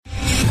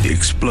The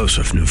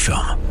explosive new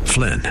film,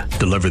 Flynn,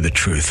 deliver the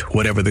truth,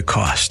 whatever the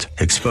cost,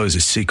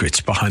 exposes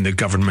secrets behind the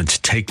government's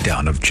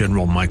takedown of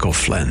General Michael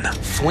Flynn.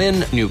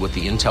 Flynn knew what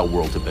the intel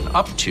world had been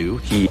up to.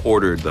 He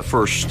ordered the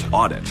first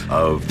audit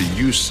of the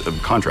use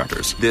of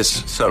contractors.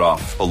 This set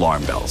off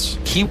alarm bells.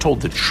 He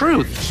told the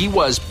truth. He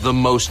was the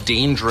most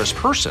dangerous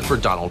person for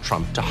Donald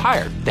Trump to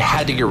hire. They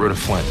had to get rid of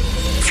Flynn.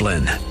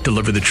 Flynn,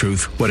 deliver the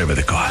truth, whatever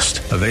the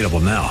cost. Available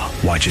now.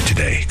 Watch it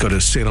today. Go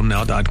to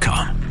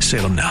salemnow.com.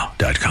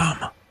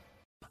 salemnow.com.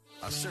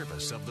 A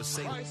service of the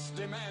Salem. Christ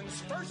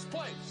demands first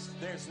place.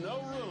 There's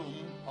no room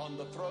on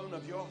the throne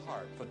of your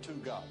heart for two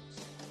gods.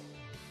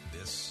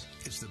 This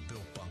is the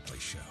Bill Bunkley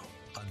Show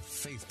on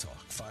Faith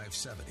Talk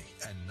 570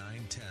 and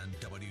 910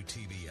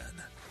 WTBN.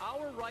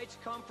 Our rights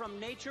come from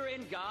nature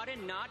and God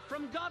and not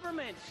from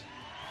government.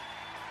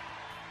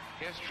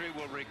 History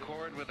will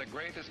record with the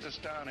greatest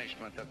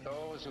astonishment that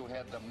those who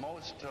had the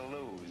most to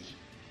lose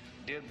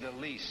did the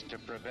least to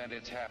prevent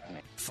its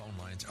happening. Phone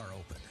lines are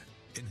open.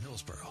 In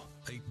Hillsborough,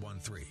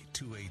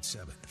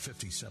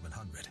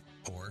 813-287-5700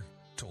 or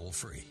toll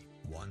free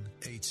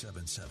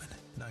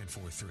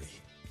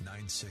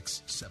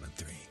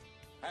 1-877-943-9673.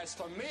 As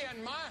for me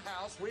and my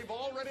house, we've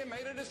already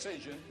made a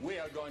decision. We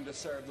are going to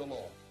serve the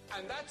Lord.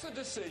 And that's a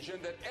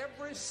decision that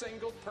every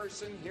single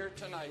person here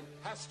tonight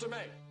has to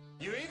make.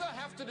 You either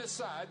have to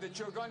decide that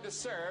you're going to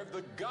serve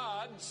the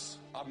gods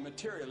of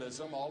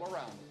materialism all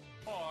around you,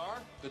 or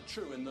the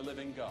true and the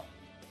living God.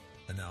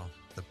 And now,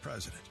 the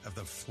president of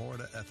the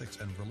Florida Ethics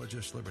and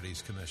Religious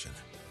Liberties Commission.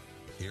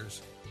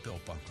 Here's Bill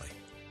Bunkley.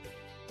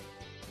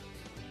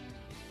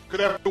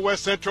 Good afternoon,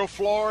 West Central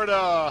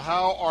Florida.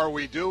 How are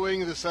we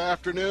doing this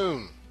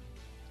afternoon?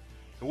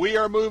 We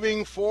are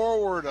moving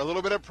forward, a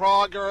little bit of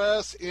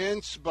progress,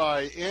 inch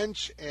by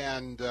inch,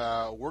 and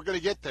we're going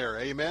to get there.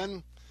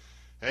 Amen?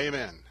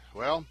 Amen.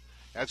 Well,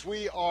 as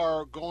we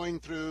are going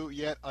through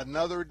yet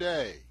another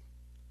day,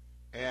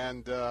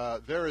 and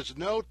there is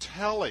no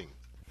telling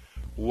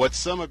what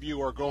some of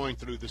you are going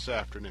through this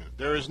afternoon.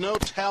 There is no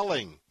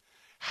telling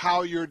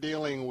how you're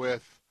dealing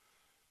with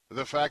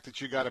the fact that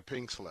you got a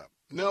pink slip.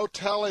 No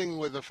telling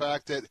with the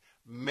fact that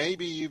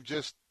maybe you've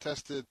just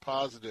tested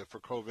positive for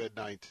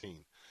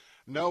COVID-19.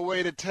 No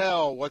way to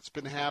tell what's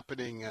been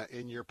happening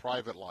in your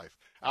private life.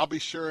 I'll be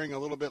sharing a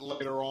little bit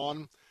later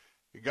on.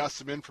 We got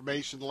some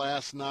information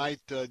last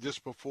night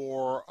just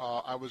before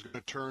I was going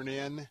to turn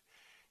in.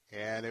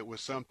 And it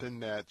was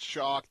something that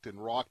shocked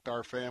and rocked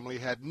our family.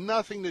 It had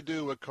nothing to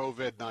do with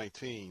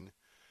COVID-19,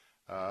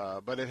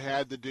 but it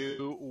had to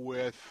do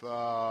with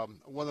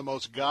one of the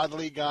most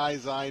godly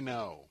guys I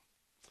know,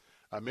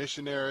 a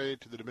missionary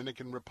to the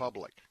Dominican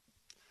Republic,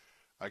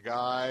 a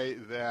guy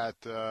that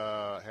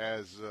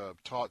has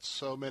taught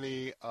so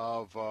many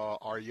of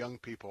our young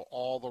people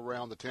all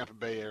around the Tampa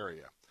Bay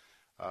area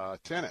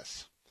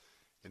tennis.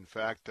 In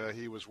fact,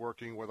 he was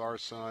working with our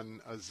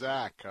son,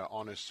 Zach,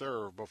 on his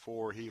serve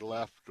before he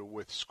left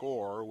with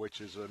SCORE,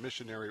 which is a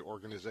missionary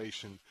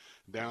organization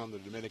down in the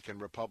Dominican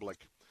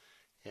Republic.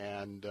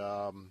 And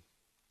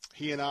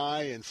he and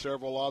I and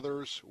several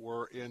others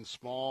were in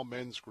small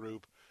men's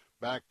group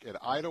back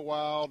at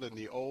Idlewild in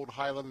the old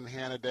Highland and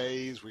Hannah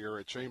days. We were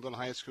at Chamberlain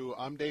High School.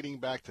 I'm dating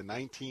back to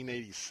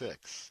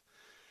 1986.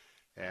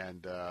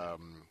 And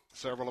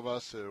several of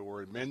us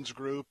were in men's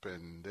group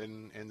and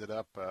then ended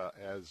up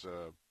as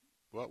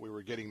we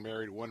were getting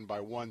married one by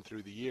one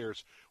through the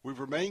years. We've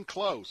remained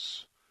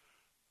close,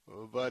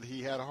 but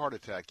he had a heart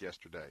attack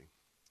yesterday.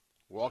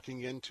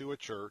 Walking into a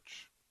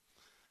church,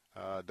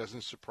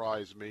 doesn't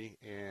surprise me.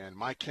 And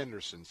Mike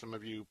Henderson, some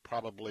of you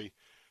probably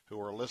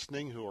who are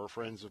listening, who are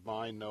friends of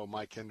mine, know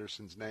Mike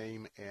Henderson's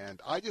name.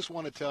 And I just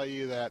want to tell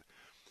you that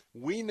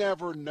we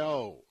never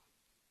know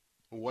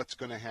what's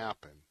going to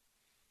happen.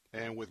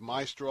 And with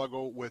my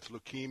struggle with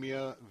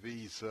leukemia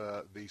these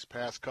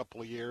past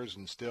couple of years,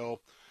 and still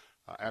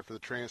after the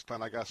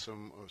transplant, I got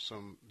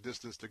some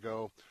distance to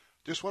go.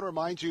 Just want to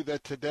remind you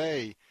that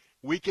today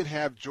we can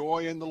have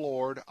joy in the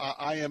Lord.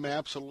 I am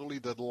absolutely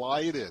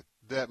delighted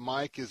that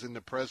Mike is in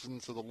the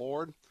presence of the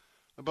Lord,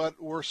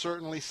 but we're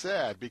certainly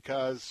sad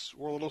because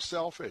we're a little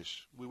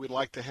selfish. We would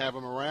like to have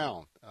him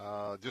around.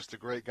 Just a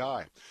great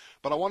guy.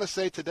 But I want to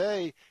say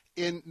today,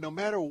 no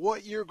matter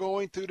what you're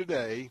going through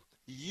today,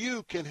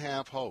 you can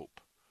have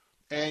hope.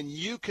 And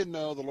you can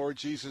know the Lord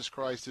Jesus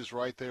Christ is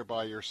right there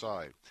by your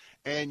side.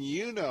 And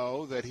you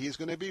know that he's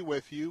going to be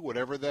with you,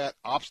 whatever that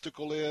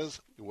obstacle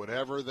is,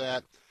 whatever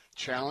that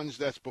challenge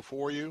that's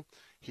before you.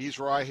 He's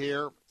right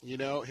here. You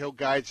know, he'll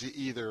guide you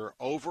either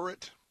over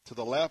it, to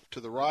the left,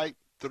 to the right,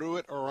 through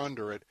it, or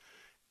under it.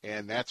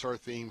 And that's our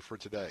theme for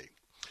today.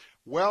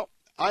 Well,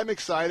 I'm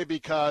excited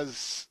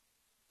because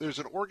there's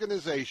an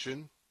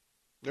organization,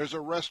 there's a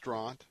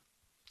restaurant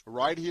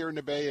right here in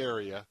the Bay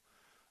Area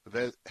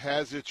that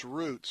has its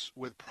roots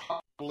with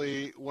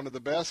probably one of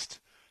the best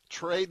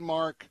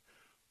trademark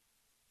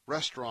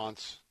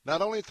restaurants,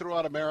 not only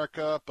throughout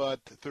America,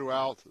 but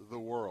throughout the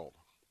world,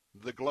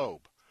 the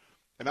globe.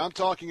 And I'm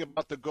talking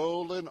about the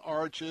Golden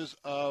Arches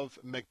of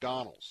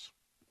McDonald's.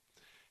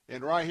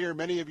 And right here,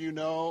 many of you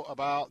know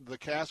about the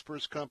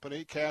Casper's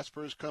Company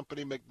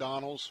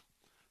McDonald's.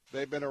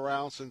 They've been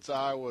around since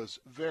I was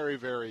very,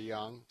 very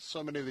young.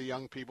 So many of the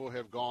young people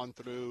have gone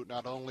through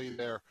not only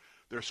their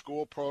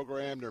school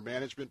program, their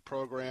management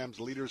programs,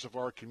 leaders of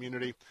our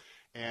community.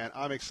 And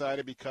I'm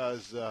excited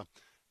because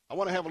I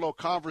want to have a little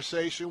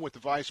conversation with the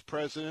Vice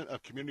President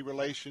of Community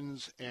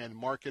Relations and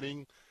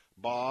Marketing,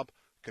 Bob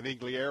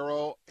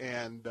Canigliaro,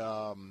 and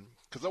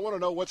because I want to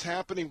know what's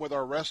happening with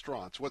our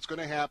restaurants, what's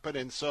going to happen.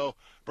 And so,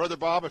 Brother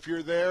Bob, if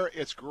you're there,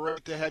 it's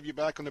great to have you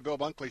back on the Bill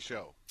Bunkley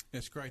Show.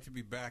 It's great to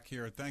be back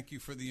here. Thank you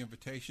for the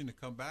invitation to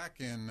come back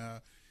and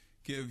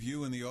give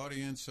you and the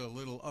audience a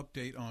little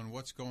update on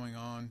what's going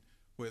on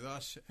with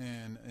us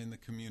and in the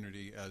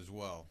community as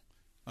well.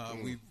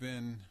 We've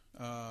been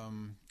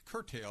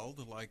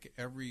curtailed like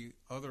every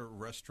other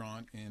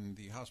restaurant in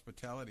the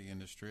hospitality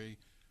industry,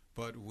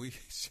 but we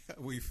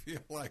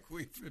feel like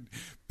we've been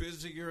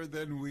busier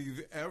than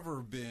we've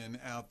ever been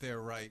out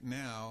there right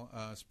now.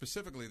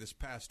 Specifically this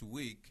past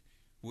week,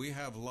 we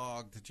have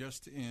logged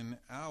just in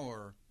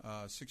our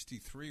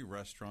 63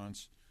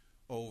 restaurants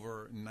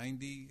over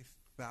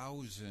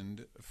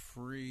 90,000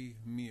 free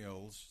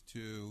meals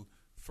to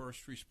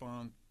first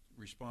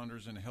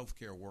responders and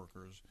healthcare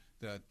workers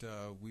that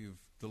we've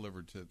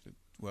delivered to.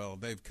 Well,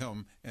 they've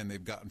come and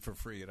they've gotten for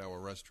free at our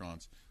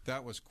restaurants.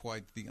 That was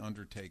quite the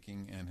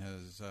undertaking and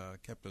has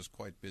kept us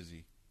quite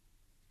busy.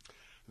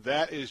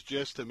 That is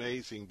just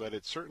amazing, but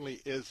it certainly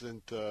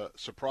isn't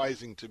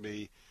surprising to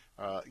me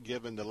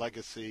given the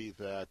legacy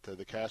that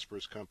the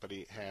Casper's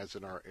Company has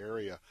in our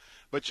area.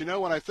 But, you know,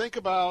 when I think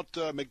about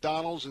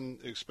McDonald's and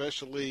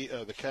especially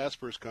the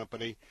Casper's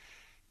Company,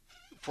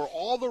 for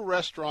all the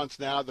restaurants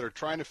now that are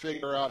trying to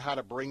figure out how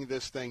to bring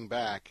this thing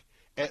back,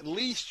 at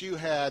least you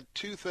had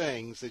two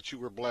things that you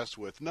were blessed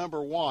with.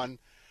 Number one,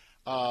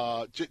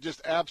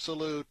 just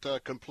absolute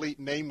complete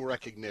name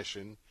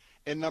recognition.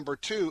 And number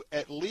two,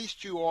 at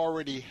least you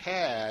already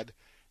had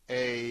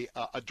a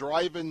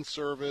drive-in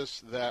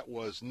service that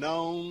was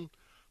known,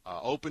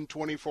 open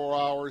 24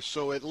 hours.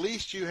 So at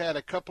least you had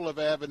a couple of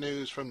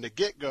avenues from the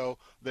get-go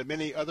that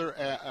many other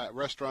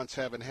restaurants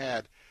haven't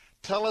had.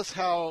 Tell us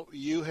how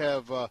you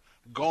have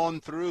gone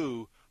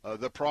through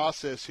the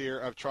process here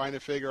of trying to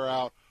figure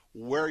out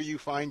where you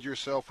find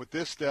yourself with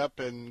this step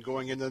and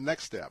going into the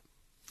next step.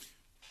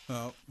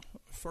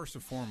 First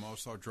and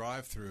foremost, our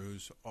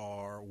drive-thrus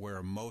are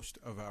where most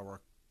of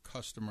our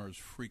customers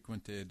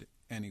frequented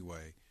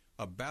anyway.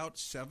 About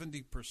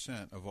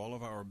 70% of all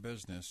of our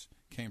business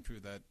came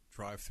through that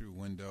drive-thru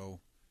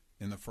window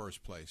in the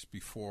first place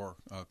before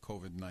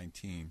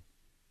COVID-19.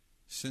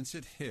 Since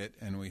it hit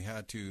and we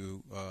had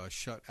to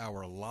shut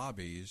our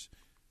lobbies,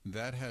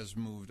 that has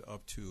moved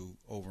up to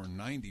over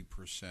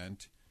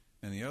 90%,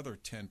 and the other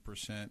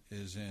 10%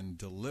 is in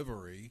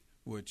delivery,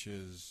 which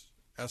is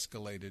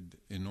escalated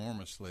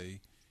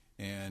enormously,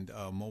 and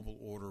mobile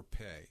order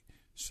pay.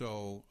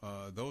 So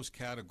those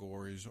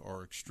categories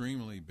are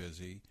extremely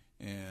busy,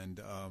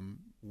 and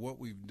what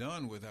we've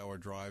done with our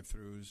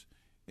drive-thrus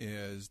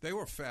is they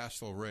were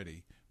fast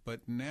already,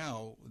 but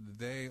now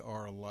they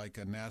are like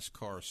a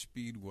NASCAR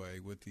speedway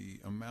with the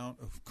amount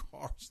of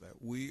cars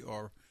that we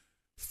are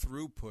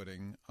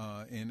throughputting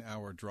in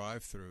our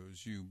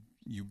drive-thrus.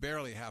 You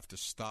barely have to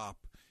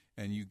stop,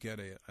 and you get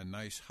a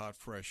nice hot,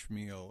 fresh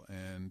meal.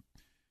 And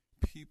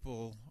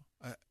people,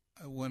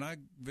 when I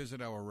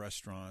visit our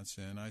restaurants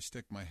and I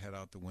stick my head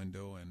out the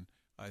window and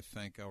I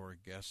thank our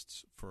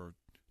guests for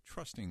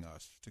trusting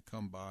us to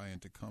come by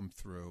and to come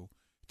through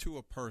to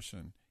a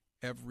person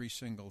every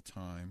single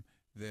time,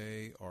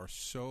 they are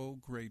so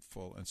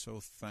grateful and so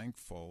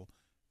thankful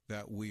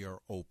that we are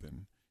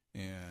open.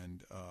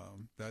 And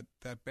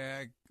that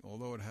bag,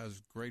 although it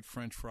has great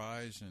French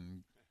fries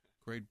and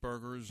great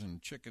burgers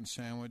and chicken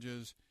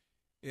sandwiches,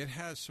 it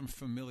has some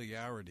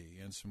familiarity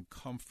and some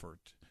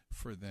comfort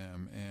for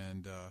them.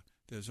 And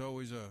there's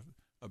always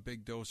a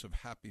big dose of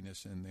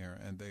happiness in there,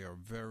 and they are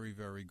very,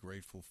 very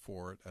grateful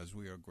for it, as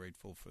we are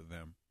grateful for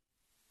them.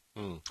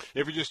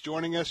 If you're just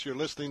joining us, you're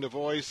listening to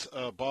Voice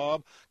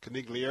Bob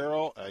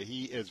Canigliaro.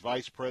 He is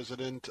Vice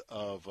President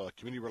of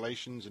Community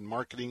Relations and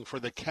Marketing for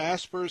the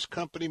Casper's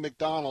Company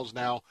McDonald's.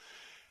 Now,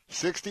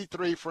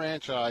 63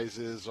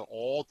 franchises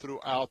all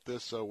throughout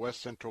this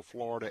West Central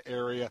Florida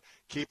area.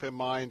 Keep in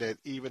mind that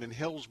even in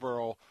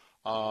Hillsborough,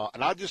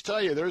 and I'll just tell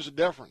you, there's a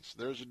difference.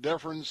 There's a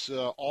difference.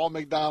 All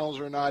McDonald's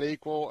are not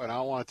equal, and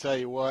I want to tell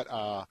you what,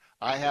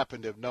 I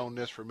happen to have known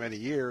this for many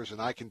years,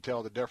 and I can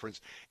tell the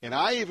difference. And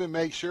I even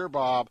make sure,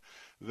 Bob,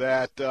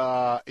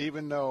 that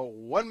even though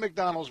one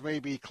McDonald's may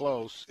be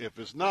close, if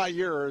it's not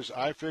yours,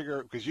 I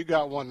figure, because you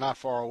got one not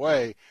far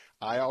away,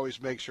 I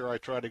always make sure I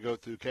try to go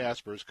through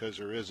Casper's because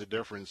there is a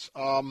difference.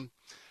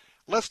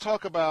 Let's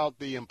talk about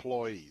the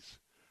employees.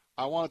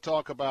 I want to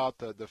talk about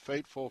the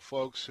faithful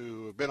folks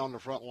who have been on the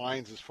front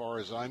lines as far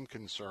as I'm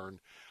concerned.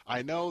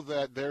 I know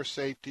that their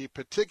safety,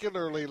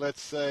 particularly,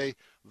 let's say,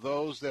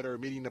 those that are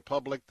meeting the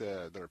public,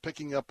 that are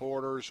picking up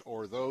orders,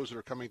 or those that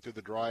are coming through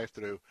the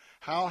drive-thru,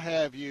 how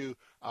have you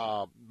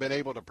been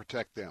able to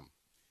protect them?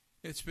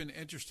 It's been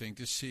interesting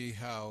to see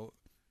how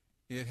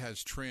it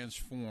has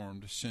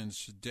transformed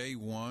since day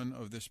one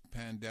of this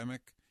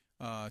pandemic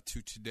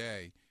to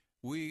today.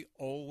 we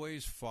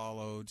always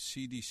followed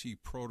CDC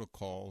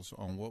protocols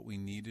on what we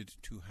needed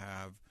to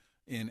have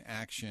in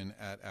action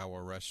at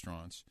our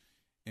restaurants.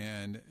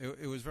 And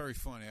it was very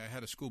funny. I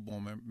had a school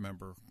board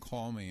member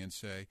call me and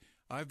say,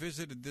 I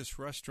visited this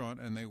restaurant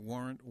and they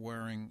weren't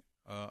wearing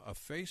a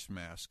face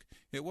mask.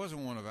 It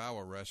wasn't one of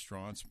our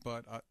restaurants,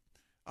 but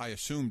I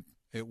assumed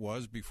it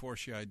was before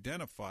she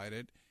identified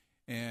it.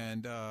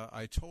 And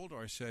I told her,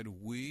 I said,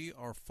 we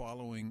are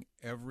following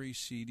every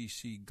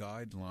CDC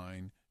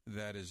guideline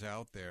that is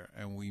out there,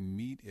 and we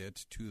meet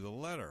it to the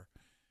letter.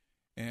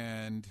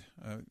 And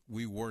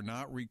we were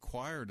not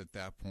required at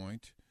that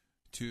point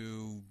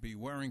to be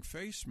wearing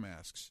face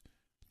masks.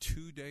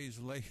 2 days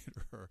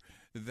later,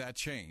 that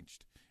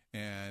changed.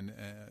 And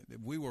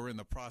we were in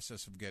the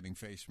process of getting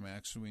face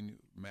masks.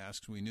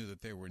 We knew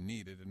that they were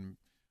needed, and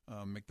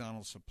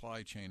McDonald's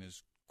supply chain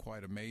is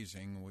quite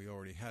amazing. We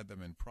already had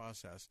them in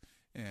process,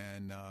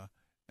 and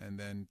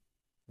then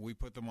we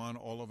put them on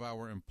all of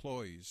our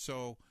employees.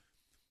 So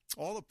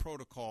all the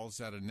protocols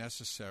that are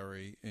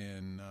necessary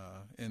in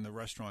the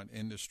restaurant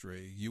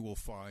industry, you will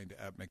find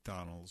at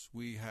McDonald's.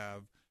 We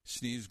have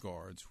sneeze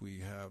guards.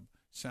 We have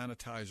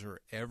sanitizer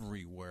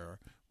everywhere.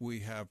 We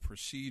have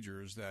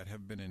procedures that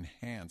have been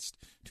enhanced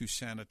to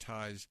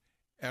sanitize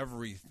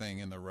everything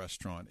in the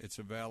restaurant. It's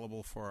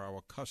available for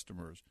our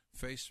customers.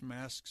 Face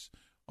masks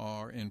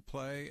are in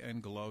play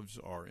and gloves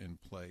are in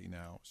play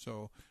now.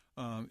 So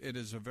it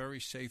is a very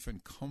safe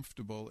and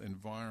comfortable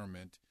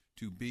environment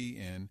to be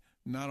in,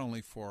 not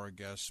only for our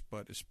guests,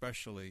 but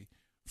especially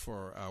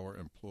for our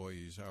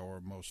employees, our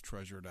most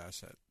treasured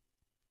asset.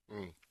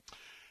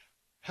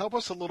 Help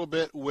us a little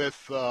bit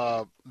with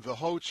the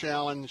whole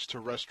challenge to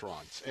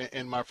restaurants.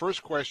 And my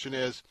first question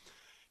is,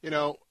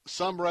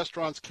 some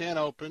restaurants can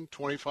open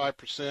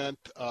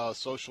 25%,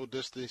 social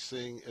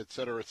distancing, et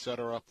cetera, et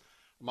cetera.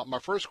 My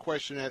first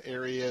question in that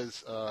area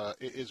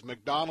is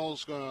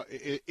McDonald's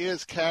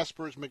is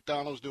Casper's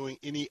McDonald's doing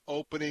any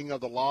opening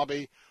of the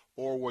lobby,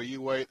 or will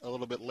you wait a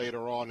little bit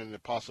later on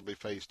and possibly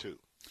phase 2?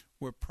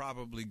 We're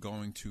probably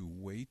going to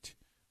wait.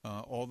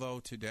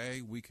 Although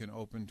today we can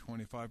open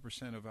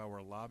 25% of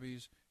our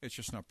lobbies, it's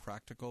just not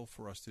practical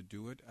for us to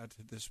do it at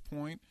this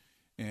point.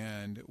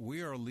 And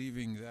we are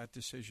leaving that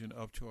decision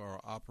up to our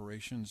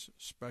operations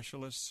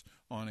specialists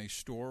on a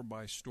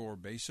store-by-store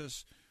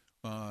basis,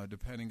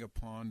 depending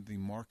upon the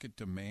market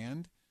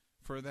demand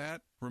for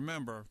that.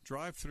 Remember,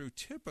 drive-through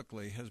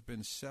typically has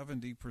been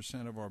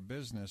 70% of our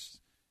business.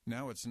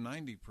 Now it's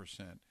 90%.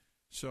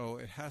 So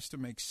it has to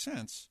make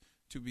sense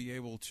to be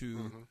able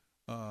to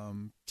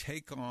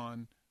take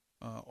on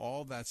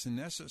all that's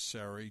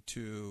necessary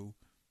to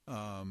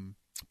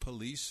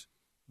police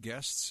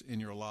guests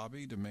in your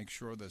lobby, to make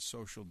sure that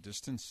social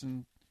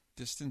distancing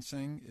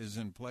is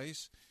in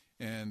place,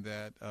 and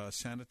that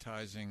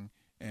sanitizing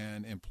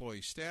and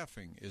employee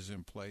staffing is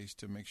in place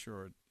to make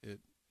sure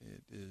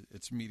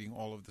it's meeting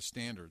all of the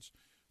standards.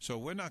 So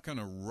we're not going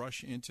to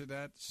rush into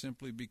that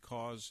simply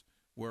because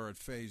we're at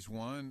phase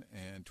 1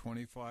 and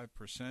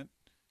 25%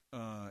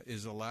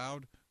 is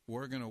allowed.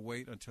 We're going to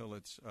wait until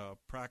it's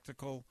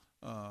practical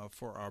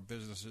for our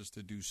businesses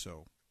to do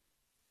so.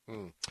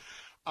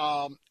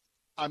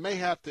 I may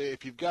have to,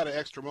 if you've got an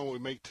extra moment, we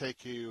may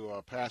take you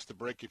past the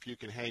break if you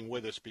can hang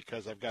with us,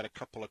 because I've got a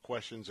couple of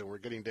questions and we're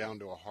getting down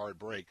to a hard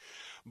break.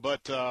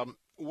 But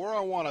what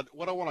I want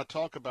to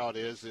talk about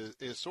is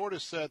sort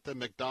of set the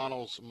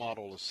McDonald's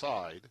model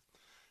aside.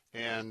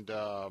 And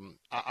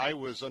I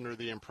was under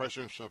the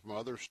impression from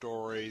other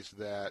stories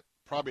that,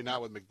 probably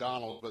not with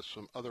McDonald's, but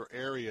some other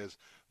areas,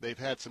 they've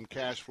had some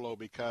cash flow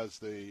because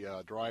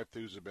the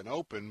drive-thrus have been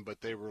open,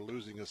 but they were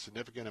losing a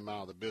significant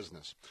amount of the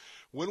business.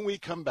 When we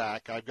come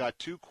back, I've got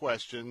two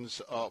questions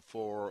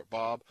for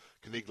Bob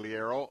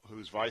Canigliaro,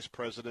 who's Vice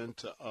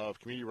President of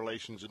Community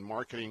Relations and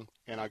Marketing,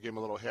 and I'll give him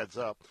a little heads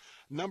up.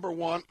 Number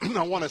one,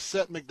 I want to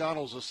set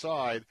McDonald's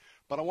aside,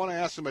 but I want to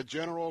ask them a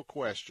general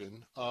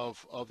question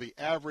of the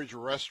average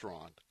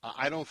restaurant.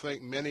 I don't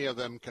think many of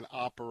them can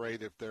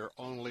operate if they're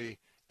only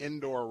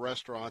indoor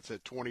restaurants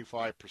at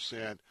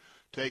 25%,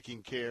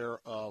 taking care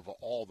of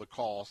all the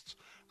costs.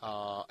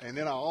 And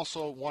then I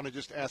also want to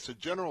just ask a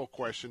general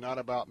question, not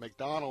about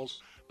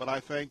McDonald's, but I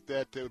think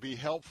that it would be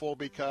helpful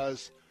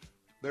because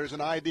there's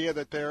an idea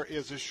that there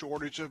is a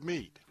shortage of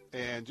meat,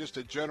 and just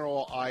a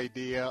general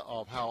idea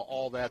of how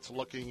all that's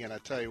looking. And I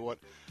tell you what,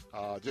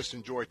 just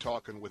enjoy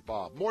talking with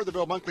Bob. More of the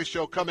Bill Bunkley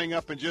Show coming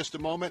up in just a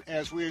moment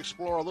as we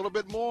explore a little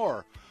bit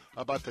more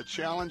about the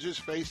challenges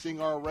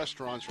facing our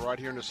restaurants right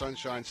here in the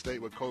Sunshine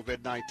State with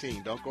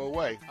COVID-19. Don't go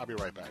away. I'll be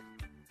right back.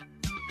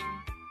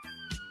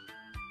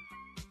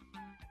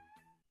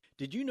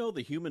 Did you know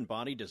the human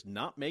body does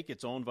not make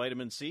its own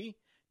vitamin C?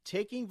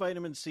 Taking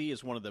vitamin C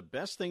is one of the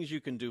best things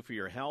you can do for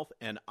your health,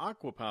 and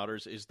Aqua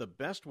Powders is the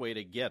best way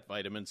to get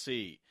vitamin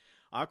C.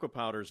 Aqua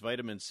Powders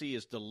vitamin C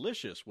is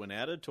delicious when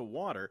added to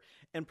water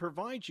and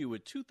provides you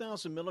with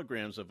 2,000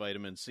 milligrams of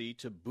vitamin C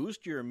to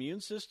boost your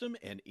immune system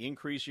and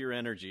increase your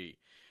energy.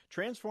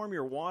 Transform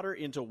your water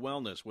into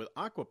wellness with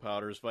Aqua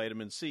Powders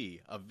vitamin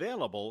C,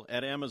 available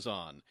at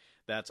Amazon.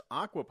 That's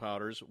Aqua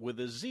Powders with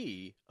a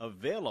Z,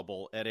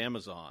 available at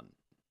Amazon.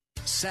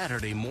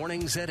 Saturday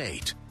mornings at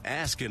 8.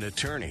 Ask an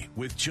Attorney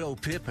with Joe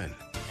Pippin.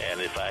 And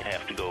if I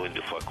have to go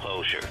into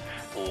foreclosure,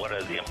 what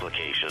are the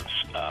implications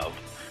of,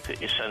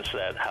 since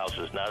that house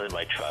is not in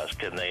my trust,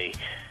 can they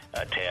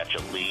attach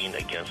a lien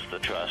against the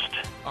trust?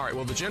 All right,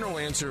 well, the general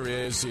answer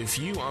is if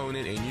you own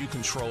it and you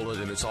control it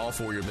and it's all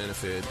for your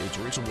benefit, it's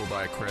reachable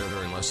by a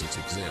creditor unless it's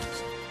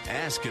exempt.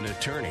 Ask an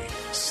Attorney,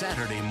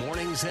 Saturday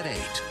mornings at 8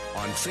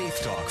 on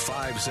Faith Talk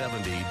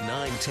 570,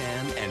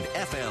 910, and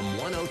FM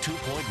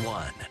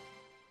 102.1.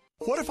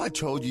 What if I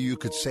told you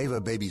could save a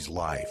baby's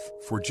life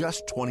for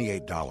just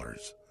 $28?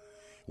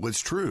 Well, it's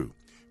true.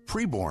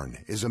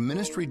 Preborn is a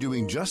ministry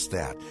doing just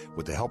that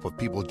with the help of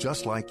people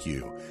just like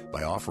you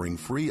by offering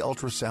free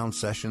ultrasound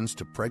sessions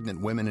to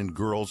pregnant women and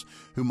girls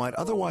who might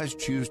otherwise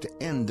choose to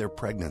end their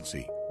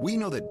pregnancy. We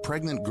know that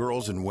pregnant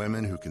girls and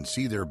women who can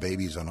see their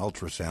babies on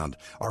ultrasound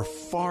are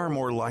far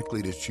more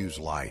likely to choose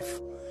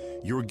life.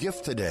 Your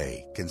gift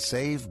today can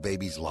save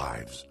babies'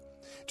 lives.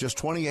 Just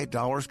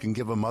 $28 can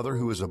give a mother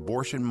who is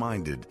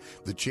abortion-minded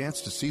the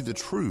chance to see the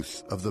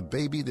truth of the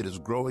baby that is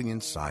growing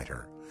inside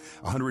her.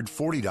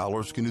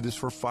 $140 can do this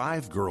for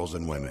 5 girls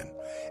and women.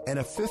 And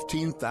a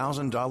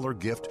 $15,000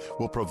 gift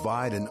will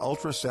provide an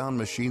ultrasound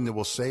machine that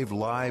will save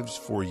lives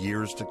for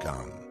years to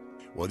come.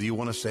 Whether you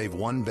want to save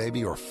one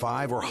baby or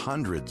 5 or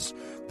hundreds,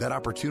 that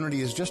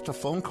opportunity is just a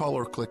phone call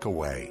or click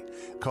away.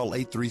 Call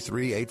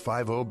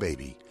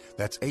 833-850-BABY.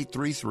 That's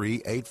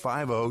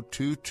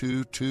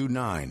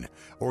 833-850-2229.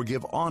 Or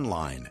give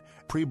online,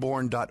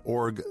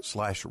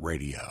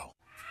 preborn.org/radio.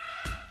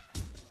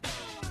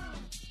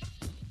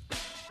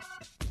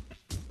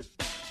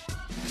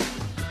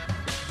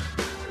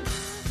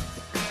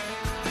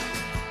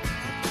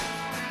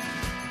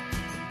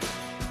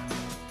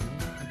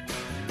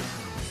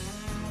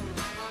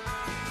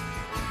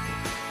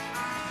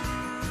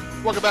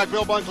 Welcome back.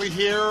 Bill Bunkley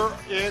here.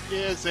 It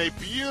is a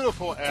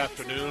beautiful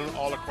afternoon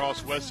all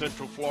across West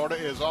Central Florida.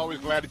 As always,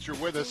 glad that you're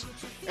with us.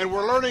 And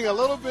we're learning a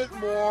little bit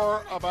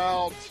more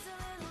about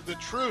the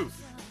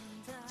truth,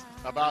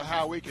 about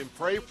how we can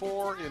pray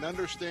for and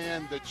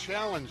understand the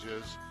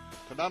challenges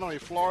to not only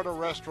Florida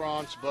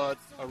restaurants, but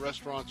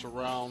restaurants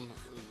around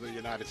the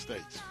United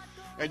States.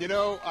 And, you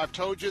know, I've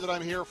told you that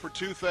I'm here for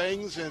 2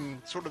 things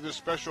in sort of this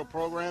special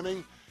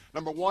programming.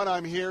 Number 1,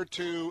 I'm here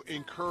to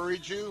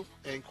encourage you,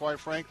 and quite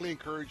frankly,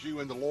 encourage you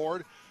in the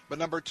Lord. But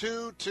number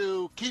 2,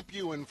 to keep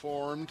you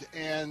informed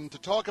and to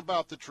talk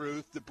about the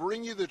truth, to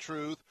bring you the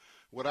truth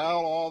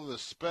without all the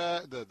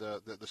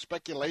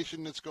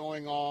speculation that's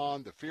going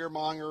on, the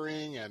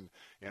fear-mongering, and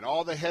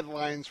all the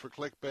headlines for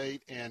clickbait.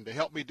 And to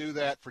help me do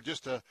that for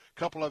just a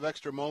couple of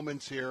extra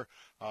moments here,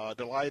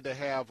 delighted to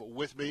have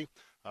with me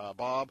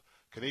Bob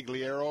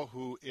Canigliaro,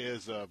 who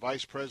is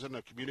Vice President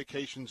of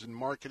Communications and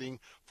Marketing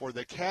for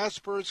the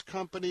Casper's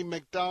Company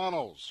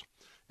McDonald's.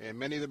 And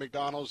many of the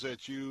McDonald's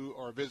that you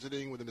are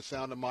visiting within the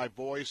sound of my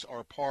voice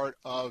are part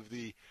of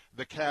the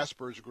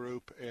Casper's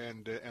group.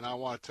 And I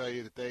want to tell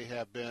you that they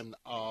have been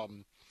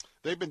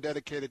they've been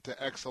dedicated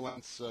to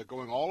excellence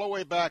going all the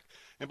way back.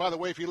 And by the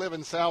way, if you live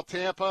in South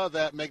Tampa,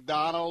 that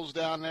McDonald's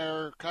down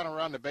there kind of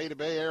around the Beta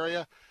Bay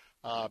area,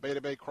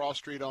 Beta Bay Cross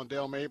Street on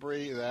Del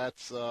Mabry,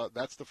 that's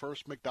the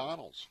first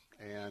McDonald's.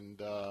 And,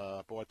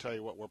 boy, I tell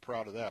you what, we're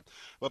proud of that.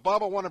 But,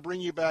 Bob, I want to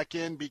bring you back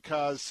in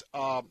because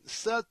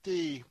set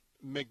the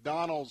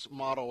McDonald's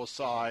model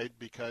aside,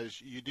 because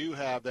you do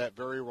have that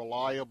very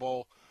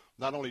reliable,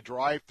 not only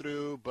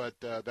drive-through, but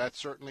that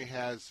certainly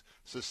has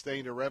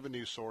sustained a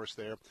revenue source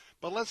there.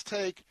 But let's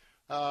take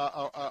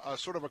a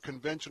sort of a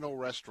conventional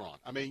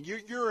restaurant. I mean,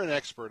 you're an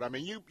expert. I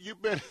mean,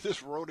 you've been at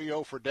this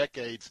rodeo for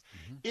decades.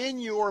 Mm-hmm. In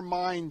your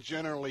mind,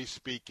 generally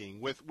speaking,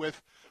 with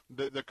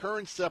the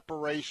current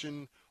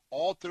separation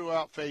all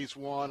throughout Phase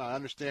 1, I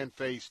understand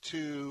Phase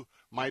 2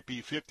 might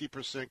be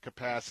 50%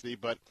 capacity,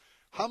 but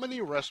how many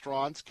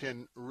restaurants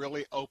can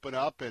really open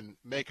up and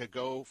make a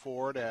go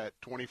for it at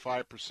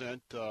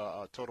 25%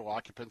 total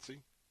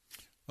occupancy?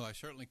 Well, I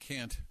certainly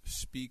can't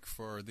speak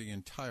for the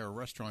entire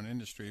restaurant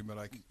industry, but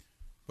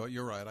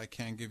you're right. I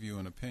can give you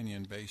an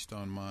opinion based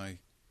on my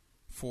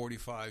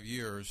 45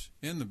 years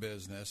in the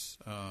business,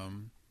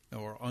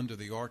 or under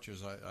the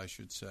arches, I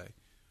should say.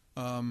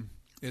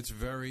 It's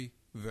very,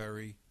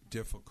 very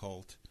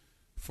difficult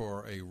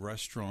for a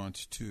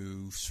restaurant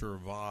to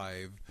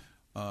survive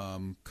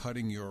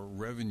cutting your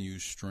revenue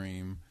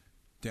stream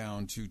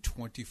down to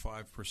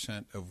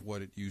 25% of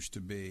what it used to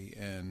be.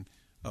 And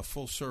a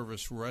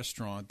full-service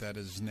restaurant that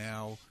is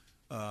now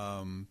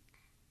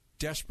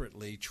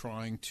desperately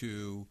trying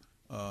to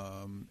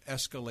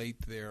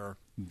escalate their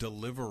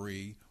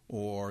delivery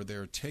or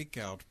their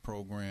takeout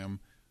program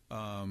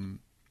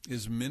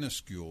is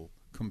minuscule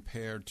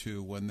compared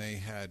to when they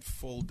had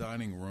full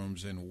dining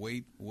rooms and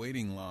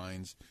waiting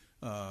lines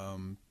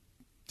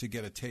to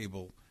get a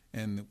table,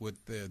 and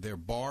with their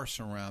bar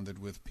surrounded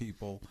with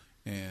people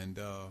and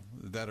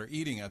that are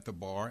eating at the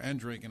bar and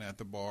drinking at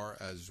the bar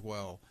as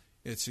well.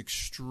 It's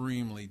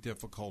extremely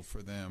difficult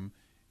for them,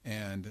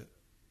 and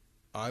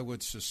I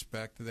would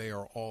suspect they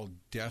are all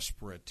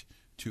desperate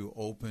to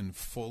open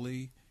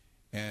fully,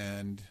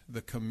 and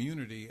the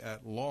community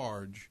at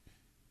large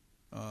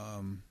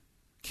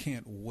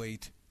can't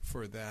wait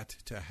for that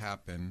to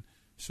happen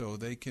so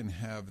they can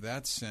have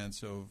that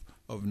sense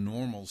of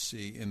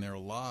normalcy in their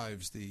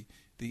lives. The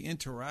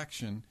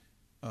interaction,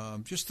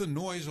 just the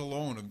noise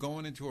alone of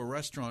going into a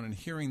restaurant and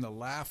hearing the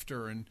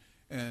laughter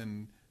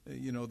and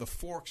the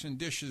forks and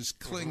dishes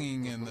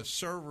clinging and the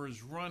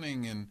servers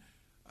running, and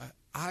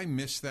I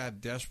miss that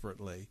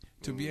desperately.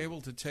 To be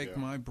able to take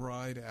my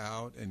bride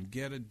out and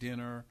get a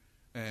dinner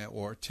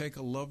or take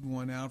a loved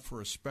one out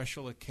for a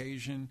special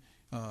occasion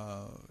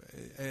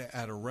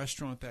at a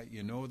restaurant that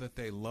you know that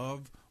they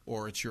love,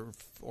 or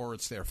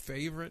it's their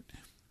favorite.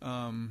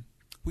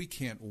 We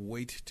can't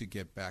wait to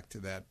get back to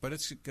that, but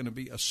it's going to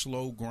be a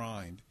slow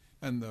grind.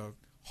 And the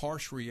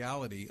harsh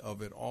reality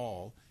of it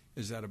all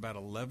is that about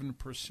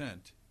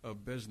 11%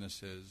 of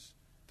businesses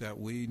that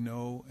we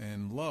know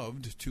and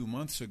loved 2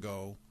 months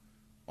ago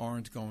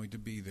aren't going to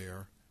be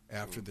there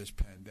after this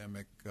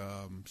pandemic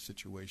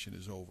situation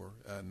is over,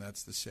 and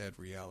that's the sad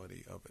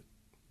reality of it.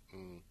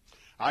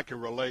 I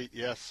can relate.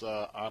 Yes,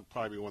 I'm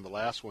probably one of the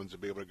last ones to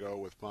be able to go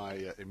with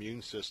my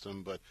immune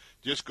system, but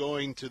just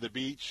going to the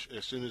beach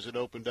as soon as it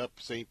opened up,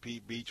 St.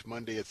 Pete Beach,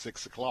 Monday at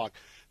 6 o'clock,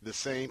 the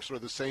same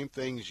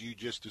things you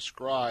just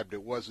described.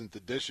 It wasn't the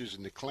dishes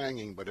and the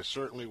clanging, but it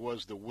certainly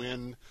was the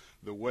wind,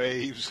 the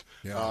waves,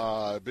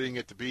 being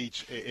at the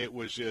beach. It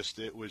was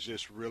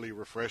just really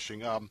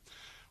refreshing.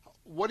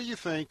 What do you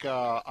think?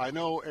 I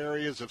know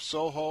areas of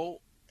Soho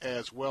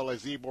as well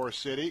as Ybor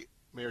City,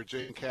 Mayor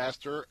Jane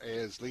Castor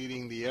is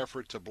leading the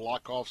effort to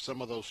block off some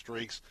of those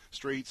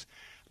streets,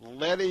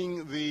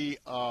 letting the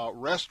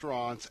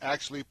restaurants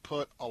actually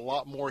put a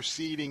lot more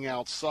seating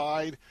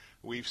outside.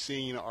 We've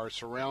seen our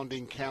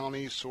surrounding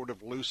counties sort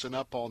of loosen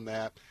up on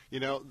that.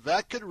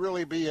 That could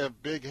really be a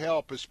big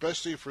help,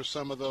 especially for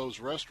some of those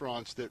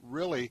restaurants that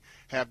really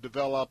have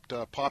developed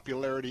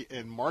popularity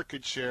and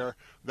market share.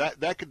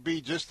 That could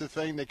be just the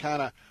thing that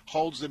kind of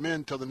holds them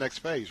in till the next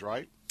phase,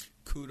 right?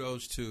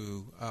 Kudos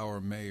to our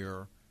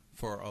mayor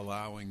for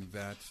allowing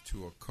that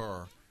to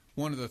occur.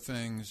 One of the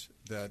things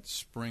that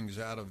springs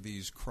out of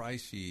these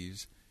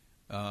crises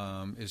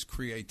is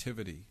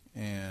creativity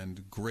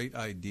and great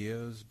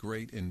ideas,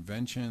 great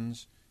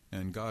inventions,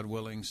 and God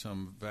willing,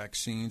 some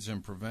vaccines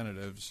and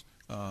preventatives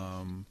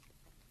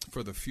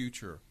for the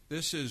future.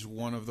 This is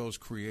one of those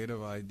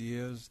creative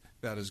ideas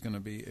that is going to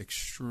be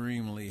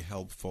extremely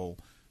helpful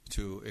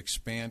to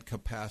expand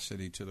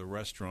capacity to the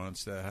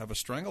restaurants that have a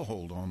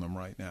stranglehold on them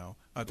right now.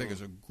 I think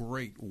it's a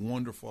great,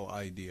 wonderful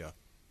idea.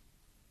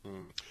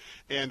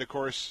 And, of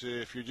course,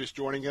 if you're just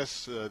joining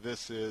us,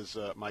 this is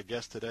my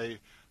guest today,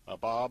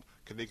 Bob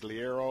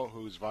Canigliaro,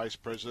 who's Vice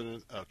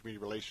President of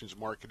Community Relations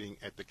Marketing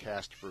at the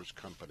Castor's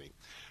Company.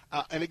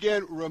 And,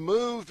 again,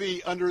 remove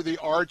the under the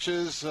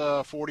arches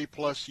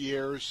 40-plus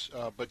years,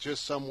 but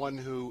just someone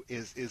who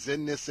is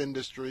in this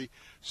industry,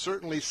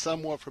 certainly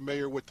somewhat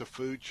familiar with the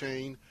food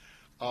chain.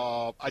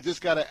 I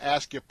just got to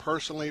ask you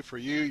personally, for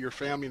you, your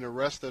family, and the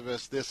rest of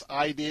us, this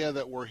idea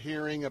that we're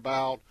hearing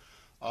about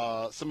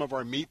some of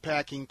our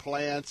meatpacking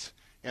plants,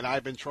 and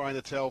I've been trying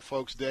to tell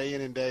folks day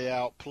in and day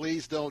out,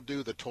 please don't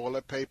do the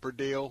toilet paper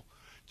deal.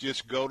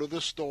 Just go to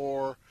the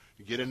store,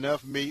 get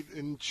enough meat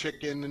and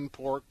chicken and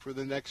pork for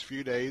the next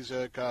few days,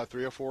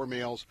 3 or 4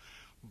 meals.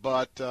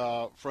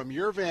 But from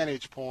your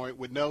vantage point,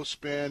 with no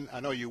spin,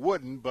 I know you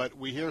wouldn't, but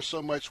we hear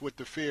so much with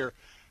the fear.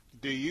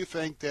 Do you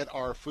think that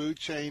our food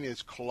chain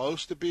is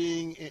close to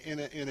being in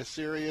a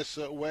serious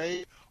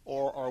way,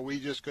 or are we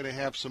just going to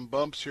have some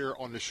bumps here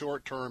on the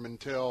short term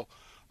until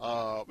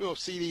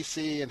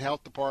CDC and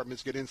health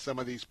departments get in some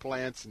of these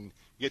plants and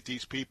get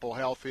these people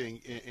healthy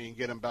and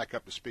get them back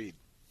up to speed?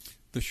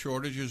 The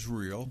shortage is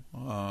real,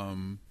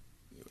 and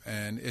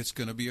it's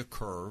going to be a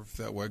curve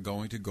that we're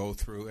going to go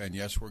through, and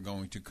yes, we're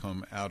going to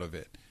come out of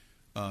it.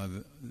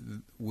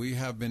 We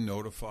have been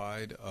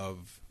notified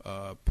of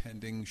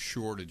pending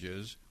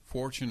shortages.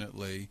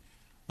 Fortunately,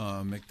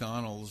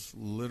 McDonald's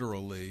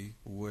literally,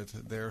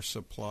 with their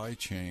supply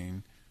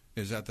chain,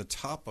 is at the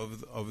top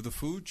of the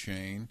food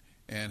chain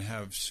and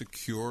have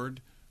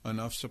secured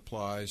enough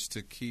supplies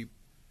to keep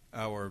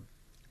our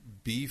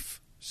beef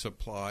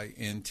supply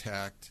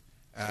intact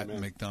at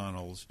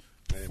McDonald's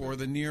for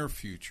the near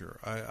future.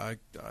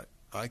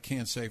 I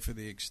can't say for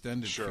the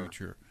extended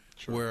future,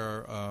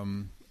 where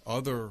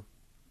other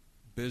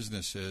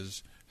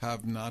businesses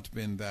have not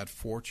been that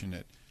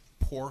fortunate.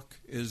 Pork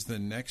is the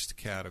next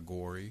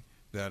category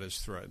that is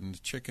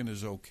threatened. Chicken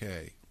is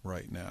okay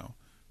right now.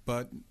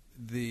 But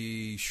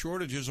the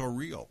shortages are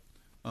real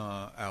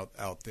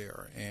out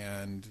there,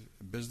 and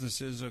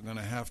businesses are going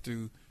to have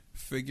to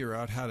figure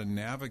out how to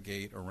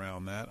navigate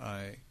around that.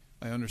 I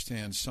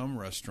understand some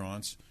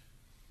restaurants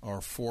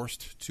are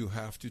forced to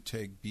have to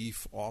take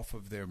beef off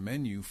of their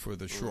menu for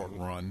the short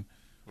run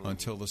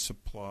until the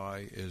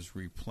supply is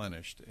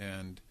replenished.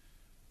 And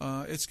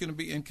it's going to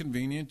be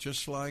inconvenient,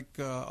 just like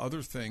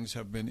other things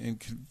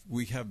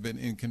we have been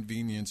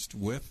inconvenienced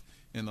with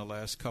in the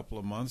last couple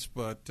of months.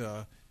 But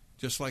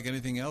just like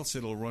anything else,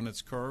 it'll run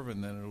its curve,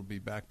 and then it'll be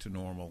back to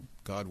normal,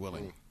 God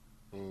willing.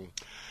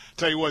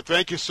 Tell you what,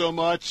 thank you so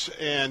much.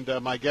 And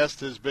my guest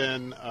has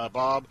been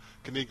Bob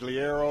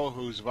Canigliaro,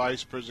 who's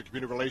Vice President of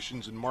Community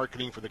Relations and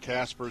Marketing for the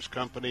Caspers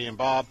Company. And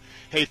Bob,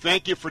 hey,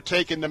 thank you for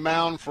taking the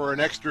mound for an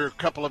extra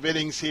couple of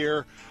innings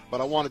here.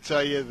 But I want to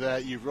tell you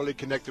that you've really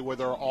connected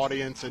with our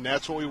audience, and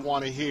that's what we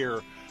want to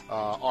hear.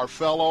 Our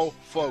fellow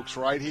folks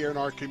right here in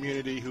our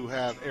community who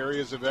have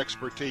areas of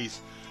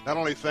expertise. Not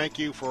only thank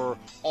you for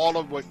all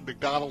of what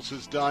McDonald's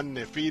has done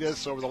to feed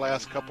us over the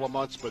last couple of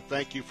months, but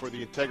thank you for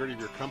the integrity of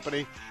your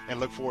company, and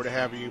look forward to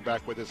having you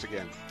back with us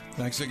again.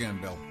 Thanks again,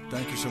 Bill.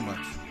 Thank you so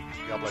much.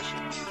 God bless you.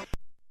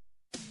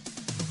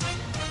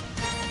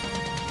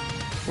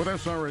 With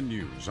SRN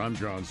News, I'm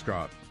John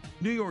Scott.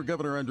 New York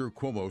Governor Andrew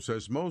Cuomo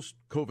says most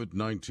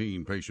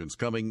COVID-19 patients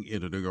coming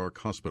into New York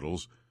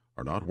hospitals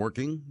are not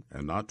working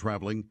and not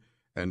traveling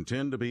and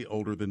tend to be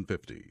older than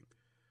 50.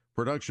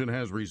 Production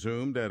has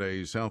resumed at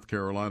a South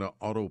Carolina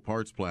auto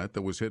parts plant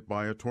that was hit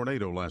by a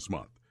tornado last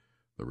month.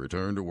 The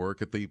return to work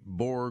at the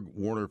Borg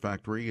Warner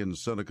factory in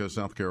Seneca,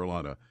 South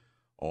Carolina,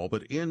 all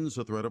but ends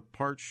the threat of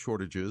parts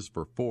shortages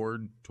for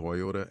Ford,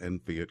 Toyota,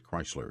 and Fiat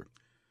Chrysler.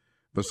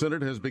 The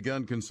Senate has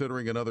begun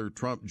considering another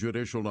Trump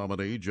judicial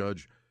nominee.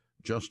 Judge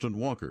Justin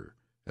Walker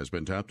has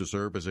been tapped to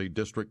serve as a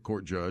district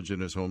court judge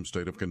in his home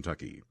state of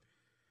Kentucky.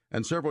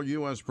 And several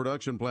U.S.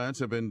 production plants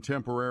have been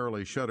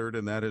temporarily shuttered,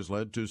 and that has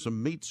led to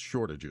some meat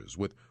shortages,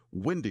 with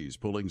Wendy's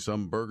pulling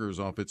some burgers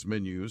off its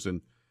menus, and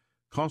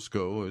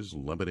Costco is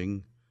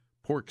limiting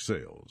pork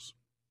sales.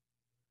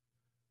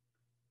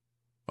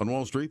 On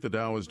Wall Street, the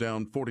Dow is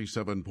down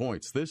 47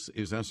 points. This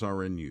is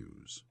SRN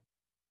News.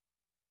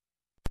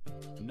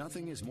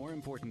 Nothing is more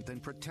important than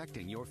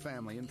protecting your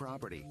family and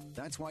property.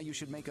 That's why you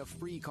should make a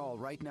free call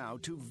right now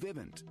to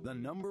Vivint, the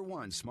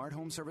 #1 smart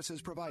home services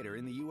provider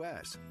in the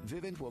U.S.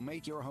 Vivint will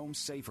make your home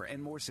safer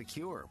and more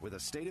secure with a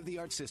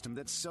state-of-the-art system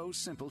that's so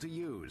simple to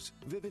use.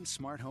 Vivint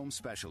smart home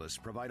specialists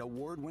provide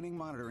award-winning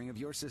monitoring of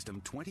your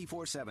system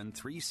 24/7,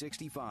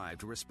 365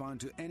 to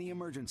respond to any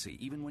emergency,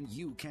 even when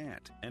you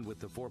can't. And with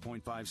the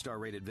 4.5-star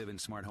rated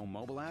Vivint smart home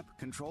mobile app,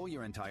 control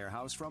your entire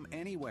house from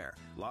anywhere.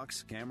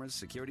 Locks, cameras,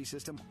 security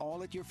system,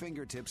 all at your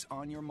fingertips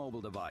on your mobile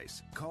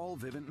device. Call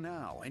Vivint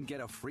now and get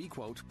a free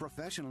quote,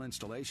 professional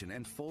installation,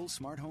 and full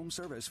smart home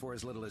service for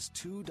as little as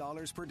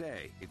 $2 per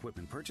day.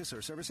 Equipment purchase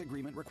or service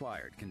agreement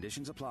required.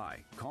 Conditions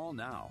apply. Call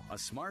now. A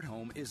smart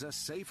home is a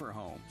safer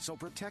home. So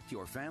protect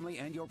your family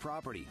and your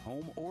property,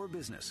 home or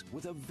business,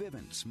 with a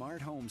Vivint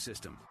smart home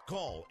system.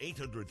 Call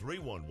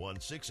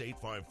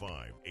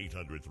 800-311-6855.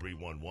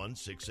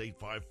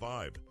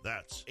 800-311-6855.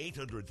 That's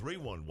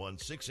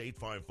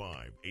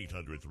 800-311-6855.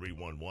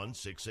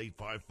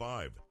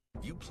 800-311-6855.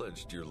 You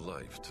pledged your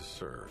life to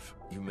serve.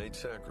 You made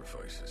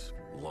sacrifices,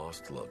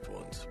 lost loved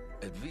ones.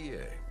 At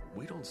VA,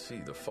 we don't see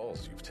the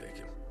falls you've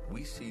taken.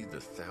 We see the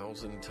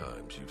 1,000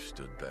 times you've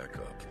stood back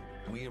up.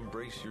 We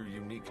embrace your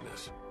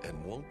uniqueness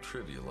and won't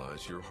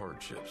trivialize your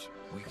hardships.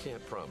 We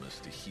can't promise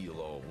to heal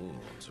all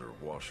wounds or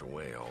wash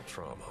away all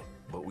trauma,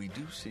 but we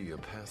do see a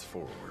path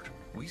forward.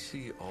 We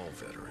see all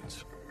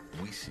veterans.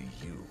 We see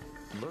you.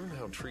 Learn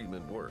how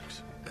treatment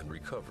works and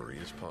recovery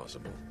is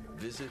possible.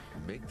 Visit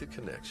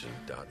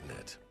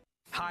MakeTheConnection.net.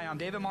 Hi, I'm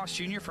David Moss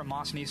Jr. from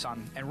Moss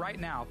Nissan, and right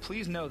now,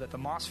 please know that the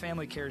Moss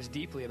family cares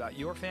deeply about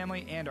your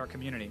family and our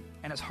community.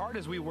 And as hard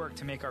as we work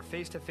to make our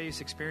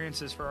face-to-face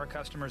experiences for our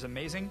customers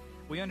amazing,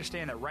 we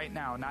understand that right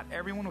now, not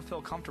everyone will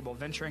feel comfortable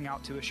venturing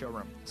out to a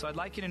showroom. So I'd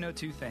like you to know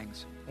two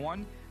things.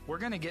 One, we're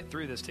going to get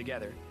through this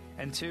together.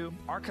 And two,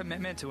 our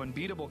commitment to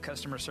unbeatable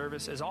customer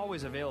service is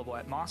always available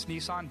at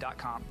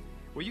MossNissan.com,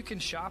 where you can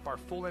shop our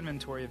full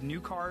inventory of new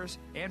cars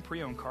and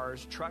pre-owned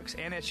cars, trucks,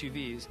 and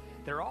SUVs.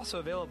 They're also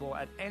available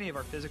at any of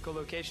our physical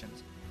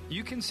locations.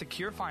 You can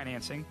secure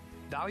financing,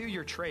 value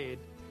your trade,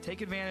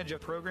 take advantage of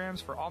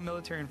programs for all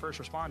military and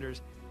first responders,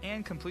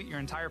 and complete your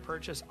entire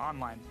purchase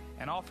online,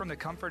 and all from the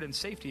comfort and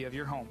safety of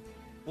your home.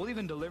 We'll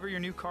even deliver your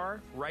new car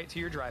right to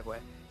your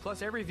driveway.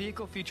 Plus, every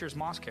vehicle features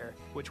MossCare,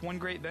 which one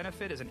great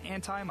benefit is an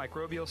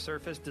antimicrobial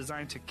surface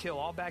designed to kill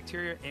all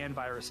bacteria and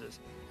viruses.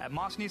 At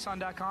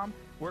MossNissan.com,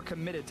 we're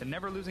committed to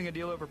never losing a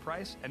deal over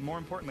price, and more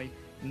importantly,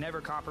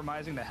 never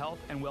compromising the health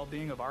and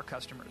well-being of our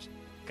customers.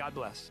 God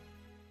bless.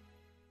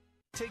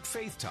 Take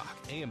Faith Talk,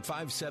 AM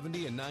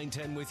 570 and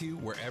 910 with you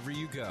wherever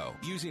you go.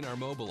 Using our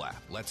mobile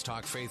app,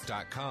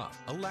 letstalkfaith.com,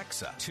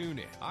 Alexa,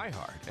 TuneIn,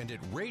 iHeart, and at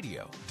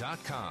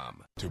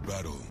radio.com. To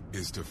battle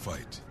is to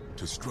fight,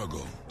 to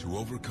struggle, to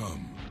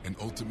overcome, and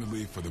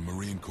ultimately for the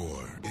Marine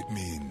Corps, it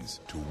means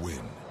to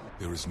win.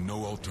 There is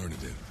no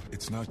alternative.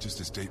 It's not just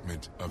a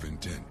statement of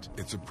intent.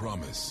 It's a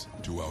promise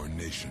to our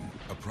nation.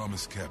 A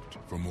promise kept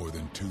for more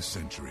than 2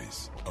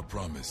 centuries. A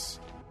promise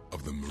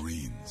of the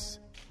Marines.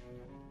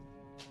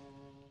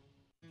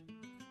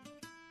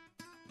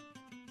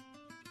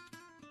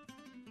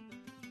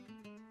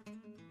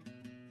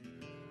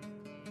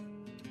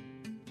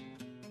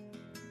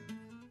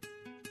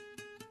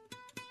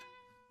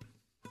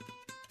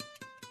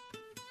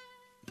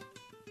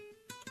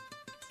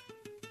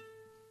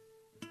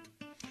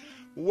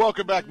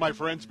 Welcome back, my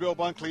friends. Bill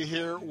Bunkley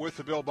here with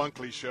the Bill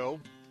Bunkley Show.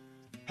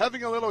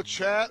 having a little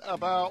chat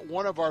about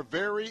one of our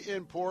very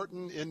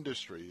important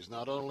industries,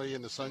 not only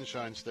in the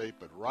Sunshine State,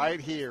 but right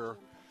here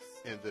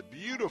in the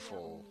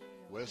beautiful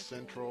West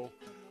Central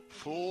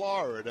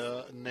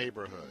Florida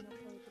neighborhood.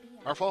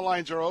 Our phone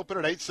lines are open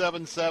at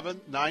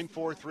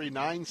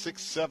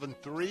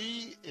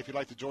 877-943-9673 if you'd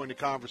like to join the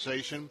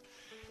conversation.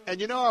 And,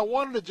 you know, I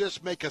wanted to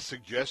just make a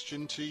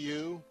suggestion to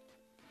you.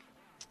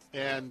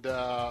 And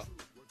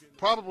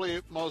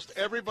probably most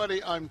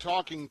everybody I'm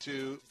talking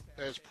to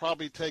has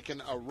probably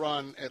taken a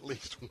run at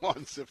least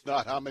once, if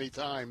not how many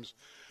times,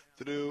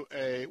 through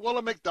a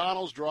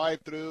McDonald's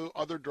drive-through,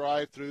 other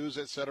drive-throughs,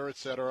 et cetera, et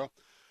cetera.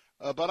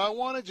 But I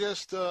want to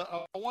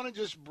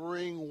just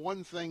bring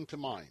one thing to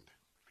mind.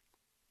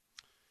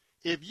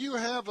 If you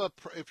have a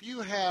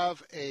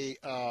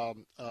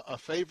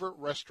favorite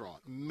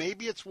restaurant,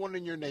 maybe it's one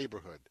in your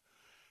neighborhood,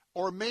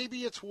 or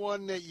maybe it's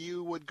one that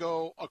you would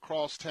go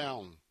across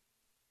town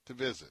to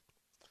visit.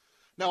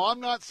 Now, I'm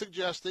not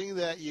suggesting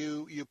that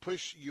you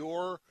push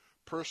your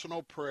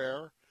personal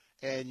prayer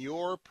and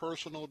your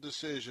personal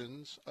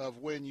decisions of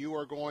when you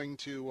are going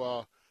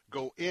to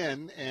go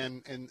in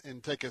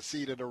and take a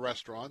seat at a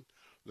restaurant.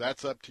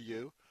 That's up to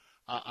you.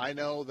 I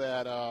know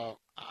that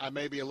I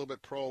may be a little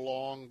bit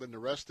prolonged than the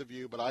rest of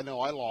you, but I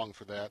know I long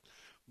for that.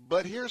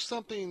 But here's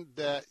something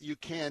that you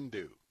can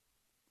do,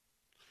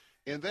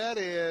 and that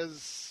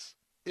is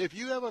if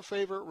you have a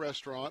favorite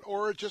restaurant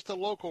or just a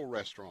local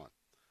restaurant,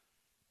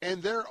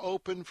 and they're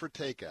open for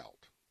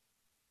takeout.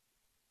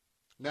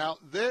 Now,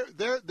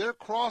 they're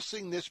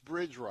crossing this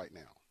bridge right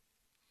now.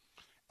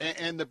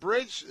 And the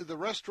bridge, the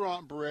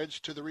restaurant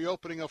bridge to the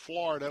reopening of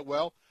Florida,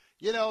 well,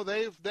 you know,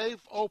 they've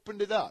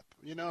opened it up.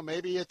 You know,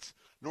 maybe it's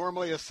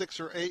normally a 6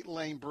 or 8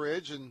 lane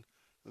bridge, and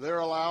they're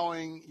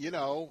allowing, you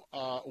know,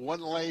 1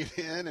 lane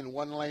in and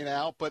 1 lane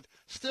out. But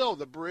still,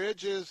 the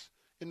bridge is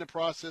in the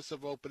process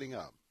of opening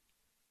up.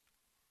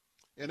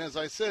 And as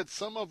I said,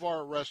 some of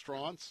our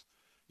restaurants,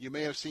 you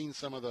may have seen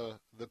some of the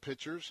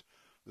pictures.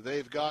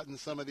 They've gotten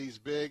some of these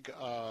big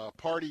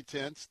party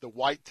tents, the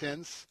white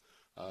tents,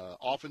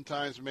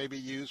 oftentimes maybe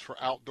used for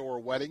outdoor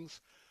weddings,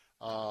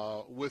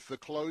 with the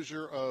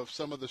closure of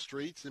some of the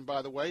streets. And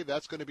by the way,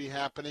 that's going to be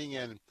happening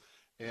in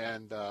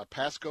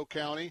Pasco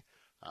County.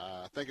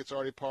 I think it's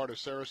already part of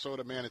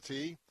Sarasota,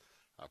 Manatee.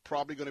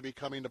 Probably going to be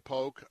coming to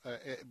Polk.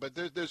 But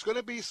there's going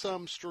to be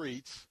some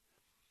streets,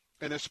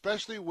 and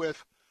especially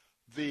with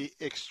the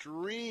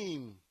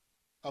extreme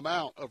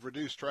amount of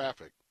reduced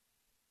traffic.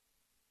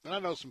 And I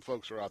know some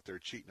folks are out there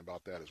cheating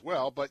about that as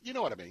well, but you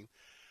know what I mean.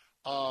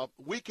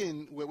 We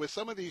can, with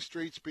some of these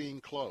streets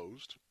being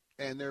closed,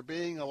 and they're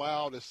being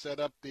allowed to set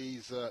up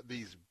these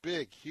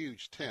big,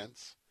 huge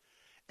tents,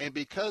 and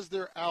because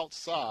they're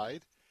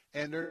outside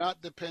and they're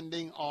not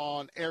depending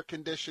on air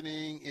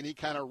conditioning, any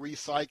kind of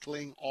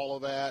recycling, all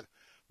of that,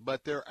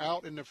 but they're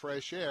out in the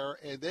fresh air,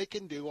 and they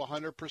can do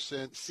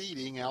 100%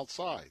 seating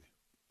outside.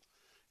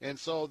 And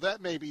so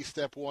that may be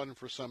step one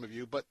for some of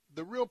you. But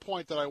the real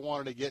point that I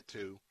wanted to get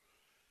to,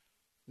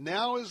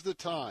 now is the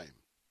time.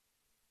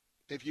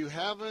 If you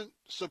haven't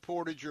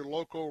supported your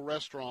local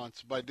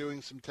restaurants by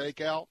doing some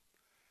takeout,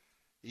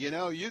 you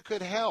know, you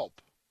could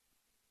help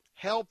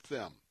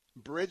them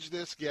bridge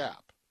this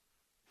gap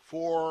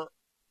for,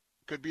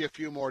 could be a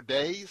few more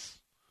days,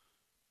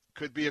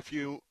 could be a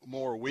few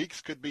more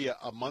weeks, could be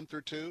a month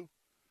or two.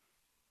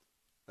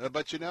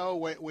 But, you know,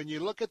 when you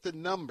look at the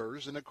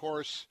numbers, and, of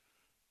course,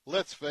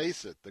 let's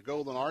face it, the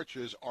Golden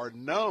Arches are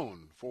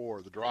known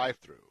for the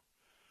drive-through.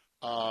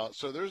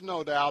 So there's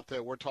no doubt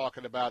that we're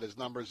talking about as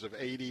numbers of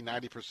 80,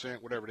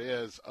 90%, whatever it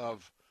is,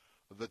 of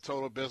the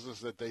total business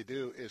that they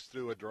do is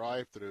through a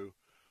drive-through.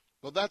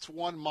 Well, that's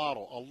one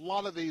model. A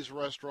lot of these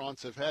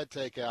restaurants have had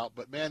takeout,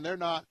 but, man, they're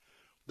not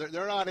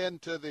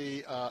into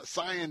the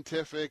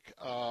scientific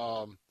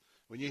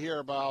when you hear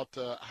about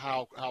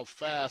how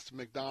fast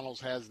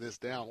McDonald's has this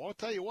down. Well, I'll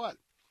tell you what.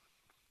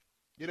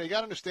 You know, you got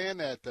to understand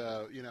that,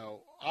 you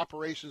know,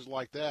 operations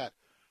like that,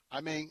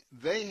 I mean,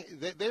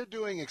 they're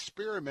doing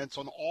experiments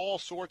on all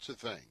sorts of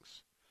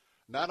things,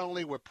 not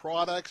only with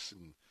products,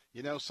 and,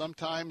 you know,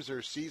 sometimes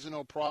there's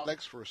seasonal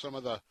products for some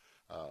of the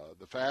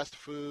fast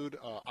food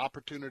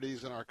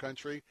opportunities in our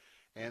country,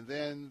 and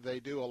then they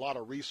do a lot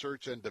of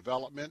research and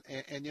development.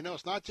 And you know,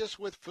 it's not just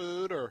with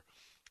food or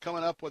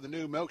coming up with a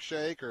new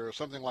milkshake or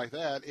something like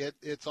that.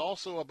 It's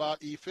also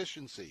about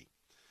efficiency.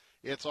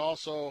 It's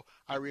also,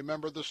 I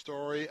remember the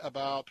story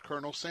about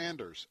Colonel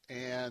Sanders,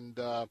 and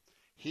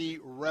he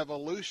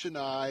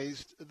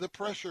revolutionized the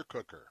pressure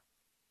cooker.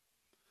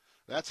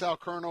 That's how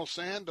Colonel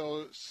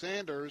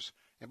Sanders,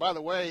 and by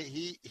the way,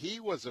 he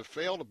was a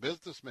failed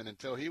businessman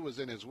until he was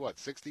in his,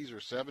 60s or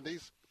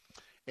 70s,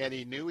 and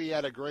he knew he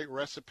had a great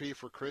recipe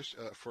for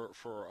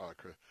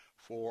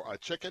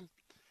chicken,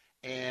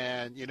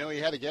 and, you know, he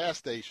had a gas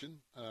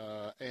station,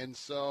 and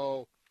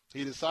so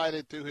he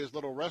decided through his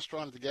little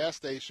restaurant at the gas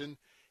station,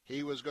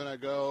 he was going to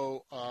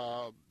go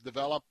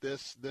develop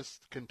this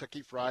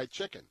Kentucky Fried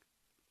Chicken.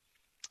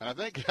 And I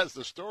think, as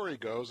the story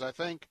goes, I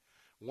think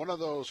one of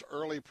those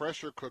early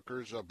pressure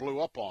cookers blew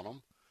up on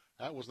him.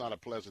 That was not a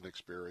pleasant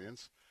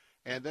experience.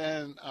 And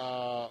then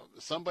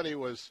somebody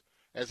was,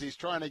 as he's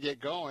trying to get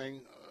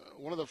going,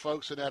 one of the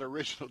folks in that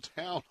original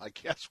town, I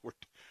guess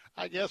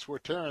we're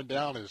tearing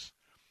down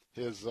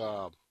his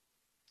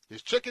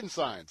chicken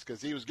signs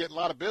because he was getting a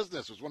lot of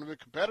business. It was one of the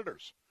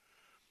competitors.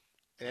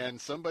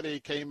 And somebody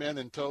came in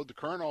and told the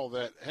colonel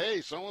that,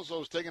 hey,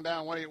 so-and-so's taking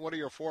down one of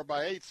your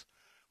 4x8s.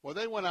 Well,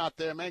 they went out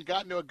there, man,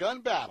 got into a gun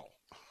battle,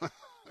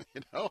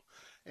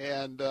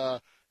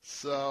 And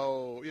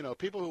so,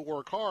 people who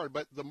work hard.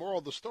 But the moral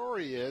of the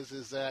story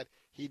is that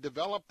he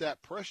developed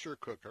that pressure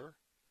cooker,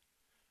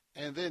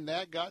 and then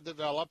that got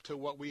developed to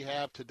what we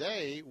have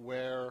today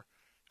where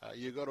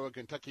you go to a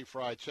Kentucky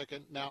Fried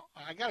Chicken. Now,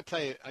 I got to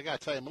tell you,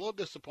 I'm a little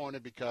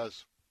disappointed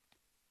because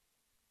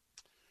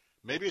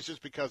maybe it's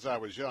just because I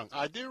was young.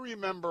 I do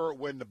remember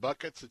when the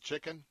buckets of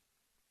chicken,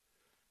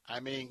 I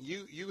mean,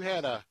 you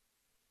had a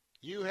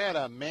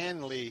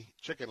manly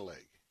chicken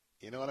leg.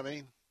 You know what I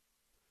mean?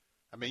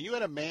 I mean, you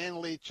had a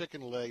manly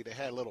chicken leg that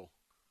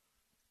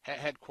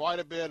had quite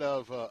a bit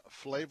of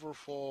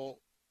flavorful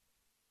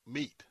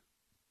meat.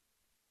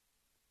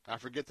 I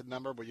forget the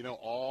number, but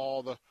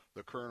all the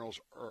Colonel's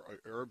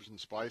herbs and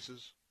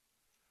spices.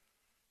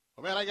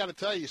 Well, man, I got to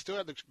tell you still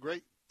have the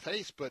great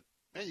taste, but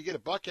man, you get a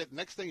bucket,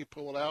 next thing you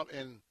pull it out,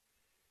 and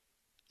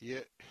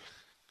you're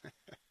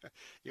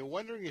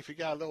wondering if you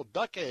got a little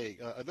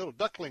a little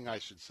duckling, I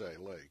should say,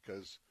 leg,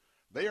 because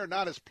they are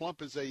not as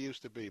plump as they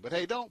used to be. But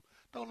hey, don't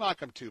knock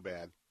them too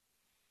bad.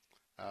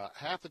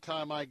 Half the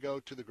time I go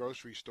to the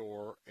grocery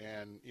store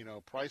and,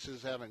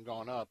 prices haven't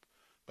gone up,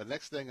 but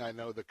next thing I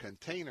know, the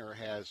container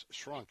has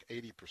shrunk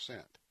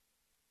 80%.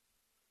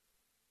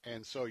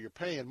 And so you're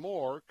paying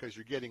more because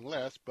you're getting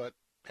less, but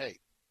hey,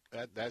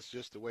 that's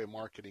just the way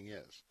marketing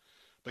is.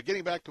 But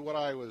getting back to what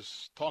I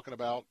was talking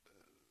about,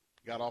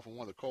 got off on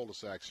one of the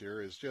cul-de-sacs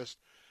here, is just,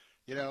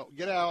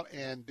 get out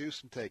and do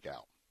some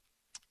takeout.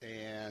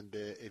 And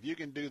if you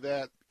can do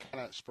that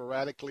kind of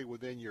sporadically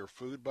within your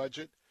food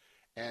budget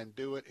and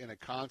do it in a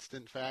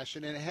constant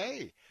fashion, and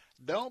hey,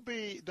 don't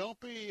be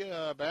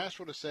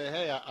bashful to say,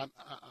 hey, I'm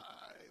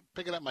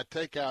picking up my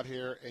takeout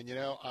here, and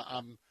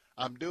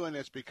I'm doing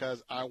this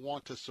because I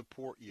want to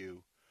support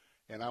you,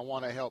 and I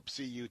want to help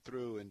see you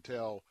through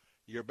until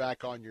you're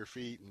back on your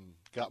feet and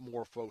got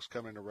more folks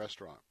coming to the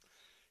restaurant.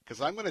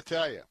 Because I'm going to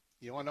tell you,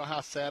 you want to know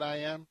how sad I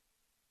am?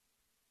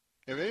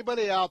 If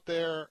anybody out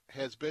there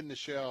has been to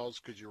Shell's,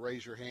 could you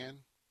raise your hand?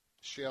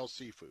 Shell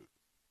Seafood.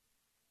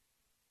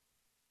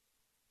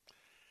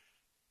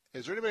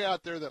 Is there anybody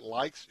out there that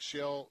likes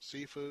Shell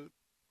Seafood?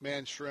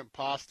 Man, shrimp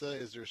pasta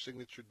is their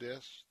signature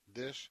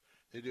dish.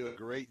 They do a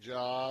great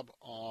job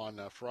on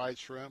fried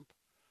shrimp.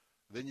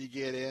 Then you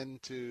get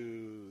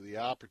into the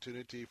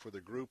opportunity for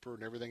the grouper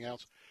and everything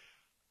else.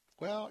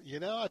 Well,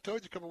 I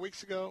told you a couple of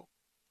weeks ago,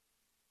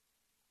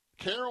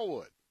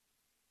 Carrollwood,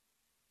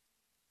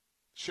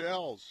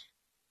 Shell's,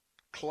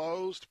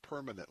 closed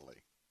permanently.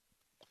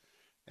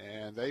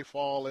 And they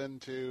fall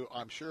into,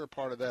 I'm sure,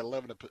 part of that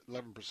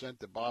 11%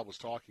 that Bob was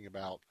talking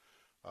about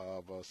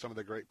of some of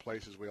the great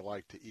places we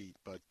like to eat.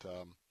 But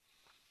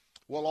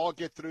we'll all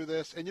get through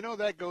this. And,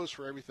 that goes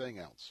for everything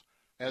else.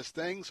 As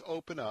things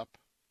open up,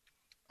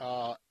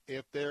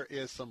 if there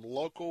is some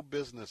local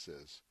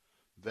businesses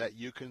that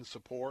you can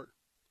support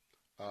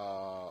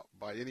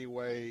by any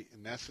way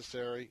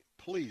necessary,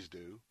 please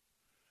do.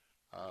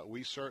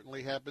 We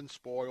certainly have been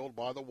spoiled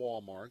by the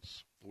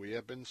Walmarts. We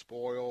have been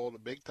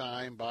spoiled big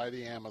time by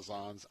the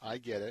Amazons. I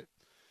get it.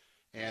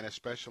 And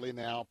especially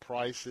now,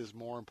 price is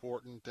more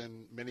important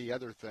than many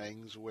other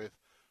things with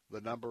the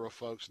number of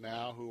folks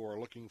now who are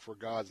looking for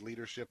God's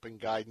leadership and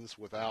guidance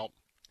without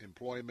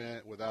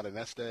employment, without a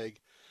nest egg.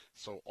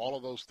 So all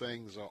of those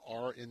things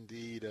are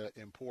indeed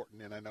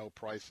important, and I know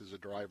price is a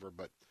driver,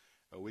 but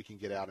we can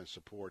get out and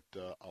support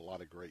a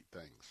lot of great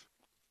things.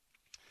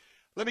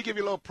 Let me give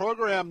you a little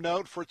program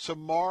note for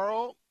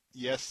tomorrow.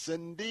 Yes,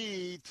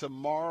 indeed.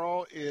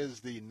 Tomorrow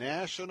is the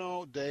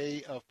National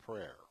Day of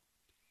Prayer.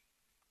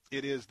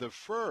 It is the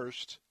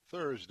first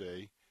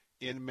Thursday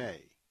in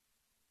May.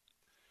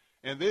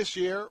 And this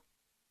year,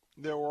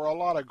 there were a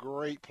lot of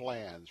great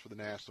plans for the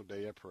National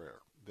Day of Prayer.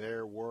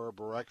 There were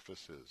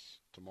breakfasts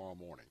tomorrow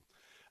morning.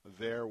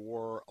 There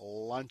were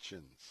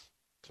luncheons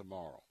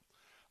tomorrow.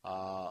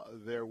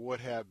 There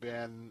would have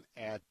been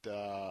at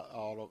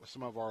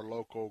some of our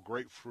local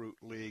Grapefruit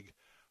League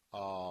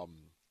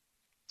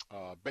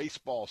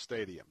baseball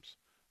stadiums.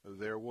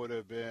 There would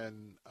have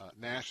been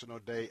National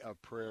Day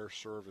of Prayer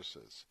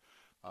services.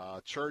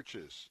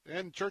 Churches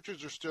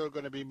are still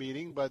going to be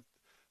meeting, but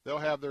they'll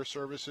have their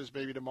services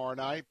maybe tomorrow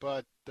night,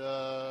 but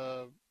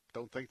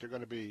don't think they're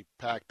going to be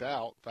packed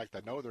out. In fact,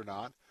 I know they're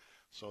not.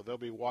 So they'll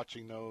be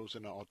watching those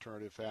in an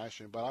alternative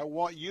fashion. But I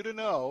want you to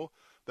know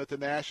that the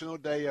National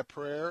Day of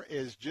Prayer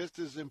is just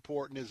as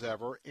important as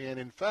ever. And,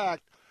 in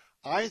fact,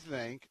 I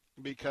think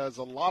because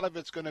a lot of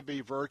it's going to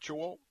be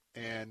virtual,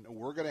 and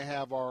we're going to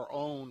have our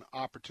own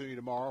opportunity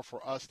tomorrow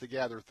for us to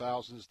gather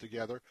thousands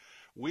together,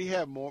 we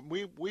have more.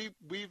 We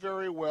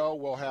very well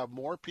will have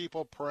more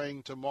people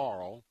praying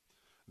tomorrow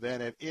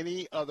than at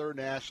any other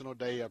National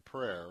Day of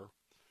Prayer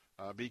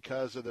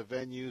because of the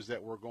venues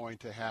that we're going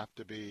to have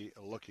to be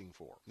looking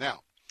for.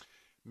 Now,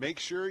 make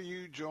sure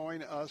you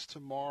join us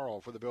tomorrow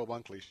for the Bill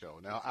Bunkley Show.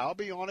 Now, I'll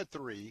be on at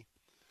 3,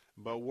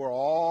 but we're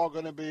all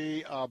going to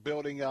be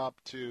building up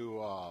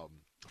to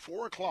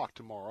 4 o'clock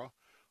tomorrow.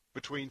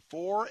 Between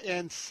 4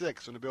 and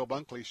 6 on the Bill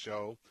Bunkley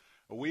Show,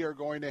 we are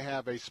going to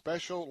have a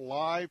special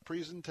live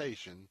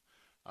presentation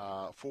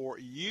for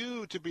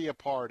you to be a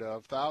part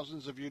of,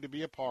 thousands of you to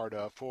be a part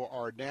of, for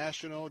our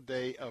National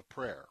Day of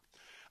Prayer.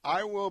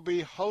 I will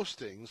be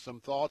hosting some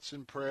thoughts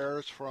and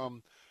prayers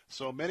from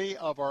so many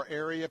of our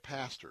area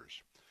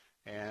pastors.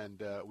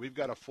 And we've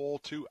got a full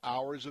 2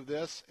 hours of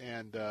this,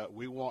 and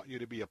we want you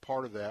to be a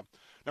part of that.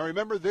 Now,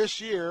 remember,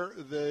 this year,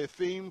 the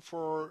theme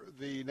for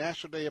the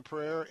National Day of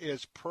Prayer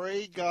is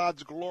Pray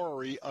God's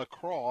Glory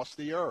Across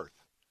the Earth.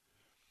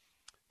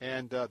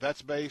 And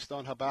that's based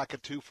on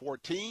Habakkuk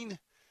 2:14.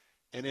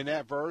 And in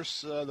that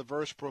verse, the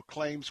verse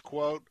proclaims,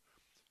 quote,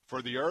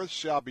 "For the earth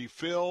shall be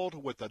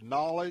filled with the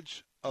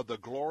knowledge of the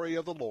glory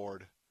of the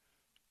Lord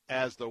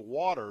as the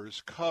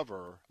waters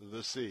cover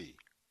the sea."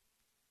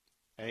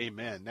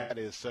 Amen. That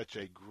is such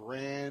a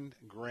grand,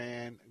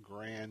 grand,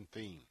 grand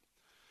theme.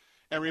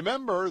 And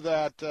remember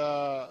that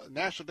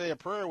National Day of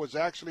Prayer was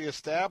actually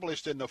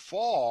established in the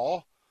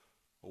fall,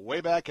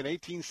 way back in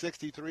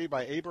 1863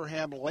 by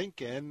Abraham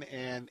Lincoln,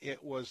 and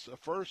it was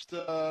first,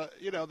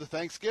 the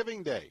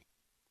Thanksgiving Day.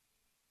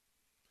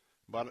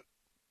 But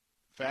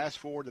fast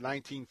forward to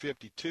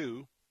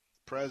 1952,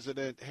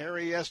 President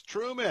Harry S.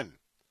 Truman,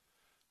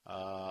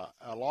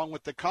 along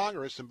with the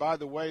Congress, and by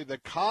the way, the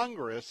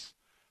Congress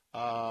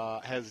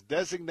has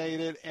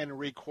designated and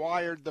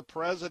required the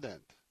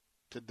president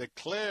to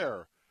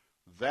declare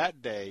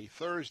that day,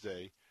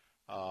 Thursday,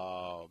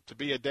 to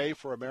be a day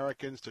for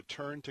Americans to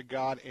turn to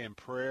God in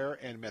prayer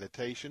and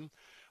meditation.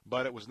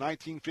 But it was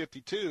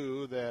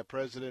 1952 that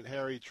President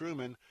Harry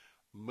Truman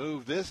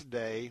moved this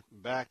day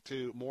back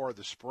to more of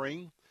the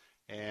spring,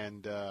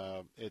 and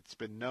it's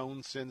been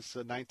known since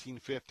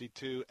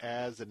 1952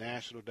 as the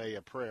National Day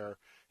of Prayer.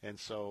 And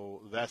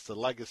so that's the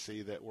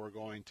legacy that we're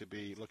going to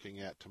be looking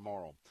at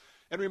tomorrow.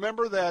 And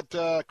remember that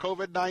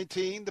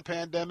COVID-19, the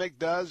pandemic,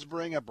 does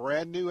bring a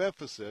brand new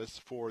emphasis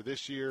for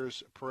this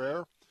year's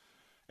prayer,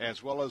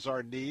 as well as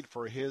our need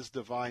for His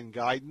divine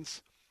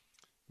guidance.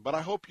 But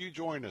I hope you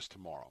join us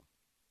tomorrow,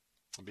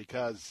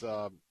 because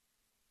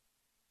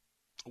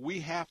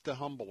we have to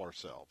humble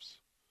ourselves.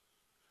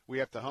 We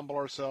have to humble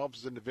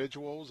ourselves as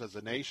individuals, as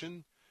a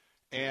nation,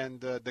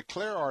 and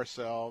declare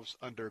ourselves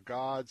under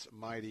God's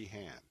mighty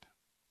hand.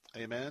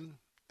 Amen.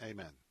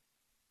 Amen.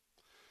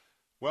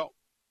 Well,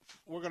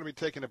 we're going to be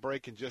taking a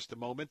break in just a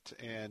moment,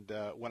 and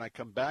when I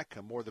come back,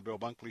 more of the Bill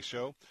Bunkley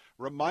Show,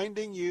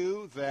 reminding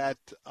you that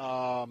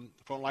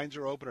phone lines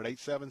are open at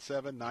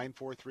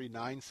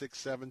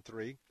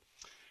 877-943-9673.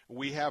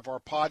 We have our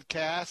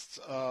podcasts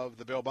of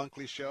the Bill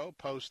Bunkley Show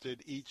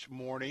posted each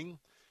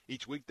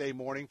weekday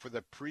morning for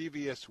the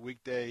previous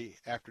weekday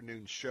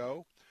afternoon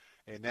show,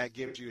 and that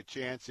gives you a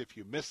chance if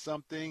you missed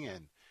something,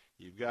 and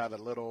you've got a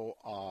little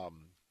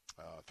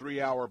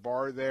 3-hour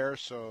bar there,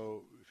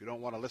 so if you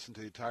don't want to listen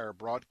to the entire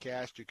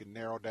broadcast, you can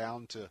narrow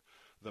down to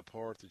the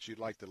part that you'd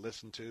like to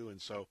listen to,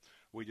 and so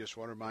we just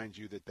want to remind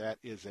you that that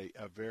is a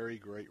very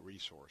great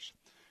resource.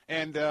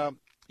 And,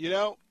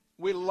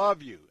 we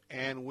love you,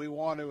 and we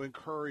want to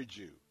encourage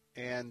you,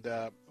 and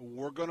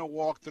we're going to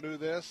walk through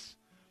this,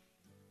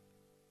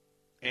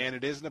 and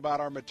it isn't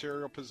about our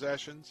material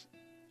possessions,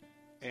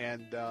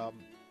 and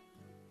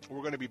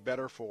we're going to be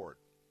better for it.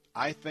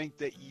 I think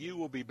that you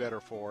will be better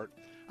for it.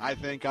 I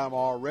think I'm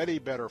already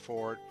better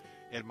for it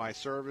in my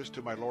service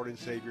to my Lord and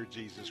Savior,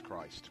 Jesus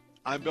Christ.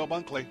 I'm Bill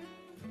Bunkley,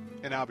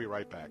 and I'll be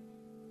right back.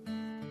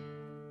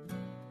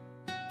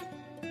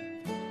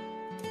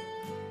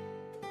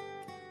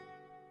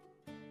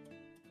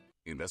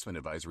 Investment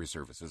advisory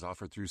services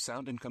offered through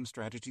Sound Income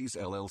Strategies,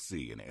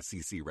 LLC, an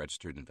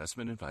SEC-registered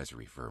investment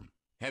advisory firm.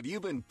 Have you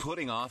been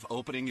putting off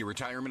opening your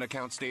retirement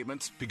account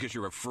statements because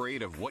you're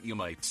afraid of what you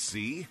might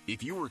see?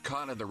 If you were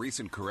caught in the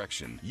recent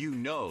correction, you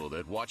know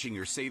that watching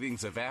your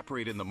savings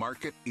evaporate in the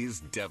market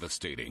is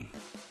devastating.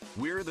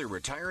 We're the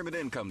Retirement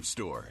Income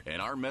Store, and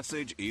our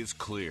message is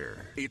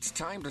clear. It's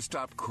time to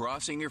stop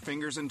crossing your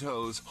fingers and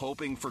toes,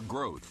 hoping for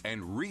growth,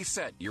 and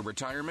reset your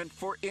retirement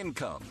for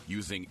income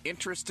using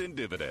interest and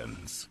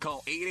dividends.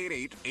 Call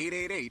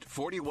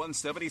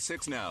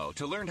 888-888-4176 now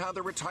to learn how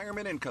the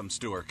Retirement Income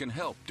Store can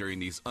help during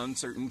these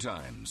uncertain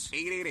times.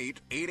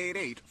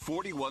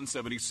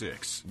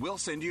 888-888-4176. We'll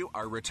send you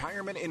our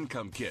Retirement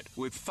Income Kit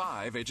with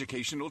 5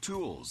 educational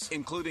tools,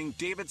 including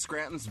David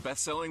Scranton's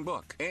best-selling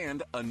book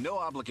and a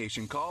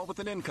no-obligation call with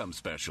an income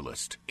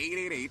specialist.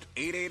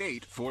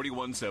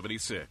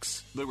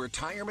 888-888-4176. The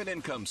Retirement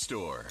Income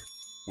Store.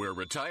 where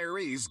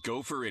retirees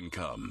go for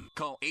income.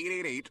 Call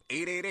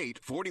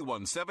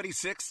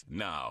 888-888-4176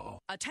 now.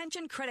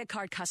 Attention credit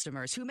card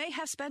customers who may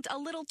have spent a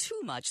little too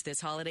much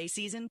this holiday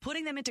season,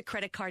 putting them into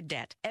credit card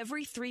debt.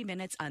 Every 3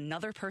 minutes,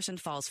 another person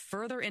falls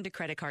further into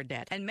credit card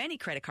debt, and many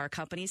credit card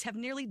companies have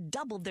nearly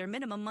doubled their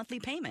minimum monthly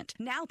payment.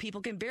 Now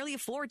people can barely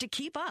afford to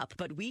keep up,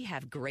 but we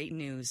have great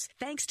news.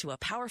 Thanks to a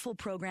powerful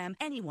program,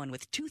 anyone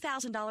with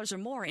 $2,000 or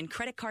more in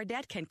credit card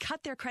debt can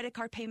cut their credit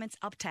card payments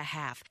up to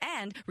half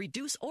and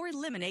reduce or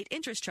eliminate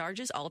interest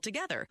charges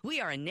altogether.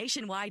 We are a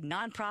nationwide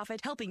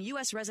nonprofit helping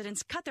U.S.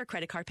 residents cut their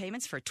credit card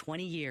payments for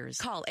 20 years.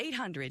 Call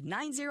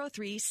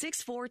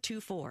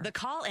 800-903-6424. The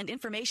call and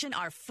information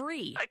are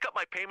free. I cut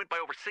my payment by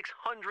over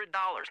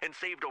 $600 and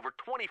saved over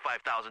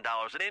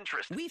 $25,000 in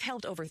interest. We've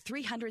helped over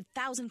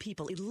 300,000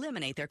 people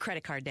eliminate their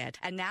credit card debt,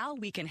 and now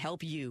we can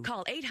help you.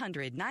 Call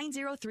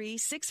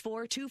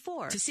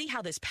 800-903-6424 to see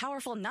how this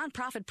powerful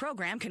nonprofit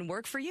program can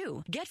work for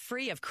you. Get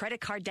free of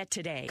credit card debt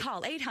today.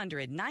 Call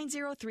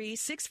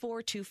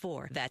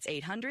 800-903-6424. That's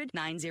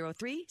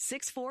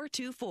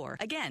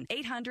 800-903-6424. Again,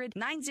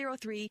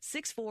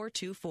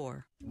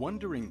 800-903-6424.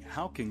 Wondering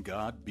how can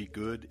God be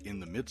good in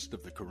the midst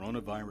of the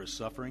coronavirus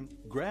suffering?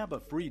 Grab a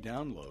free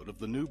download of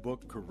the new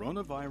book,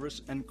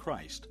 Coronavirus and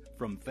Christ,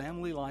 from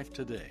Family Life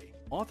Today.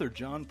 Author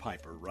John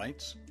Piper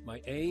writes,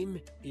 "My aim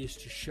is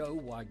to show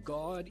why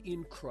God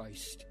in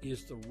Christ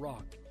is the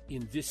rock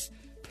in this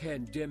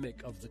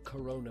pandemic of the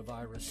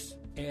coronavirus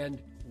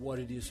and what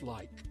it is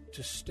like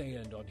to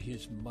stand on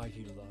His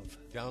mighty love."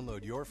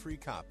 Download your free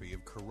copy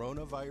of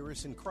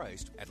Coronavirus in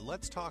Christ at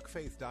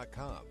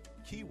letstalkfaith.com.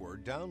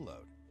 Keyword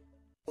download.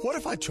 What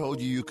if I told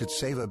you you could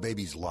save a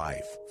baby's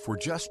life for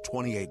just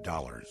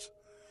 $28?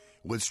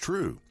 Well, it's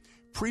true.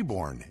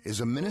 Preborn is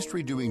a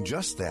ministry doing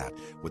just that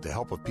with the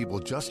help of people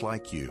just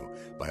like you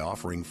by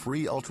offering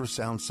free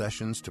ultrasound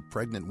sessions to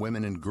pregnant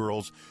women and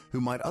girls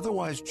who might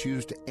otherwise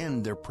choose to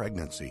end their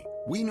pregnancy.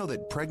 We know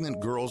that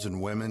pregnant girls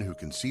and women who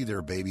can see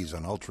their babies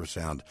on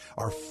ultrasound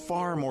are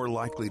far more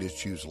likely to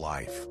choose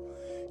life.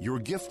 Your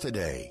gift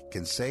today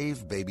can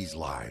save babies'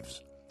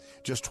 lives.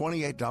 Just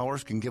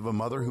 $28 can give a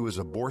mother who is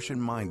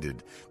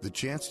abortion-minded the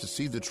chance to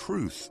see the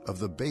truth of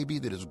the baby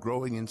that is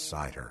growing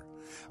inside her.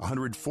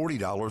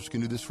 $140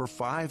 can do this for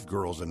 5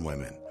 girls and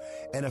women.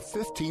 And a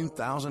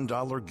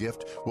 $15,000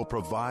 gift will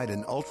provide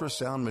an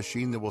ultrasound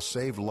machine that will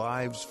save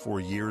lives for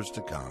years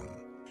to come.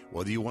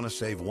 Whether you want to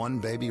save one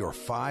baby or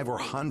 5 or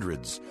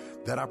hundreds,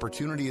 that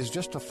opportunity is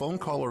just a phone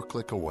call or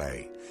click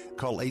away.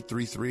 Call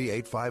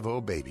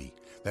 833-850-BABY.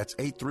 That's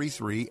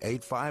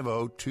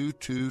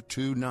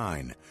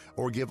 833-850-2229.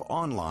 Or give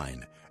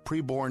online,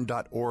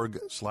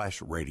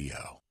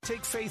 preborn.org/radio.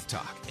 Take Faith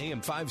Talk,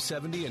 AM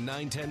 570 and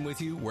 910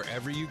 with you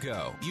wherever you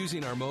go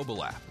using our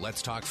mobile app,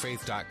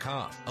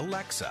 letstalkfaith.com,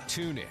 Alexa,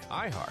 TuneIn,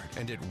 iHeart,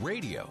 and at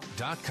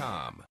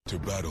radio.com. To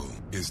battle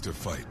is to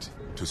fight,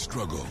 to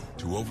struggle,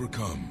 to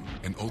overcome,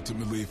 and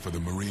ultimately for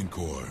the Marine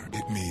Corps,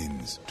 it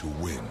means to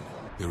win.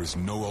 There is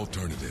no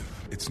alternative.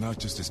 It's not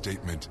just a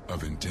statement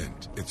of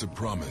intent. It's a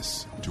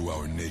promise to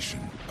our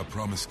nation, a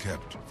promise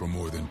kept for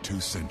more than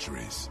 2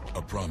 centuries,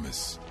 a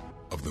promise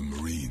of the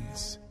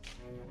Marines.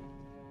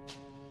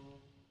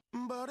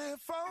 But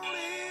if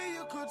only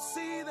you could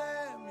see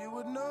them, you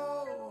would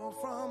know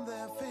from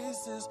their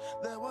faces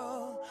there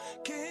were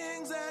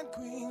kings and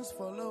queens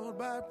followed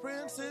by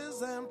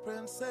princes and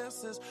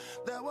princesses.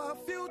 There were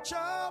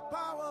future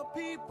power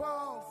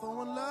people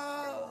throwing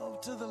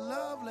love to the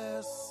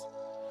loveless,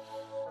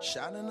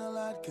 shining a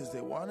light because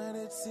they wanted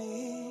it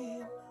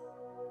seen.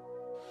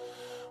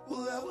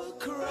 Well, there were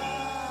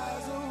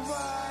cries of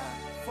why,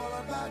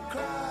 followed by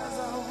cries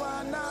of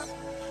why not.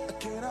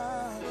 Can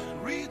I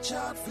reach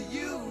out for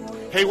you?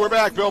 Hey, we're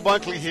back. Bill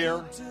Bunkley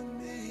here.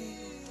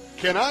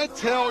 Can I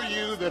tell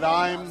you that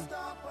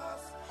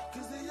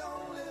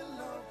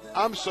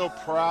I'm so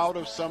proud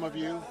of some of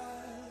you?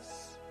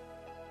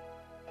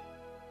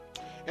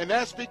 And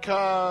that's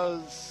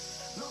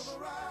because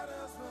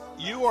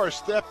you are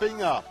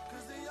stepping up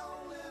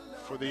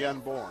for the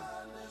unborn.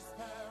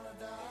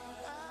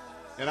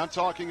 And I'm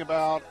talking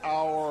about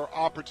our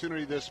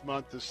opportunity this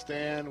month to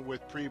stand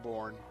with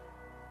Preborn,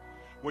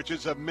 which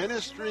is a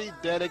ministry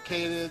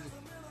dedicated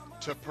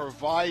to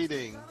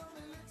providing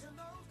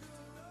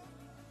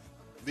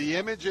the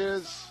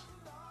images,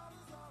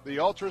 the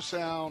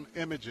ultrasound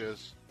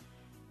images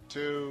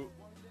to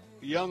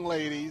young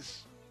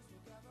ladies,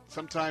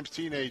 sometimes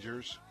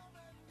teenagers,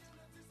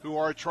 who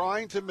are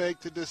trying to make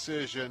the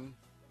decision,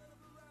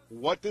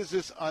 what does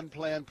this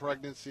unplanned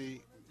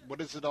pregnancy,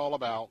 what is it all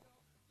about?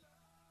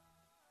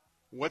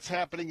 What's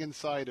happening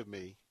inside of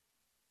me?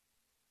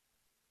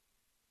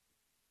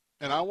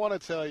 And I want to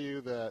tell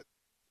you that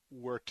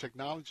where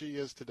technology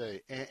is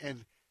today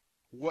and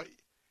what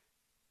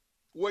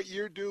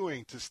you're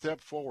doing to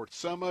step forward,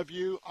 some of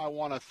you, I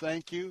want to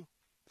thank you.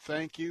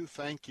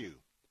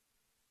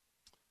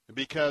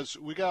 Because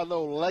we got a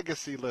little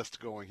legacy list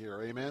going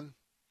here, amen?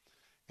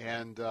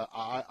 And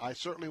I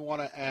certainly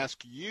want to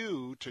ask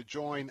you to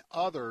join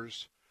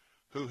others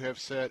who have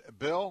said,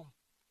 Bill,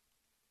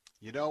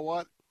 you know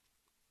what?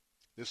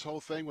 This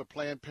whole thing with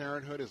Planned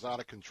Parenthood is out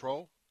of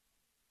control.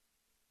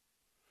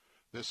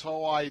 This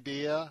whole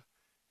idea,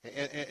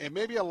 and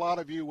maybe a lot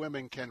of you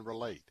women can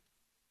relate,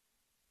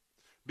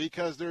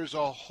 because there's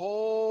a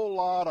whole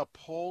lot of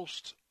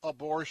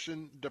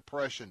post-abortion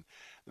depression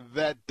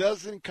that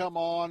doesn't come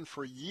on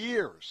for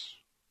years.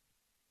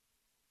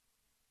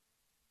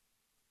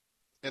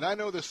 And I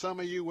know that some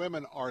of you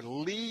women are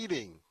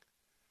leading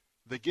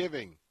the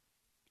giving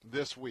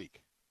this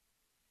week.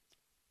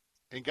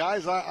 And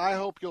guys, I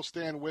hope you'll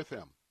stand with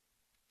him.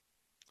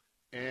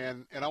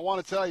 And I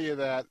want to tell you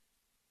that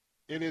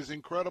it is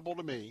incredible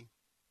to me,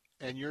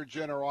 and your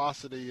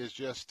generosity is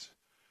just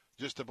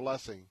a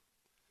blessing,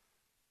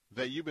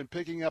 that you've been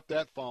picking up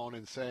that phone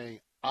and saying,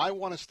 I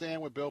want to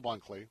stand with Bill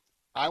Bunkley.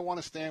 I want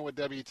to stand with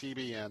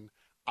WTBN.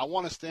 I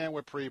want to stand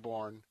with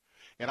Preborn.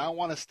 And I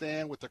want to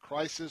stand with the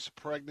crisis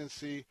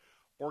pregnancy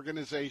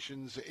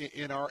organizations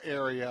in our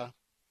area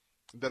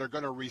that are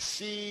going to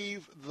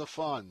receive the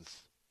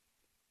funds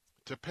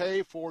to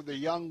pay for the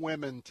young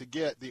women to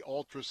get the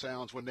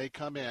ultrasounds when they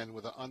come in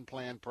with an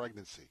unplanned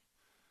pregnancy.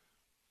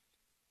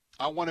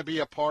 I want to be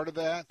a part of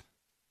that.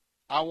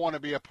 I want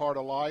to be a part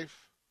of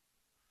life.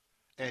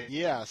 And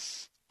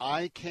yes,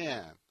 I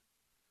can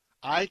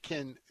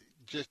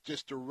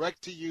just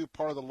direct to you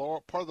part of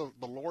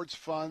the Lord's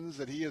funds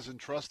that he has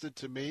entrusted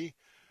to me.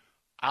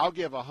 I'll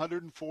give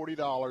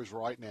 $140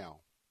 right now.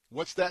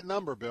 What's that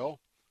number, Bill?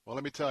 Well,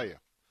 let me tell you.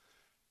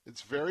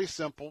 It's very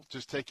simple.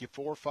 Just take you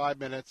 4 or 5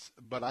 minutes,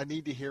 but I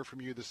need to hear from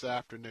you this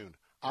afternoon.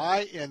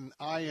 I am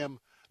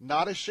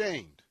not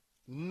ashamed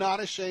in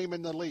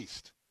the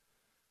least,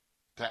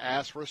 to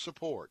ask for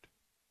support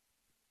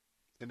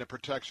in the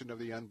protection of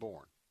the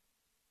unborn.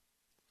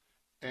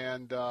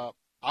 And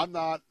I'm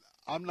not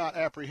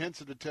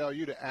apprehensive to tell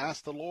you to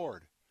ask the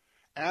Lord.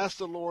 Ask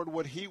the Lord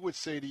what he would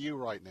say to you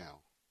right now.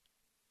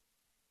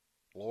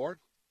 Lord,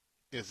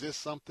 is this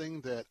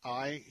something that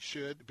I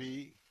should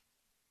be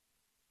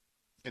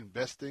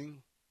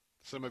investing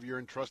some of your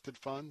entrusted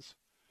funds?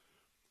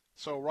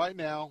 So right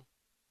now,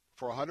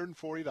 for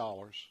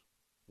 $140,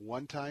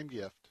 one-time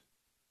gift,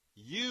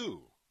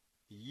 you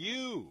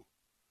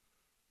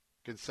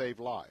can save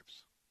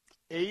lives.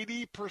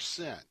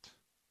 80%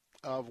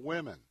 of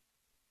women,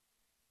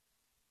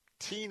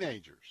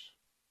 teenagers,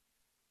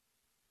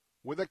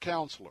 with a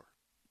counselor,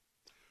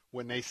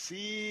 when they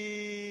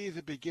see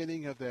the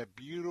beginning of that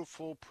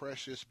beautiful,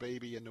 precious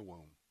baby in the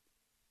womb,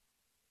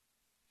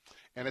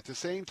 and at the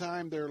same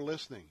time they're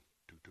listening,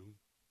 doo-doo,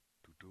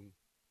 doo-doo,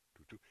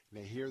 doo-doo,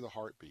 and they hear the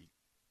heartbeat.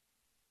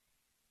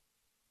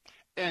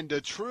 And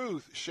the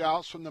truth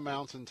shouts from the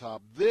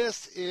mountaintop,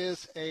 this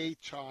is a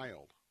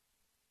child.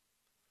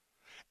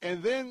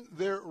 And then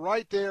they're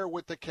right there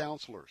with the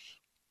counselors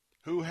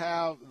who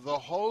have the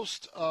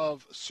host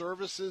of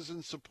services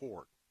and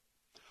support,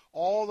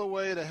 all the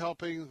way to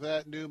helping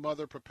that new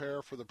mother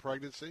prepare for the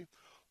pregnancy,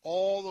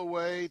 all the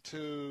way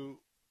to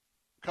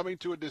coming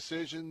to a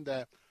decision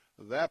that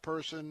that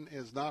person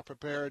is not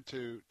prepared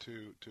to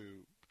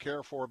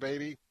care for a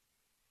baby,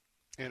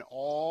 and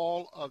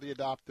all of the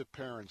adoptive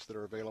parents that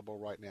are available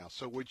right now.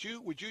 So would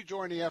you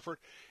join the effort?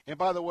 And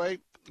by the way,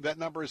 that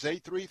number is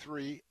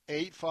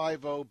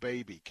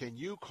 833-850-BABY. Can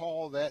you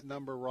call that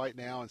number right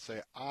now and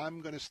say,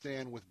 I'm going to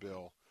stand with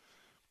Bill,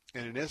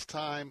 and in this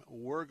time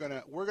we're going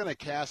to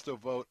cast a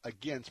vote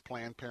against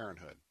Planned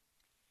Parenthood.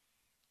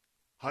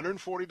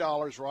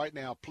 $140 right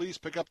now. Please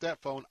pick up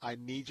that phone. I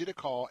need you to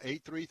call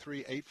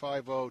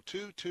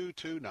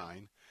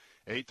 833-850-2229,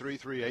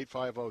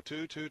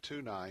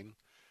 833-850-2229.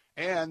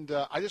 And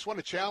I just want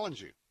to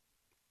challenge you.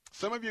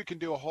 Some of you can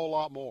do a whole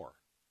lot more,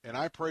 and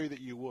I pray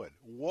that you would.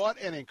 What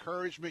an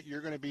encouragement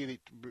you're going to be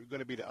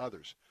to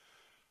others.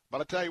 But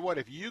I'll tell you what,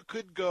 if you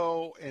could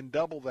go and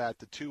double that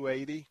to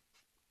 280,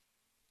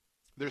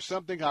 there's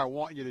something I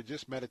want you to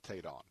just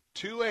meditate on.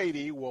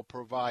 280 will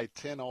provide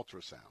 10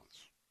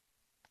 ultrasounds.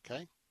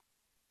 Okay?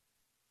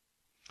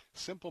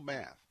 Simple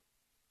math.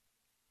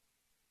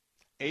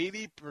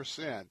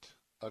 80%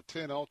 of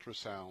 10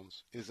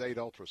 ultrasounds is 8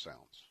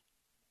 ultrasounds.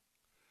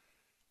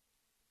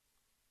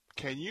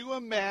 Can you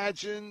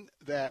imagine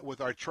that with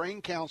our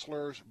trained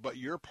counselors, but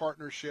your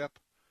partnership,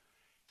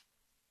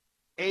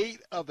 8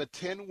 of the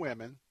 10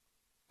 women,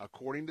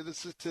 according to the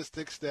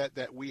statistics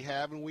that we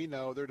have and we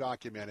know, they're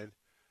documented,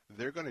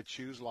 they're going to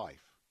choose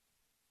life.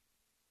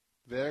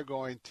 They're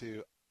going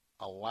to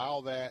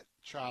allow that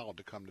child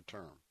to come to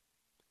term.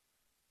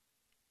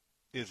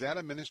 Is that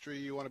a ministry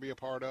you want to be a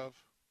part of?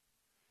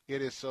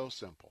 It is so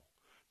simple.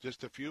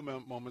 Just a few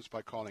moments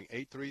by calling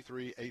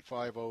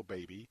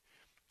 833-850-BABY,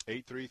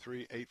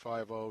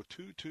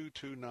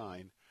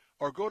 833-850-2229,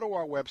 or go to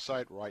our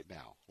website right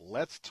now,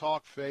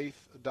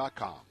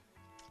 letstalkfaith.com.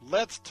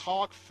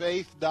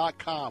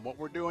 Letstalkfaith.com. What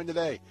we're doing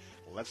today,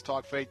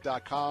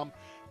 letstalkfaith.com.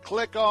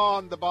 Click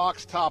on the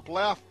box top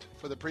left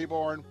for the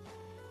preborn.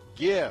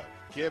 Give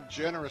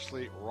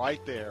generously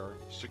right there.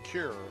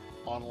 Secure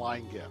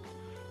online gift.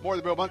 More of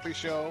the Bill Bunkley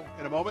Show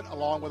in a moment,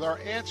 along with our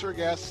answer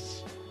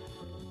guests.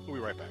 We'll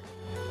be right back.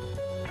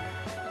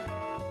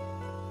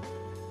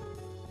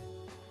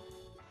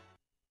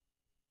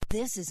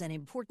 This is an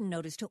important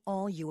notice to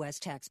all U.S.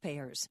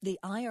 taxpayers. The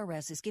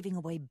IRS is giving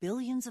away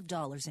billions of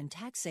dollars in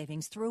tax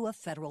savings through a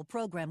federal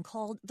program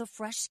called the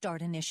Fresh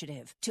Start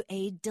Initiative to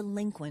aid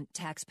delinquent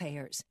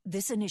taxpayers.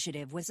 This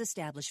initiative was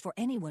established for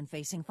anyone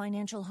facing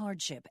financial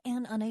hardship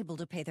and unable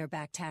to pay their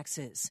back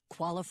taxes.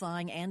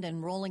 Qualifying and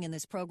enrolling in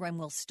this program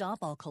will stop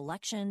all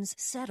collections,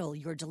 settle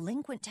your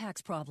delinquent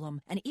tax problem,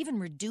 and even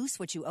reduce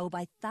what you owe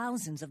by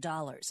thousands of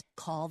dollars.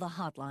 Call the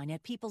hotline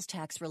at People's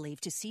Tax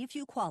Relief to see if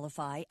you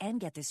qualify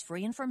and get this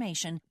free information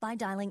by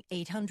dialing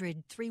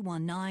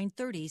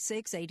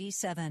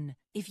 800-319-3687.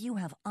 If you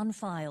have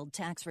unfiled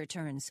tax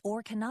returns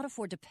or cannot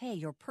afford to pay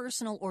your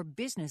personal or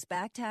business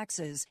back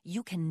taxes,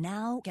 you can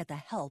now get the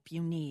help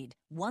you need.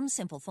 One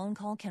simple phone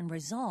call can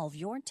resolve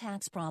your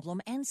tax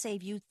problem and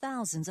save you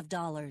thousands of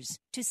dollars.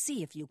 To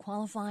see if you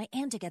qualify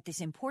and to get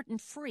this important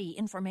free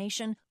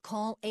information,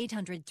 call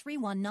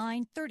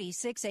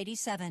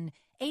 800-319-3687.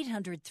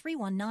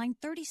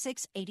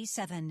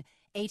 800-319-3687.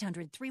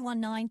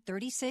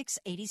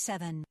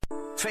 800-319-3687.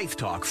 Faith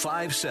Talk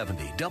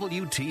 570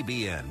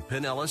 WTBN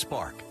Pinellas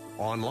Park.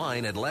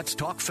 Online at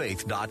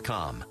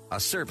letstalkfaith.com, a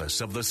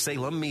service of the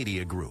Salem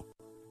Media Group.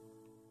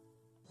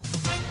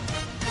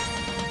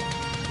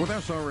 With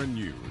SRN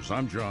News,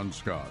 I'm John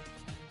Scott.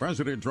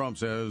 President Trump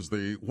says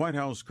the White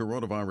House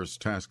Coronavirus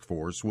Task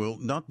Force will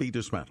not be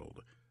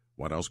dismantled.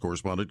 White House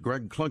correspondent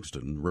Greg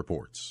Clugston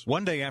reports.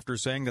 One day after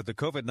saying that the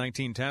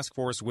COVID-19 task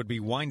force would be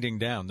winding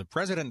down, the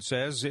president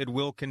says it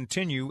will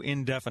continue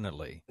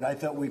indefinitely. I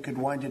thought we could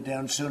wind it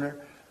down sooner,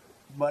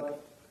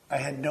 but I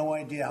had no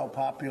idea how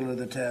popular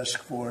the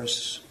task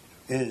force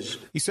is.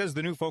 He says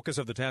the new focus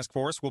of the task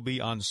force will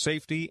be on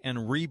safety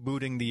and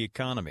rebooting the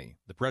economy.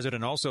 The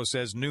president also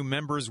says new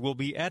members will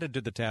be added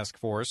to the task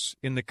force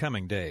in the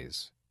coming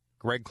days.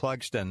 Greg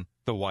Clugston,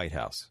 the White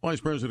House.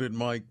 Vice President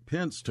Mike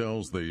Pence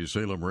tells the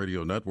Salem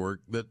Radio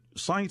Network that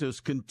scientists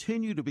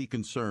continue to be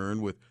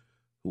concerned with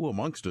who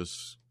amongst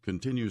us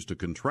continues to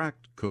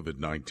contract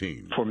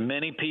COVID-19. For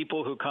many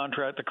people who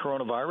contract the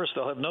coronavirus,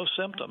 they'll have no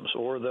symptoms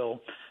or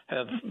they'll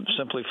have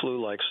simply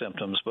flu-like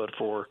symptoms. But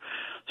for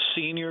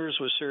seniors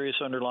with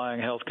serious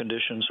underlying health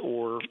conditions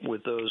or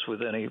with those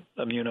with any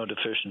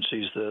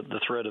immunodeficiencies, the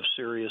threat of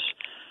serious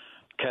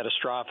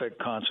catastrophic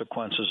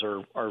consequences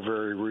are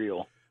very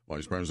real.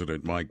 Vice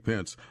President Mike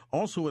Pence.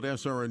 Also at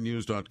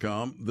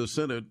SRNnews.com, the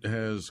Senate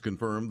has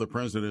confirmed the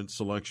president's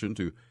selection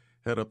to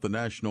head up the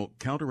National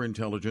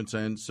Counterintelligence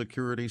and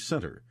Security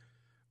Center.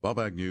 Bob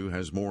Agnew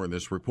has more in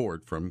this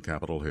report from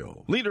Capitol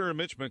Hill. Leader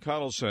Mitch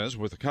McConnell says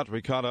with the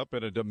country caught up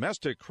in a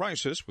domestic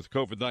crisis with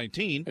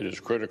COVID-19, it is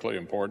critically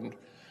important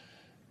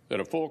that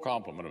a full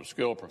complement of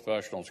skilled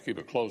professionals keep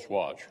a close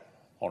watch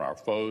on our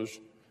foes,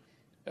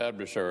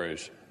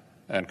 adversaries,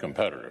 and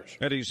competitors.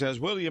 And he says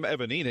William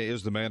Evanina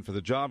is the man for the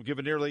job,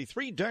 given nearly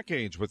 3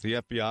 decades with the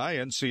FBI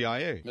and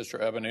CIA.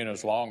 Mr.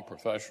 Evanina's long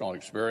professional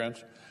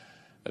experience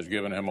has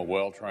given him a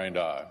well-trained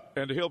eye.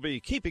 And he'll be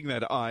keeping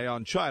that eye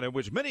on China,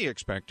 which many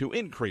expect to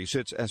increase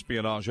its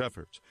espionage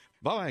efforts.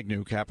 Bob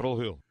Agnew, Capitol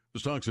Hill.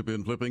 The stocks have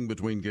been flipping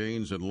between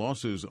gains and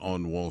losses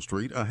on Wall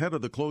Street. Ahead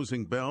of the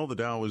closing bell, the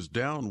Dow is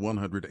down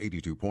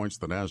 182 points,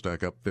 the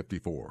Nasdaq up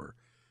 54.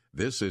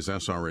 This is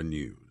SRN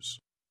News.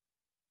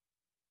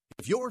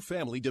 If your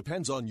family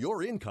depends on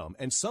your income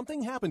and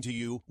something happened to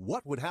you,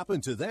 what would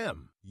happen to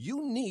them?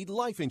 You need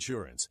life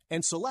insurance,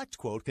 and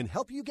SelectQuote can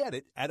help you get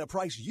it at a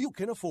price you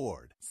can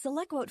afford.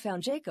 SelectQuote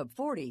found Jacob,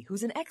 40,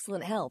 who's in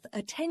excellent health,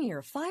 a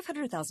 10-year,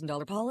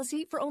 $500,000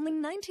 policy for only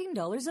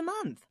 $19 a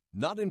month.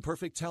 Not in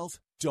perfect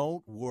health?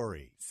 Don't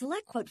worry.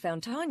 SelectQuote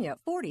found Tanya,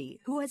 40,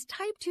 who has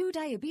type 2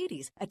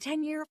 diabetes, a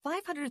 10-year,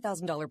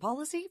 $500,000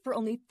 policy for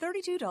only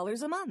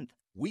 $32 a month.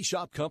 We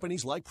shop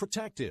companies like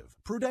Protective,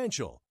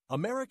 Prudential,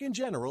 American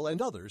General,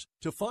 and others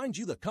to find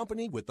you the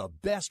company with the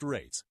best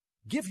rates.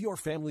 Give your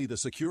family the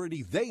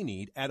security they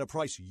need at a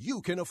price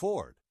you can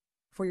afford.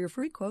 For your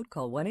free quote,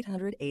 call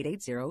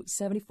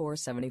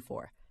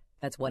 1-800-880-7474.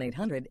 That's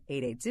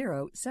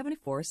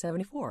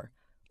 1-800-880-7474.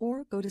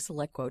 Or go to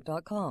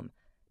SelectQuote.com.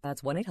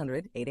 That's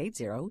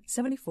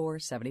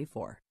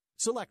 1-800-880-7474.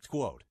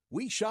 SelectQuote.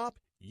 We shop,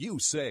 you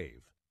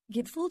save.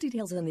 Get full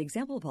details on the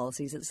example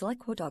policies at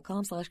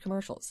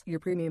SelectQuote.com/commercials. Your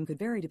premium could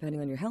vary depending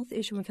on your health,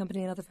 issuing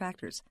company, and other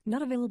factors.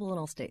 Not available in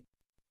all states.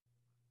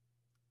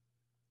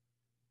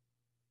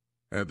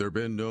 Had there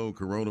been no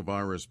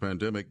coronavirus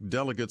pandemic,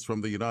 delegates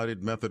from the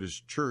United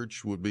Methodist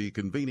Church would be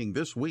convening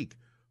this week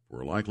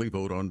for a likely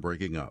vote on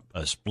breaking up.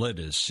 A split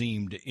has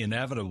seemed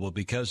inevitable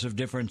because of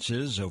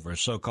differences over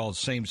so-called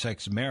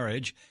same-sex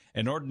marriage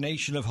and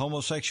ordination of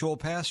homosexual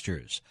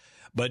pastors.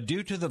 But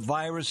due to the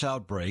virus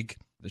outbreak,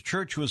 the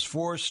church was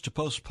forced to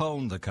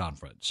postpone the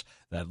conference.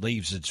 That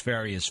leaves its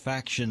various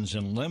factions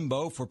in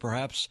limbo for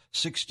perhaps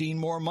 16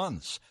 more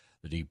months.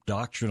 The deep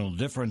doctrinal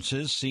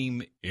differences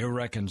seem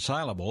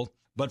irreconcilable,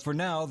 but for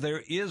now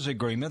there is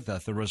agreement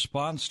that the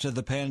response to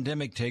the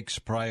pandemic takes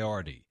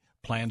priority.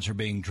 Plans are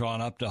being drawn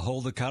up to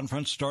hold the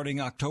conference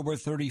starting October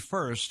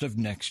 31st of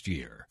next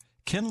year.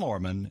 Ken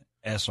Lorman,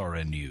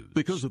 SRN News.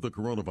 Because of the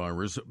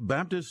coronavirus,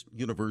 Baptist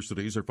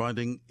universities are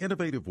finding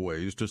innovative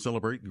ways to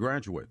celebrate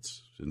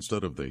graduates.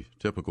 Instead of the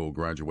typical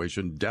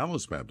graduation,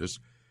 Dallas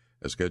Baptist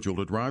has scheduled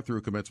a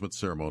drive-through commencement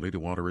ceremony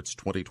to honor its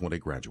 2020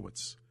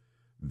 graduates.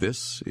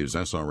 This is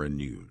SRN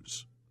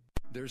News.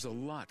 There's a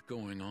lot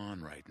going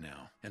on right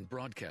now, and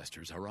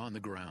broadcasters are on the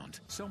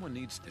ground. Someone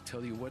needs to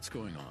tell you what's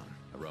going on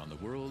around the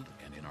world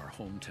and in our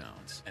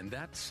hometowns. And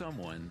that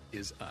someone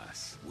is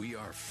us. We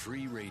are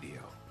free radio.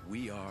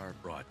 We are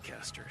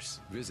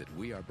broadcasters. Visit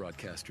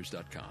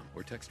wearebroadcasters.com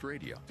or text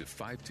radio to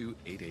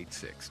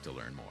 52886 to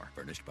learn more.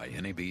 Furnished by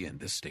NAB and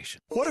this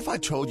station. What if I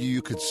told you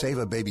you could save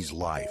a baby's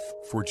life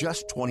for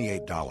just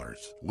 $28?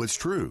 Well, it's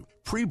true.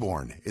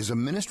 Preborn is a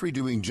ministry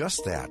doing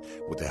just that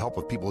with the help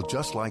of people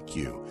just like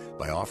you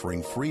by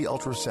offering free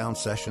ultrasound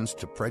sessions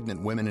to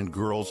pregnant women and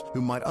girls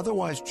who might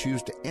otherwise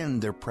choose to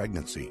end their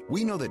pregnancy.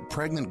 We know that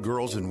pregnant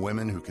girls and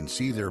women who can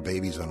see their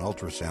babies on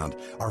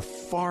ultrasound are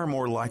far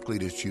more likely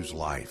to choose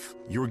life.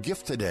 Your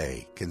gift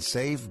today can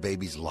save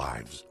babies'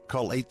 lives.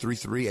 Call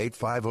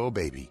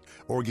 833-850-BABY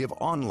or give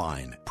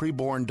online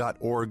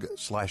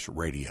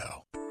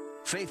preborn.org/radio.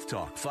 Faith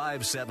Talk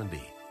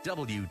 570,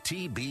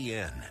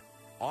 WTBN.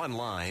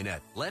 Online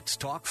at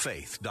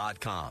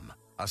letstalkfaith.com,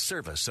 a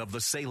service of the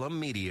Salem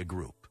Media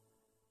Group.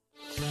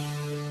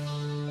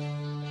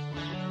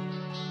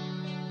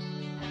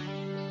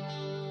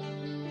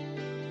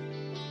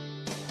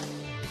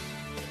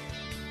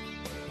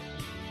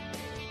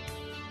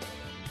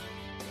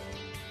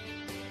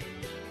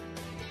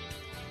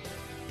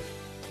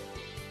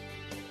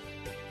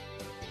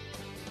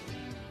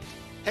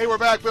 Hey, we're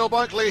back. Bill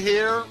Bunkley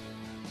here.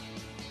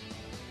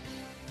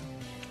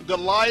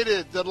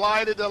 Delighted.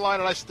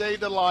 I stay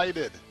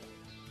delighted.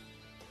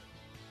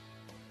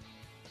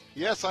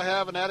 Yes, I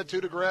have an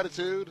attitude of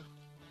gratitude.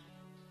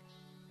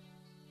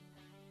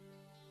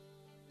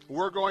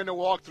 We're going to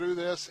walk through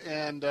this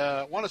and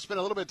want to spend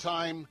a little bit of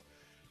time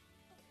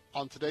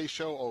on today's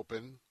show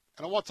open.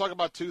 And I want to talk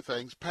about two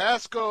things.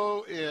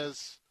 Pasco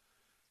is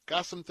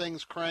got some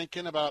things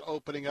cranking about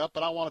opening up,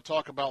 and I want to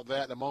talk about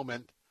that in a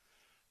moment.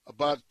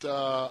 But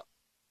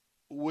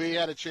we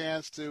had a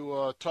chance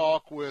to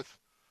talk with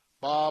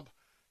Bob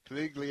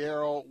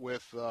Canigliaro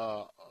with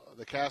the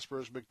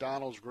Casper's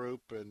McDonald's Group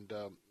and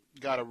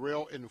got a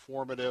real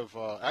informative,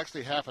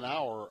 actually half an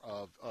hour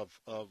of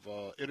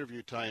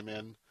interview time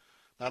in,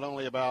 not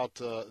only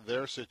about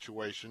their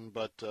situation,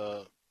 but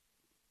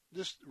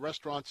just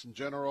restaurants in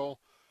general,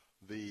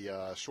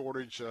 the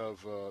shortage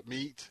of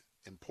meat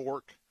and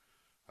pork.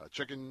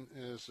 Chicken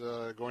is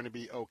going to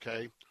be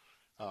okay.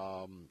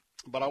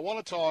 But I want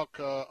to talk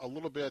a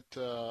little bit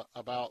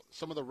about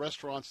some of the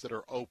restaurants that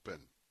are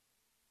open.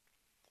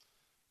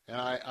 And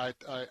I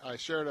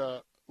shared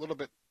a little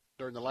bit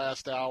during the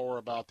last hour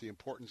about the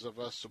importance of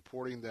us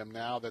supporting them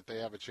now that they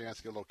have a chance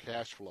to get a little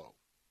cash flow.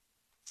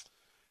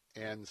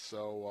 And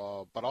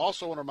so, but I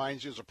also want to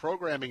remind you as a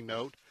programming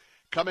note,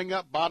 coming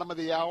up bottom of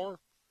the hour,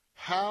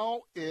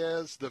 how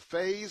is the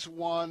Phase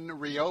 1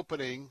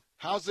 reopening?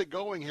 How's it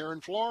going here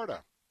in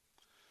Florida?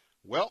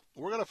 Well,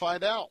 we're going to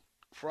find out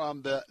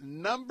from the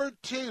number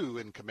 2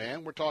 in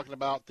command. We're talking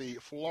about the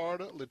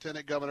Florida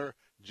Lieutenant Governor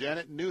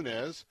Janet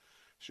Nunes.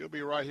 She'll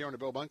be right here on the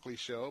Bill Bunkley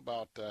Show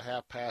about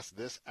half past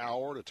this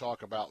hour to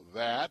talk about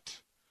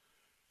that.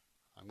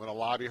 I'm going to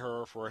lobby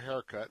her for a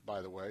haircut,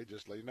 by the way,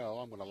 just to let you know.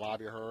 I'm going to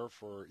lobby her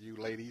for you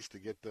ladies to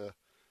get the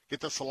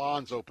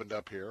salons opened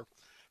up here.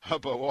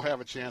 But we'll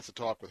have a chance to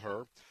talk with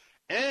her.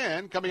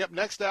 And coming up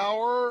next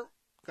hour,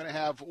 going to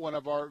have one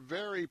of our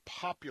very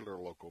popular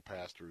local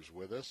pastors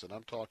with us, and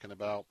I'm talking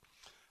about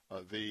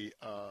the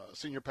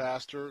senior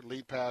pastor,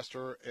 lead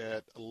pastor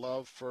at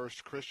Love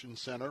First Christian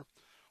Center.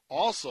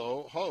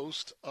 Also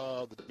host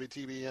of the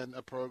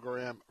WTBN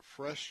program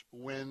Fresh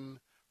Wind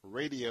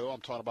Radio.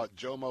 I'm talking about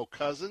Jomo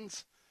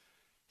Cousins.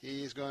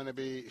 He's going to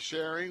be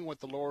sharing what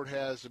the Lord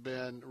has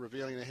been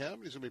revealing to him.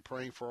 He's going to be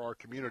praying for our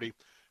community.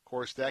 Of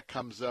course, that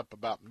comes up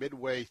about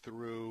midway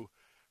through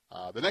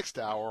the next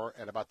hour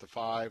at about the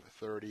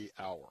 5:30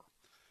 hour.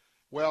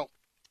 Well,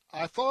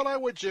 I thought I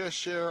would just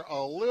share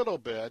a little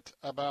bit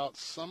about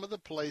some of the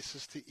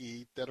places to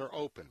eat that are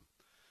open.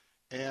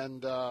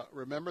 And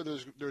remember,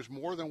 there's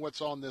more than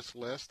what's on this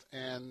list,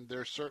 and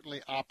there's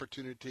certainly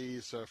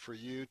opportunities for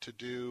you to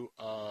do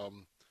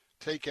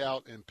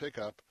takeout and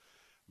pickup.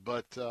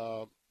 But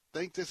I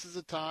think this is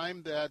a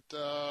time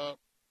that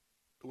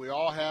we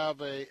all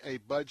have a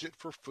budget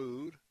for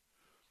food.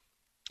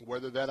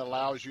 Whether that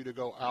allows you to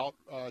go out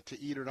to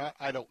eat or not,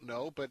 I don't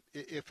know. But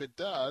if it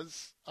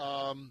does,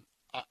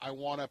 I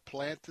want to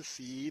plant the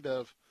seed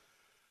of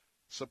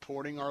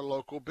supporting our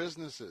local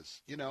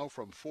businesses. You know,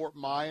 from Fort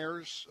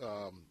Myers,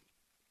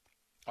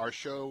 our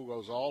show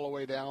goes all the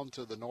way down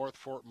to the North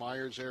Fort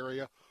Myers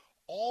area,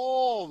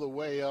 all the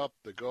way up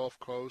the Gulf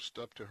Coast,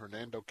 up to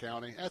Hernando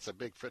County. That's a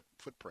big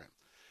footprint.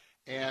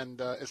 And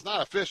it's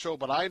not official,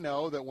 but I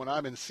know that when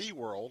I'm in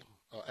SeaWorld,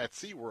 at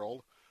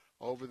SeaWorld,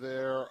 over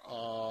there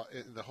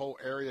in the whole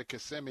area of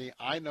Kissimmee,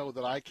 I know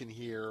that I can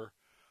hear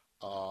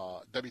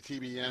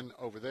WTBN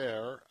over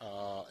there.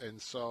 And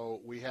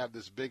so we have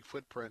this big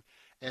footprint.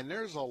 And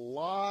there's a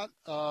lot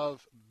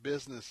of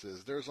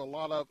businesses. There's a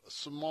lot of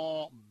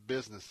small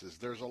businesses.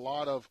 There's a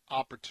lot of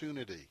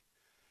opportunity.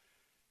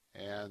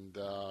 And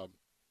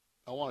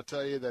I want to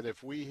tell you that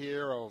if we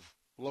hear of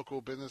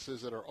local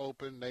businesses that are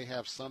open, they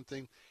have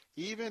something,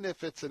 even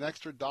if it's an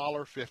extra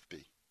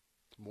 $1.50,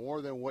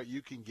 more than what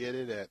you can get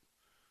it at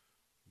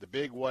the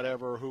big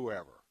whatever,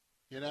 whoever.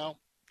 You know,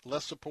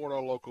 let's support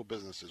our local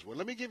businesses. Well,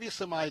 let me give you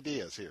some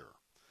ideas here.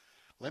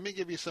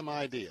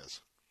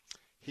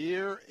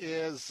 Here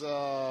is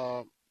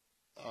some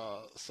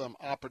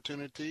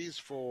opportunities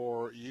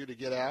for you to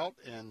get out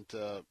and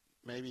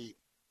maybe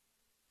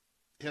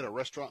hit a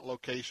restaurant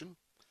location.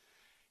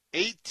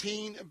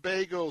 18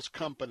 Bagels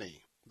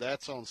Company.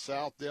 That's on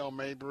South Dale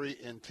Mabry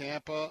in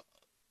Tampa.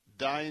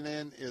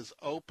 Dine-in is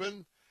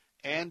open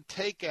and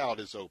takeout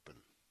is open.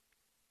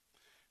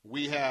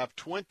 We have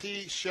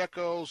 20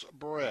 Shekels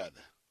Bread.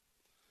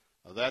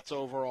 That's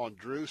over on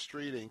Drew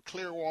Street in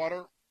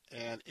Clearwater,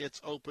 and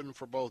it's open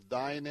for both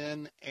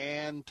dine-in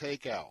and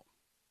takeout.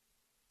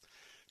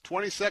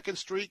 22nd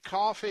Street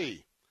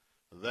Coffee.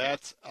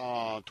 That's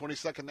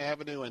 22nd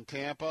Avenue in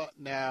Tampa.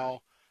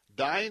 Now,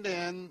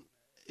 dine-in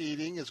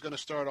eating is going to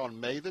start on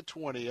May the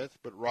 20th,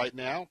 but right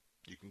now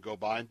you can go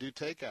by and do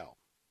takeout.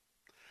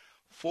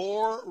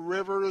 Four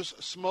Rivers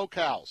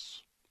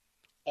Smokehouse.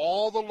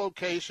 All the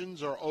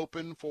locations are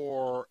open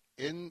for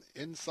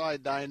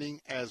inside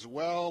dining as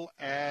well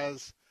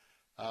as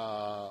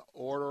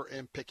order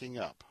and picking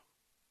up.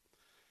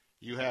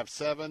 You have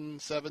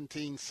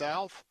 717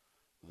 South.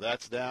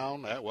 That's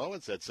down at, well,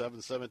 it's at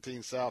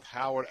 717 South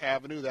Howard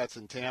Avenue. That's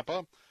in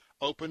Tampa.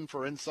 Open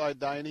for inside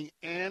dining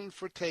and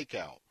for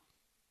takeout.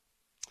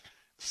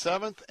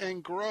 7th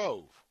and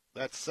Grove.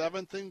 That's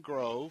 7th and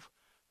Grove.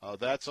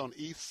 That's on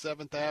East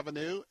 7th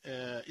Avenue,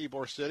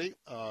 Ybor City.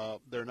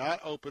 They're not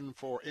open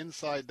for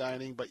inside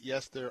dining, but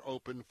yes, they're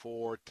open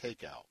for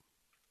takeout.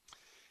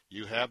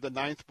 You have the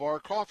 9th Bar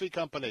Coffee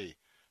Company.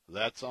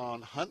 That's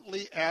on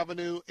Huntley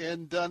Avenue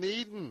in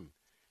Dunedin.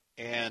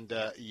 And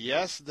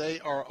yes,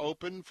 they are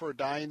open for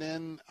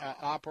dine-in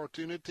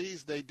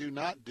opportunities. They do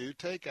not do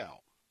takeout.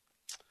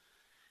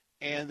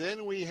 And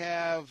then we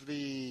have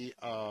the,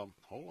 hold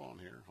on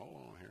here.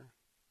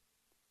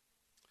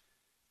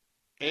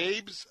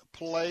 Abe's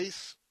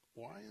Place.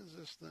 Why is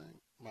this thing?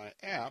 My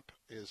app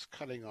is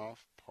cutting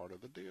off part of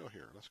the deal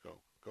here. Let's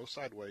go. Go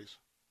sideways.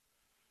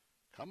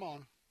 Come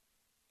on.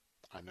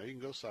 I know you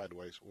can go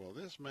sideways. Well,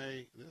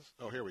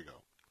 oh, here we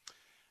go.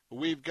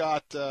 We've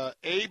got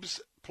Abe's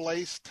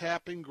Place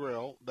Tap and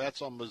Grill.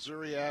 That's on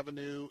Missouri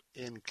Avenue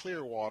in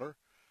Clearwater.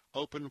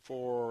 Open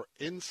for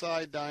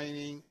inside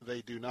dining.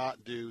 They do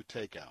not do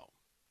takeout.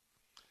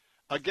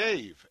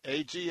 Agave,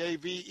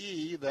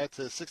 A-G-A-V-E, that's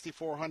at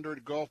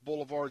 6400 Gulf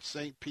Boulevard,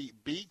 St.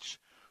 Pete Beach.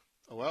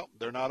 Well,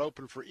 they're not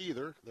open for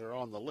either. They're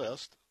on the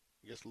list.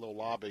 I guess a little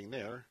lobbying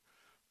there.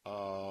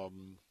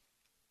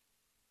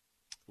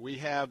 We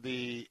have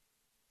the,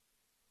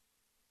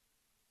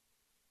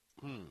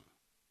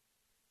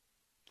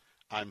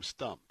 I'm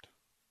stumped.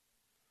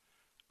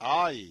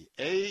 Ahi,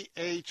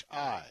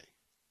 A-H-I,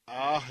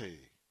 Ahi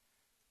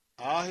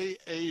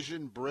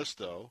Asian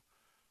Bristow.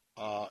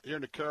 Here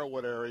in the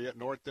Carrollwood area,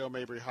 Northdale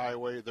Mabry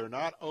Highway. They're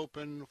not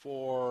open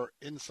for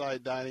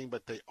inside dining,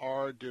 but they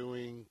are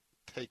doing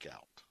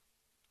takeout.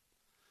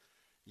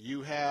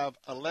 You have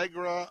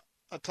Allegra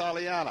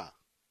Italiana.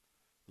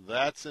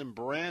 That's in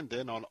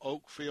Brandon on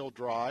Oakfield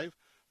Drive.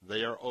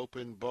 They are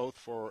open both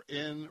for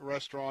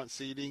in-restaurant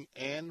seating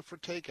and for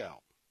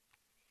takeout.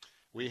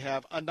 We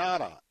have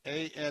Annata,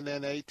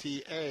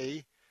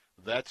 A-N-N-A-T-A.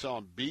 That's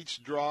on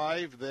Beach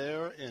Drive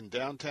there in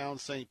downtown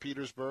St.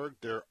 Petersburg.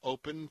 They're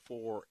open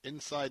for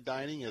inside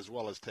dining as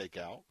well as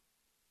takeout.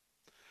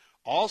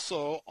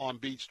 Also on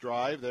Beach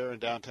Drive there in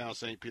downtown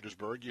St.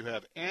 Petersburg, you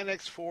have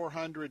Annex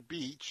 400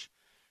 Beach.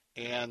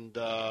 And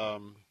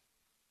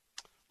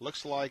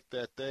looks like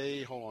that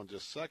they, hold on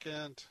just a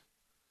second,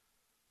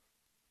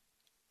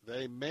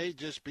 they may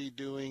just be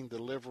doing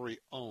delivery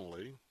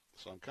only.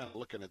 So I'm kind of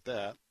looking at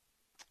that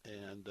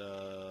and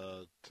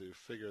to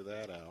figure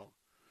that out.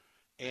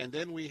 And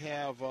then we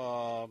have,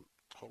 hold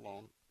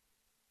on.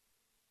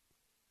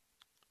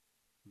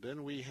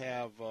 Then we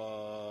have,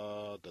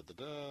 hold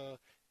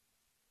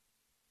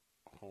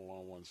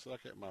on one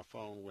second. My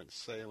phone went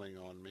sailing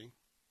on me.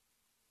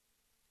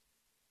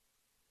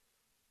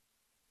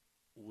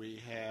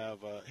 We have,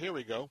 here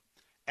we go.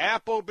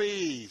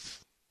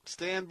 Applebee's.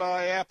 Stand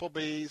by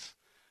Applebee's.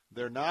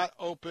 They're not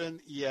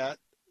open yet.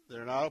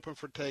 They're not open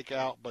for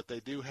takeout, but they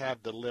do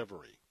have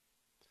delivery.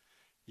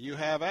 You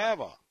have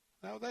Ava.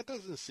 Now, that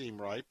doesn't seem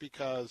right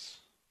because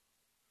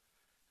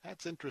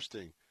that's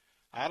interesting.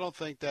 I don't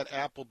think that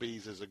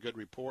Applebee's is a good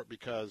report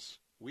because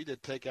we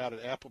did take out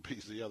at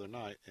Applebee's the other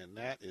night, and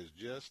that is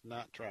just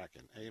not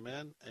tracking.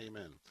 Amen?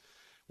 Amen.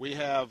 We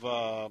have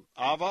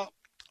Ava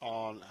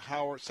on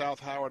South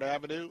Howard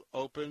Avenue,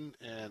 open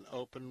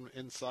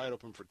inside,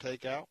 open for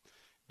takeout.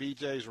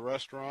 BJ's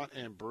Restaurant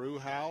and Brew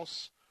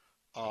House,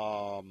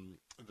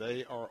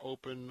 they are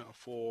open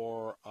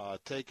for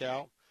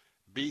takeout.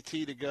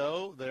 BT to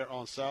go. They're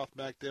on South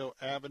MacDill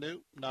Avenue,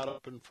 not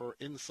open for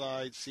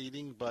inside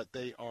seating, but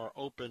they are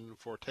open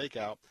for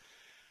takeout.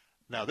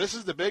 Now, this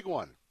is the big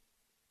one.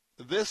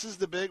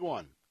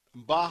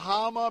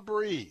 Bahama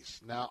Breeze.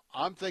 Now,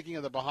 I'm thinking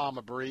of the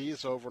Bahama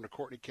Breeze over in the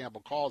Courtney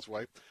Campbell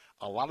Causeway.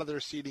 A lot of their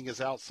seating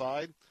is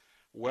outside.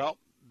 Well,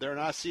 they're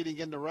not seating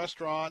in the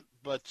restaurant,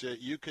 but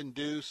you can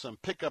do some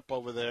pickup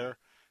over there.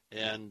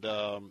 And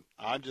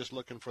I'm just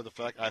looking for the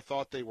fact. I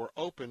thought they were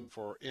open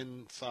for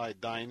inside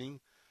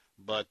dining.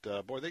 But,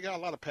 boy, they got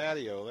a lot of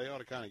patio. They ought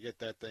to kind of get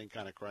that thing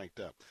kind of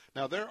cranked up.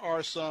 Now, there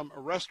are some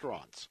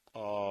restaurants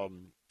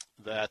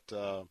that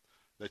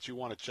you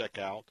want to check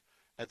out.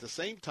 At the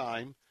same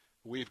time,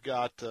 we've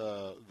got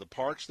the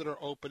parks that are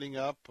opening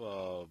up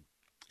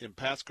in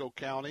Pasco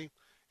County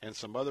and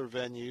some other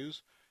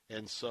venues.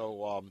 And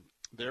so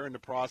they're in the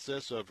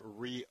process of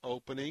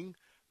reopening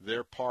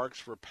their parks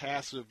for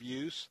passive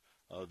use.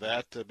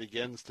 That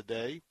begins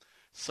today.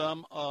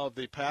 Some of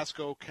the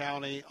Pasco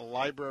County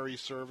library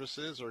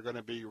services are going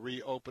to be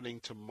reopening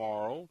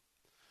tomorrow,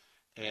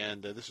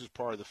 and this is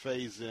part of the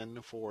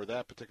phase-in for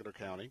that particular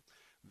county.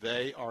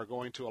 They are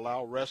going to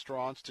allow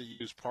restaurants to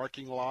use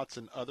parking lots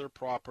and other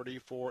property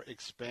for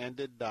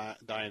expanded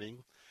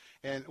dining.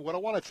 And what I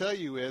want to tell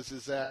you is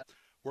that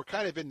we're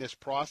kind of in this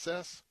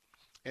process,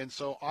 and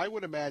so I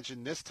would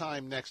imagine this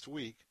time next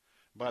week,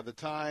 by the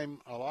time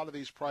a lot of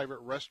these private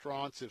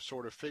restaurants have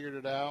sort of figured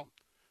it out,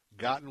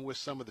 gotten with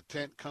some of the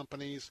tent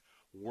companies,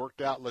 worked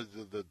out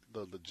the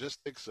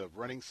logistics of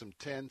renting some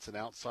tents and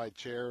outside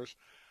chairs.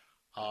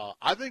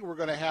 I think we're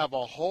going to have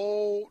a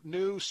whole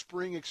new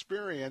spring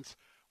experience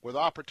with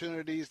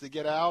opportunities to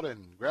get out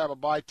and grab a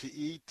bite to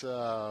eat,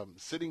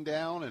 sitting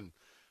down, and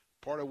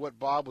part of what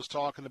Bob was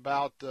talking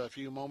about a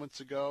few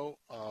moments ago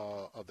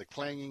of the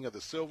clanging of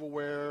the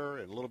silverware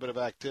and a little bit of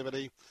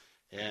activity,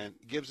 and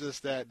gives us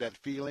that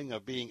feeling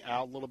of being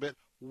out a little bit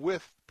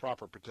with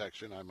proper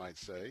protection, I might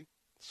say.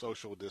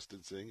 Social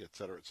distancing, et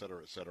cetera, et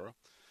cetera, et cetera.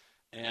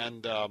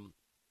 And,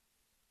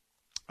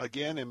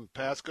 again, in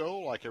Pasco,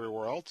 like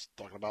everywhere else,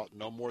 talking about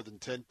no more than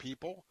 10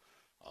 people,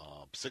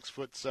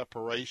 6-foot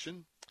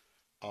separation,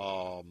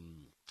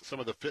 some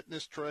of the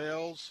fitness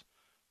trails,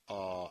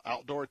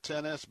 outdoor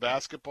tennis,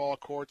 basketball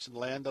courts in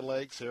Land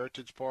O'Lakes,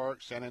 Heritage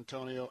Park, San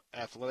Antonio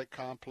Athletic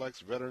Complex,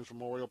 Veterans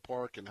Memorial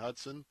Park in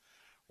Hudson,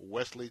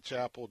 Wesley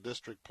Chapel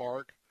District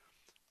Park.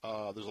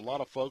 There's a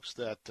lot of folks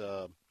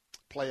that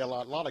play a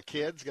lot of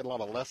kids get a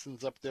lot of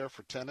lessons up there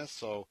for tennis,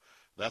 so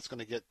that's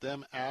going to get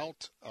them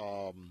out.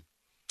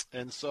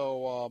 And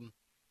so,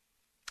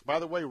 by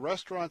the way,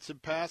 restaurants in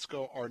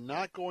Pasco are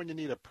not going to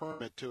need a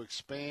permit to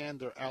expand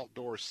their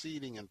outdoor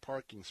seating and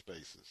parking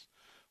spaces.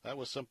 That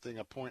was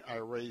a point I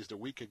raised a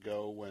week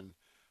ago when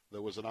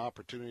there was an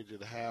opportunity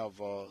to have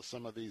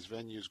some of these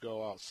venues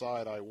go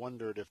outside. I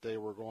wondered if they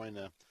were going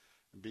to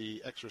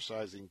be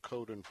exercising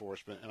code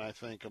enforcement, and I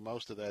think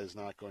most of that is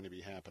not going to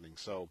be happening.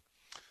 So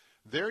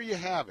there you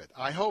have it.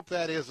 I hope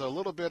that is a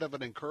little bit of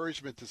an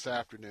encouragement this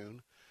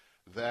afternoon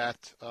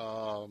that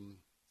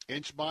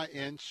inch by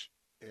inch,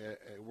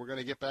 we're going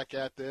to get back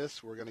at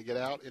this. We're going to get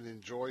out and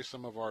enjoy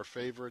some of our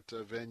favorite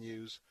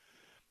venues.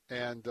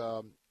 And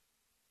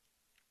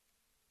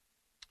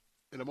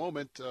in a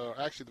moment,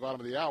 actually at the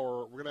bottom of the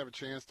hour, we're going to have a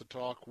chance to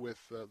talk with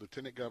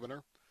Lieutenant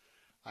Governor.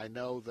 I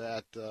know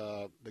that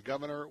the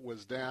governor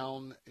was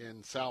down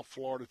in South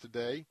Florida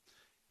today.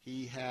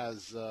 He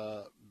has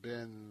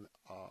been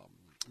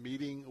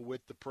meeting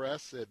with the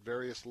press at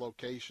various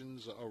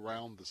locations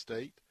around the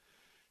state.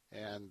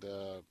 And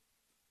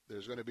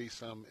there's going to be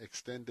some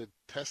extended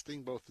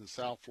testing both in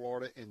South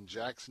Florida and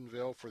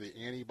Jacksonville for the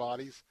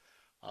antibodies.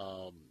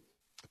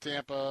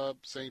 Tampa,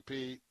 St.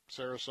 Pete,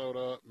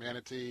 Sarasota,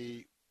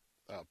 Manatee,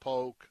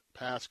 Polk,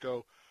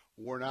 Pasco,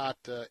 we're not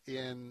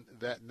in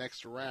that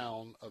next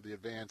round of the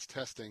advanced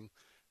testing.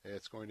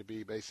 It's going to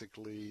be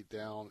basically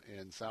down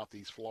in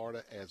southeast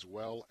Florida as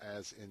well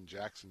as in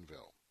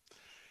Jacksonville.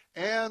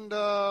 And,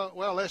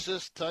 well, let's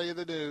just tell you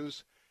the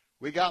news.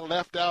 We got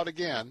left out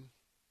again.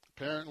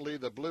 Apparently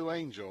the Blue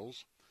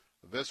Angels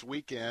this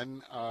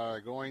weekend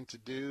are going to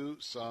do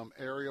some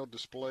aerial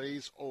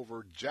displays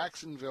over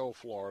Jacksonville,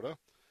 Florida,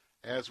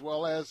 as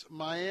well as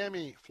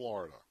Miami,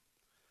 Florida.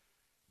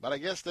 But I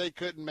guess they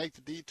couldn't make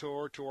the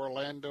detour to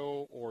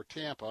Orlando or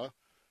Tampa.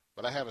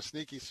 But I have a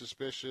sneaky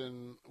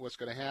suspicion what's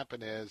going to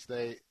happen is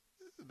they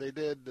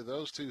did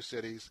those two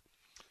cities,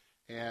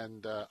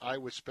 and I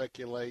would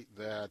speculate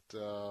that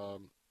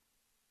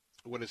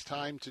when it's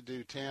time to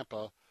do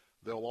Tampa,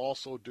 they'll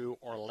also do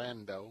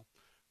Orlando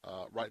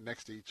right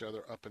next to each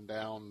other up and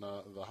down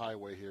the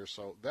highway here.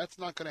 So that's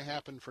not going to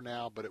happen for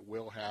now, but it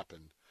will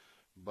happen.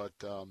 But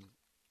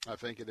I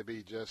think it'll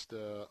be just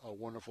a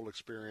wonderful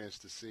experience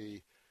to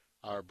see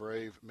our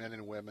brave men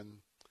and women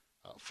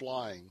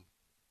flying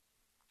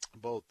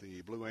both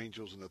the Blue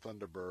Angels and the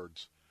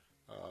Thunderbirds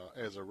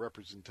as a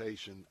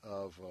representation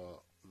of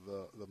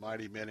the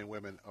mighty men and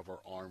women of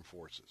our armed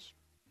forces.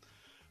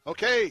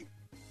 Okay,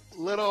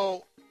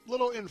 little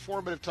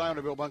informative time on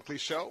the Bill Bunkley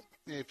Show.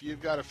 If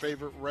you've got a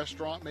favorite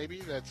restaurant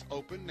maybe that's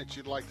open that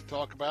you'd like to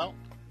talk about,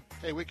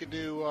 hey, we could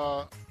do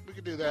We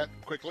can do that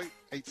quickly.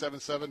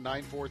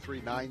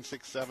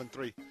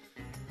 877-943-9673.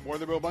 More of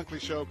the Bill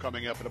Bunkley Show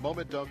coming up in a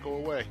moment. Don't go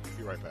away.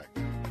 Be right back.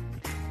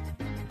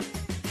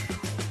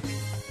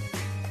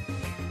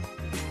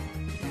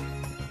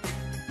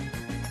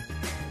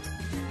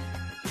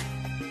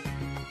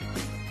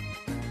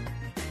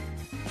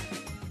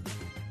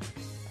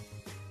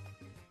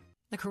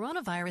 The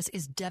coronavirus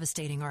is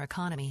devastating our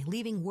economy,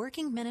 leaving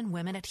working men and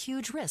women at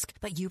huge risk.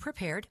 But you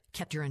prepared,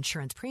 kept your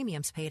insurance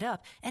premiums paid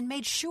up, and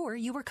made sure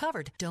you were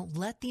covered. Don't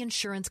let the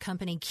insurance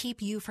company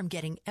keep you from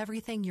getting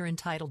everything you're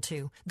entitled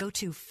to. Go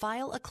to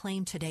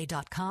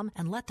fileaclaimtoday.com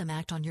and let them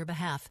act on your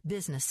behalf.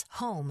 Business,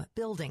 home,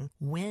 building,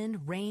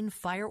 wind, rain,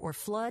 fire, or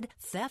flood,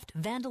 theft,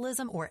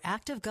 vandalism, or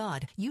act of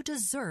God. You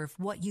deserve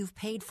what you've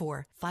paid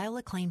for. File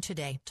a claim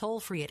today. Toll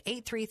free at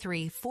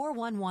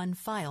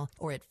 833-411-FILE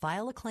or at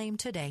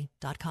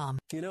fileaclaimtoday.com.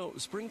 You know,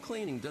 spring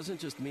cleaning doesn't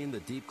just mean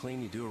the deep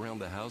clean you do around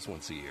the house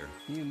once a year.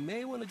 You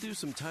may want to do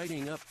some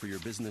tidying up for your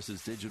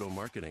business's digital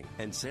marketing,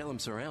 and Salem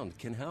Surround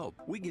can help.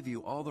 We give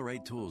you all the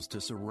right tools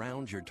to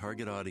surround your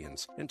target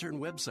audience and turn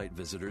website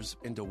visitors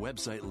into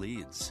website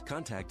leads.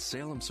 Contact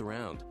Salem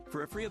Surround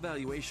for a free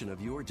evaluation of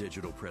your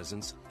digital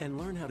presence and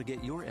learn how to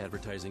get your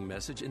advertising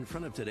message in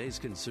front of today's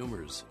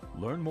consumers.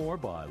 Learn more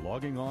by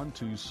logging on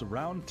to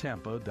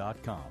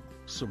surroundtampa.com.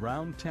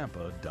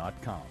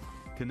 surroundtampa.com.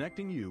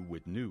 Connecting you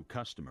with new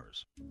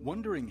customers.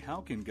 Wondering how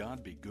can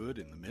God be good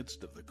in the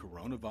midst of the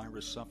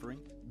coronavirus suffering?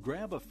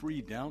 Grab a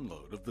free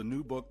download of the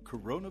new book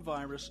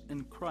Coronavirus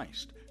and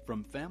Christ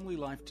from Family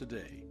Life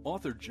Today.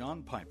 Author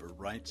John Piper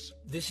writes,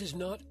 "This is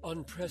not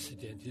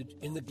unprecedented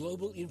in the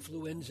global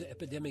influenza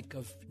epidemic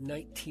of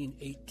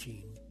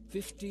 1918.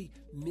 50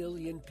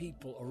 million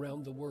people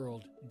around the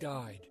world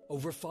died.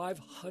 Over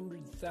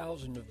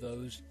 500,000 of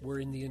those were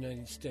in the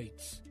United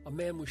States. A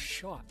man was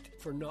shot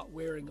for not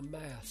wearing a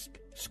mask.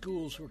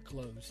 Schools were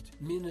closed.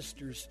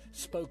 Ministers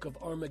spoke of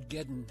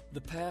Armageddon. The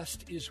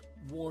past is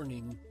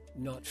warning,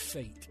 not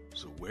fate."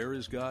 So where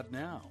is God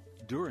now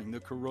during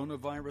the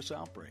coronavirus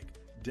outbreak?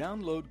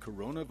 Download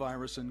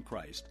Coronavirus and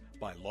Christ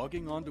by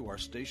logging on to our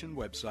station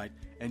website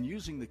and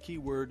using the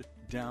keyword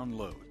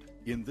download.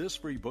 In this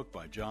free book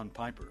by John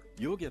Piper,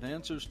 you'll get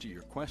answers to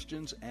your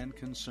questions and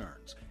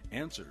concerns,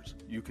 answers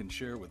you can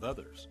share with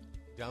others.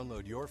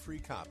 Download your free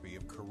copy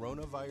of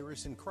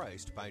Coronavirus in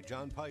Christ by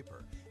John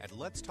Piper at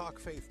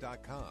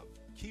letstalkfaith.com.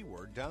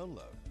 Keyword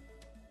download.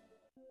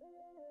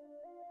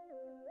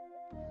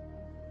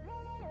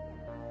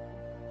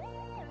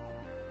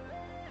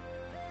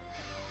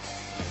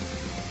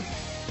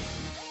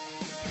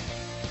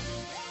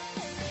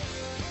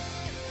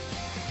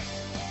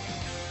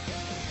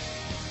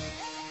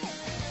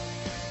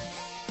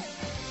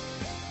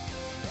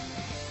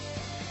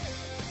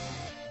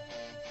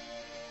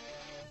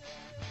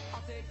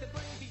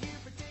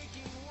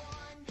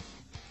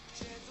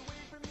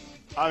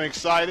 I'm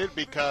excited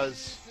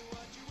because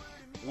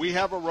we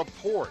have a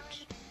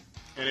report,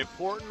 an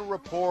important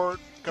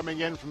report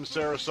coming in from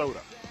Sarasota.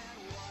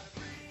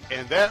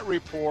 And that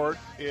report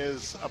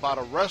is about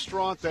a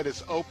restaurant that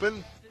is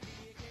open,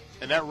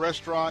 and that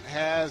restaurant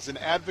has an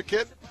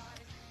advocate.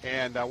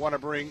 And I want to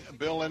bring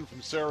Bill in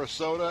from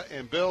Sarasota.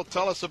 And, Bill,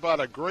 tell us about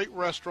a great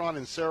restaurant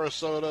in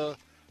Sarasota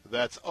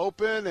that's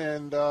open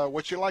and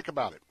what you like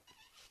about it.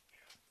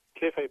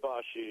 Cafe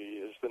Bashi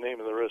is the name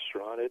of the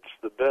restaurant. It's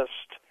the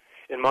best,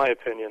 in my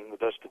opinion, the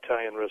best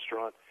Italian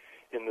restaurant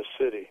in the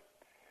city.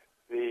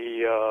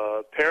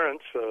 The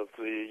parents of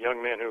the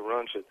young man who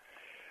runs it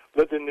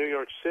lived in New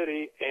York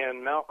City,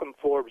 and Malcolm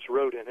Forbes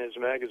wrote in his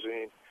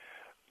magazine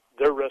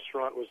their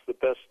restaurant was the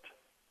best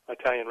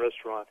Italian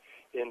restaurant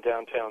in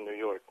downtown New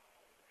York.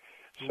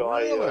 So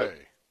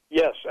really?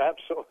 Yes,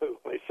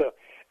 absolutely. So,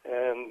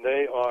 and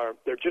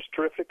they're just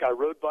terrific. I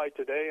rode by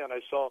today and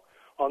I saw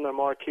on their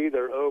marquee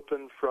they're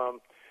open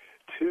from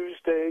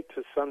Tuesday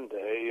to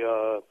Sunday.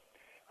 I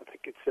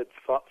think it said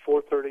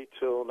 4:30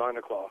 till 9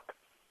 o'clock.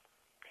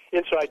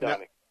 Inside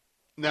dining.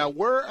 Now,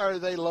 where are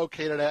they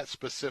located at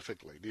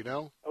specifically? Do you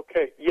know?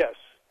 Okay, yes.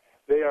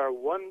 They are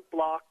one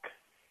block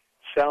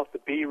south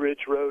of Bee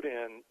Ridge Road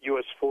and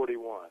US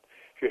 41.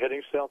 If you're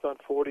heading south on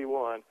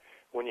 41,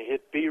 when you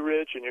hit Bee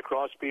Ridge and you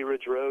cross Bee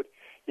Ridge Road,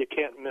 you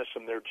can't miss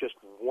them. They're just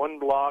one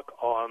block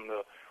on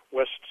the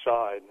west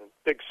side.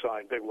 Big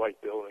sign, big white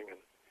building, and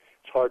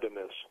it's hard to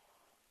miss.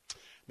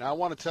 Now, I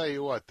want to tell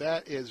you what,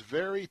 that is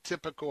very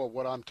typical of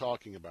what I'm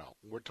talking about.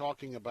 We're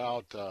talking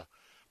about,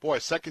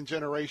 second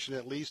generation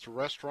at least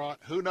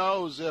restaurant. Who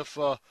knows if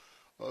the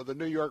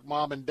New York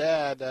mom and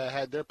dad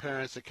had their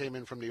parents that came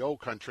in from the old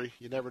country.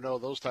 You never know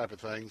those type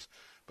of things.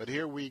 But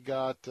here we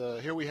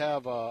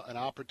have an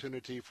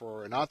opportunity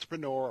for an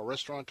entrepreneur, a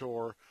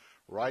restaurateur,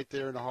 right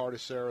there in the heart of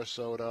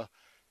Sarasota.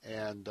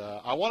 And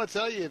I want to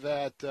tell you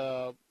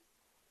that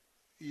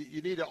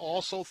you need to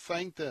also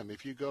thank them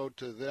if you go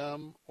to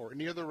them or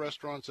any of the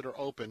restaurants that are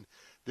open.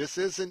 This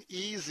isn't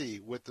easy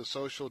with the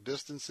social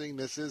distancing.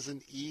 This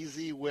isn't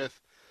easy with,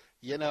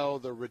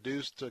 the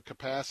reduced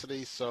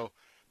capacity. So,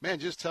 man,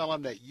 just tell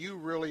them that you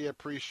really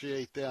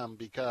appreciate them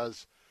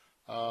because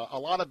a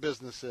lot of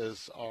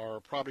businesses are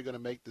probably going to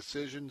make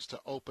decisions to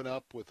open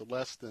up with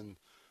less than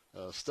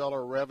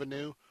stellar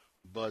revenue,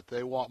 but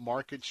they want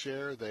market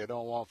share. They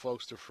don't want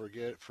folks to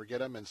forget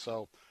them, and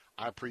so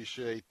I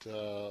appreciate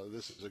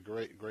this is a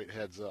great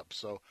heads up.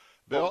 So,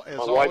 Bill, as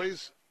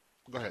always,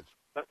 go ahead.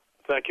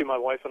 Thank you. My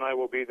wife and I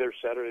will be there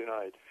Saturday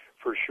night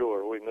for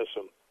sure. We miss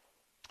them.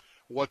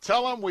 Well,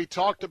 tell them we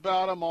talked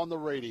about them on the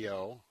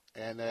radio,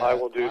 and I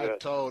will do that. I've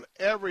told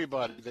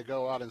everybody to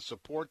go out and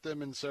support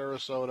them in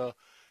Sarasota,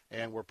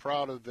 and we're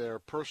proud of their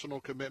personal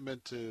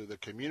commitment to the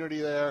community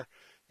there.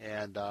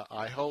 And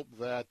I hope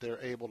that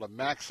they're able to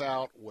max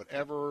out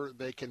whatever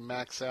they can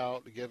max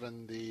out,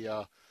 given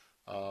the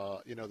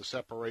the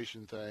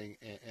separation thing,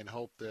 and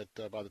hope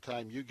that by the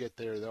time you get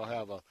there, they'll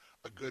have a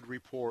good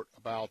report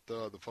about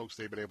the folks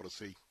they've been able to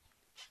see.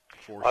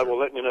 I will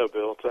let you know,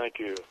 Bill. Thank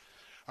you.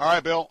 All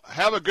right, Bill.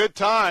 Have a good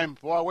time.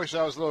 Boy, I wish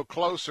I was a little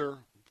closer,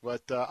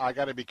 but I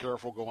got to be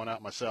careful going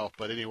out myself.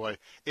 But anyway,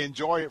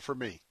 enjoy it for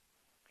me.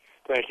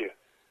 Thank you.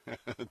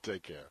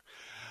 Take care.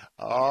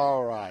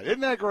 All right.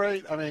 Isn't that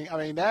great? I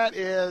mean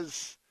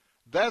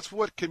that's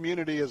what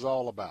community is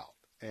all about.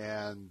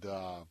 And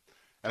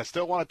I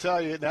still want to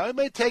tell you, now it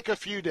may take a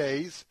few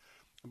days,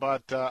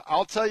 but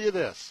I'll tell you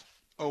this.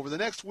 Over the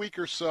next week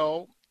or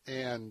so,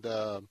 and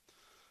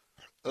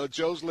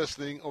Joe's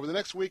listening, over the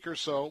next week or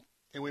so,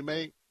 and we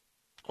may,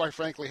 quite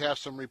frankly, have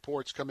some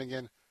reports coming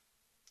in,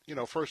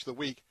 first of the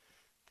week.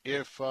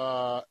 If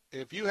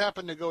you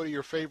happen to go to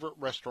your favorite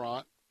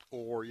restaurant,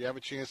 or you have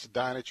a chance to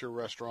dine at your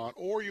restaurant,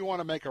 or you want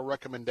to make a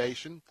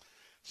recommendation,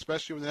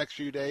 especially in the next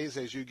few days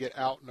as you get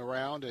out and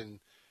around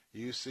and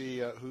you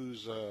see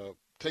who's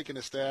taking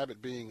a stab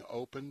at being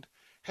opened,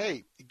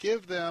 hey,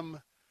 give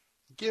them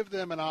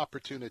an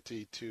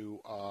opportunity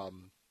to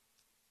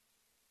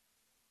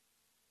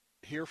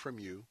hear from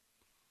you.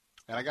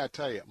 And I got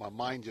to tell you, my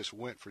mind just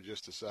went for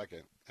just a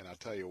second, and I'll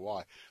tell you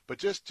why. But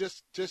just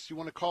you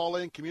want to call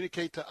in,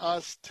 communicate to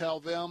us, tell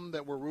them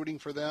that we're rooting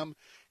for them.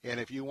 And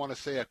if you want to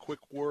say a quick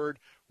word,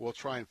 we'll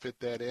try and fit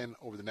that in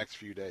over the next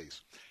few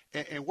days.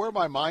 And where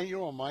my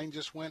mind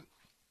just went,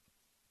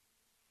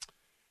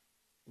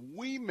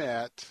 we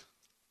met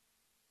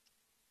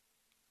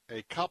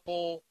a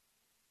couple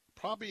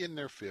probably in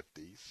their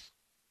 50s,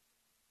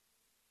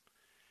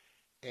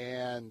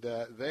 and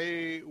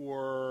they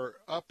were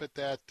up at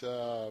that,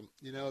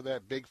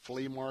 that big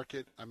flea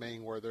market,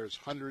 where there's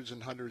hundreds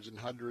and hundreds and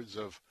hundreds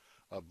of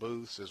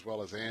booths as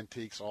well as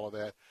antiques, all of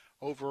that,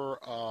 over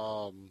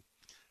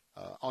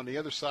on the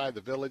other side of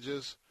the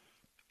Villages.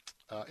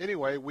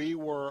 Anyway, we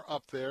were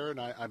up there, and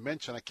I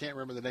mentioned, I can't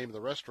remember the name of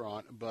the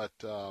restaurant, but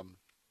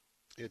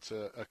it's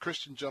a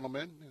Christian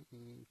gentleman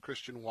and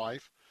Christian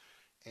wife,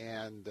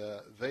 and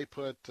they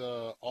put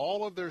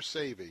all of their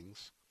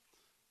savings.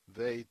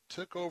 They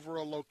took over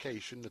a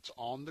location that's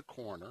on the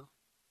corner.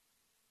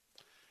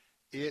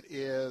 It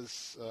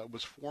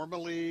was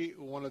formerly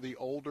one of the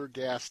older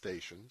gas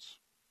stations.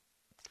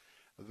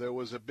 There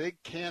was a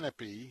big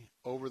canopy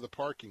over the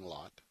parking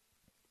lot,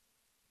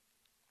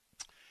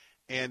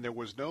 and there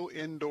was no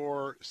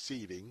indoor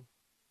seating.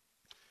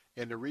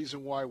 And the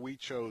reason why we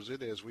chose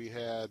it is we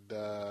did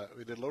a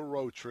little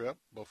road trip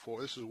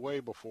before. This is way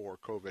before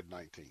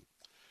COVID-19.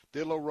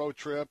 Did a little road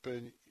trip,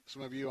 and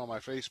some of you on my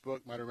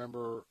Facebook might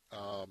remember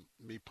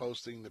me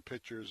posting the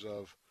pictures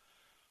of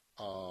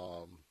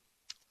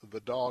the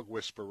dog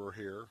whisperer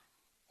here,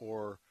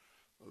 or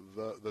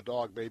the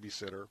dog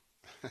babysitter,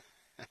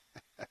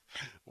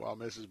 while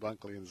Mrs.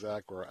 Bunkley and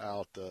Zach were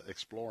out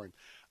exploring.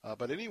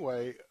 But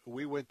anyway,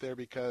 we went there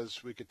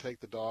because we could take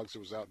the dogs.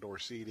 There was outdoor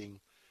seating.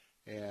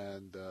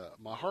 And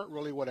my heart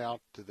really went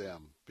out to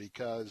them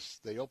because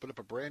they opened up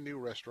a brand new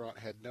restaurant,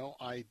 had no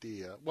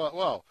idea.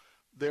 Well,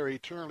 they're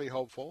eternally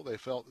hopeful. They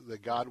felt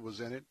that God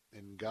was in it,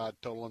 and God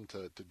told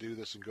them to do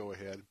this and go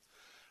ahead.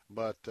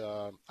 But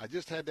I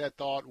just had that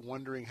thought,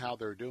 wondering how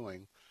they're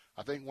doing.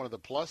 I think one of the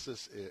plus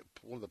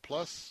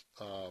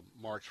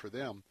marks for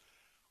them,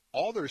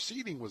 all their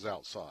seating was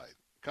outside,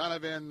 kind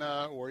of in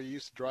where you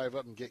used to drive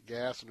up and get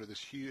gas under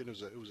this huge.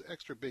 It was an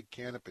extra big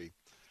canopy.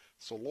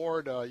 So,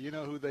 Lord, you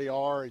know who they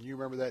are, and you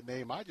remember that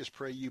name. I just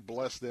pray you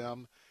bless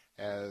them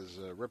as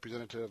a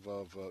representative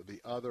of the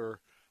other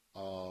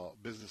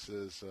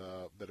businesses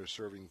that are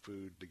serving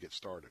food to get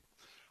started.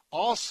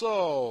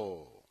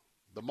 Also,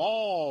 the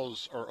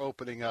malls are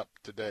opening up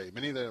today.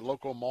 Many of the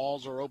local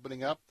malls are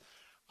opening up.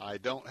 I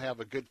don't have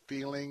a good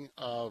feeling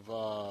of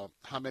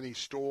how many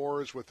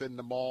stores within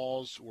the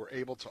malls were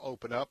able to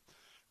open up.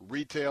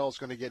 Retail is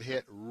going to get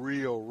hit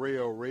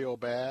real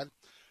bad.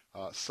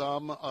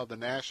 Some of the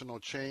national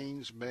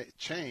chains,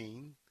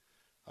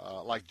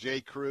 like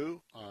J.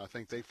 Crew, I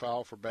think they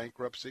filed for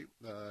bankruptcy.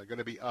 Going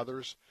to be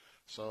others.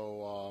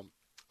 So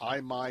I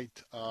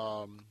might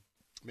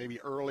maybe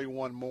early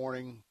one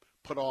morning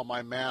put all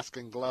my mask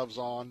and gloves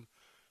on,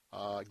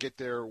 get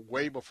there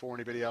way before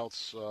anybody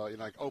else,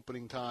 like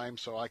opening time,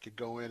 so I could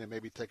go in and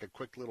maybe take a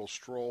quick little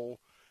stroll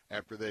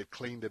after they've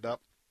cleaned it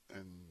up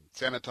and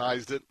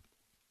sanitized it,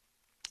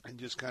 and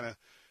just kind of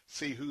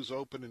see who's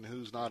open and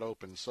who's not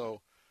open.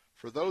 So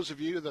for those of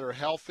you that are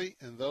healthy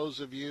and those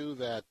of you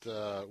that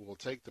will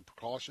take the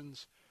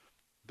precautions,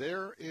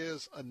 there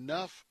is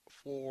enough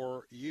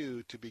for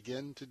you to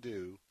begin to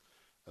do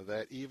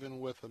that even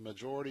with the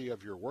majority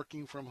of your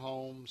working from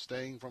home,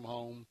 staying from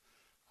home,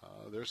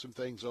 there's some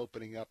things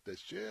opening up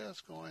that's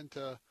just going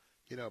to,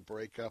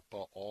 break up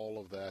all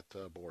of that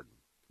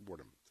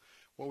boredom.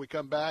 When we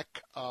come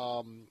back,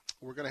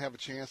 we're going to have a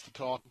chance to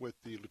talk with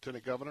the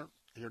Lieutenant Governor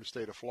here in the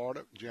state of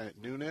Florida, Janet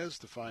Nunes,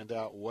 to find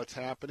out what's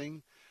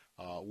happening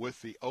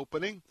with the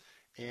opening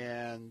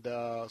and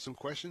some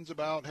questions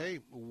about, hey,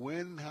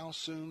 how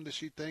soon does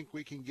she think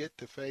we can get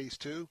to phase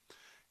 2?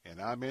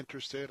 And I'm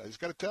interested, I just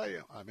got to tell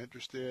you, I'm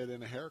interested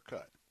in a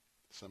haircut.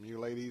 Some of you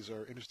ladies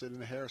are interested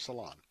in a hair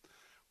salon.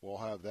 We'll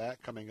have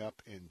that coming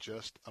up in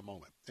just a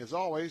moment. As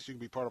always, you can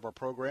be part of our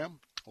program,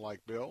 like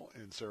Bill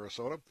in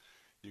Sarasota.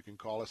 You can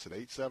call us at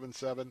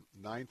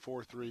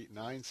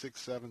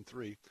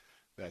 877-943-9673.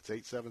 That's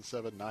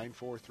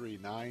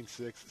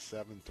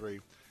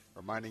 877-943-9673.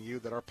 Reminding you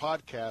that our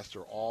podcasts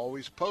are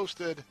always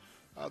posted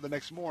the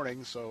next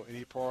morning, so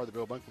any part of the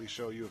Bill Bunkley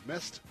Show you have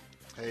missed,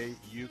 hey,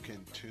 you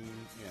can tune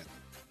in.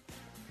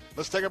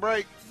 Let's take a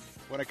break.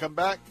 When I come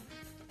back,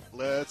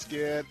 let's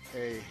get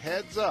a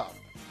heads up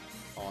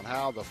on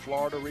how the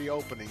Florida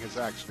reopening is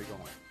actually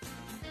going.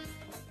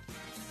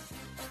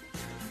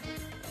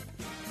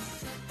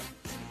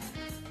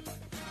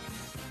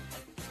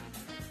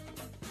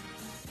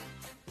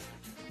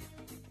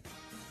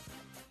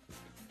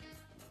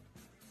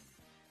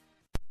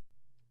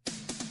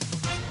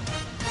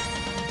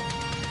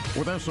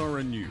 With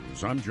SRN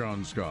News, I'm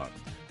John Scott.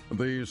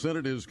 The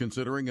Senate is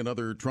considering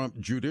another Trump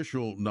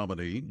judicial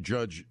nominee.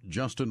 Judge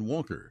Justin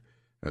Walker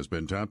has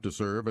been tapped to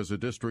serve as a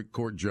district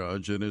court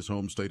judge in his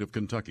home state of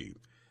Kentucky.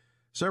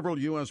 Several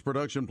U.S.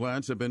 production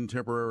plants have been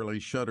temporarily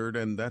shuttered,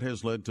 and that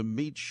has led to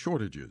meat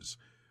shortages,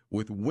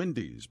 with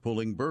Wendy's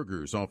pulling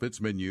burgers off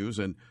its menus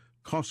and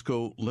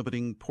Costco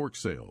limiting pork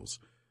sales.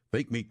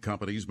 Fake meat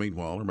companies,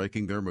 meanwhile, are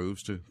making their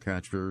moves to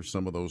capture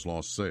some of those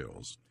lost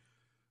sales.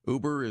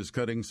 Uber is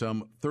cutting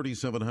some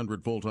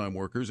 3,700 full-time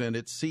workers, and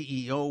its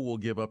CEO will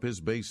give up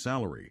his base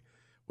salary,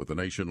 with the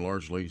nation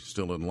largely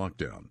still in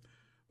lockdown.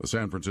 The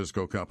San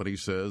Francisco company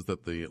says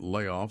that the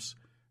layoffs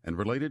and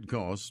related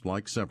costs,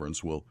 like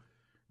severance, will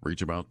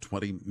reach about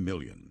 $20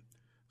 million.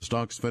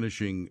 Stocks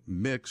finishing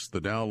mixed. The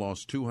Dow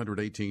lost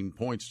 218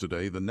 points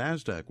today. The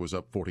Nasdaq was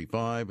up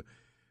 45.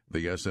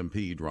 The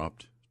S&P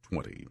dropped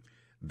 20.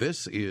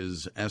 This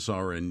is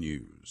SRN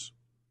News.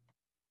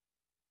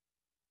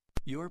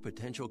 Your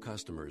potential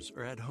customers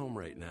are at home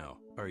right now.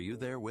 Are you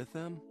there with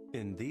them?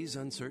 In these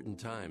uncertain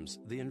times,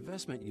 the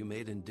investment you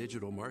made in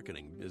digital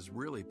marketing is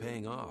really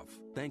paying off.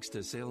 Thanks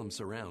to Salem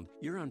Surround,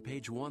 you're on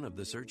page 1 of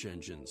the search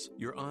engines.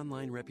 Your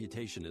online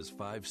reputation is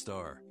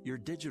 5-star. Your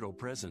digital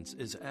presence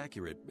is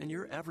accurate, and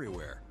you're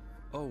everywhere.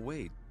 Oh,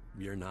 wait,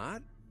 you're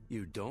not?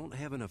 You don't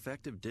have an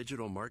effective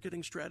digital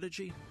marketing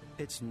strategy?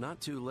 It's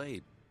not too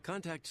late.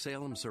 Contact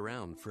Salem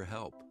Surround for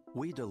help.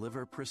 We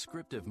deliver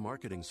prescriptive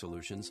marketing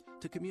solutions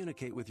to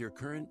communicate with your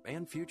current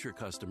and future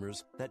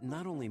customers that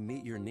not only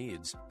meet your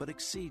needs, but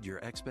exceed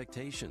your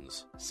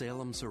expectations.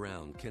 Salem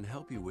Surround can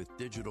help you with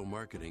digital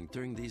marketing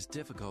during these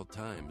difficult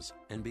times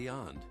and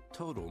beyond.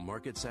 Total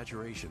market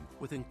saturation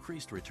with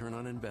increased return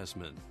on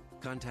investment.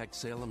 Contact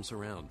Salem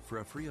Surround for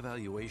a free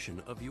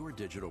evaluation of your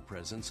digital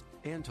presence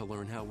and to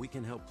learn how we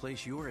can help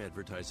place your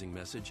advertising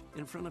message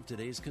in front of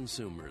today's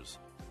consumers.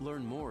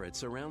 Learn more at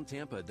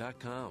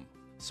SurroundTampa.com.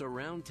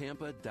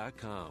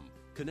 SurroundTampa.com,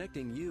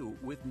 connecting you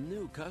with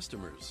new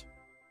customers.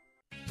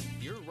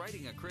 You're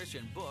writing a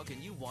Christian book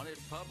and you want it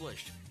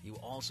published. You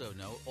also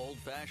know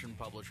old-fashioned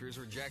publishers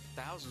reject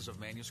thousands of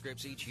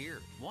manuscripts each year.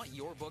 Want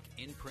your book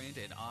in print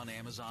and on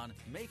Amazon?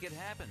 Make it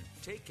happen.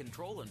 Take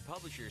control and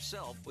publish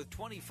yourself with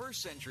 21st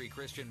Century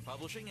Christian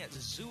Publishing at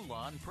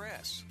Zulon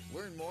Press.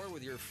 Learn more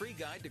with your free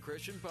guide to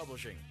Christian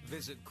publishing.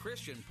 Visit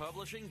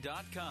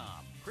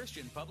ChristianPublishing.com.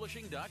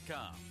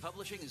 ChristianPublishing.com.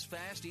 Publishing is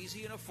fast,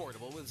 easy, and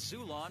affordable with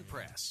Zulon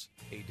Press.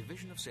 A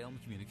division of Salem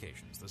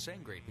Communications, the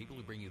same great people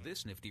who bring you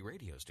this nifty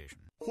radio station.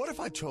 What if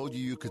I told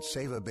you could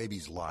save a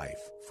baby's life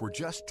for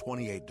just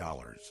 $28?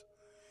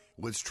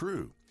 Well, it's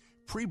true.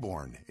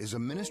 Preborn is a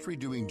ministry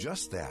doing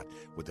just that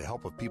with the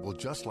help of people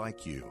just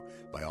like you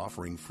by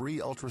offering free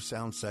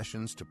ultrasound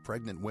sessions to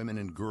pregnant women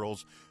and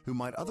girls who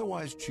might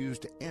otherwise choose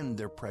to end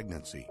their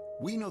pregnancy.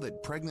 We know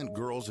that pregnant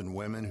girls and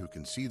women who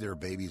can see their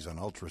babies on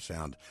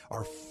ultrasound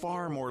are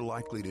far more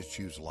likely to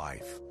choose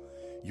life.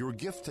 Your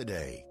gift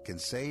today can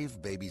save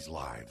babies'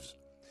 lives.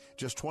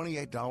 Just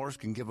 $28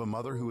 can give a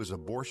mother who is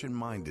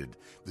abortion-minded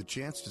the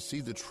chance to see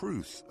the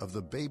truth of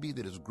the baby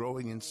that is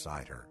growing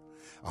inside her.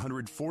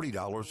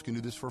 $140 can do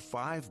this for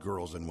 5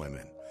 girls and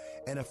women.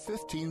 And a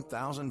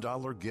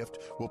 $15,000 gift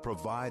will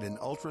provide an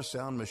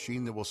ultrasound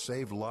machine that will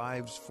save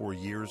lives for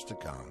years to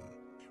come.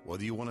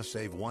 Whether you want to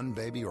save one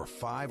baby or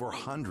 5 or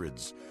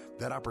hundreds,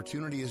 that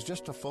opportunity is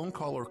just a phone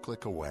call or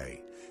click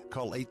away.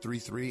 Call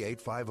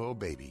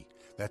 833-850-BABY.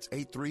 That's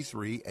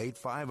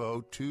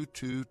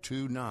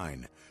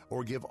 833-850-2229.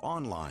 Or give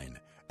online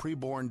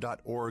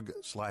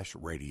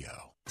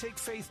preborn.org/radio. Take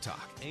Faith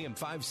Talk, AM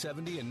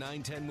 570 and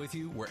 910 with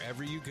you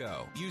wherever you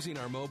go using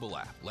our mobile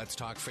app,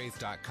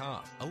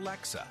 letstalkfaith.com,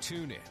 Alexa,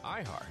 TuneIn,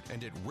 iHeart,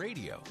 and at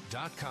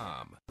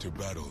radio.com. To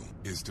battle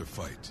is to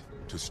fight,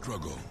 to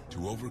struggle,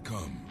 to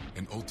overcome,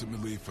 and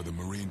ultimately for the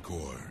Marine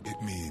Corps, it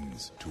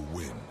means to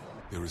win.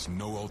 There is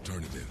no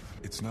alternative.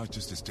 It's not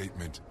just a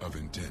statement of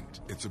intent.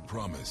 It's a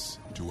promise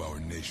to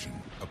our nation,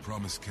 a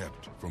promise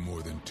kept for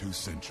more than 2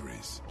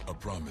 centuries, a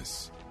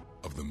promise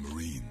of the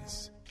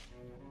Marines.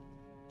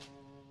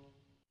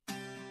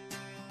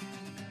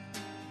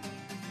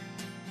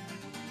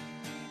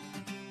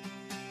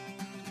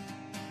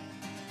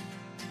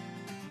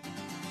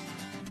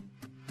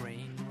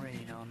 Rain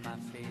on my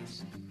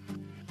face.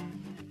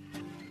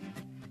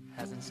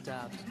 Hasn't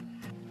stopped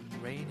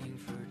raining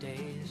for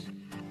days.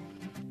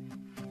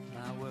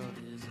 My world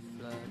is a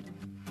flood.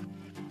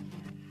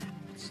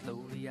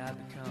 Slowly I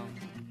become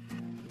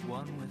the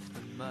one with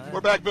the mud.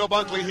 We're back. Bill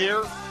Bunkley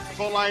here.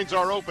 Phone lines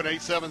are open,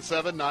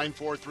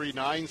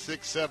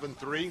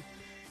 877-943-9673.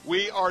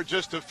 We are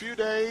just a few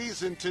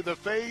days into the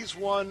Phase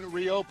 1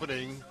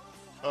 reopening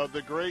of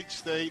the great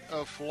state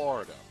of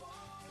Florida.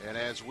 And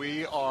as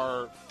we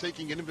are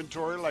taking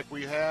inventory like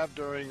we have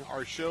during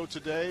our show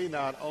today,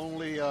 not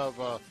only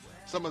of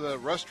some of the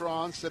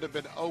restaurants that have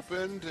been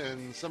opened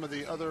and some of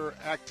the other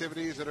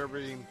activities that are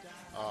being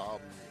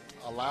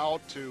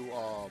allowed to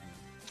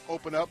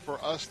open up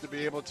for us to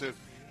be able to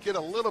get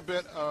a little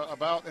bit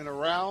about and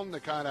around to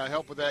kind of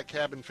help with that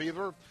cabin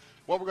fever.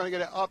 Well, we're going to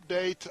get an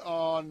update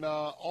on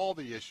all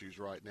the issues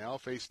right now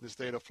facing the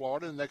state of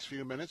Florida in the next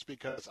few minutes,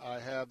 because I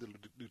have the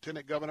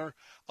Lieutenant Governor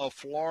of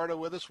Florida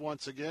with us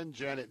once again,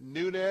 Janet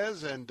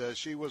Nunez, and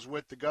she was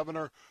with the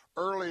governor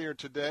earlier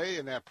today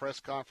in that press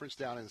conference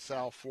down in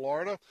South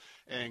Florida.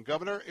 And,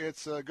 Governor,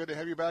 it's good to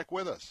have you back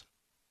with us.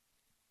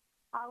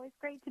 Always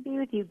great to be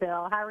with you,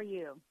 Bill. How are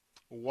you?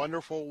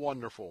 Wonderful,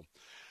 wonderful.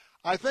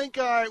 I think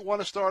I want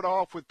to start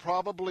off with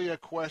probably a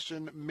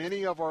question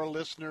many of our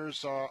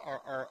listeners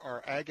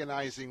are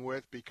agonizing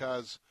with,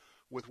 because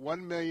with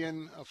 1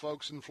 million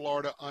folks in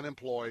Florida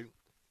unemployed,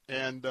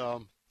 and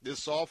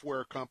this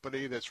software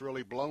company that's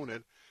really blown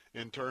it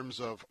in terms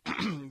of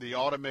the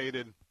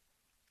automated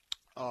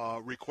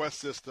request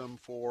system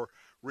for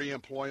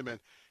reemployment.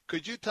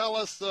 Could you tell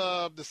us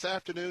this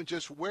afternoon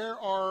just where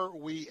are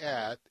we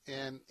at,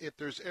 and if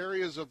there's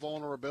areas of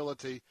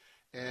vulnerability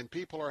and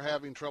people are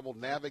having trouble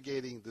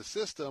navigating the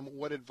system,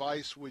 what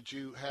advice would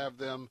you have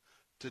them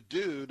to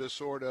do to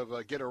sort of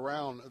get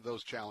around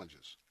those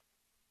challenges?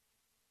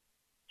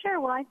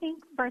 Sure. Well, I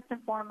think first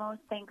and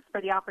foremost, thanks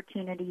for the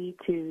opportunity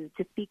to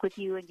speak with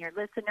you and your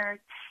listeners.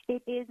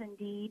 It is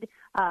indeed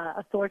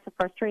a source of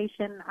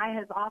frustration. I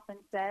have often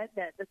said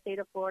that the state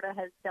of Florida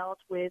has dealt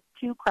with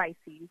 2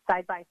 crises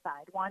side by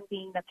side, one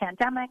being the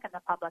pandemic and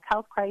the public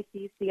health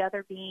crises, the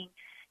other being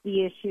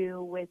the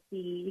issue with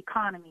the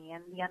economy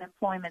and the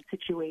unemployment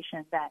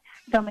situation that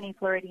so many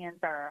Floridians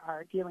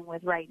are dealing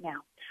with right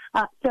now.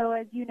 So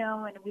as you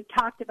know, and we've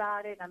talked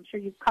about it, I'm sure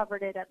you've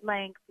covered it at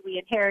length, we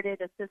inherited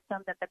a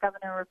system that the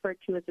governor referred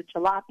to as a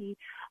jalopy.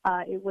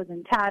 It was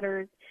in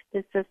tatters.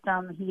 This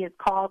system, he has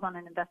called on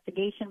an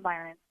investigation by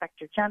our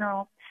Inspector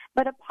General.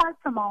 But apart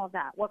from all of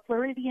that, what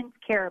Floridians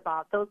care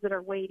about, those that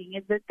are waiting,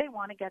 is that they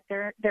want to get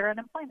their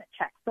unemployment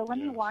check. So let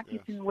me walk you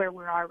through where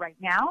we are right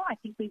now. I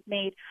think we've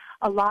made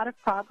a lot of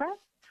progress.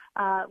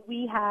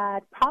 We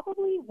had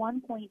probably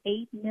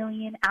 1.8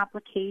 million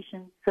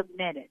applications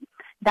submitted.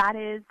 That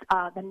is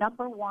the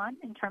number one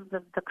in terms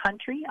of the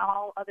country.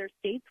 All other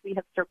states we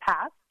have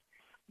surpassed.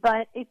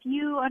 But if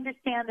you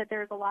understand that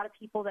there's a lot of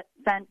people that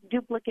sent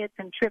duplicates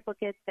and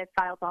triplicates, they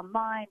filed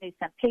online, they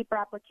sent paper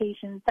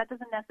applications, that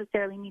doesn't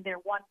necessarily mean they're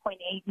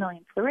 1.8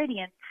 million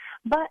Floridians.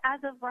 But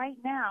as of right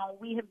now,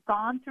 we have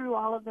gone through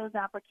all of those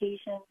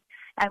applications,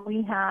 and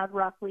we have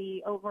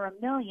roughly over 1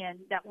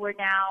 million that we're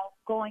now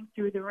going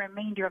through the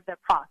remainder of the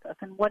process.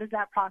 And what does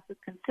that process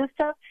consist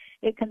of?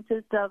 It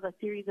consists of a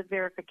series of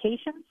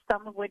verifications,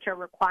 some of which are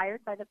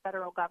required by the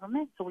federal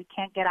government, so we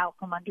can't get out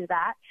from under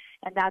that.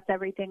 And that's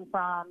everything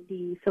from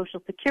the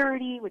Social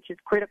Security, which is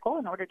critical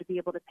in order to be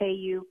able to pay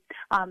you.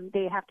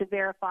 They have to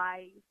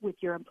verify with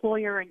your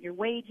employer and your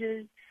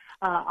wages.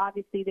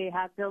 Obviously, they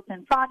have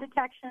built-in fraud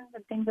detections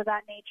and things of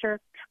that nature.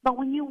 But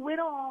when you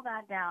whittle all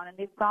that down and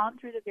they've gone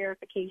through the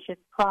verification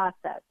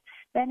process,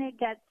 then it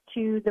gets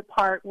to the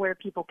part where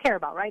people care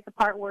about, right? The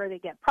part where they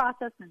get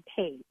processed and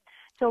paid.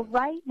 So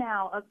right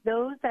now, of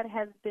those that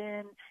have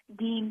been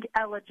deemed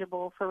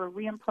eligible for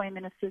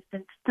reemployment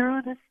assistance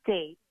through the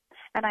state,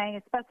 and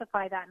I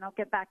specify that, and I'll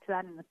get back to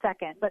that in a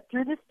second, but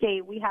through the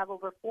state, we have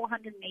over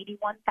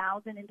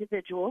 481,000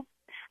 individuals,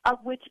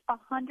 of which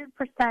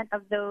 100%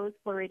 of those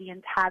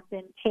Floridians have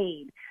been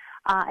paid.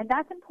 And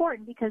that's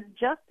important because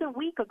just a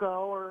week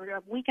ago or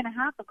a week and a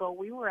half ago,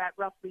 we were at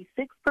roughly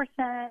 6%,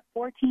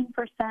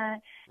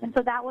 14%, and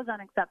so that was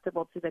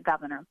unacceptable to the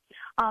governor.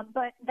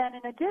 But then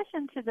in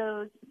addition to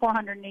those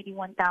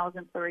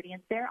 481,000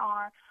 Floridians, there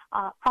are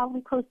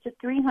probably close to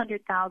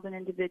 300,000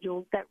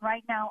 individuals that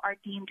right now are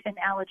deemed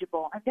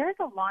ineligible. And there's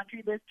a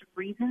laundry list of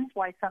reasons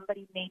why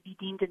somebody may be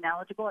deemed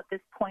ineligible at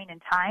this point in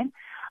time.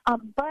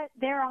 But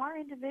there are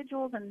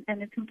individuals, and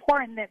it's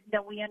important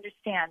that we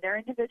understand, there are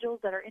individuals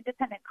that are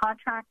independent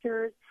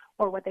contractors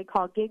or what they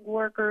call gig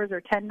workers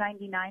or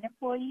 1099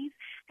 employees.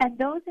 And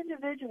those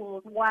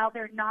individuals, while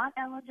they're not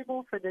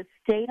eligible for the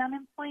state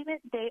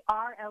unemployment, they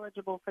are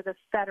eligible for the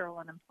federal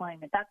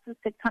unemployment. That's the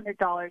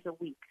 $600 a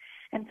week.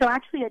 And so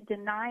actually a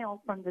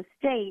denial from the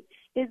state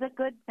is a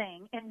good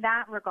thing in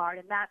that regard,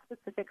 in that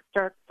specific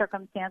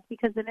circumstance,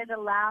 because then it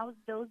allows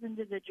those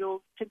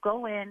individuals to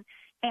go in,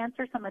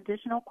 answer some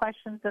additional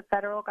questions the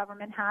federal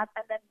government has,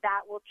 and then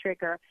that will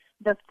trigger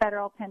the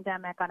federal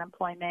pandemic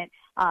unemployment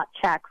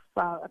checks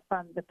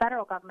from the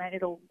federal government.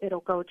 It'll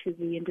go to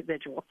the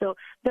individual. So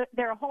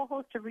there are a whole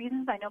host of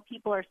reasons. I know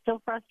people are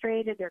still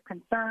frustrated. They're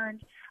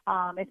concerned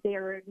if they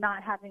are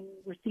not having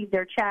received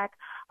their check.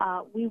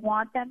 We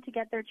want them to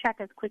get their check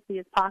as quickly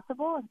as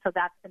possible, and so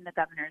that's been the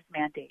governor's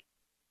mandate.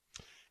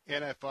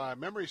 And if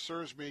memory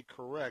serves me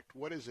correct,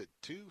 what is it,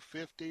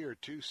 $250 or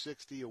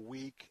 $260 a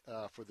week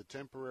for the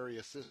temporary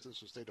assistance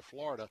from the state of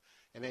Florida?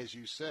 And as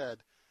you said,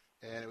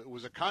 and it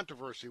was a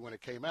controversy when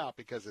it came out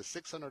because at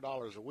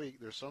 $600 a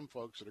week, there's some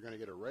folks that are going to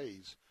get a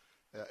raise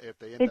if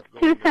they end up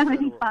going to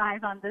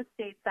 $275 on the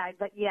state side.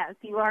 But yes,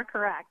 you are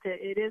correct.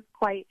 It is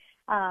quite,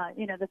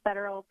 the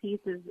federal piece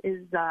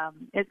is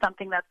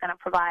something that's going to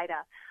provide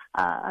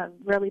a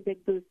really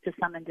big boost to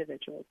some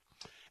individuals.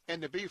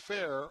 And to be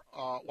fair,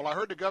 I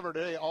heard the governor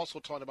today also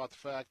talking about the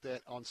fact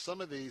that on some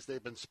of these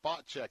they've been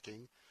spot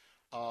checking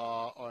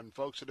on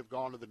folks that have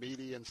gone to the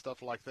media and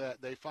stuff like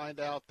that. They find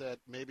out that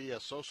maybe a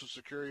Social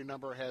Security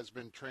number has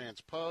been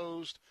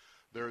transposed.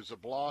 There's a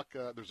box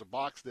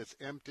that's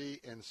empty,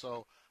 and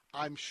so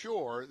I'm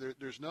sure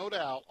there's no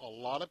doubt a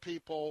lot of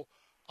people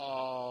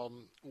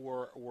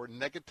were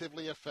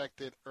negatively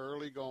affected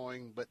early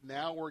going, but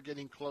now we're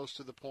getting close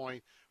to the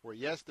point where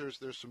yes, there's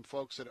some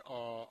folks that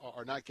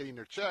are not getting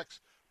their checks.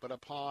 But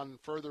upon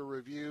further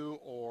review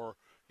or,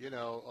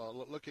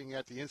 looking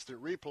at the instant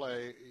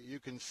replay, you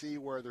can see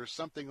where there's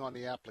something on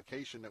the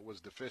application that was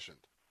deficient.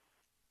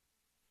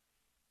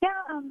 Yeah,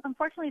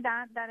 unfortunately,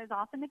 that is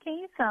often the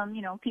case.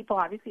 People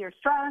obviously are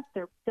stressed.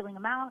 They're filling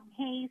them out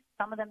in haste.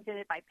 Some of them did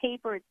it by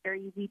paper. It's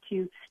very easy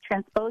to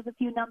transpose a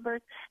few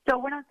numbers. So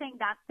we're not saying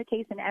that's the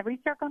case in every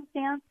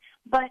circumstance,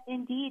 but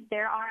indeed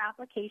there are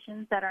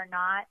applications that are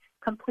not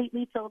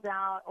completely filled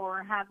out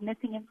or have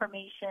missing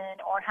information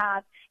or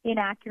have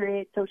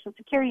inaccurate Social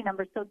Security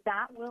numbers. So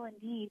that will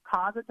indeed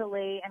cause a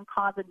delay and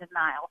cause a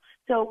denial.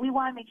 So we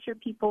want to make sure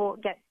people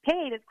get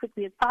paid as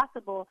quickly as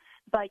possible,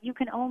 but you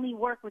can only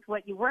work with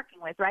what you're working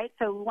with, right?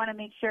 So we want to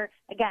make sure,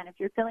 again, if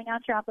you're filling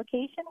out your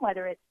application,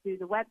 whether it's through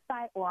the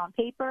website or on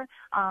paper,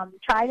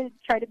 try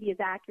to be as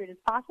accurate as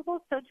possible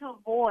so to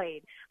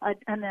avoid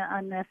an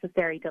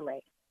unnecessary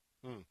delay.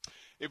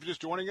 If you're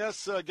just joining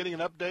us, getting an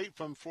update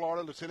from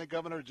Florida Lieutenant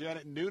Governor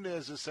Janet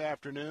Nunes this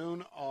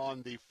afternoon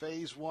on the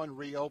Phase 1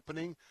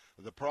 reopening,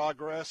 the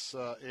progress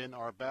in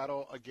our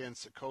battle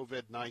against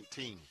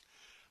COVID-19.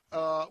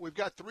 We've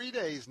got 3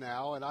 days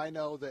now, and I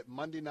know that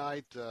Monday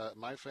night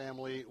my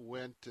family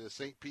went to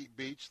St. Pete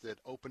Beach that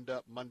opened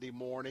up Monday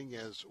morning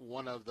as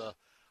one of the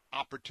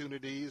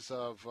opportunities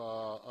of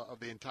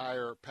the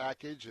entire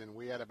package, and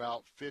we had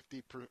about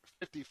 50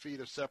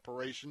 feet of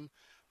separation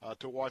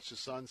to watch the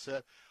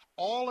sunset.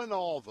 All in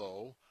all,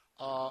 though,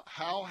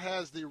 how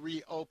has the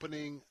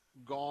reopening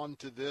gone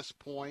to this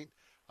point?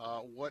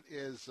 What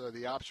is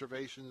the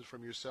observations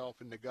from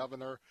yourself and the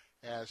governor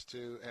as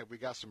to, have we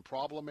got some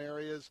problem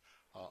areas?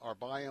 Are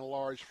by and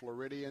large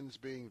Floridians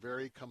being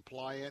very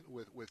compliant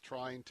with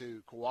trying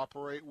to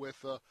cooperate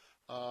with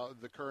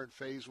the current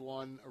Phase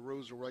 1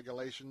 rules and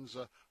regulations?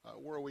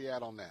 Where are we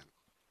at on that?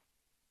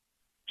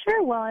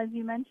 Sure. Well, as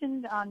you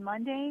mentioned, on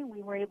Monday,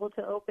 we were able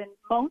to open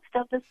most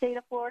of the state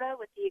of Florida,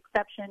 with the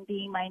exception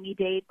being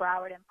Miami-Dade,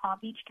 Broward, and Palm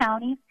Beach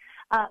counties.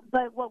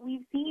 But what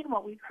we've seen,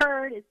 what we've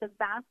heard is the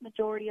vast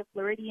majority of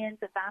Floridians,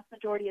 the vast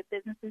majority of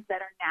businesses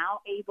that are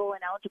now able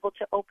and eligible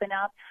to open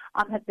up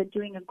have been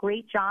doing a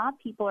great job.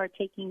 People are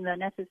taking the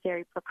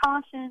necessary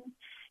precautions.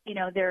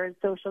 There's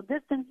social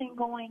distancing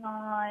going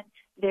on.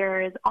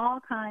 There is all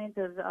kinds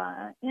of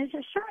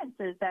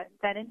assurances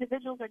that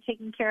individuals are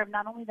taking care of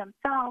not only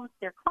themselves,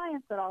 their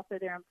clients, but also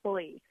their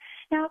employees.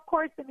 Now, of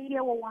course, the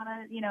media will want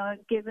to,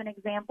 give an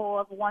example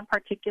of one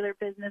particular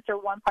business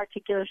or one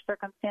particular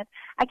circumstance.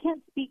 I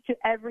can't speak to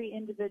every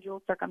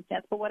individual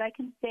circumstance, but what I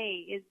can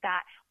say is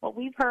that what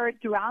we've heard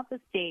throughout the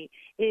state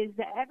is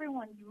that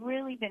everyone's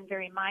really been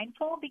very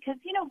mindful because,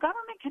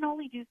 government can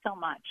only do so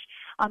much.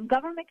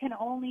 Government can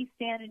only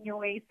stand in your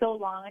way so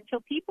long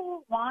until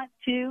people want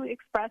to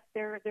express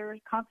their their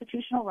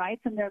constitutional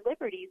rights and their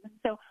liberties. And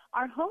so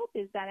our hope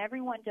is that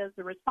everyone does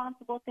the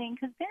responsible thing,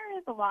 because there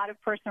is a lot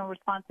of personal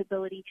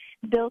responsibility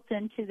built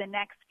into the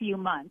next few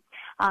months.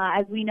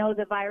 As we know,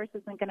 the virus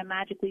isn't going to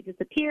magically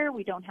disappear.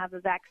 We don't have a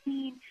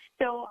vaccine.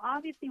 So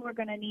obviously we're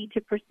going to need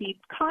to proceed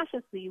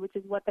cautiously, which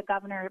is what the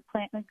governor's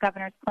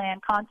plan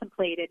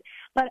contemplated.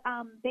 But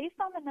based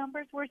on the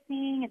numbers we're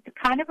seeing, it's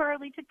kind of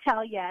early to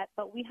tell yet,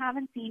 but we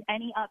haven't seen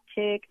any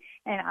uptick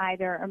in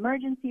either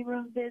emergency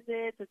room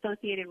visits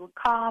associated with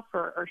cough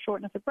or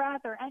shortness of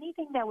breath or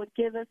anything that would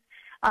give us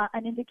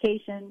an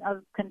indication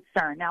of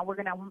concern. Now, we're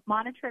going to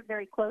monitor it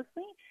very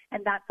closely,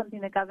 and that's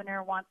something the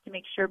governor wants to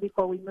make sure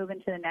before we move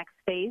into the next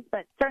phase.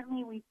 But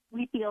certainly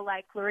we feel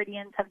like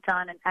Floridians have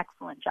done an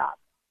excellent job.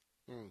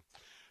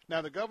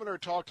 Now, the governor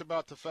talked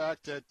about the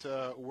fact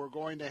that we're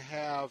going to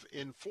have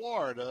in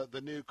Florida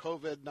the new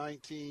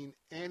COVID-19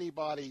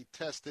 antibody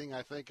testing.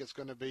 I think it's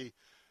going to be,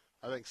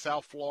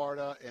 South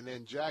Florida and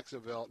then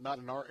Jacksonville, not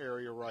in our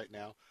area right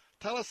now.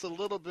 Tell us a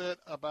little bit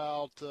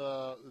about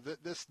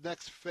this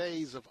next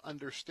phase of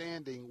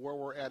understanding where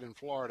we're at in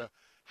Florida.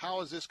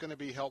 How is this going to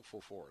be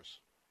helpful for us?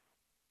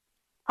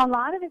 A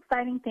lot of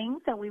exciting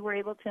things that we were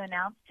able to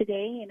announce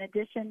today, in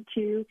addition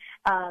to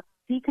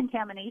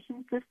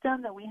decontamination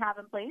system that we have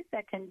in place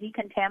that can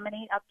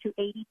decontaminate up to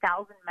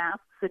 80,000 masks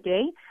a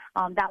day.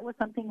 That was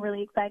something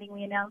really exciting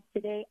we announced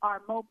today.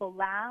 Our mobile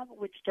lab,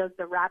 which does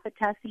the rapid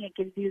testing, it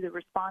gives you the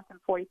response in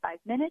 45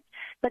 minutes.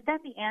 But then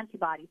the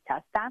antibodies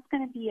test, that's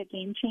going to be a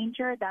game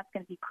changer. That's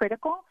going to be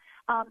critical,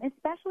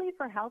 especially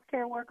for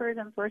healthcare workers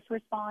and first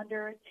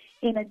responders.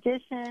 In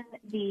addition,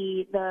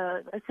 the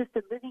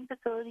assisted living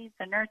facilities,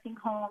 the nursing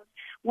homes.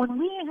 When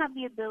we have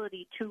the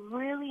ability to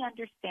really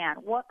understand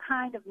what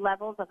kind of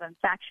levels of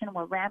infection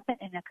were rampant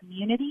in a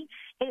community,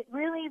 it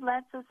really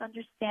lets us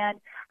understand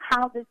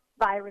how this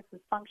virus is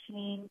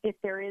functioning, if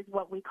there is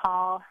what we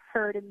call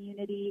herd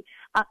immunity.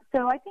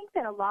 So I think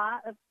that a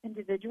lot of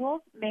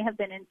individuals may have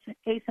been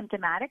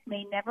asymptomatic,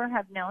 may never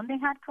have known they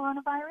had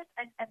coronavirus,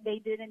 and they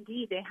did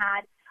indeed. They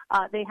had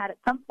at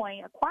some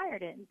point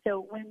acquired it. And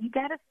so when you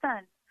get a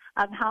sense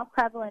of how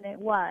prevalent it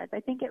was, I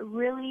think it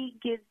really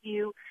gives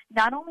you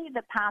not only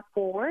the path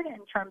forward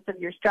in terms of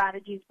your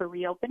strategies for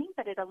reopening,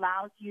 but it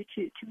allows you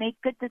to make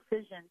good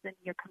decisions in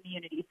your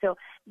community. So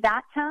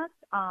that test,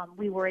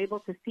 we were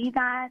able to see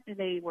that.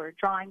 They were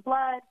drawing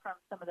blood from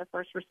some of the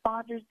first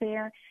responders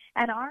there.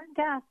 And our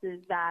guess is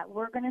that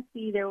we're going to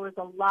see there was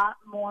a lot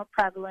more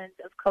prevalence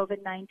of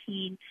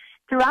COVID-19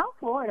 throughout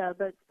Florida,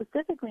 but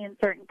specifically in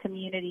certain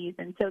communities.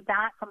 And so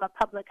that, from a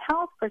public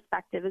health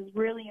perspective, is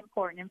really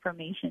important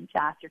information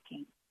to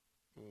ascertain.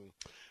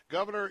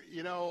 Governor,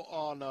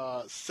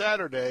 on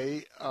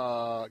Saturday,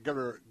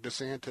 Governor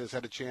DeSantis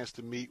had a chance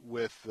to meet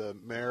with the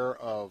mayor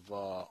of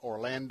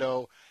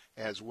Orlando,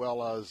 as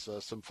well as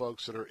some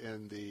folks that are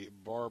in the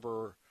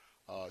barber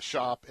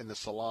shop and the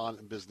salon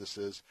and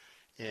businesses.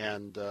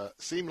 And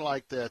seemed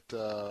like that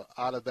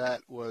out of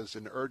that was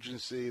an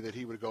urgency that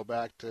he would go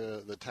back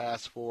to the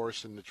task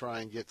force and to try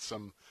and get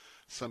some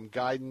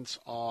guidance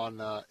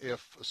on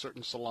if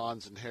certain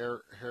salons and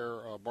hair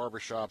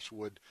barbershops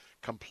would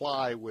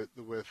comply with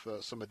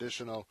some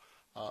additional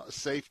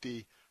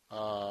safety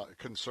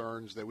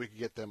concerns, that we could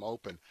get them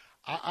open.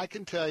 I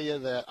can tell you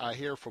that I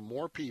hear from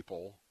more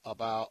people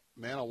about,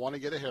 man, I want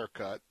to get a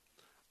haircut.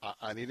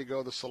 I need to go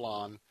to the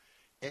salon.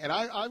 And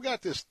I've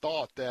got this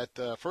thought that,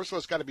 first of all,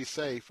 it's got to be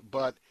safe.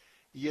 But,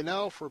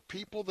 for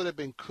people that have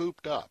been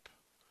cooped up,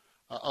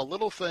 a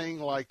little thing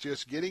like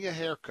just getting a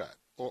haircut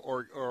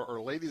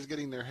or ladies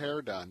getting their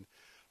hair done,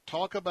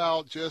 talk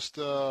about just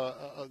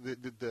the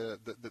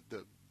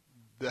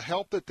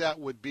help that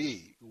would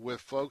be with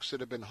folks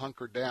that have been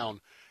hunkered down.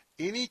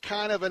 Any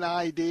kind of an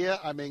idea?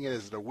 I mean,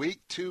 is it a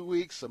week, 2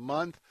 weeks, a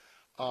month?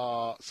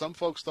 Some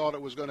folks thought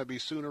it was going to be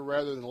sooner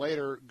rather than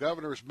later.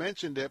 Governor's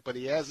mentioned it, but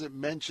he hasn't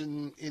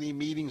mentioned any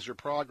meetings or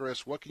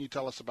progress. What can you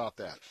tell us about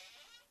that?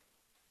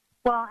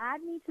 Well,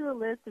 add me to the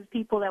list of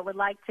people that would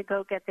like to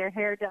go get their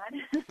hair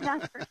done.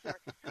 That's for sure.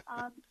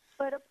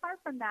 But apart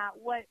from that,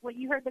 what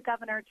you heard the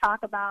governor talk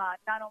about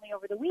not only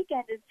over the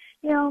weekend is,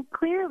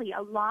 clearly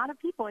a lot of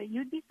people,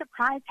 you'd be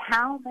surprised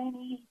how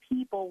many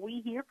people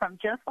we hear from,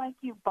 just like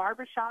you,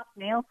 barbershops,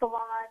 nail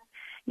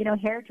salons,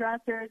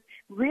 hairdressers.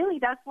 Really,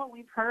 that's what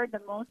we've heard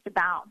the most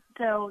about.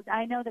 So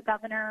I know the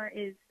governor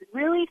is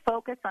really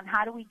focused on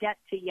how do we get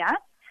to yes,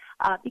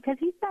 because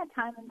he said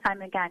time and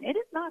time again, it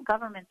is not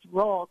government's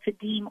role to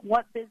deem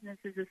what business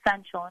is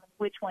essential and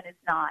which one is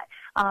not.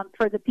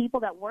 For the people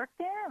that work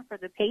there and for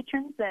the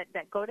patrons that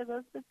go to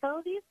those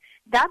facilities,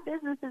 that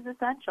business is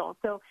essential.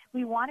 So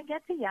we want to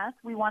get to yes.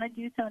 We want to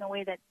do so in a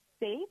way that's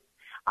safe.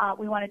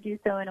 We want to do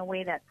so in a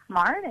way that's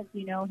smart. As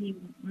you know, he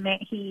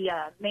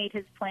made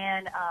his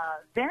plan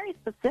very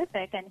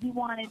specific, and he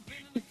wanted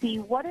to see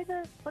what are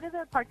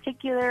the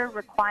particular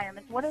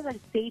requirements, what are the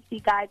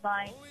safety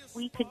guidelines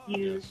we could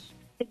use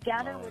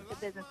together with the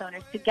business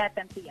owners to get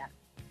them to yes.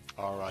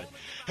 All right.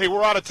 Hey,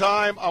 we're out of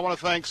time. I want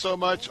to thank so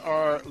much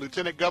our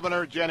Lieutenant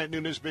Governor, Janet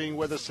Nunes, being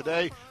with us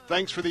today.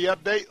 Thanks for the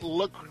update.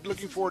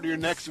 Looking forward to your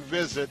next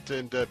visit,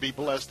 and be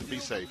blessed and be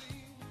safe.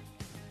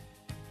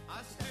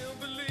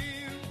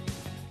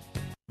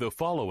 The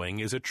following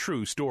is a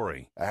true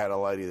story. I had a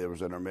lady that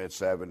was in her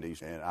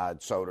mid-70s, and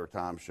I'd sold her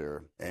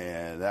timeshare,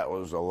 and that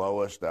was the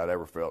lowest I'd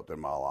ever felt in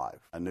my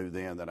life. I knew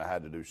then that I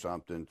had to do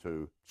something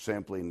to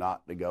simply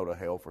not to go to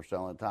hell for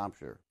selling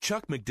timeshare.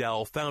 Chuck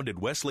McDowell founded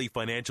Wesley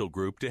Financial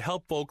Group to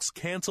help folks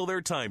cancel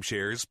their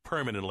timeshares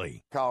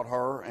permanently. Called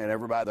her and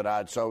everybody that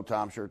I'd sold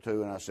timeshare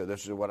to, and I said,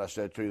 this is what I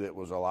said to you that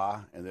was a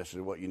lie, and this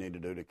is what you need to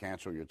do to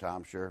cancel your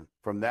timeshare.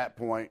 From that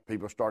point,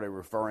 people started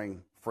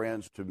referring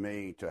friends to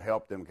me to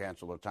help them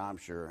cancel a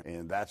timeshare,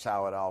 and that's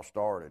how it all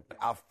started.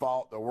 I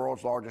fought the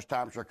world's largest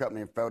timeshare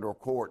company in federal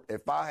court.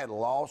 If I had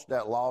lost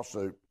that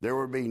lawsuit, there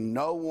would be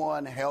no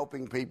one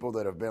helping people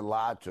that have been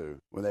lied to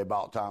when they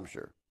bought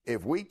timeshare.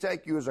 If we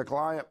take you as a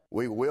client,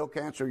 we will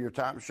cancel your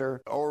timeshare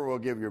or we'll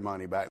give your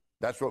money back.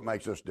 That's what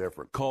makes us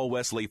different. Call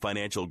Wesley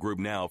Financial Group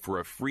now for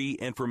a free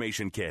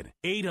information kit.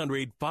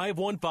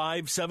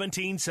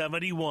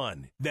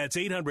 800-515-1771. That's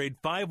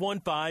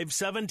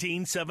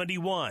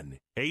 800-515-1771.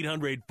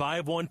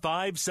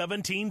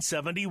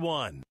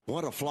 800-515-1771.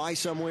 Want to fly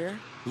somewhere?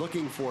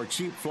 Looking for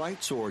cheap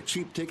flights or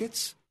cheap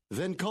tickets?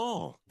 Then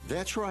call.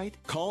 That's right.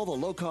 Call the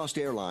low-cost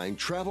airline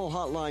travel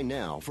hotline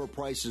now for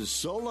prices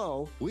so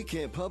low we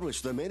can't publish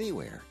them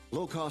anywhere.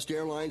 Low Cost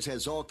Airlines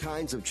has all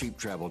kinds of cheap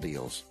travel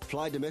deals.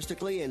 Fly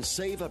domestically and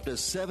save up to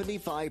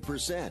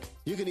 75%.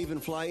 You can even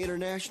fly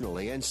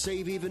internationally and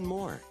save even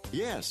more.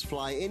 Yes,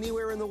 fly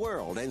anywhere in the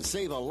world and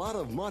save a lot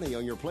of money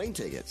on your plane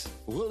tickets.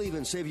 We'll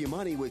even save you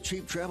money with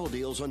cheap travel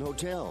deals on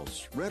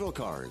hotels, rental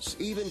cars,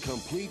 even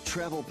complete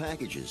travel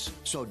packages.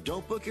 So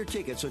don't book your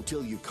tickets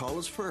until you call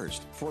us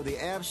first for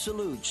the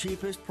absolute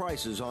cheapest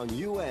prices on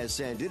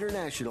U.S. and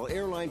international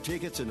airline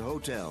tickets and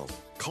hotels.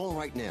 Call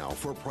right now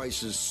for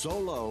prices so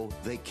low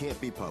they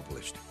can't be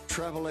published.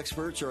 Travel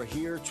experts are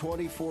here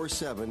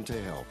 24/7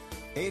 to help.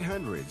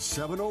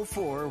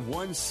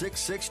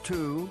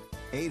 800-704-1662.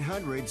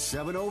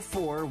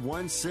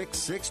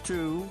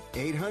 800-704-1662.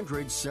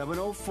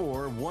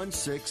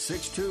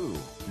 800-704-1662.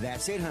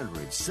 That's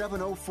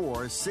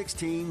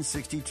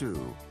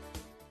 800-704-1662.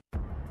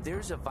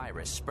 There's a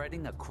virus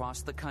spreading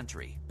across the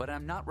country, but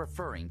I'm not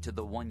referring to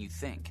the one you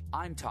think.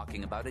 I'm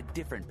talking about a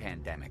different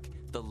pandemic,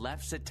 the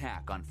left's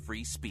attack on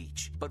free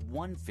speech. But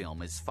one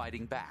film is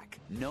fighting back.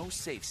 No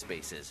Safe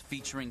Spaces,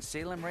 featuring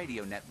Salem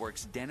Radio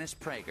Network's Dennis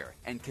Prager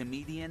and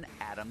comedian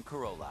Adam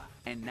Carolla.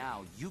 And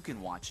now you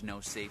can watch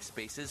No Safe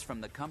Spaces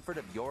from the comfort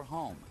of your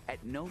home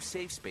at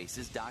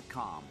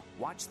nosafespaces.com.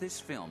 Watch this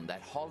film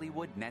that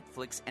Hollywood,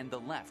 Netflix, and the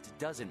left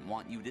doesn't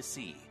want you to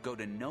see. Go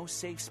to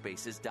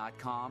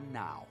nosafespaces.com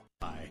now.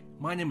 Hi,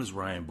 my name is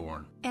Ryan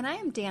Bourne. And I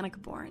am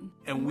Danica Bourne.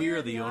 And we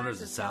are the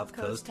owners of South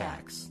Coast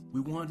Tax.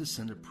 We wanted to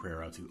send a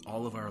prayer out to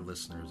all of our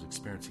listeners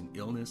experiencing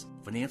illness,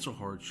 financial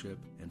hardship,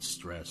 and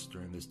stress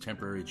during this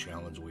temporary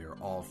challenge we are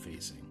all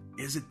facing.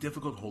 It is a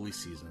difficult holy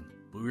season,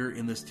 but we are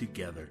in this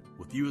together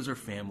with you as our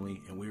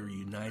family, and we are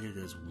united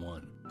as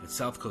one. At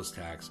South Coast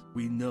Tax,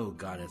 we know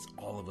God has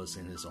all of us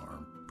in His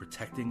arm,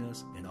 protecting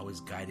us and always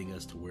guiding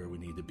us to where we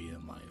need to be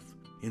in life.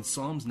 In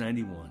Psalms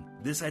 91,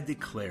 this I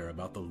declare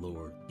about the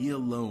Lord. He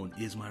alone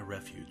is my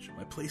refuge,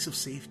 my place of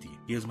safety.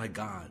 He is my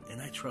God,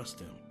 and I trust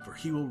Him. For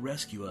He will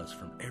rescue us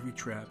from every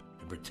trap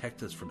and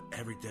protect us from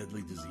every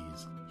deadly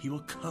disease. He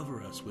will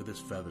cover us with His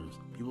feathers.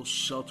 He will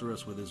shelter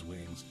us with His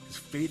wings. His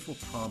faithful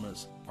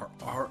promise are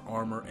our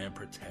armor and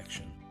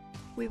protection.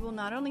 We will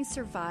not only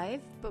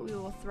survive, but we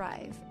will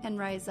thrive and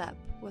rise up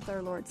with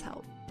our Lord's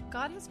help.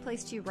 God has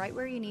placed you right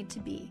where you need to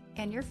be,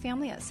 and your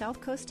family at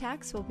South Coast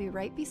Tax will be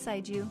right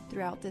beside you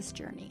throughout this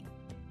journey.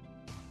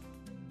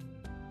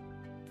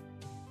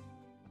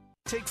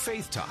 Take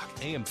Faith Talk,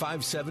 AM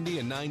 570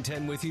 and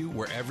 910 with you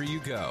wherever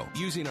you go.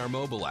 Using our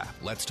mobile app,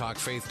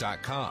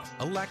 letstalkfaith.com,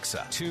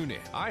 Alexa,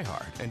 TuneIn,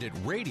 iHeart, and at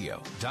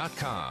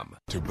radio.com.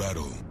 To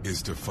battle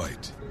is to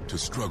fight, to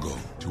struggle,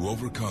 to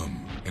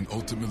overcome, and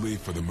ultimately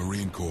for the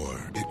Marine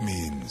Corps, it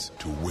means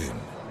to win.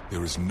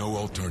 There is no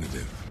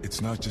alternative.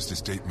 It's not just a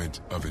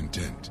statement of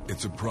intent.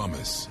 It's a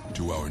promise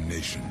to our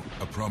nation.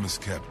 A promise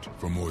kept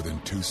for more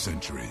than 2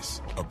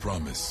 centuries. A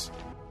promise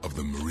of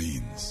the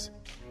Marines.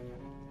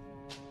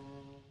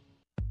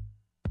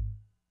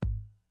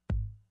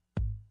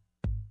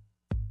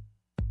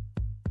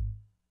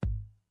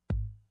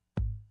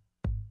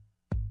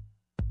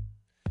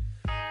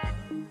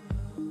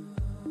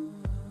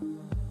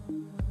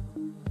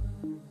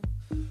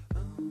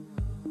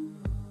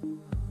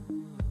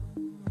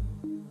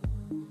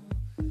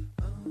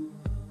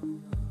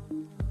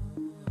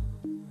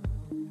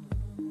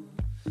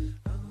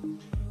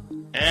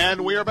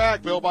 And we are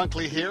back. Bill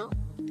Bunkley here,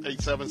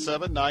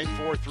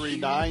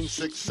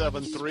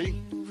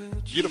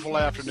 877-943-9673. Beautiful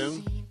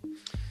afternoon.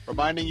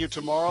 Reminding you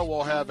tomorrow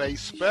we'll have a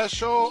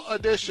special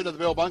edition of the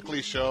Bill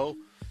Bunkley Show.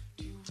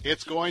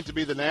 It's going to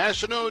be the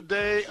National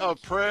Day of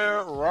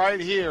Prayer right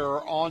here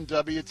on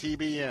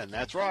WTBN.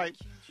 That's right.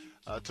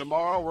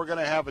 Tomorrow we're going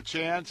to have a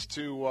chance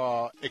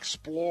to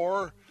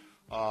explore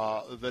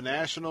the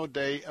National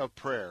Day of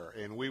Prayer,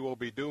 and we will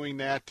be doing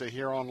that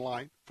here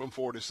online from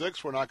 4 to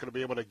 6. We're not going to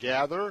be able to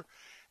gather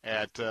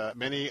at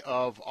many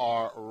of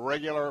our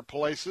regular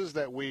places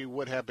that we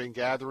would have been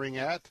gathering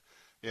at,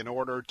 in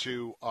order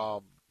to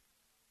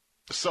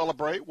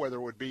celebrate, whether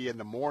it would be in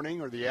the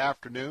morning or the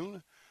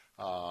afternoon,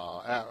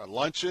 at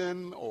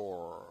luncheon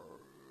or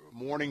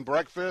morning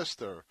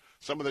breakfast, or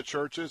some of the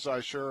churches,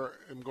 I sure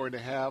am going to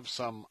have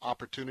some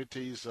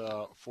opportunities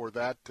for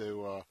that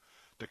to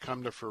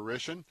come to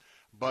fruition.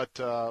 But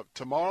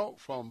tomorrow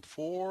from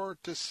 4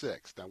 to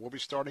 6. Now, we'll be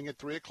starting at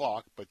 3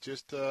 o'clock, but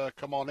just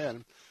come on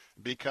in,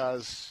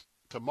 because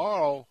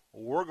tomorrow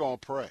we're going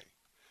to pray.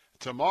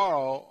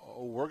 Tomorrow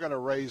we're going to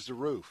raise the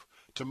roof.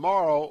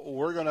 Tomorrow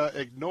we're going to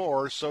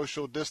ignore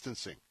social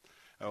distancing.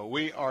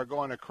 We are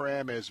going to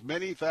cram as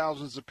many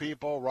thousands of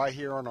people right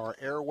here on our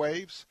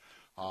airwaves,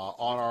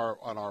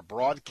 on our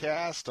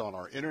broadcast, on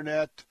our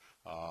internet,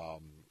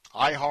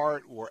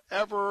 iHeart,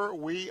 wherever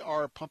we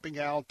are pumping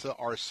out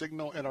our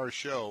signal in our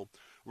show.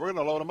 We're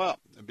going to load them up,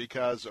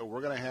 because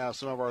we're going to have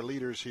some of our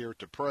leaders here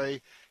to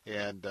pray,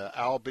 and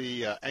I'll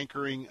be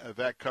anchoring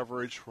that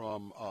coverage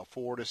from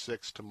 4 to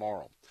 6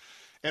 tomorrow.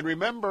 And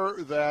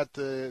remember that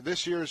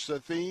this year's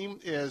theme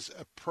is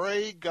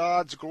Pray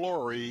God's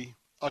Glory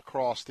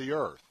Across the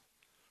Earth.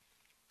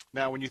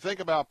 Now, when you think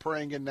about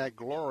praying in that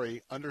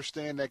glory,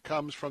 understand that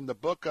comes from the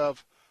book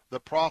of the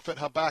prophet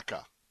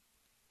Habakkuk.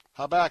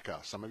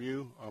 Habakkuk. Some of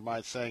you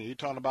might say, "Are you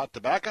talking about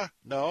tobacco?"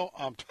 No,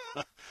 I'm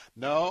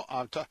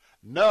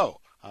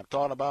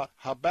talking about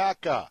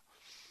Habakkuk.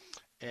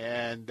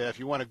 And if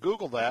you want to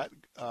Google that,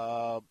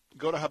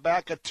 go to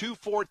Habakkuk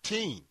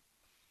 2:14.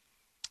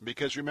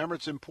 Because remember,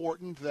 it's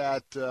important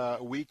that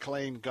we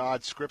claim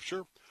God's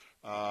scripture,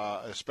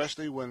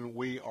 especially when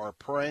we are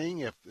praying.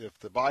 If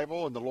the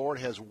Bible and the Lord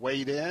has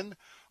weighed in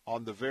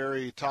on the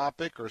very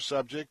topic or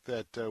subject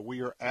that we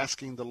are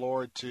asking the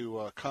Lord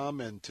to come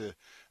and to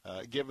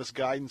give us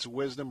guidance,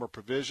 wisdom, or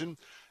provision.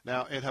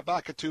 Now, in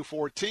Habakkuk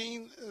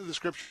 2:14, the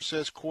scripture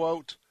says,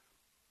 quote,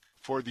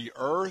 "For the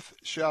earth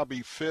shall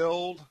be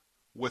filled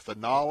with the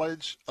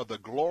knowledge of the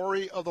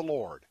glory of the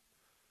Lord,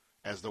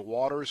 as the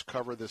waters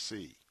cover the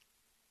sea."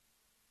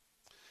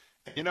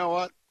 And you know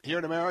what? Here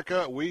in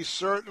America, we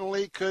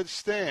certainly could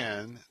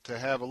stand to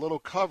have a little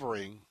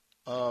covering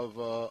of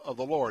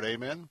the Lord.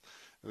 Amen.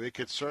 We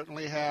could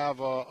certainly have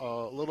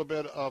a little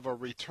bit of a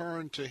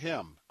return to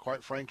Him.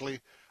 Quite frankly,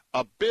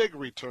 a big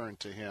return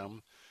to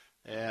Him,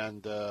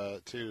 and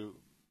to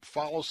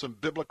follow some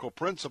biblical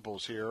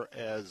principles here,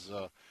 as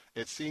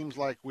it seems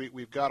like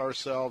we've got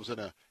ourselves in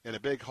a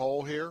big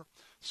hole here.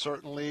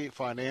 Certainly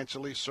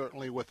financially,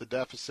 certainly with the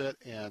deficit,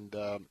 and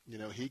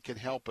He can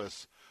help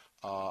us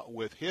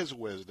with His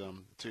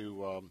wisdom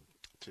to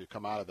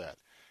come out of that.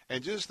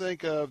 And just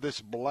think of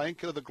this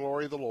blanket of the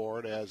glory of the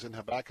Lord, as in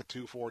Habakkuk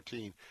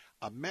 2:14.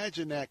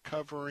 Imagine that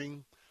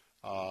covering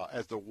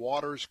as the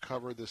waters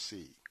cover the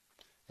sea.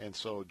 And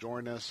so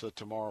join us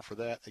tomorrow for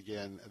that.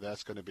 Again,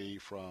 that's going to be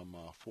from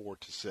 4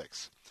 to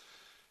 6.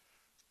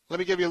 Let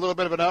me give you a little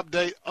bit of an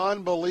update.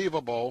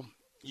 Unbelievable.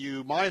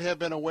 You might have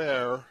been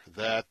aware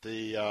that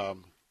the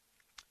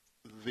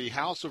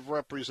House of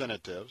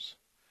Representatives,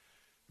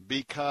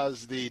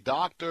 because the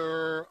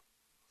doctor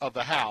of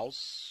the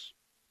House,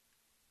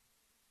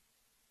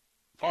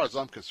 as far as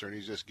I'm concerned,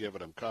 he's just giving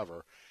them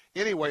cover.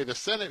 Anyway, the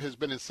Senate has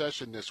been in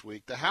session this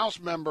week. The House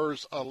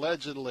members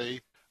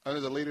allegedly, under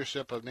the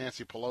leadership of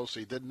Nancy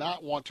Pelosi, did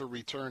not want to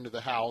return to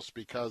the House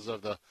because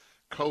of the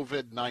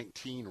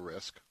COVID-19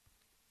 risk.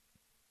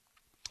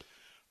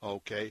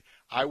 Okay,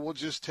 I will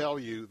just tell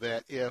you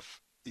that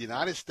if the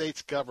United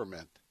States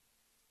government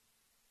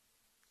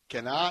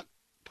cannot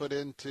put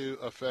into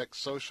effect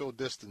social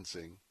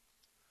distancing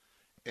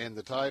and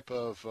the type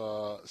of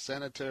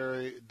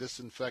sanitary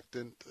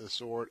disinfectant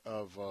sort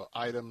of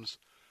items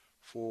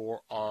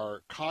for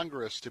our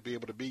Congress to be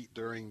able to meet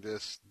during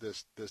this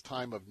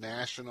time of a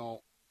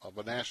national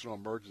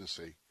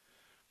emergency,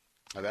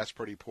 that's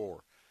pretty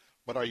poor.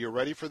 But are you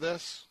ready for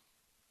this?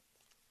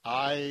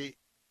 I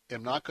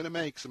am not going to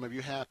make some of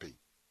you happy,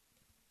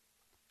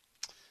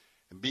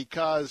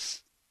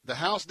 because the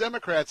House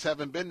Democrats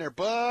haven't been there,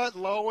 but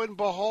lo and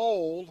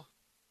behold,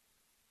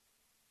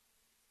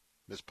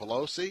 Ms.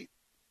 Pelosi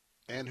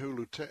and her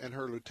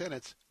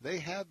lieutenants, they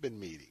have been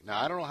meeting.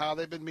 Now, I don't know how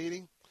they've been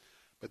meeting,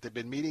 but they've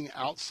been meeting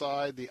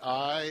outside the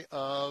eye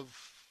of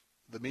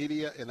the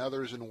media and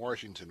others in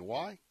Washington.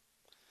 Why?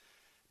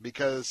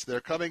 Because they're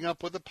coming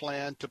up with a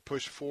plan to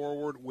push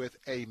forward with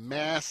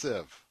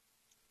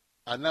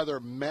another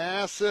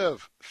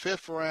massive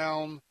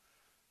fifth-round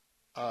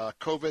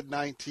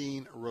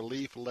COVID-19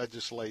 relief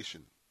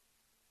legislation.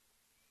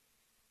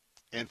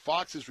 And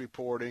Fox is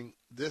reporting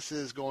this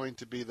is going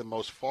to be the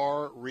most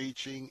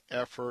far-reaching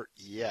effort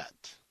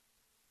yet.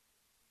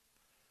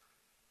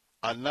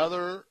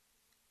 Another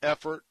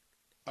effort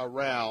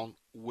around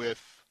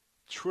with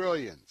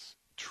trillions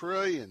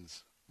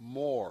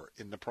more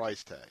in the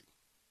price tag.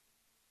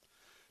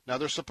 Now,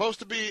 they're supposed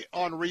to be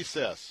on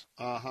recess.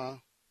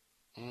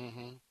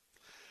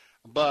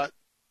 But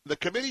the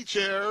committee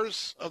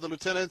chairs of the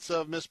lieutenants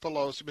of Ms.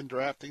 Pelosi have been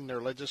drafting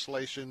their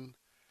legislation,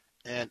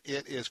 and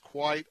it is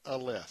quite a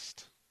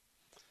list.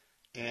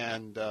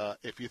 And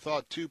if you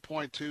thought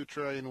 $2.2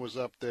 trillion was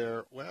up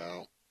there,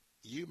 well,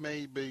 you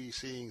may be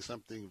seeing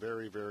something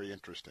very, very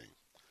interesting.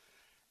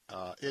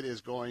 it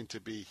is going to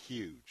be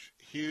huge,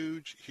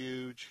 huge,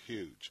 huge,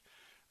 huge.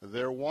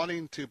 They're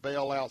wanting to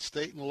bail out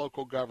state and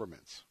local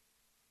governments.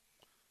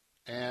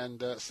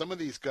 And some of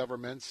these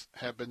governments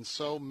have been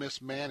so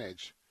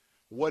mismanaged.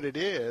 What it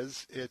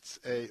is, it's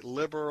a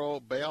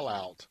liberal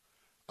bailout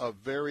of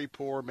very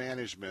poor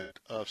management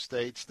of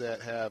states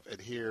that have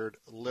adhered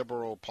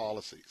liberal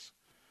policies.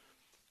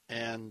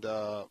 And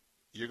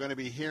you're going to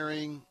be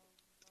hearing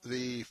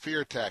the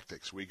fear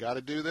tactics. We got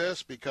to do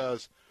this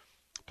because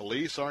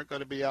police aren't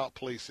going to be out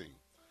policing.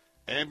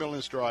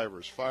 Ambulance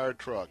drivers, fire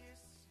truck,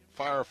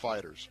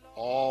 firefighters,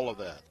 all of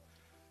that.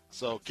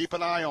 So keep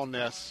an eye on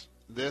this.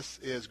 This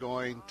is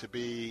going to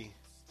be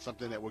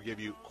something that will give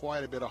you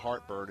quite a bit of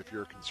heartburn if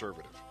you're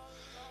conservative.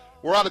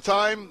 We're out of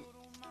time.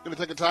 Going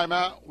to take a time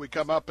out. We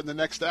come up in the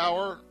next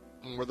hour.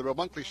 We're the Bill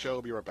Bunkley Show.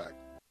 We'll be right back.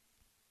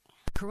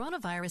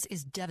 Coronavirus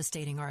is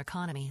devastating our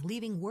economy,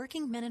 leaving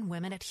working men and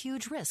women at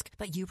huge risk.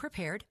 But you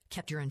prepared,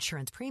 kept your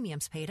insurance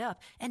premiums paid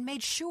up, and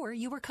made sure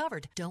you were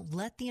covered. Don't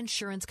let the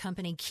insurance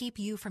company keep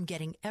you from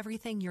getting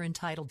everything you're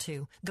entitled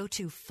to. Go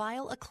to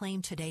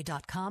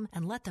fileaclaimtoday.com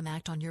and let them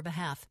act on your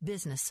behalf.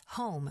 Business,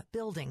 home,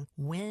 building,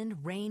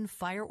 wind, rain,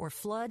 fire, or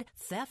flood,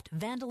 theft,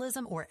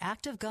 vandalism, or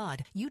act of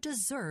God. You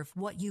deserve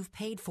what you've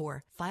paid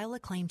for. File a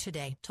claim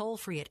today. Toll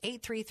free at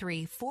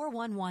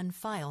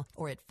 833-411-FILE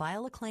or at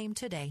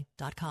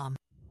fileaclaimtoday.com.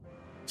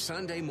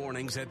 Sunday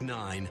mornings at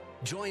 9,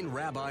 join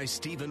Rabbi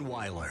Stephen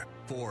Weiler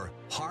for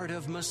Heart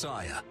of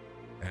Messiah.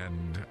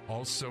 And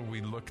also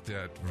we looked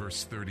at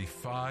verse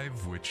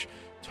 35, which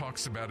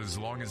talks about as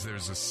long as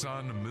there's a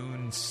sun,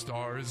 moon,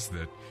 stars,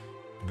 that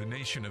the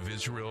nation of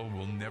Israel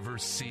will never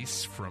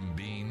cease from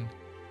being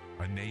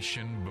a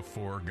nation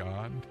before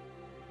God.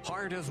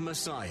 Heart of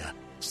Messiah,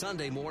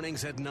 Sunday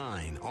mornings at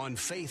 9 on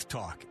Faith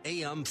Talk,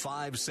 AM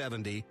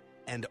 570,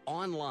 and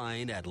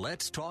online at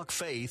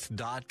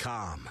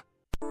letstalkfaith.com.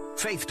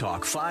 Faith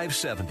Talk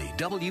 570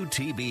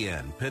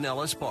 WTBN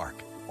Pinellas Park.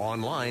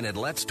 Online at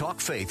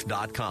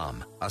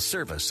letstalkfaith.com, a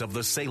service of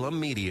the Salem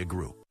Media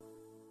Group.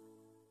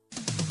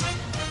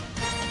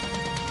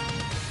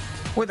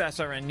 With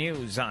SRN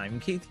News, I'm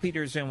Keith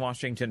Peters in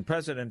Washington.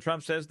 President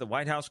Trump says the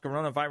White House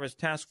Coronavirus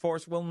Task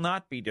Force will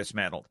not be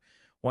dismantled.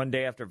 One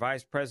day after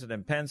Vice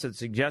President Pence had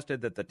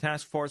suggested that the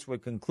task force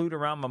would conclude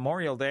around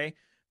Memorial Day,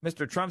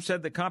 Mr. Trump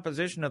said the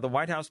composition of the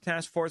White House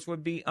task force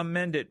would be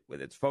amended,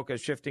 with its focus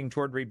shifting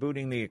toward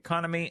rebooting the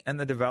economy and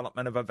the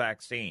development of a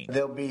vaccine.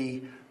 There'll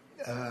be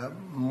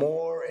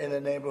more in the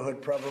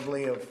neighborhood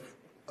probably of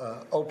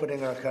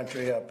opening our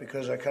country up,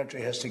 because our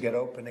country has to get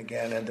open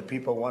again, and the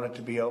people want it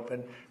to be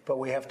open, but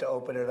we have to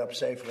open it up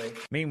safely.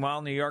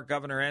 Meanwhile, New York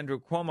Governor Andrew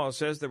Cuomo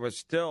says there were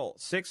still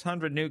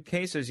 600 new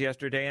cases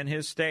yesterday in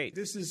his state.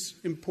 This is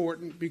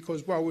important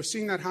because while we're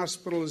seeing that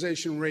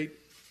hospitalization rate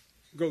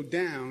go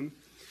down,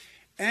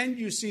 and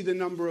you see the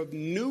number of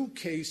new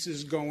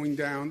cases going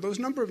down, those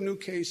number of new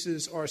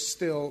cases are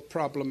still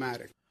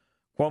problematic.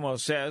 Cuomo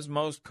says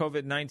most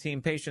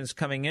COVID-19 patients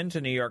coming into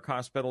New York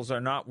hospitals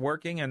are not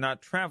working and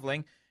not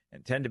traveling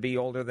and tend to be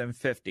older than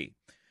 50.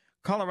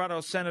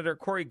 Colorado Senator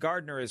Cory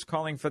Gardner is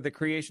calling for the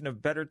creation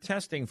of better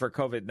testing for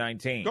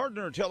COVID-19.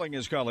 Gardner telling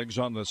his colleagues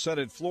on the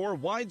Senate floor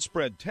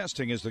widespread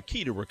testing is the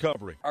key to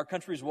recovery. Our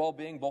country's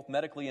well-being, both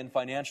medically and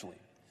financially,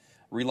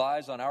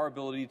 relies on our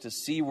ability to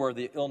see where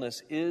the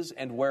illness is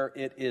and where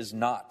it is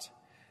not,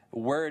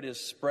 where it is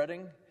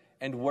spreading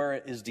and where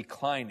it is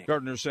declining.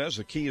 Gardner says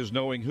the key is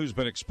knowing who's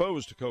been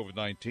exposed to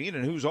COVID-19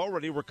 and who's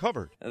already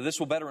recovered. This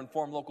will better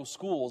inform local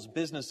schools,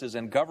 businesses,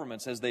 and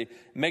governments as they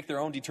make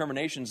their own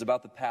determinations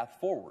about the path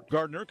forward.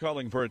 Gardner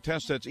calling for a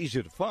test that's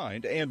easy to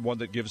find and one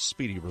that gives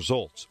speedy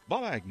results.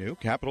 Bob Agnew,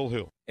 Capitol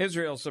Hill.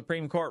 Israel's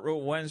Supreme Court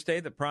ruled Wednesday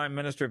that Prime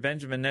Minister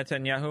Benjamin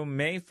Netanyahu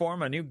may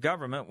form a new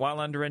government while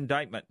under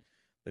indictment.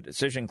 The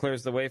decision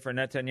clears the way for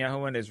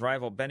Netanyahu and his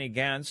rival Benny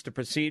Gantz to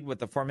proceed with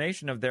the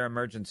formation of their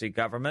emergency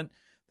government.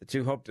 The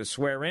two hope to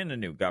swear in a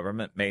new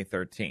government May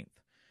 13th.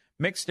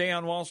 Mixed day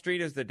on Wall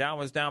Street as the Dow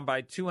was down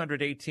by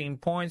 218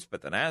 points,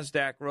 but the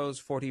Nasdaq rose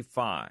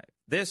 45.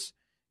 This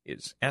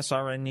is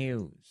SRN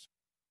News.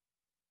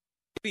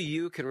 Maybe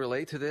you can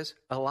relate to this.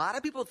 A lot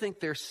of people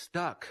think they're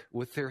stuck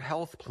with their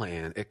health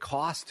plan. It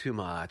costs too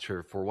much,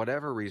 or for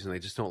whatever reason, they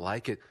just don't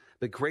like it.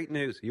 But great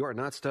news, you are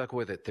not stuck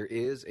with it. There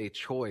is a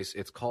choice.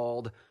 It's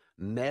called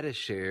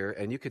Medi-Share,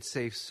 and you could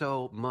save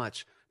so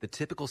much. The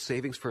typical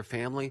savings for a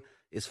family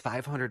is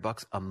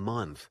 $500 a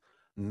month.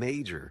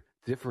 Major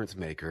difference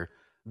maker.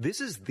 This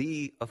is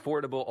the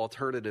affordable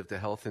alternative to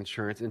health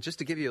insurance. And just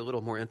to give you a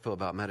little more info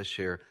about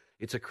Medi-Share,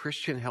 it's a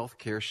Christian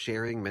healthcare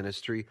sharing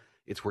ministry.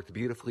 It's worked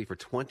beautifully for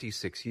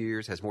 26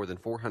 years, has more than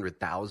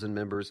 400,000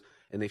 members,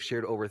 and they've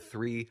shared over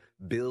 $3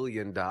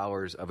 billion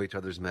of each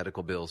other's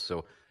medical bills.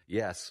 So,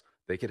 yes,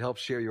 they can help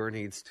share your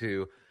needs,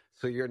 too.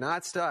 So you're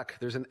not stuck.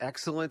 There's an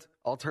excellent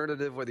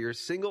alternative. Whether you're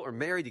single or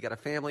married, you got a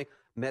family,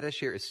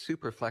 Medi-Share is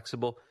super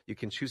flexible. You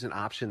can choose an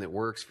option that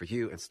works for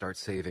you and start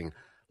saving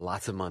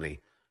lots of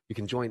money. You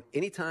can join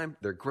anytime.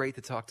 They're great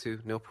to talk to.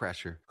 No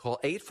pressure. Call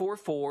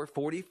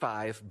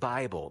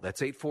 844-45-BIBLE.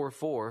 That's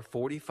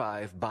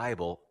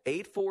 844-45-BIBLE.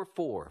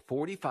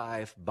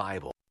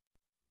 844-45-BIBLE.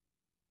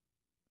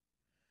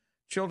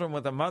 children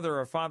with a mother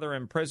or father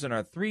in prison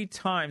are 3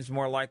 times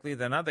more likely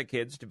than other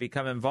kids to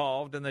become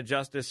involved in the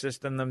justice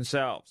system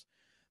themselves.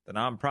 The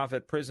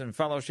nonprofit Prison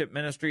Fellowship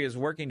Ministry is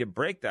working to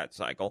break that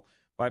cycle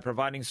by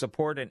providing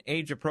support and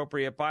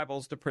age-appropriate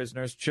Bibles to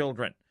prisoners'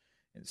 children.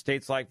 In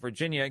states like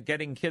Virginia,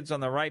 getting kids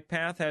on the right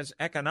path has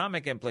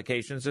economic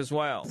implications as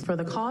well. For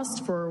the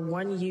cost for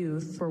one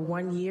youth for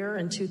 1 year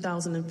in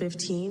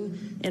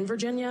 2015 in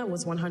Virginia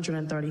was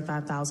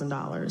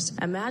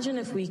 $135,000. Imagine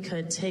if we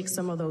could take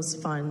some of those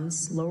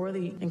funds, lower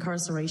the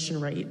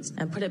incarceration rates,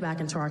 and put it back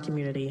into our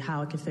community,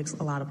 how it could fix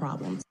a lot of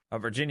problems. A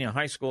Virginia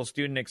high school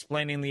student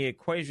explaining the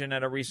equation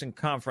at a recent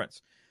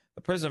conference.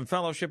 The Prison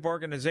Fellowship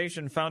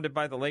Organization, founded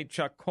by the late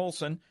Chuck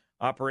Colson,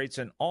 operates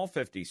in all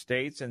 50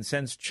 states and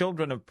sends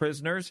children of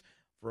prisoners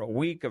for a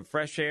week of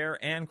fresh air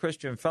and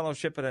Christian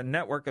fellowship at a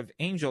network of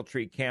Angel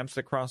Tree camps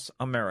across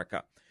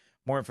America.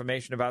 More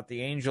information about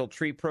the Angel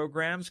Tree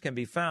programs can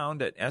be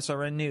found at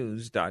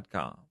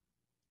srnnews.com.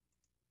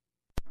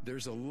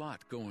 There's a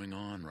lot going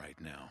on right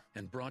now,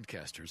 and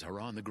broadcasters are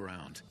on the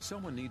ground.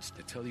 Someone needs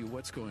to tell you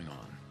what's going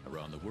on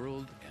around the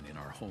world and in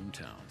our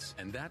hometowns.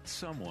 And that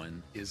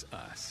someone is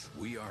us.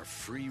 We are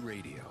free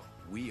radio.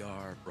 We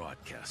are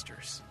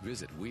broadcasters.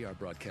 Visit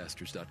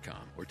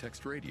wearebroadcasters.com or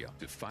text radio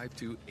to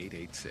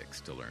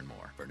 52886 to learn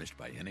more. Furnished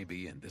by NAB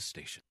and this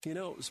station. You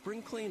know,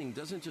 spring cleaning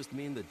doesn't just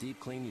mean the deep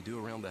clean you do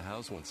around the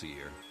house once a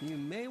year. You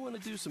may want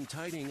to do some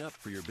tidying up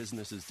for your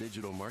business's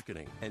digital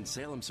marketing, and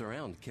Salem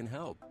Surround can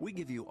help. We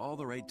give you all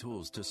the right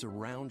tools to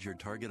surround your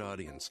target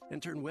audience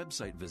and turn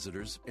website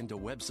visitors into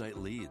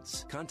website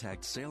leads.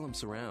 Contact Salem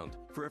Surround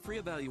for a free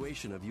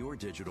evaluation of your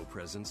digital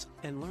presence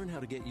and learn how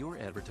to get your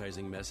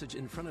advertising message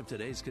in front of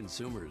today's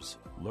consumers.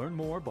 Learn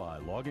more by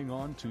logging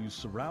on to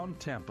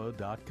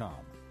surroundtampa.com.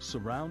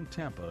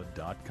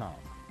 Surroundtampa.com,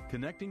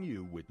 connecting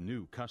you with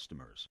new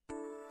customers.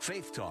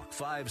 Faith Talk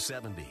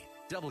 570,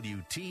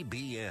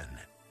 WTBN.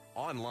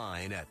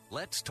 Online at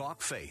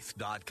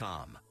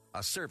letstalkfaith.com,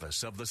 a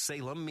service of the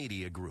Salem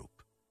Media Group.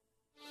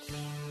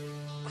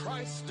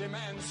 Christ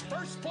demands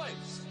first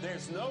place.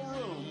 There's no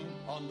room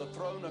on the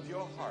throne of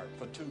your heart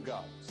for two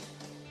gods.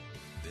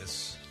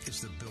 This is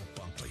the Bill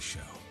Bunkley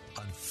Show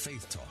on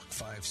Faith Talk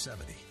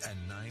 570 and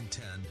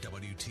 910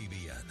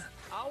 WTBN.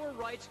 Our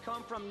rights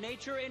come from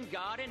nature and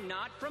God and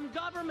not from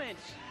government.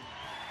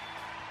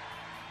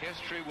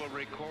 History will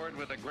record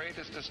with the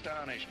greatest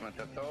astonishment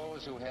that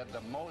those who had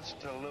the most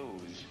to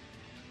lose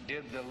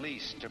did the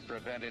least to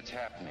prevent its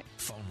happening.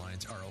 Phone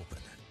lines are open.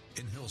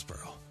 In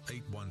Hillsborough,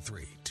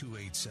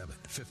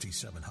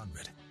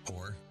 813-287-5700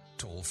 or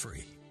toll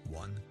free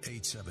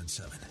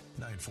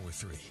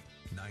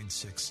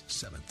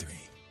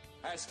 1-877-943-9673.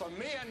 As for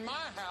me and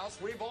my house,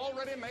 we've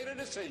already made a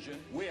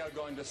decision. We are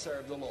going to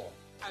serve the Lord.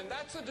 And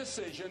that's a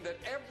decision that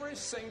every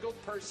single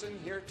person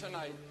here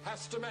tonight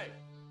has to make.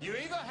 You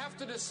either have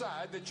to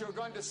decide that you're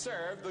going to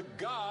serve the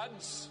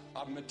gods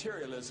of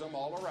materialism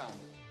all around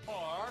you,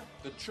 or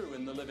the true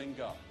and the living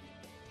God.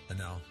 And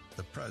now,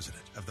 the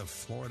president of the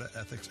Florida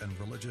Ethics and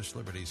Religious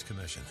Liberties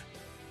Commission.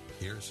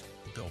 Here's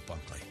Bill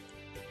Bunkley.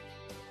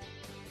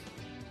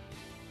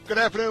 Good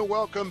afternoon.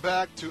 Welcome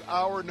back to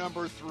hour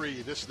number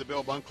 3. This is the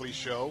Bill Bunkley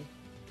Show.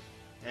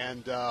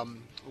 And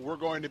we're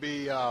going to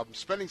be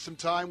spending some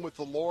time with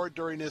the Lord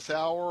during this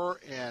hour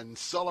and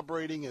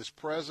celebrating his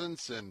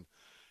presence and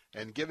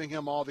giving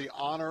him all the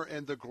honor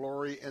and the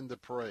glory and the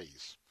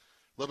praise.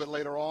 A little bit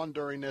later on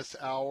during this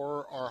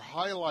hour, our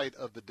highlight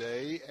of the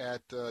day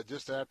at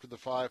just after the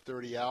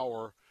 5:30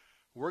 hour,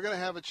 we're going to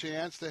have a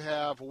chance to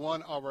have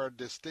one of our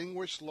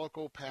distinguished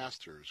local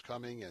pastors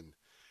coming and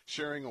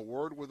sharing a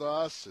word with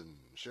us and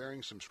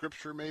sharing some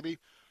scripture maybe,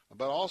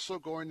 but also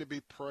going to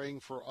be praying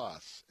for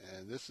us.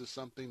 And this is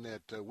something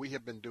that we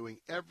have been doing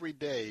every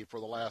day for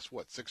the last,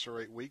 6 or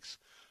 8 weeks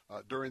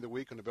during the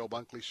week on the Bill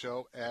Bunkley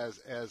Show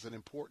as an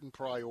important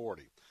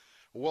priority.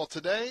 Well,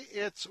 today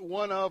it's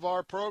one of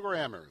our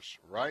programmers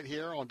right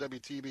here on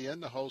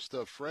WTBN, the host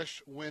of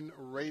Fresh Wind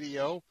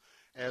Radio,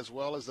 as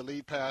well as the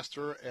lead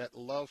pastor at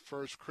Love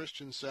First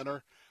Christian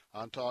Center.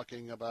 I'm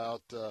talking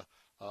about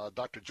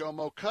Dr.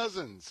 Jomo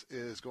Cousins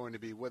is going to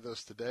be with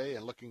us today,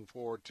 and looking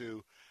forward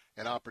to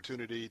an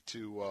opportunity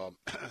to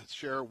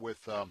share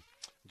with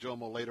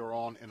Jomo later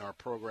on in our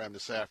program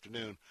this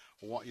afternoon.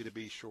 I want you to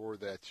be sure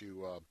that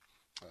you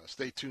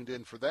stay tuned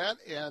in for that,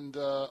 and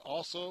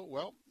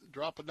also,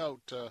 drop a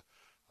note.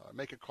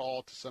 Make a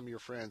call to some of your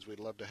friends. We'd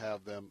love to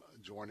have them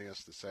joining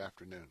us this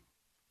afternoon.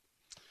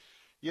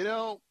 You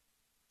know,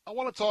 I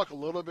want to talk a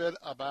little bit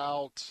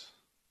about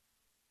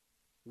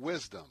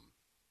wisdom.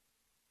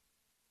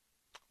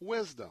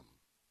 Wisdom.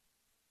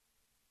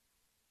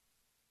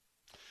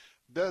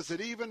 Does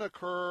it even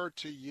occur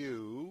to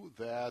you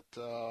that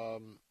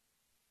of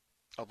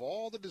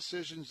all the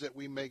decisions that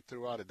we make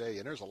throughout a day,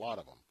 and there's a lot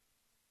of them,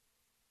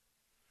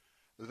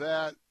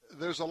 that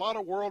there's a lot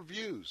of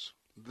worldviews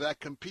that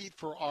compete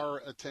for our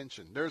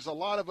attention. There's a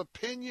lot of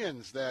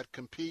opinions that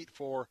compete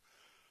for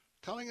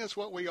telling us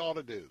what we ought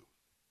to do.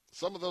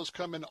 Some of those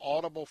come in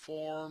audible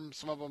form.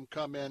 Some of them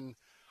come in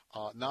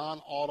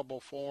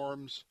non-audible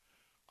forms.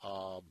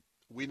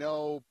 We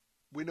know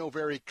we know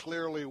very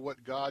clearly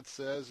what God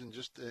says, and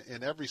just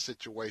in every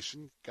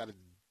situation, got to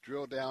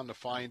drill down to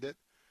find it.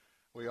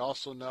 We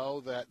also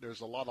know that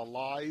there's a lot of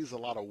lies, a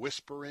lot of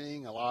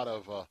whispering, a lot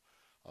of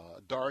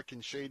dark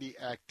and shady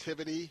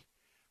activity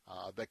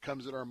that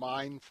comes in our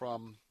mind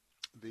from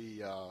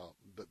the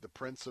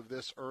prince of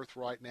this earth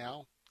right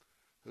now,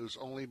 who's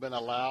only been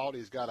allowed.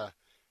 He's got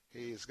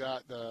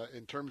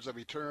in terms of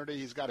eternity,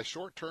 he's got a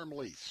short-term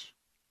lease.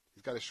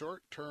 He's got a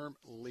short-term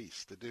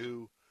lease to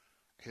do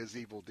his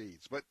evil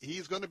deeds. But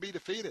he's going to be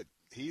defeated.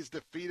 He's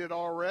defeated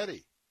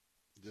already.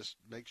 Just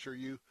make sure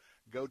you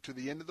go to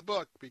the end of the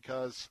book,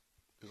 because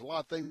there's a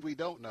lot of things we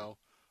don't know.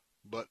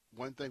 But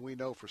one thing we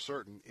know for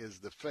certain is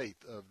the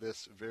fate of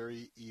this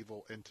very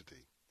evil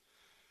entity.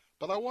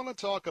 But I want to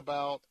talk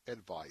about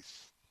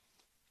advice.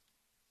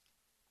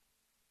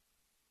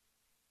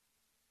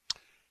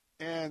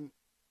 And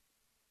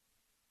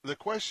the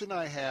question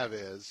I have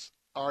is,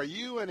 are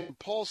you an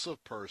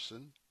impulsive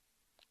person,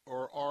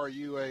 or are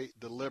you a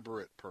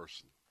deliberate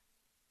person?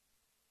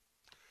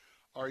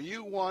 Are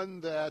you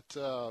one that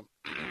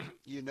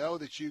you know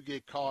that you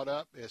get caught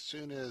up as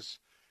soon as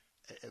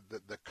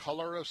the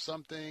color of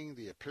something,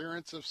 the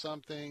appearance of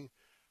something,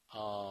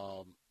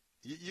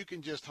 you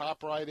can just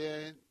hop right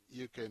in.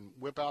 You can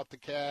whip out the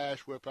cash,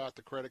 whip out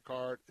the credit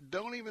card.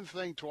 Don't even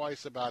think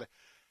twice about it.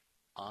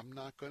 I'm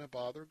not going to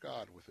bother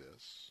God with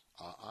this.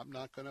 I'm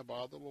not going to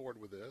bother the Lord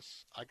with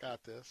this. I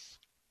got this.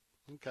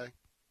 Okay.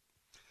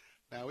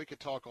 Now, we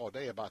could talk all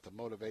day about the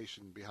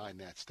motivation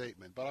behind that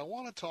statement, but I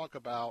want to talk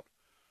about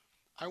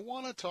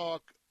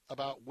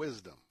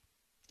wisdom.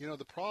 You know,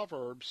 the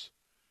Proverbs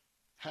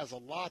has a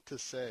lot to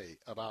say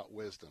about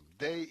wisdom,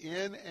 day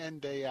in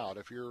and day out,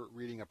 if you're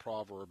reading a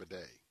proverb a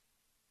day.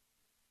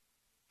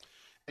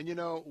 And, you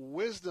know,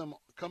 wisdom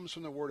comes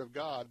from the Word of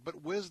God,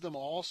 but wisdom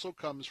also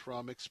comes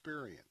from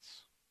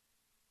experience.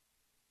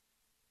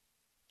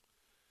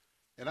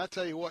 And I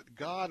tell you what,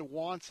 God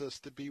wants us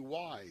to be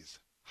wise.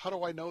 How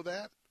do I know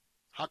that?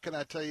 How can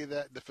I tell you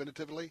that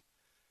definitively?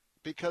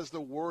 Because the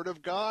Word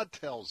of God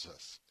tells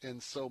us in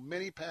so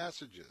many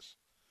passages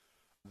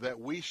that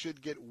we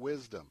should get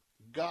wisdom,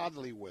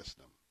 godly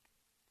wisdom.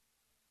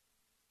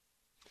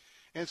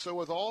 And so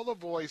with all the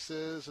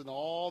voices and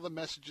all the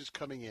messages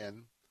coming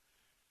in,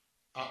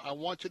 I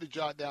want you to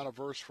jot down a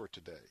verse for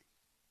today.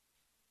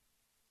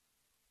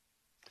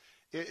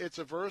 It's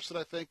a verse that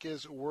I think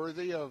is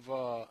worthy of,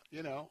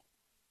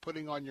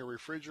 putting on your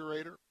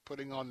refrigerator,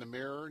 putting on the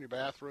mirror in your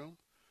bathroom,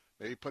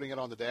 maybe putting it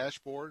on the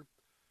dashboard.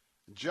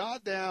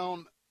 Jot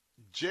down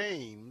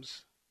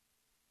James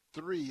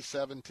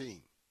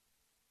 3:17.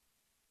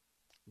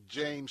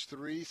 James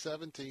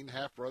 3:17,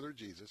 half-brother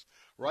Jesus.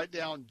 Write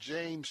down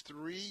James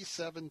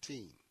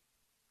 3:17.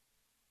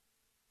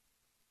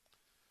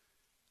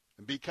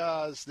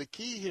 Because the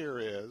key here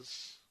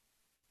is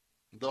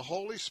the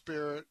Holy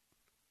Spirit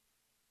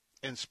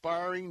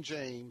inspiring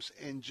James,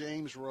 and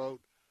James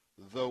wrote,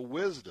 the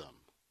wisdom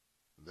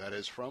that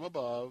is from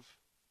above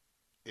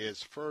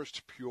is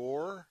first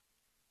pure,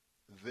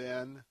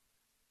 then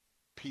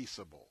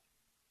peaceable.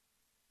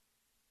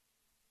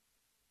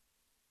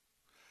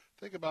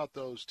 Think about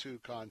those two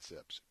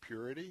concepts,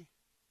 purity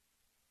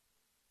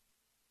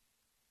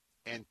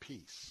and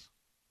peace.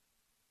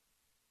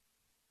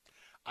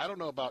 I don't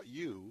know about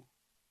you,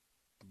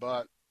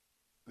 but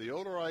the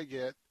older I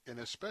get, and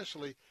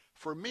especially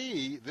for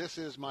me, this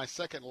is my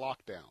second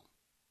lockdown.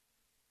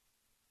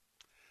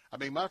 I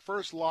mean, my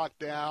first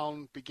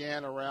lockdown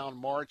began around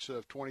March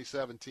of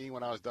 2017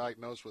 when I was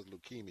diagnosed with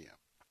leukemia.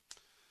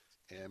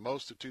 And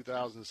most of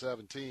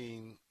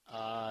 2017,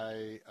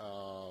 I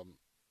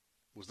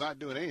was not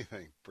doing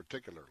anything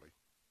particularly.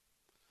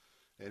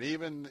 And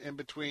even in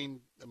between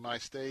my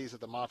stays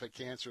at the Moffitt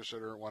Cancer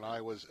Center when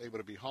I was able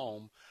to be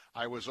home,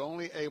 I was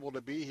only able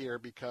to be here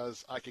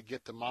because I could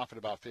get to Moffitt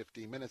about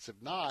 15 minutes.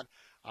 If not,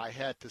 I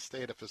had to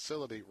stay at a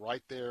facility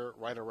right there,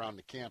 right around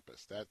the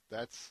campus.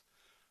 That's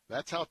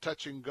how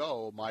touch and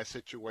go my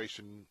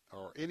situation,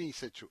 or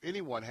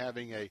anyone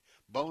having a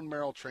bone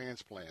marrow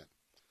transplant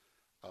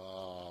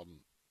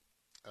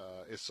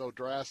is so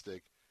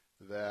drastic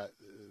that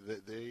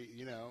they,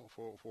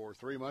 for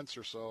 3 months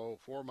or so,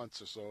 4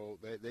 months or so,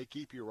 they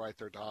keep you right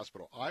there at the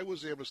hospital. I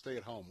was able to stay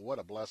at home. What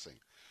a blessing.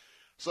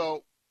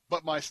 So,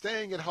 but my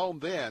staying at home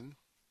then,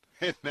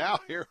 and now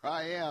here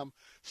I am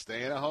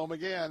staying at home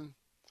again,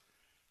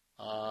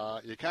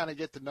 you kind of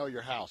get to know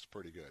your house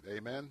pretty good.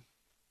 Amen?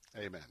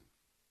 Amen.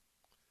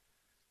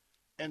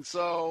 And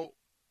so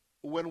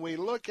when we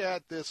look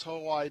at this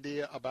whole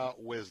idea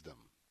about wisdom,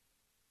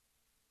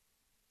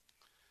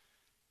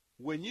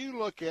 when you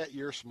look at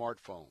your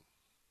smartphone,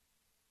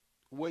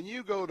 when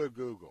you go to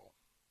Google,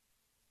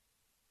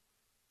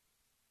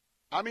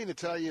 I mean to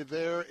tell you,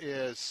 there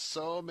is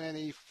so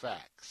many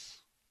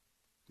facts.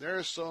 There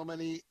are so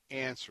many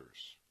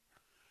answers.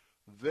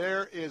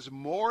 There is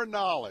more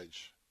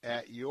knowledge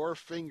at your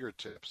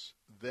fingertips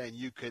than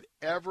you could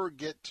ever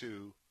get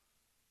to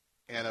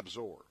and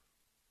absorb.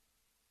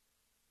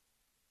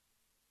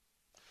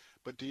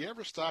 But do you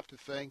ever stop to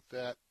think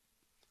that,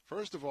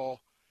 first of all,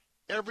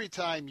 every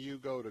time you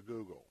go to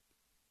Google,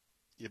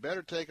 you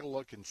better take a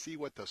look and see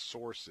what the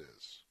source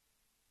is.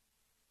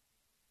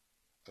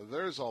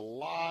 There's a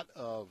lot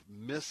of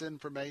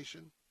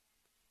misinformation.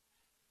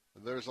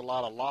 There's a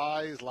lot of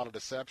lies, a lot of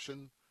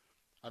deception.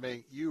 I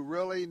mean, you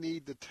really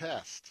need to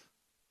test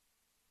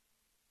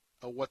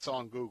what's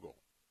on Google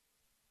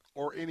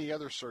or any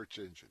other search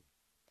engine.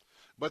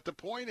 But the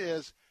point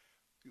is,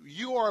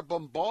 you are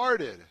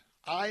bombarded.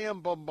 I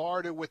am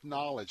bombarded with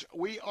knowledge.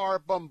 We are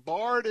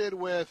bombarded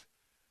with,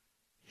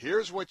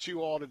 here's what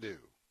you ought to do.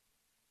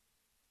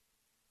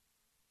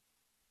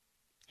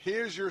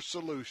 Here's your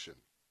solution.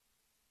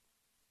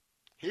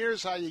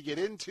 Here's how you get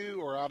into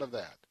or out of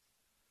that.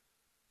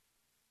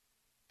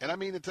 And I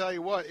mean to tell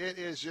you what, it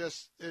is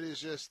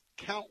just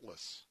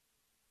countless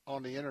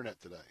on the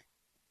internet today.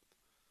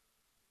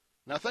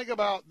 Now think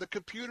about the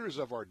computers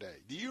of our day.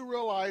 Do you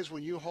realize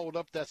when you hold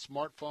up that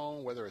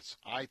smartphone, whether it's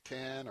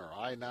i10 or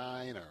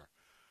i9 or,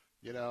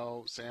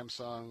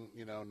 Samsung,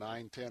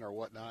 910 or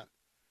whatnot,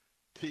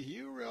 do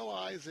you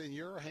realize in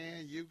your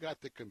hand you've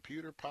got the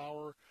computer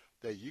power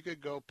that you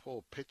could go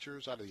pull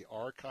pictures out of the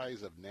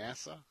archives of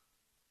NASA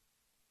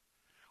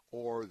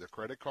or the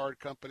credit card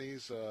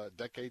companies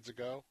decades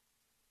ago?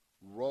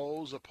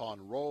 Rows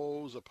upon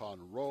rows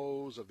upon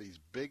rows of these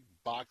big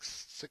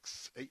box,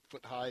 6-8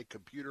 foot high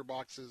computer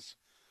boxes,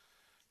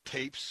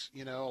 tapes,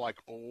 like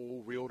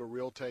old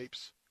reel-to-reel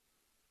tapes.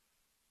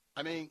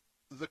 I mean,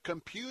 the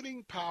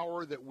computing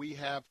power that we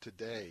have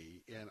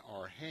today in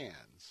our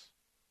hands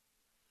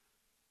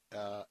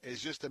is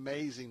just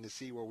amazing to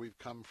see where we've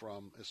come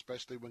from,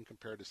 especially when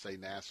compared to, say,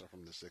 NASA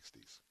from the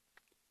 60s.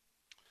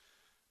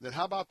 Then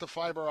how about the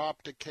fiber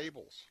optic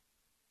cables?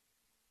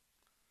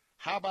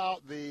 How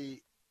about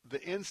the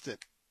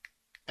instant,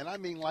 and I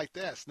mean like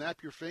that,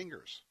 snap your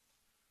fingers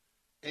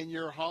in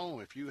your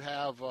home if you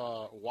have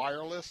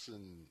wireless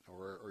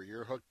or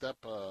you're hooked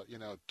up to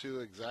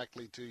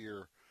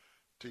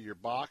your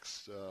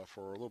box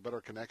for a little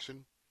better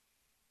connection.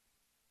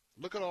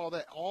 Look at all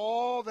that.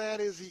 All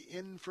that is the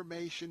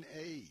information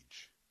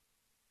age.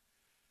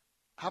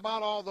 How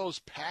about all those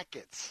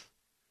packets?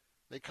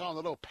 They call them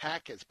little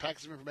packets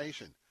of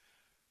information.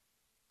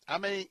 I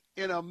mean,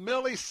 in a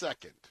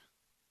millisecond,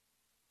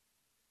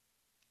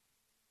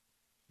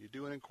 you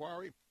do an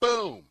inquiry,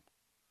 boom.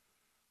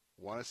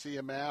 Want to see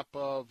a map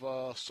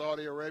of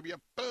Saudi Arabia?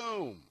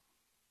 Boom.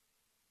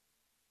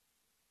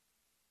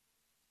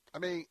 I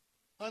mean,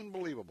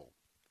 unbelievable.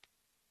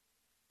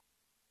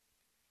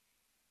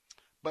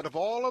 But of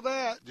all of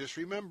that, just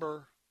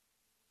remember,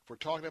 if we're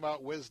talking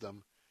about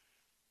wisdom,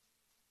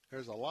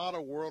 there's a lot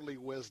of worldly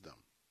wisdom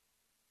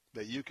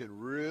that you can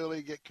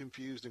really get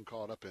confused and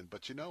caught up in.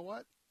 But you know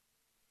what?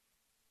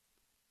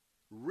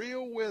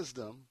 Real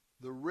wisdom,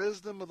 the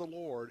wisdom of the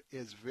Lord,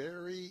 is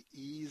very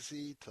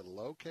easy to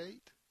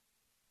locate,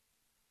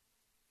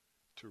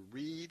 to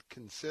read,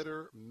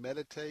 consider,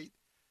 meditate,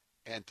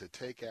 and to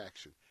take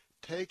action.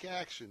 Take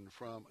action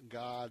from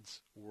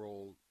God's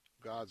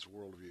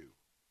worldview.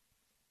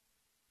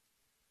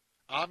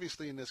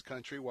 Obviously, in this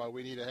country, while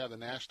we need to have the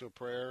National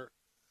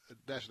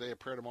Day of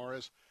Prayer tomorrow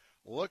is,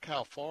 look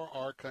how far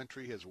our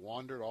country has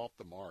wandered off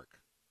the mark.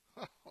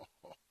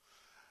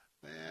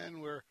 Man,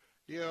 we're,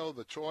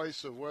 the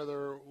choice of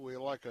whether we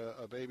like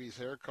a baby's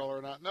hair color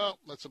or not. No,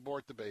 let's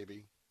abort the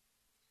baby.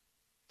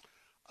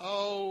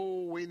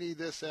 Oh, we need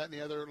this, that, and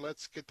the other.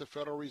 Let's get the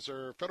Federal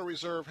Reserve. Federal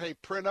Reserve, hey,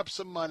 print up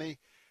some money.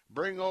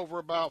 Bring over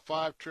about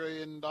 $5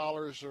 trillion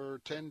or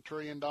 $10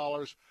 trillion.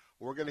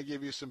 We're going to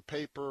give you some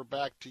paper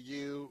back to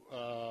you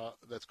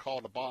that's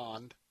called a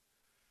bond.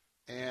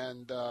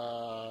 And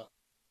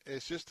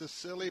it's just a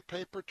silly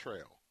paper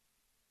trail.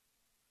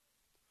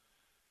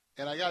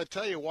 And I got to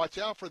tell you, watch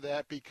out for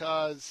that,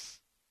 because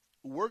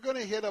we're going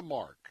to hit a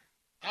mark.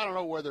 I don't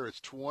know whether it's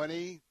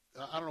 20.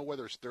 I don't know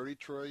whether it's 30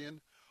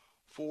 trillion,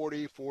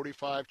 40,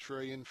 45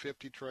 trillion,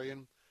 50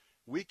 trillion.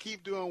 We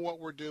keep doing what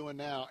we're doing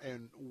now,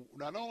 and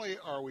not only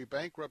are we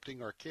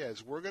bankrupting our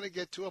kids, we're going to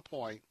get to a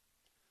point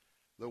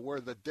where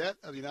the debt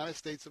of the United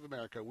States of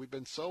America, we've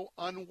been so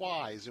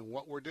unwise in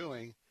what we're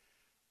doing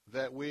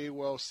that we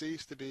will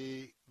cease to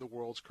be the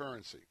world's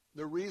currency.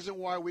 The reason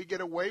why we get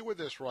away with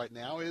this right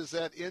now is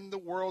that in the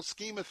world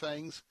scheme of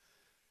things,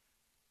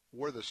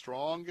 we're the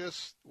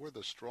strongest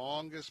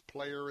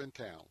player in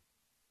town.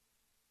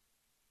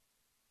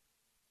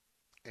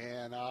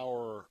 And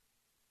our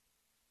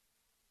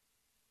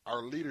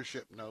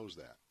leadership knows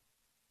that.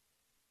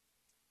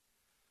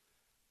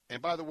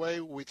 And by the way,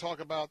 we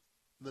talk about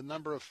the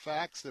number of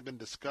facts that have been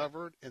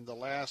discovered in the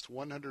last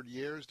 100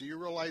 years. Do you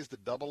realize the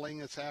doubling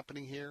that's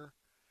happening here?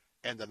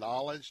 And the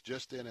knowledge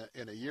just in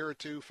a year or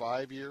two,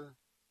 5 year?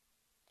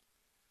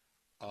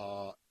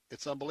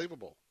 It's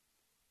unbelievable.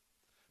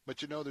 But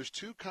there's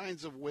two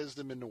kinds of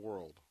wisdom in the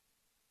world.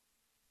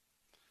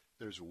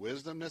 There's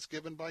wisdom that's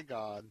given by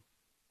God,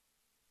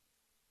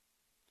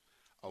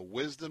 a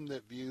wisdom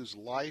that views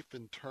life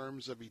in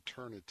terms of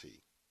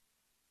eternity.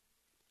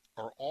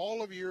 Are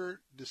all of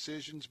your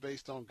decisions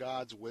based on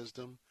God's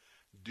wisdom?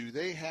 Do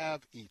they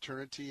have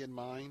eternity in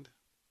mind?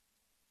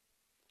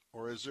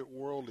 Or is it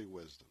worldly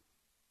wisdom?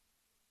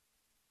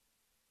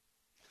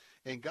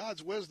 And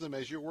God's wisdom,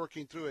 as you're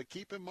working through it,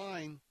 keep in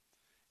mind,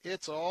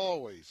 it's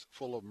always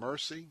full of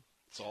mercy.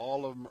 It's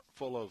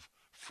full of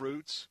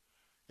fruits.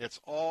 It's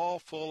all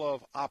full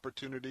of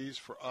opportunities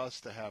for us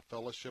to have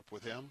fellowship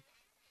with him.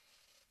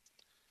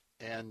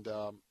 And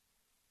the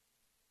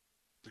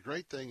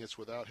great thing is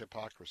without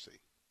hypocrisy.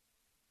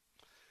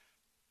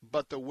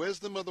 But the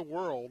wisdom of the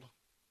world,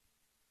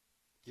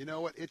 you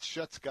know what? It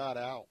shuts God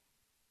out.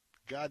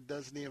 God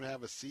doesn't even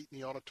have a seat in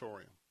the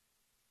auditorium.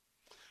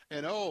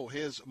 And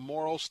his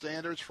moral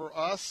standards for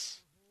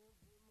us?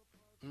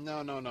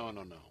 No.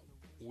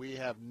 We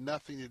have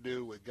nothing to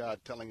do with God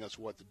telling us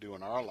what to do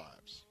in our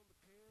lives.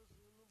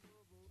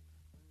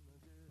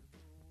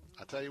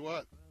 I tell you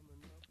what,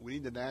 we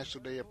need the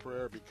National Day of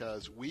Prayer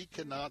because we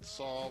cannot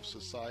solve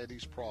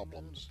society's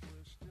problems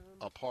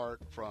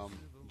apart from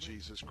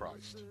Jesus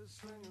Christ.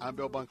 I'm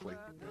Bill Bunkley.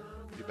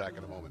 Be back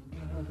in a moment.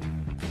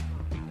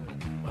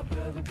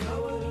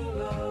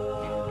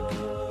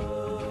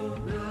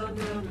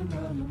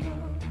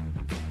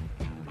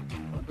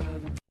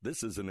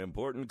 This is an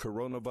important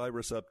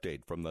coronavirus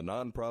update from the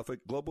nonprofit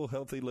Global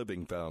Healthy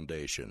Living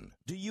Foundation.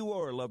 Do you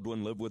or a loved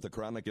one live with a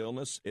chronic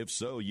illness? If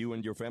so, you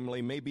and your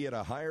family may be at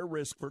a higher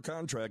risk for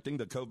contracting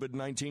the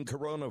COVID-19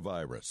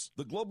 coronavirus.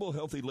 The Global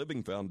Healthy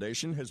Living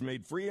Foundation has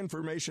made free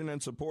information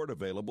and support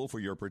available for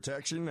your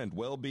protection and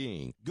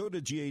well-being. Go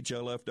to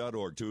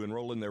ghlf.org to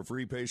enroll in their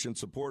free patient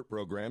support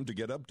program to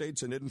get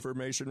updates and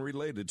information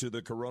related to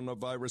the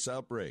coronavirus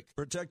outbreak.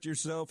 Protect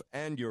yourself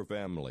and your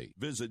family.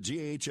 Visit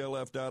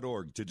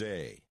ghlf.org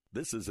today.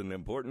 This is an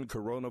important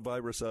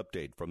coronavirus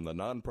update from the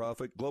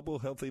nonprofit Global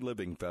Healthy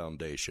Living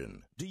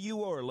Foundation. Do you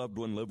or a loved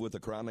one live with a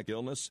chronic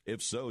illness?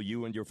 If so,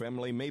 you and your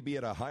family may be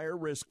at a higher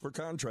risk for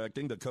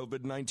contracting the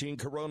COVID-19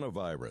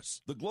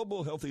 coronavirus. The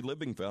Global Healthy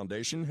Living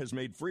Foundation has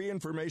made free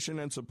information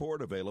and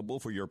support available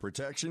for your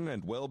protection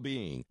and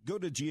well-being. Go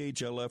to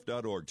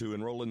ghlf.org to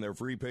enroll in their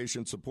free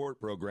patient support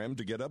program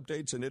to get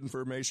updates and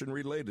information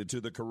related to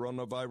the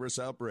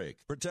coronavirus outbreak.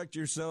 Protect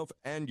yourself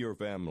and your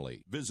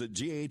family. Visit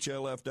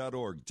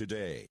ghlf.org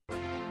today.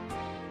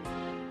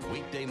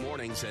 Weekday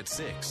mornings at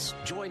 6.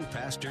 Join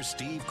Pastor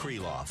Steve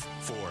Kreloff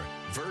for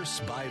Verse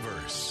by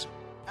Verse.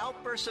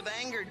 Outbursts of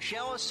anger,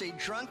 jealousy,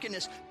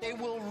 drunkenness, they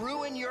will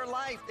ruin your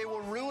life. They will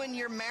ruin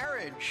your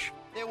marriage.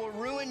 They will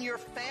ruin your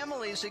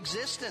family's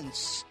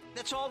existence.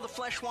 That's all the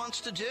flesh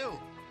wants to do.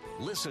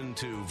 Listen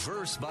to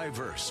Verse by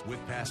Verse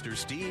with Pastor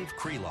Steve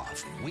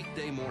Kreloff.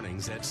 Weekday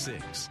mornings at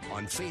 6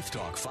 on Faith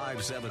Talk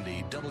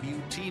 570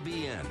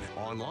 WTBN.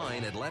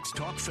 Online at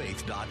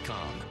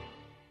letstalkfaith.com.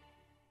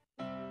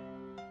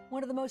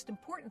 One of the most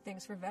important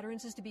things for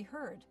veterans is to be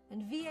heard,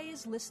 and VA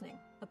is listening.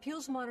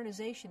 Appeals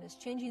modernization is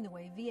changing the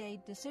way VA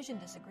decision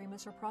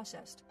disagreements are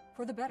processed,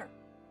 for the better.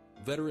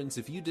 Veterans,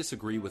 if you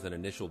disagree with an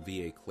initial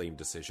VA claim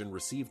decision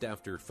received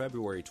after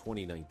February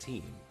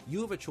 2019,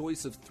 you have a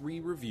choice of 3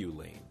 review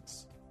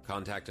lanes.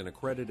 Contact an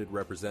accredited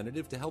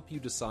representative to help you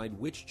decide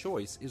which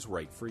choice is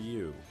right for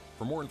you.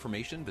 For more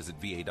information, visit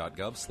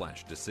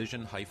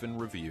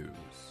va.gov/decision-reviews.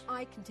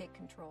 I can take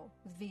control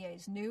with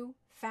VA's new,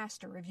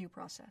 faster review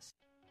process.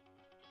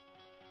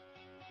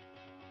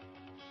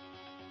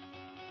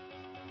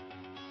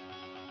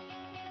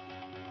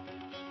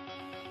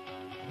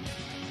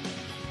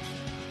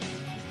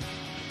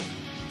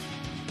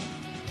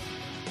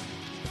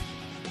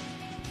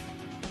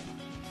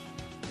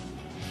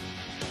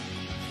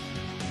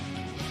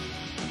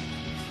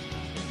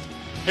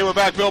 Hey, we're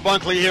back. Bill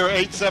Bunkley here,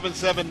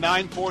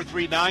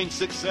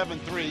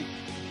 877-943-9673.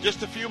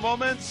 Just a few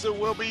moments,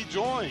 we'll be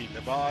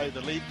joined by the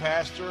lead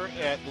pastor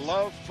at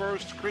Love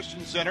First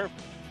Christian Center,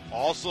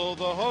 also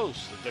the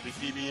host of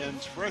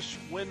WTBN's Fresh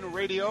Wind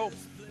Radio.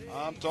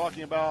 I'm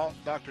talking about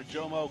Dr.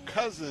 Jomo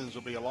Cousins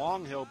will be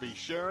along. He'll be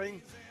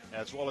sharing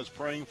as well as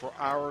praying for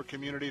our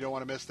community. Don't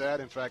want to miss that.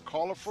 In fact,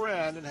 call a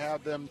friend and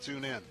have them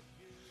tune in.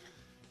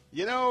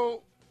 You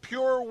know,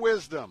 pure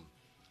wisdom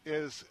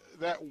is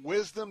that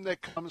wisdom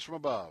that comes from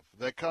above,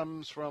 that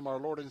comes from our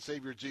Lord and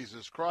Savior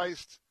Jesus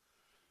Christ,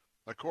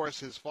 of course,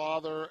 his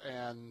Father,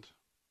 and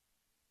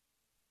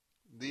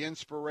the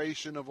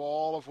inspiration of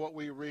all of what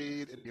we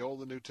read in the Old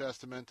and New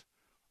Testament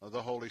of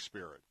the Holy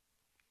Spirit.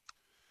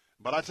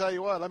 But I tell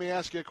you what, let me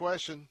ask you a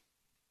question.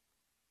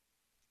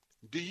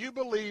 Do you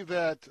believe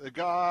that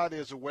God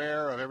is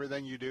aware of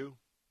everything you do?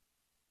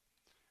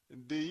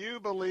 Do you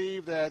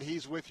believe that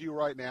he's with you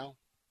right now?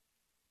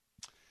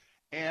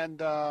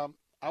 And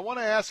I want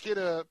to ask you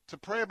to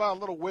pray about a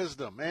little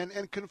wisdom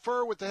and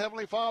confer with the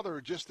Heavenly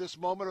Father just this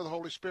moment of the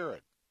Holy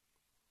Spirit.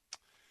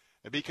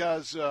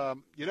 Because,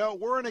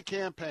 we're in a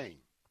campaign.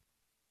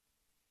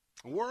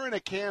 We're in a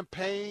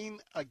campaign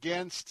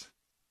against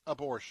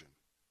abortion.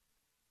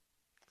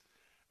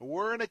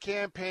 We're in a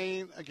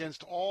campaign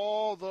against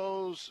all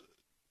those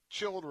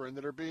children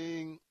that are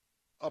being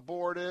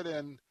aborted,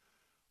 and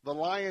the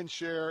lion's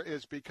share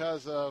is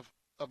because of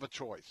a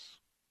choice.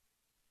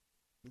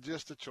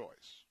 Just a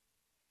choice.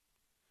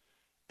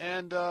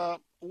 And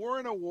we're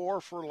in a war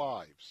for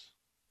lives.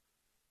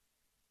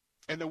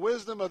 And the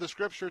wisdom of the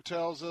Scripture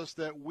tells us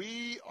that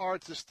we are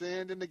to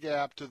stand in the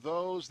gap to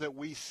those that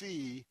we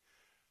see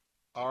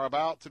are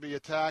about to be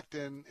attacked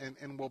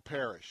and will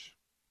perish.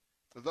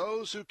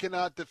 Those who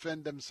cannot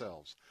defend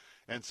themselves.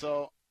 And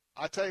so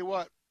I tell you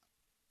what,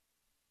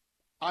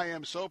 I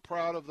am so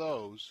proud of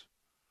those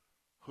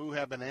who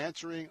have been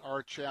answering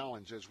our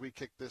challenge as we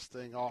kicked this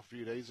thing off a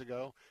few days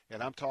ago,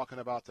 and I'm talking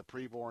about the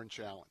preborn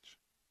challenge.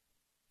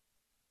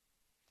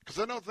 Because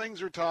I know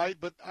things are tight,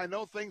 but I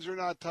know things are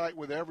not tight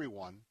with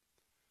everyone.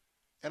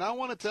 And I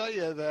want to tell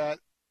you that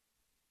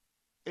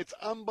it's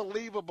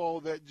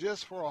unbelievable that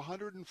just for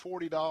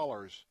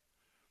 $140,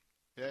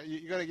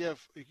 you're going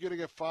to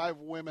give 5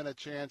 women a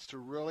chance to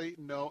really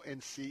know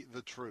and see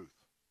the truth.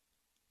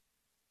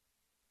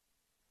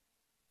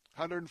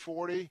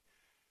 $140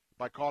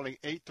 by calling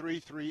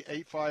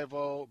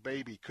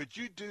 833-850-BABY. Could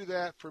you do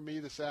that for me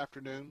this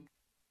afternoon?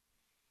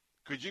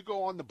 Could you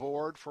go on the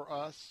board for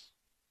us?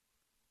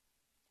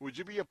 Would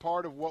you be a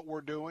part of what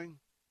we're doing?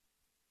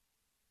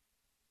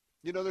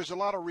 You know, there's a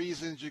lot of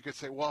reasons you could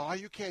say, well,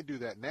 you can't do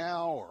that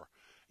now, or,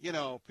 you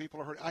know,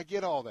 people are hurting. I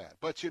get all that.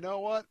 But you know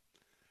what?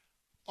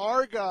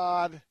 Our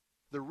God,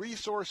 the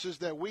resources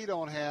that we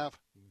don't have,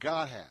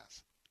 God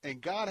has.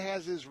 And God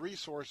has his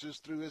resources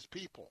through his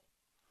people.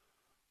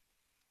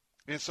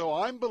 And so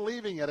I'm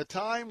believing at a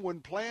time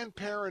when Planned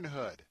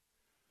Parenthood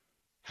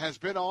has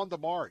been on the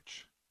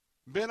march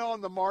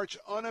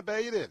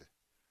unabated,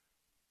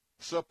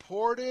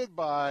 supported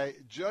by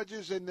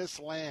judges in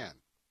this land.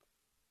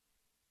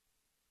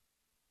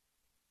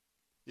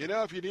 You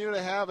know, if you needed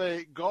to have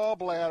a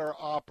gallbladder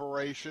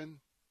operation,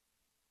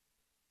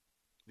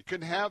 you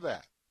couldn't have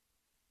that.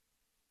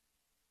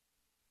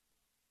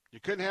 You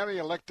couldn't have any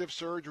elective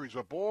surgeries.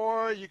 But,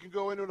 boy, you can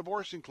go into an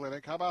abortion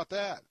clinic. How about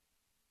that?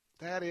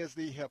 That is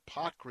the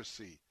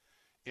hypocrisy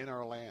in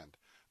our land.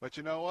 But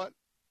you know what?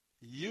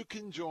 You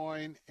can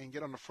join and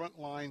get on the front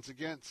lines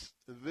against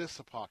this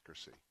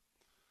hypocrisy.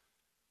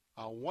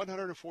 A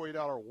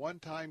 $140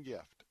 one-time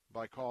gift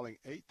by calling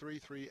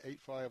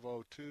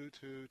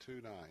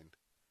 833-850-2229.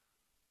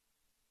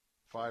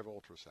 5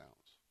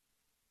 ultrasounds.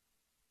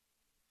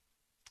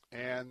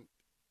 And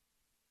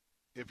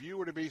if you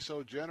were to be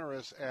so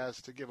generous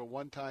as to give a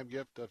one-time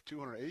gift of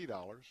 $280,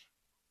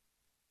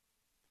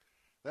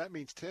 that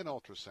means 10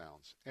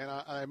 ultrasounds. And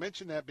I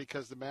mention that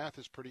because the math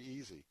is pretty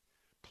easy.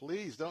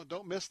 Please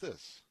don't miss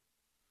this.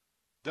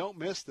 Don't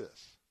miss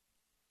this.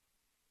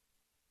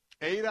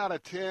 8 out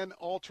of 10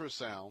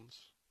 ultrasounds,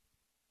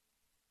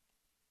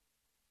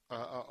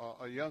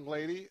 a young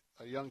lady,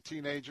 a young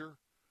teenager,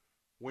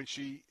 when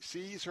she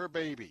sees her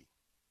baby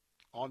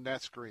on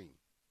that screen,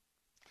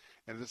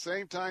 and at the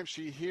same time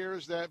she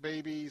hears that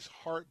baby's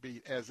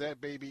heartbeat as that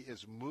baby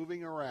is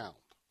moving around,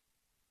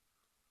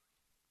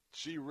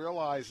 she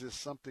realizes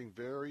something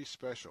very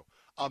special.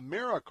 A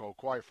miracle,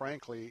 quite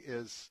frankly,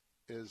 is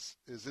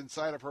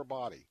inside of her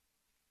body.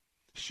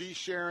 She's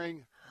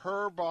sharing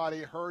her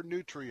body, her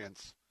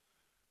nutrients,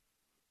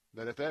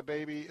 that if that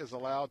baby is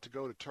allowed to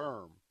go to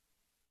term,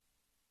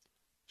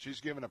 she's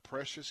given a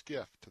precious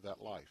gift to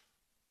that life.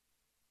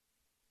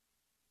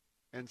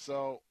 And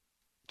so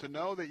to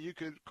know that you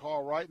could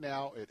call right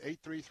now at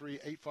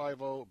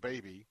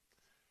 833-850-BABY,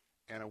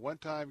 and a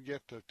one-time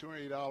gift of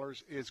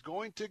 $280 is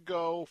going to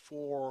go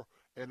for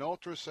an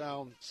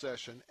ultrasound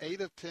session,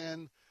 8 of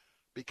 10.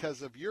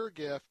 Because of your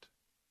gift,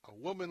 a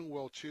woman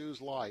will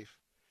choose life.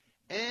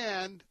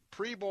 And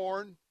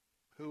Preborn,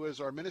 who is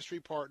our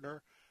ministry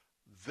partner,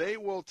 they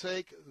will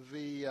take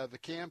the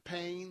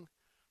campaign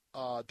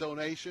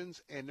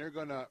donations, and they're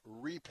going to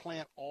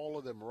replant all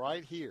of them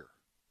right here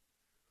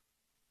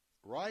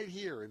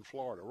in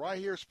Florida, right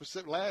here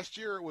specific. Last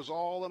year it was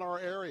all in our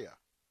area.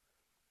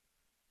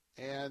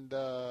 And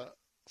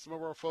some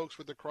of our folks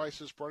with the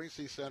Crisis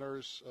Pregnancy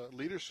Center's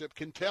leadership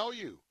can tell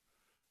you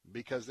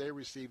because they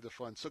received the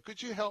funds. So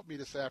could you help me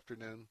this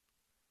afternoon?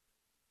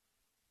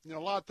 You know,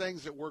 a lot of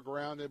things that we're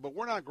grounded, but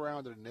we're not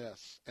grounded in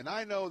this. And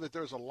I know that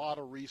there's a lot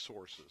of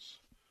resources.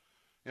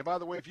 And by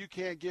the way, if you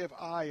can't give,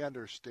 I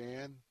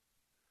understand.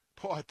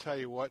 Boy, I tell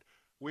you what,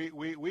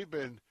 we've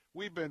been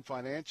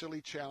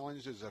financially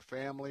challenged as a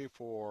family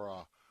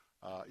for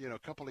a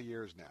couple of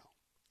years now.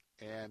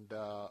 And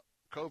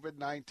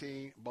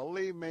COVID-19,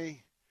 believe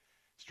me,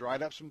 it's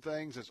dried up some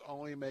things. It's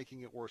only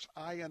making it worse.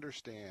 I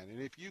understand. And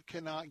if you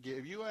cannot give,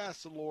 if you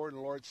ask the Lord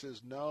and the Lord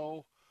says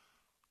no,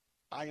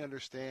 I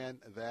understand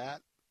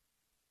that.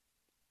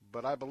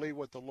 But I believe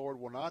what the Lord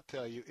will not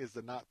tell you is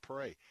to not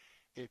pray.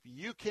 If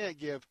you can't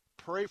give,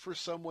 pray for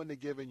someone to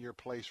give in your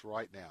place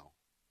right now.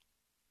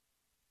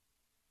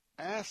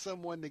 Ask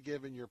someone to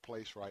give in your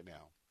place right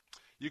now.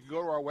 You can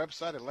go to our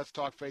website at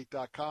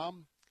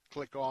letstalkfaith.com.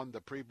 Click on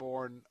the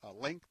Preborn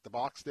link, the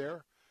box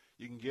there.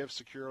 You can give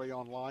securely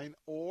online,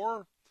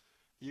 or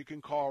you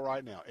can call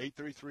right now,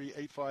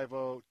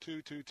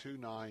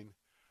 833-850-2229.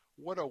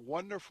 What a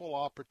wonderful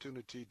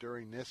opportunity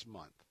during this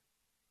month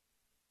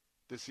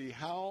to see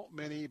how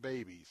many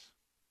babies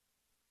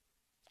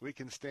we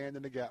can stand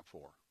in the gap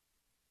for,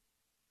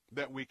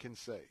 that we can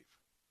save.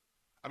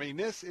 I mean,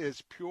 this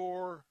is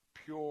pure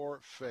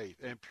faith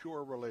and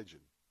pure religion.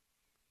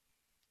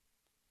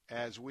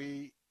 As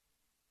we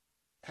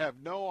have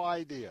no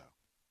idea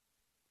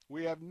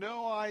We have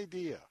no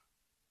idea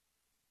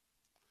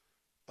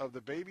of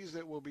the babies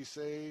that will be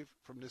saved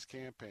from this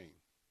campaign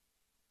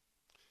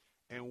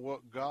and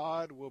what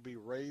God will be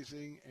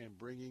raising and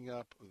bringing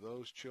up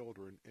those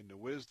children in the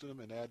wisdom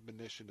and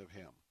admonition of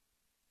Him.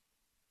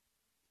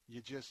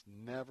 You just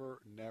never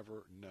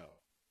know.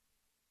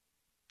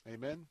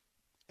 Amen?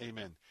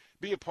 Amen.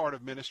 Be a part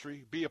of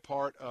ministry. Be a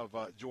part of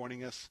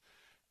joining us.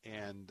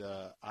 And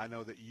I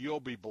know that you'll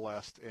be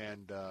blessed.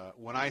 And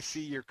when I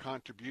see your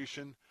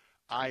contribution,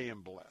 I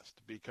am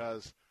blessed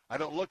because I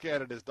don't look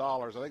at it as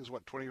dollars. I think it's,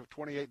 what,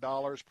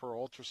 $28 per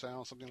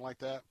ultrasound, something like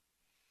that.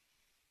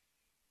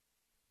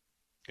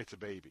 It's a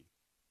baby.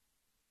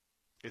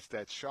 It's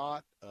that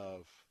shot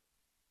of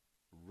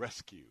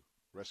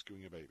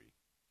rescuing a baby.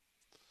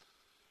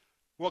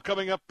 Well,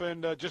 coming up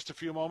in just a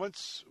few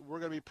moments, we're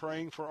going to be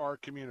praying for our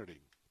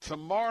community.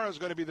 Tomorrow is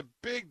going to be the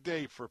big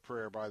day for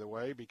prayer, by the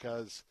way,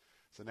 because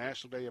it's the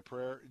National Day of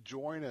Prayer.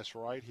 Join us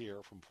right here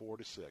from 4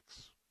 to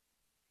 6.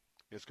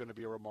 It's going to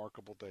be a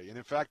remarkable day. And,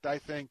 in fact, I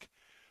think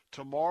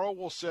tomorrow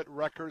will set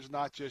records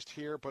not just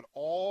here but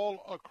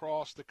all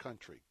across the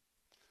country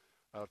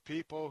of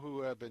people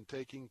who have been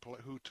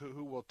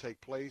who will take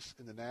place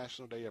in the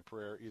National Day of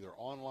Prayer, either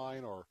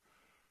online or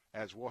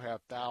as we'll have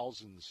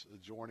thousands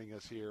joining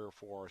us here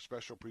for our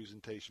special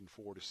presentation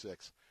 4 to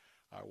 6.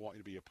 I want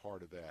you to be a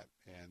part of that,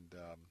 and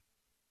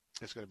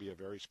it's going to be a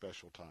very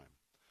special time.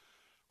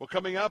 Well,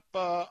 coming up,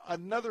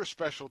 another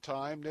special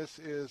time. This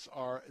is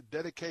our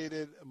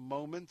dedicated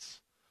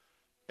moments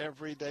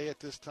every day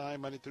at this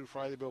time, Monday through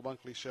Friday, Bill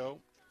Bunkley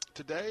Show.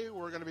 Today,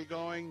 we're going to be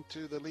going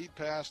to the lead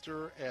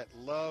pastor at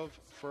Love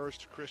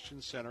First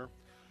Christian Center,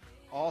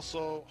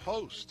 also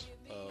host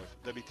of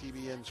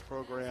WTBN's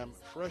program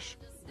Fresh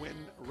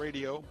Wind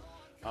Radio.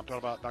 I'm talking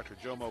about Dr.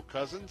 Jomo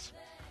Cousins.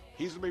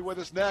 He's going to be with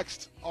us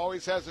next.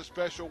 Always has a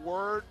special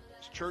word.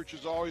 His church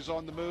is always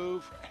on the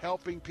move,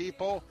 helping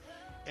people,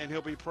 and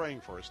he'll be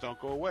praying for us. Don't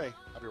go away.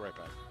 I'll be right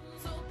back.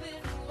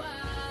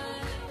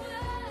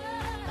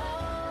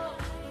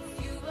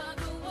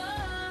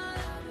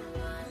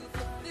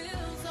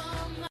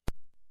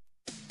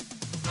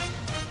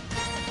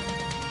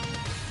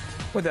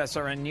 With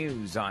SRN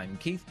News, I'm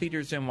Keith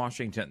Peters in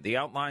Washington. The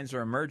outlines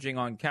are emerging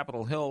on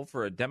Capitol Hill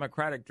for a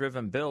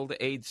Democratic-driven bill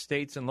to aid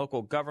states and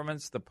local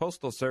governments, the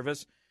Postal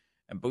Service,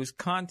 and boost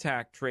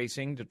contact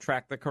tracing to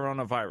track the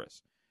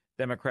coronavirus.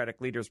 Democratic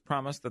leaders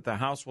promise that the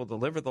House will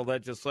deliver the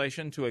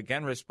legislation to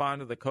again respond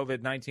to the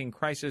COVID-19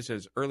 crisis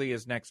as early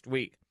as next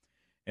week.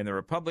 In the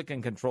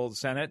Republican-controlled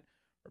Senate,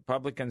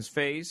 Republicans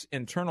face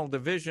internal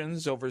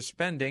divisions over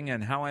spending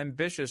and how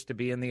ambitious to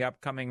be in the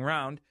upcoming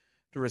round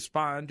to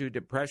respond to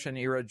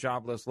Depression-era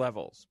jobless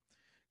levels.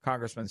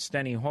 Congressman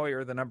Steny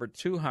Hoyer, the number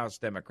 2 House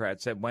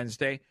Democrat, said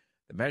Wednesday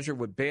the measure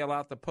would bail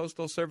out the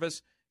Postal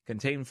Service,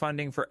 contain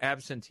funding for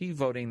absentee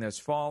voting this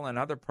fall, and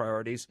other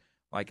priorities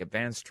like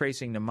advanced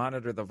tracing to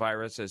monitor the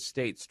virus as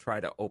states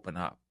try to open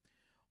up.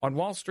 On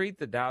Wall Street,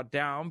 the Dow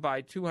down by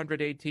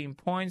 218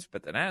 points,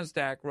 but the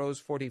Nasdaq rose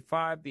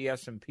 45, the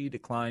S&P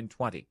declined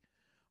 20.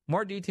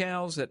 More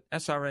details at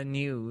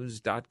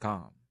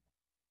srnnews.com.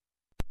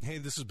 Hey,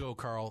 this is Bill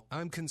Carl.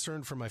 I'm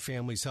concerned for my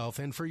family's health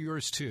and for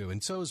yours too,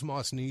 and so is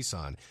Moss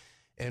Nissan.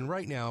 And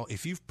right now,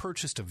 if you've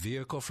purchased a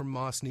vehicle from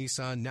Moss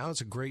Nissan, now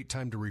is a great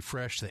time to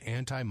refresh the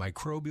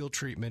antimicrobial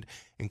treatment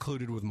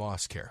included with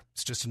Moss Care.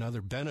 It's just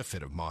another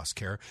benefit of Moss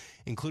Care,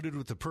 included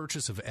with the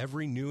purchase of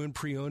every new and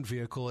pre-owned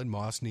vehicle in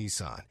Moss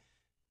Nissan.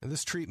 And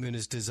this treatment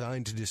is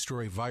designed to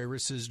destroy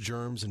viruses,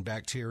 germs, and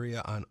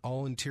bacteria on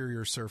all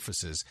interior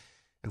surfaces.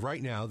 And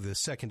right now, the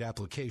second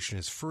application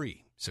is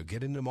free. So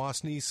get into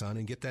Moss Nissan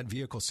and get that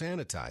vehicle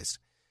sanitized.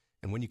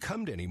 And when you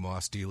come to any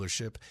Moss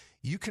dealership,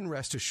 you can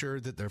rest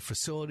assured that their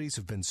facilities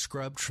have been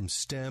scrubbed from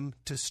stem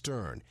to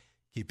stern,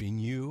 keeping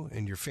you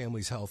and your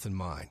family's health in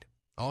mind.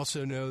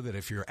 Also know that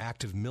if you're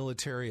active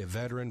military, a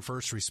veteran,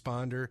 first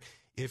responder,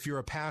 if you're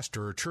a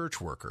pastor or church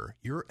worker,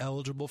 you're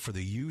eligible for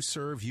the You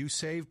Serve, You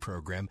Save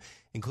program,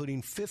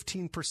 including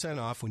 15%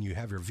 off when you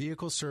have your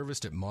vehicle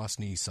serviced at Moss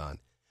Nissan.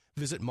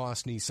 Visit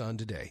Moss Nissan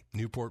today,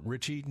 Newport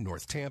Richey,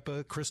 North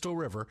Tampa, Crystal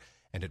River,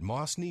 and at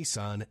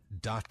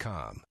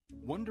mossnissan.com.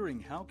 Wondering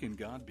how can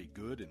God be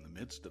good in the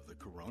midst of the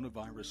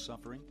coronavirus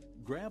suffering?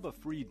 Grab a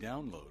free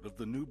download of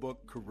the new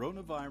book,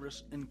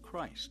 Coronavirus in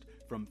Christ,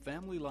 from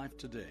Family Life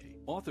Today.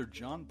 Author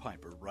John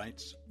Piper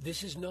writes,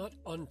 "This is not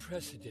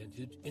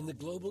unprecedented in the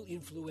global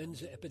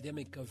influenza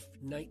epidemic of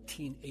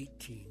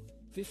 1918.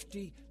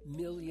 50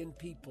 million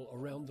people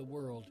around the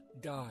world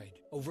died.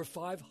 Over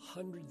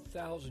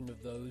 500,000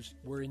 of those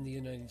were in the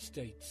United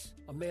States.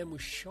 A man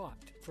was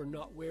shot for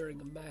not wearing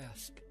a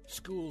mask.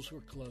 Schools were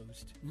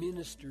closed.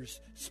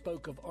 Ministers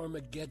spoke of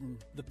Armageddon.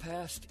 The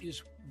past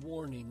is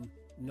warning,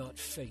 not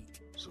fate."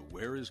 So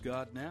where is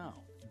God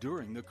now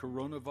during the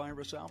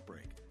coronavirus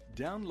outbreak?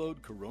 Download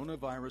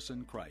Coronavirus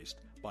in Christ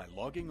by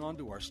logging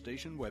onto our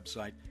station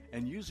website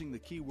and using the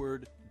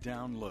keyword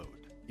download.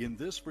 In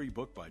this free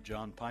book by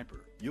John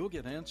Piper, you'll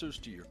get answers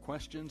to your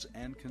questions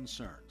and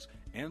concerns,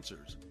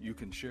 answers you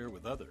can share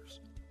with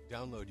others.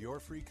 Download your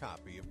free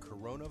copy of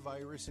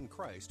Coronavirus in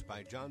Christ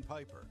by John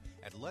Piper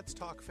at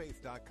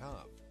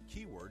letstalkfaith.com.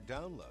 Keyword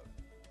download.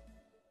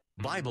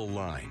 Bible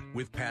Line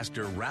with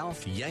Pastor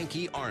Ralph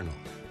Yankee Arnold.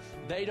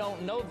 They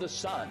don't know the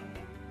Son.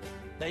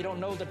 They don't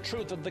know the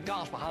truth of the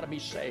gospel, how to be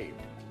saved.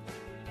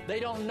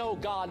 They don't know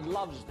God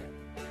loves them.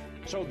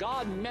 So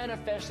God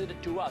manifested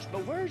it to us.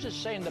 But where does it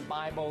say in the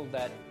Bible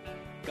that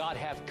God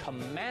hath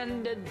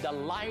commanded the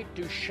light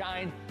to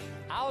shine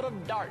out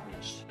of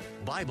darkness?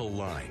 Bible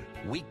Line,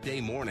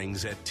 weekday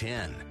mornings at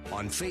 10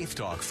 on Faith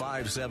Talk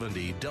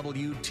 570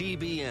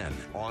 WTBN,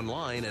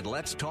 online at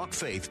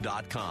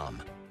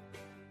letstalkfaith.com.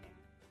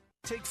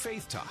 Take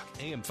Faith Talk,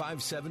 AM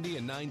 570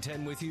 and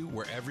 910 with you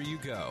wherever you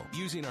go.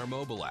 Using our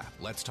mobile app,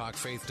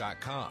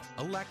 letstalkfaith.com,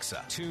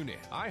 Alexa, TuneIn,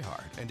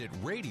 iHeart, and at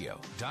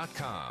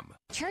radio.com.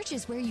 Church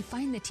is where you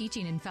find the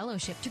teaching and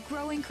fellowship to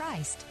grow in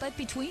Christ. But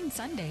between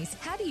Sundays,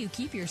 how do you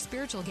keep your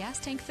spiritual gas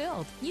tank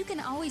filled? You can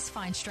always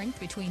find strength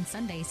between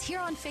Sundays here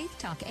on Faith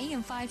Talk,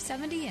 AM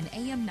 570 and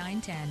AM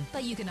 910.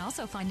 But you can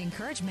also find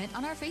encouragement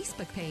on our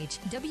Facebook page,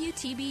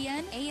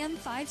 WTBN AM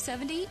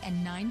 570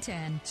 and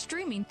 910.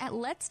 Streaming at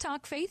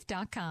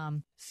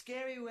letstalkfaith.com.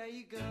 Scary where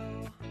you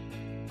go.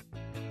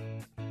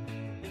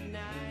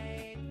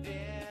 Midnight,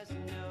 there's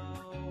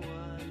no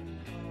one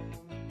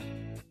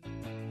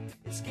home.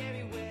 It's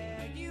scary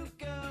where you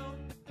go.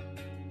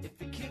 If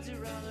the kids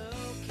are all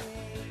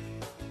okay,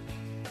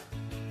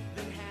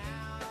 then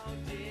how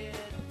did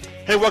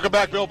they... Hey, welcome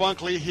back. Bill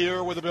Bunkley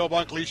here with the Bill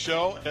Bunkley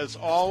Show. As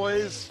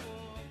always,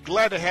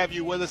 glad to have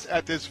you with us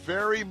at this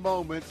very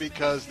moment,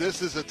 because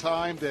this is a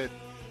time that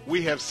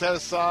we have set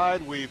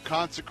aside, we've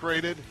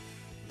consecrated,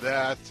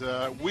 that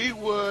we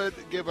would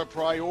give a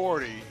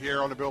priority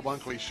here on the Bill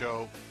Bunkley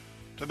Show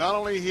to not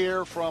only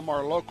hear from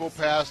our local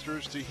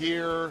pastors, to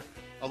hear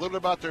a little bit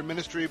about their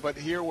ministry, but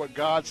hear what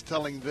God's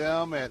telling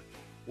them at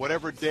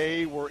whatever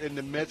day we're in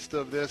the midst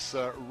of this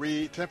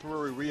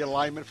temporary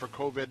realignment for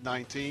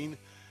COVID-19,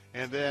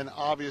 and then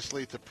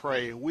obviously to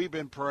pray. We've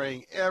been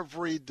praying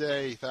every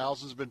day.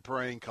 Thousands have been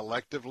praying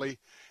collectively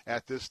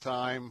at this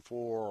time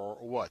for,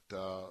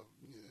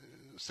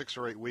 6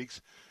 or 8 weeks.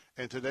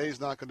 And today's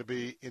not going to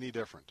be any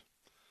different.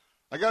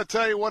 I got to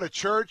tell you what, a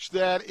church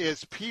that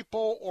is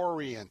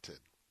people-oriented.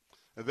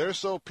 They're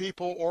so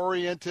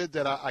people-oriented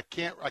that I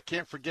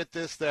can't forget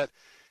this, that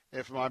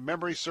if my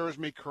memory serves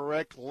me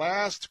correct,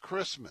 last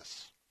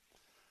Christmas,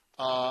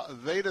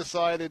 they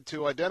decided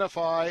to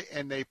identify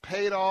and they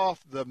paid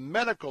off the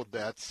medical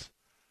debts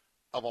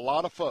of a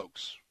lot of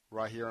folks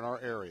right here in our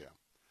area.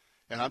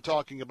 And I'm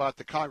talking about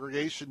the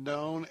congregation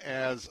known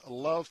as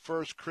Love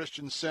First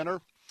Christian Center.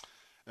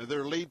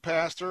 Their lead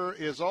pastor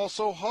is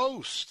also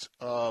host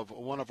of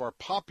one of our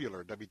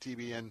popular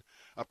WTBN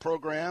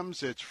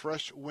programs. It's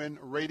Fresh Wind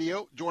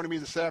Radio. Joining me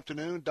this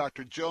afternoon,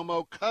 Dr.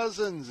 Jomo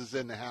Cousins is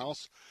in the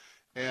house.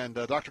 And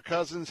Dr.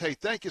 Cousins, hey,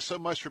 thank you so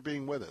much for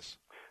being with us.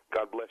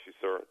 God bless you,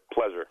 sir.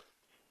 Pleasure.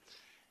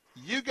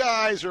 You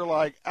guys are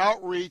like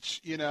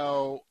outreach,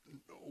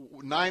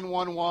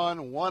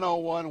 911,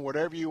 101,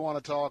 whatever you want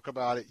to talk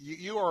about it.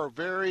 You are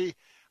very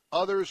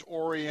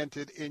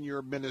others-oriented in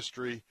your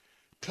ministry.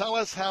 Tell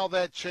us how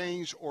that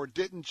changed or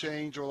didn't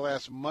change over the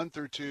last month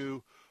or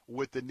two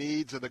with the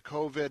needs of the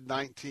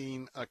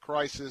COVID-19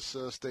 crisis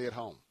stay at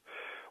home.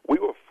 We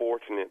were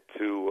fortunate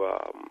to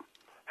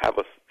have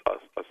a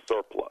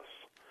surplus,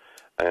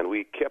 and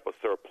we kept a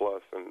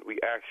surplus, and we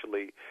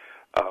actually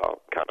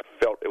kind of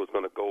felt it was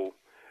going to go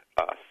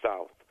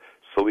south.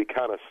 So we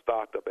kind of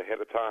stocked up ahead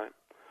of time.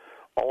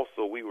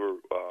 Also, we were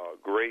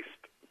graced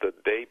the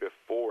day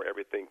before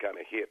everything kind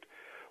of hit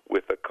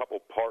with a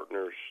couple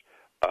partners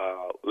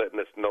letting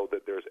us know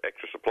that there's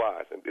extra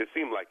supplies. And it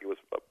seemed like it was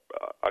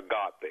a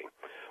God thing,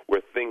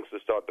 where things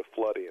just started to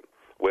flood in.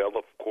 Well,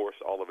 of course,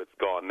 all of it's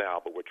gone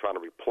now, but we're trying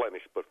to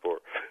replenish. But for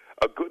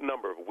a good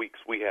number of weeks,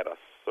 we had a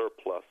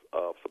surplus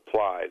of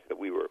supplies that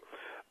we were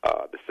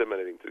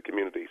disseminating to the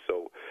community.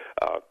 So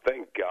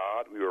thank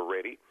God we were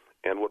ready.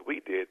 And what we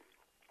did,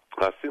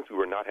 since we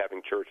were not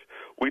having church,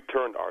 we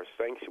turned our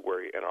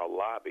sanctuary and our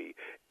lobby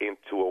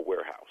into a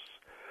warehouse.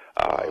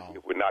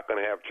 If we're not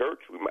going to have church,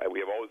 we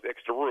have all this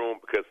extra room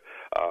because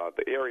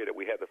the area that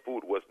we had the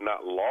food was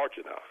not large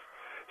enough.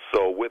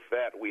 So with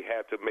that, we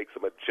had to make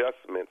some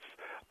adjustments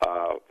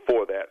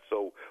for that.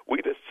 So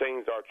we just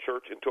changed our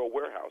church into a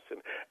warehouse,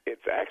 and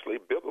it's actually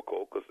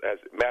biblical because, as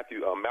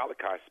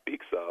Malachi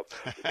speaks of,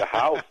 the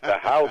house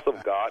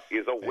of God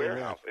is a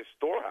warehouse, a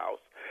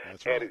storehouse,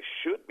 and it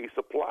should be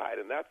supplied.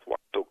 And that's why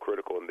it's so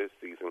critical in this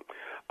season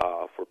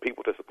for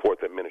people to support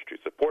their ministry,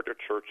 support their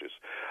churches.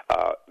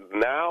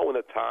 Now, in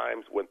the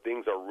times when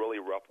things are really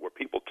rough, where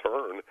people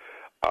turn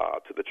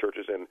to the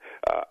churches, and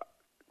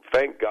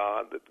thank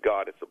God that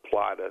God has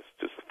supplied us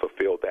to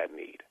fulfill that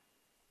need.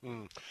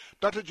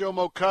 Dr.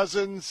 Jomo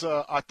Cousins,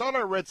 I thought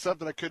I read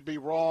something that could be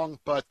wrong,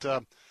 but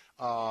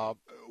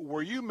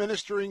were you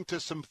ministering to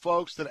some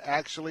folks that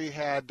actually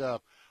had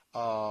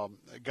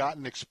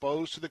gotten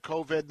exposed to the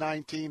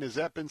COVID-19? Has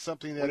that been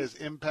something that has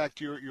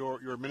impacted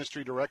your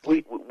ministry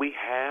directly? We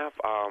have,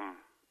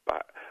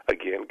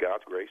 again,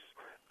 God's grace.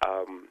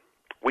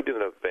 we did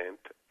an event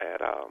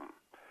at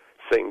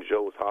St.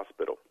 Joe's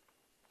Hospital,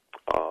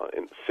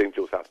 in St.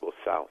 Joe's Hospital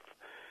South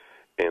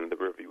in the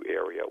Riverview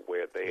area,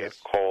 where they had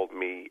called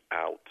me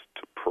out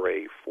to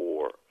pray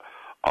for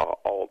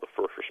all the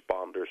first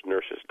responders,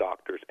 nurses,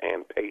 doctors,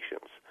 and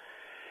patients.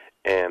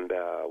 And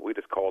we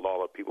just called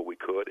all the people we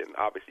could, and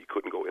obviously you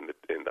couldn't go in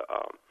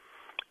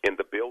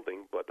the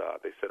building, but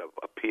they set up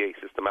a PA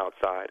system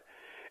outside.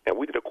 And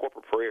we did a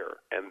corporate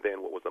prayer, and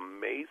then what was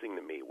amazing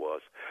to me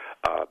was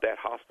that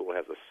hospital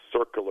has a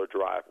circular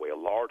driveway, a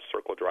large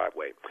circular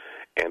driveway,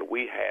 and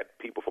we had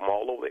people from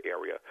all over the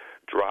area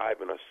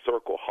drive in a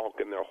circle,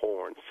 honking their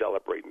horns,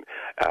 celebrating.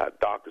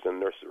 Doctors and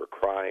nurses were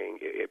crying.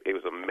 It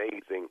was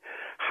amazing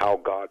how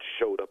God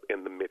showed up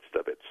in the midst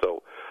of it.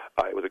 So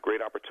it was a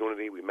great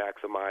opportunity. We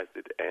maximized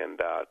it, and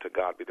to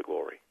God be the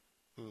glory.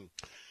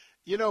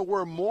 You know,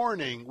 we're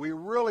mourning. We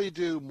really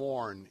do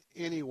mourn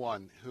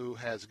anyone who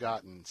has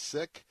gotten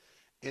sick,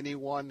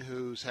 anyone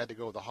who's had to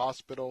go to the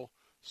hospital,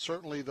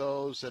 certainly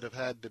those that have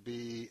had to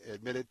be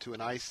admitted to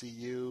an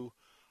ICU,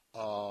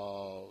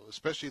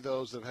 especially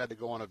those that have had to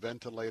go on a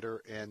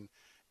ventilator.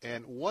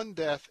 And one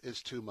death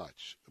is too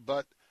much.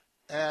 But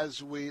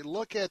as we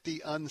look at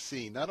the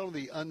unseen, not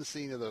only the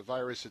unseen of the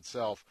virus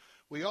itself,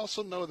 we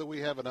also know that we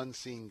have an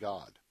unseen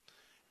God.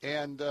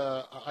 And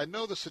I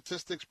know the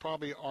statistics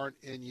probably aren't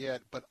in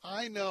yet, but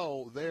I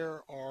know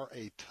there are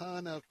a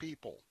ton of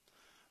people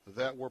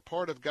that were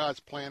part of God's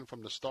plan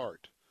from the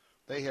start.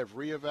 They have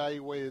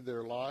reevaluated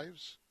their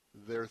lives.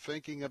 They're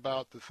thinking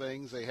about the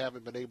things they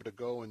haven't been able to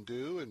go and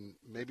do, and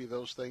maybe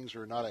those things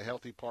are not a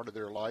healthy part of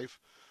their life.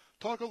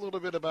 Talk a little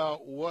bit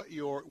about what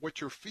your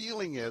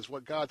feeling is,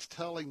 what God's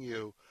telling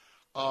you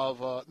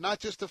of not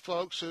just the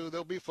folks who,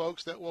 there'll be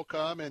folks that will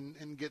come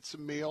and get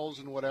some meals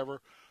and whatever.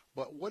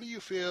 But what do you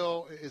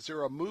feel? Is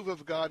there a move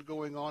of God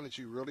going on that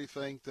you really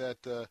think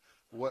that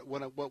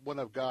one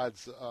of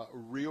God's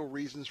real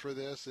reasons for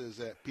this is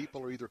that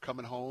people are either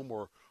coming home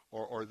or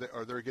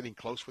they're getting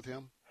close with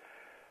Him?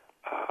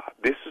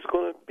 This is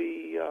going to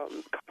be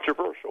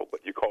controversial,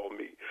 but you call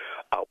me.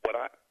 What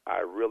I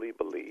really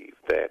believe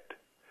that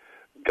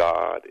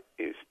God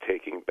is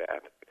taking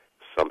back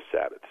some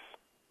Sabbaths,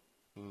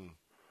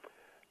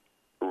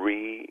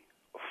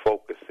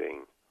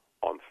 refocusing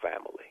on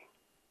family.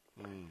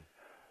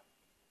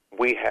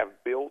 We have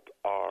built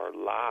our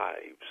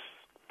lives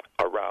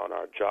around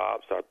our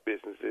jobs, our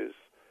businesses,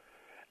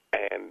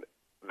 and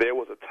there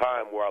was a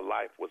time where our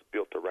life was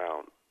built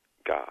around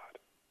God.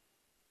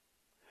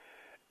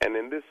 And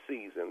in this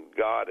season,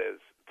 God has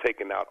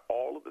taken out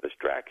all of the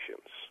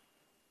distractions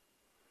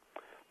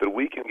that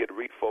we can get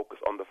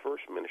refocused on the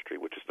first ministry,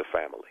 which is the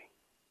family.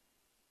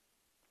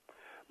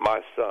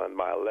 My son,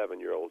 my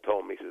 11-year-old,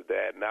 told me, he says,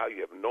 "Dad, now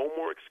you have no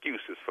more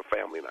excuses for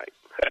family night."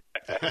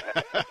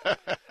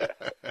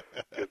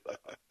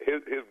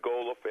 His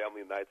goal of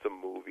family night's a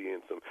movie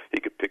and he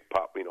could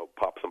pop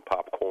some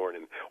popcorn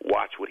and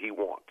watch what he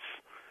wants.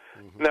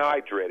 Now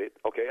I dread it.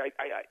 Okay, I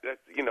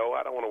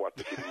don't want to watch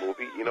the kiddie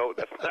movie.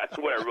 That's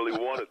what I really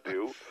want to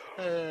do.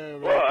 Hey,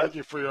 man, thank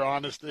you for your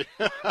honesty.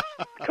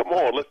 Come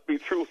on, let's be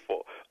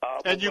truthful.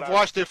 And you've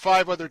watched it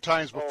 5 other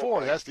times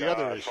before. That's the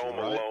other issue, Home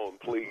right? Alone,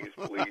 please.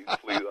 I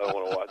don't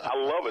want to watch. I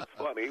love it. It's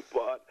funny,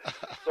 but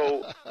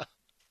so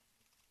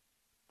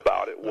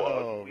about it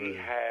was we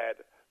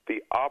had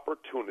the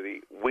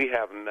opportunity. We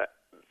have in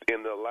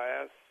the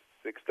last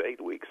 6 to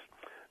 8 weeks.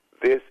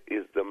 This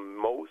is the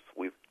most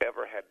we've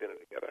ever had dinner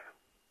together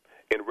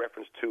in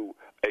reference to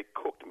a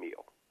cooked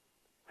meal.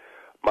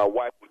 My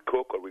wife would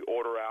cook or we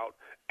order out,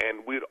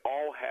 and we'd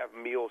all have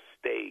meals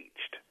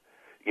staged.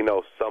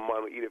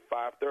 Someone would eat at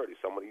 5:30,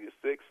 someone would eat at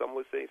 6, someone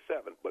would say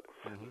 7. But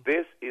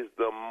this is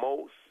the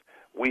most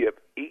we have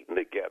eaten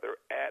together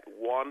at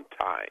one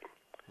time.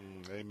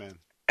 Amen.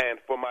 And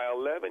for my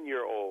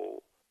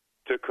 11-year-old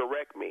to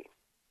correct me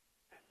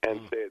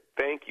and said,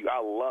 "Thank you, I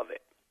love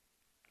it.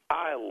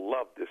 I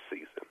love this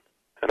season."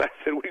 And I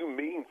said, "What do you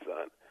mean,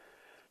 son?"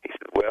 He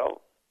said,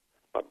 "Well,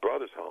 my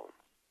brother's home.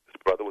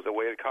 His brother was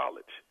away at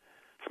college.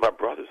 So my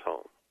brother's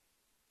home.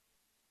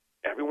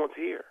 Everyone's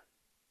here."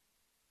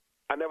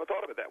 I never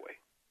thought of it that way.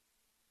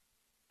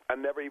 I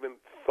never even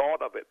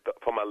thought of it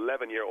from an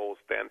 11-year-old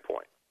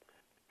standpoint.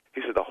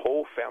 He said, the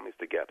whole family's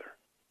together.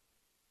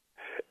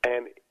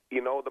 And,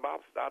 the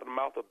Bible's out of the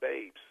mouth of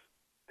babes.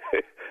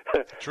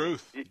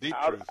 Truth, deep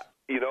truth.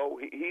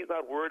 He's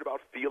not worried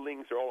about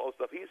feelings or all those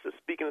stuff. He's just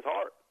speaking his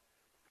heart.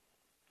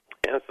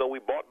 And so we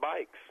bought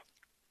bikes,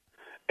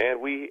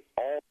 and we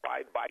all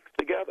ride bikes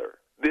together.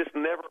 This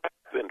never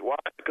happened. Why?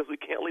 Because we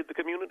can't leave the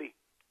community.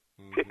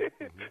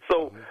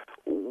 So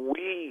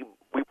we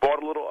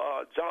bought a little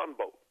John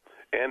boat,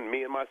 and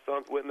me and my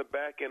sons went in the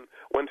back and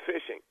went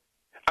fishing.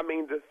 I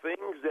mean, the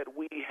things that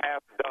we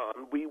have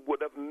done, we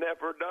would have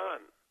never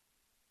done.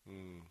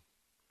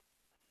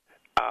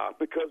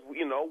 Because,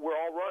 we're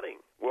all running.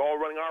 We're all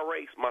running our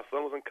race. My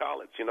son was in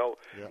college, he's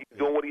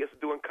doing what he has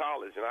to do in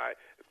college, and I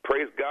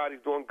praise God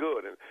he's doing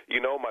good. And,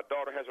 my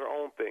daughter has her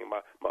own thing.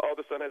 My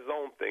other son has his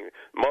own thing.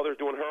 Mother's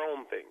doing her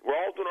own thing. We're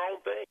all doing our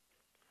own thing.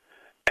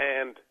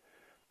 And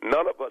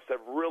none of us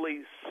have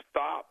really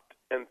stopped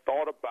and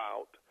thought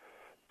about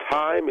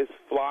time is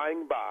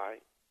flying by.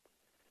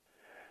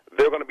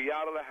 They're going to be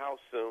out of the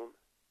house soon,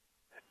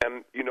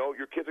 and, you know,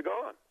 your kids are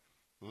gone.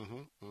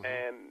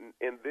 And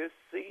in this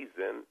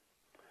season,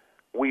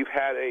 we've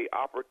had an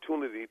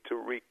opportunity to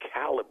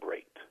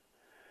recalibrate.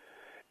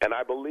 And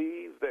I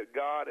believe that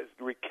God is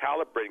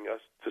recalibrating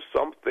us to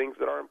some things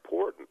that are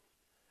important,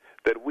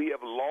 that we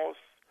have lost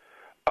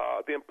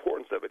the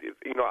importance of it.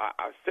 You know,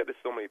 I've said this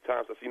so many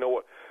times. I said, you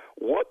know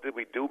what did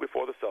we do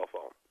before the cell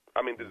phone?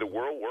 I mean, did the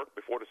world work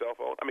before the cell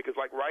phone? I mean, because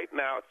like right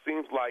now it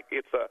seems like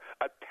it's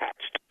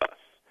attached to us.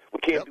 We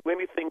can't do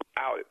anything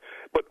without it.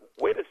 But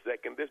wait a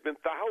second, there's been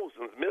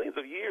thousands, millions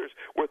of years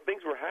where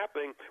things were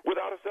happening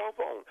without a cell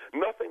phone.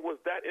 Nothing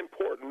was that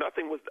important.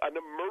 Nothing was an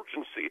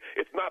emergency.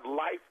 It's not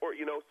life or,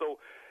 you know,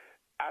 so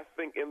I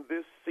think in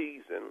this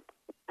season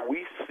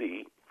we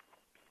see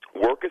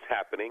work is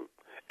happening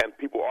and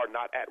people are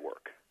not at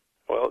work.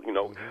 Well, you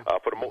know,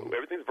 for the most,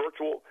 everything's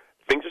virtual.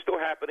 Things are still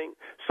happening.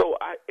 So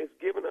it's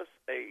given us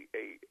a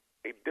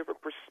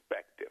different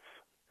perspective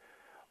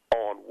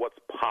on what's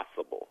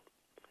possible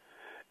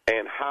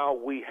and how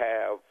we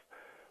have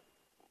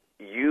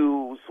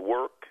used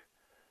work,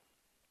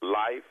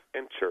 life,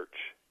 and church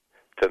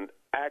to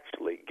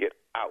actually get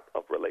out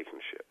of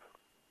relationship.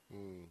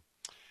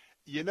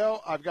 You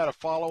know, I've got a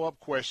follow-up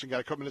question.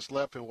 Got a couple minutes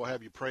left, and we'll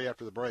have you pray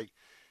after the break.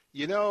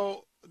 You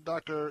know,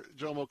 Dr.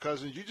 Jomo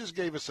Cousins, you just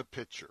gave us a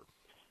picture.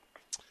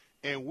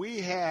 And we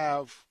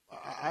have,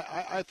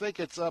 I think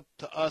it's up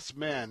to us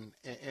men,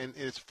 and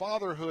it's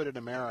fatherhood in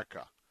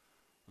America.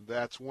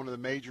 That's one of the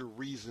major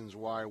reasons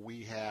why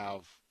we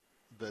have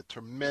the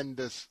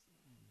tremendous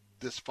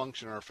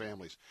dysfunction in our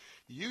families.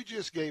 You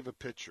just gave a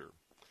picture.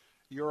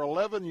 Your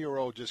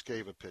 11-year-old just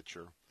gave a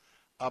picture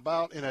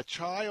about, in a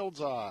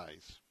child's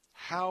eyes,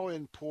 how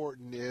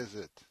important is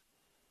it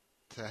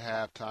to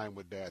have time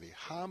with Daddy?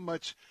 How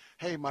much,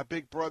 hey, my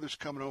big brother's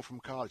coming home from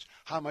college.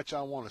 How much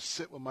I want to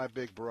sit with my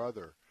big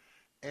brother.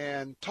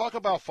 And talk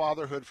about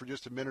fatherhood for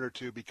just a minute or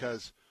two,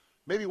 because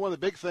maybe one of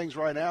the big things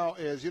right now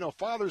is, you know,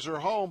 fathers are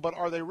home, but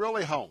are they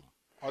really home?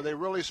 Are they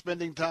really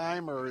spending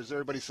time, or is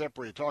everybody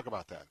separated? Talk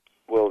about that.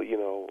 Well, you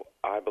know,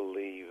 I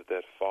believe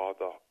that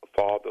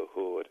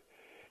fatherhood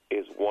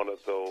is one of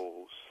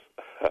those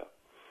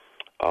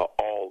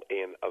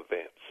all-in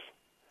events,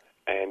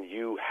 and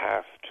you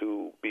have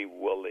to be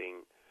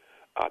willing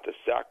to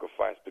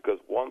sacrifice, because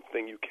one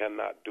thing you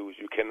cannot do is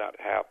you cannot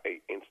have an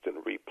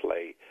instant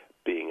replay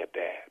being a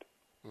dad.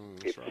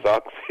 It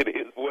sucks. It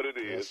is what it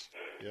is.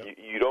 Yes. Yep.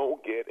 You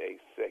don't get a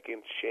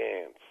second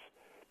chance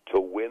to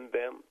win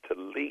them, to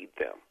lead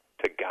them,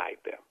 to guide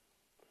them.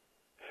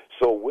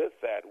 So with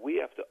that, we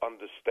have to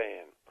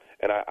understand.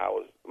 And I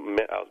was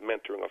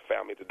mentoring a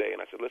family today,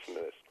 and I said, listen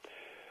to this.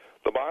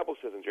 The Bible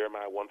says in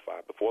Jeremiah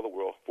 1:5, before the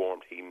world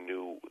formed, he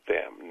knew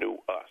them,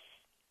 knew us.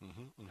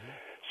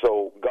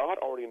 So God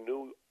already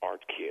knew our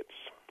kids.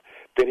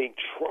 Then he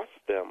trusts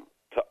them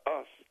to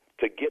us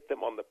to get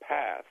them on the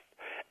path,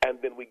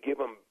 and then we give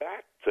them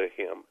back to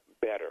him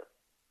better.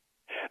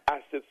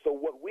 I said, so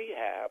what we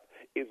have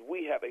is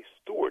we have a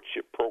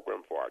stewardship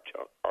program for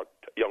our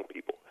young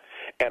people.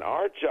 And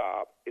our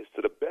job is,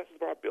 to the best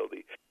of our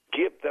ability,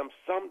 give them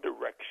some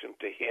direction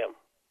to him.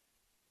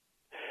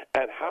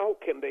 And how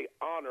can they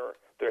honor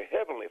their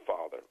heavenly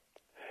Father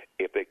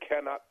if they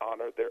cannot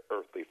honor their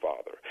earthly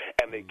father?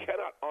 And they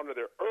cannot honor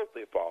their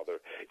earthly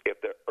father if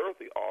their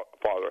earthly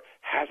father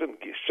hasn't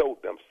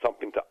showed them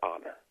something to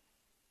honor.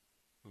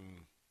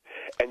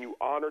 And you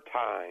honor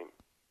time.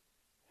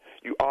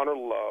 You honor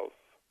love.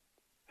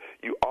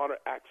 You honor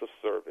acts of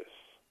service.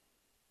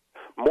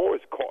 More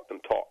is caught than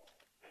taught.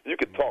 You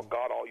can talk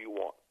God all you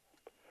want,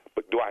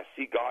 but do I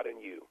see God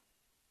in you?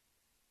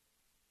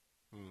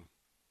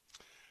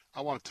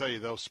 I want to tell you,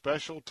 those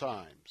special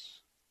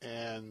times,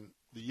 and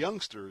the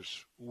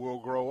youngsters will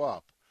grow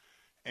up,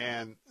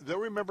 and they'll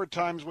remember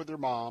times with their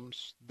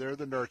moms. They're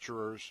the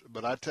nurturers,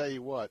 but I tell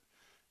you what,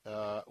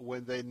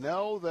 when they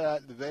know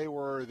that they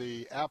were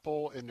the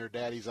apple in their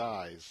daddy's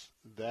eyes,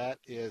 that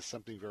is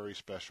something very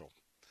special.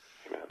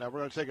 Now, we're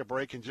going to take a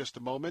break in just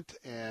a moment,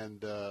 and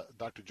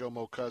Dr.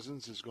 Jomo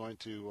Cousins is going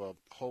to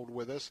hold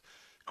with us.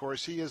 Of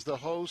course, he is the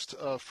host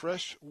of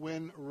Fresh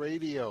Wind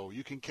Radio.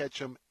 You can catch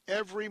him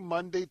every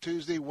Monday,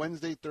 Tuesday,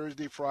 Wednesday,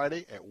 Thursday,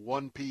 Friday at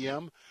 1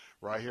 p.m.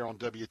 right here on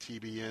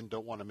WTBN.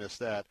 Don't want to miss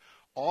that.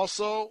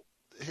 Also,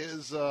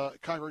 his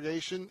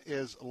congregation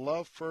is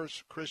Love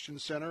First Christian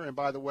Center. And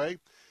by the way,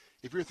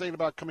 if you're thinking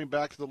about coming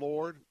back to the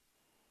Lord,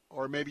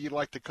 or maybe you'd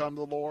like to come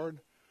to the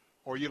Lord,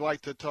 or you'd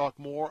like to talk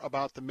more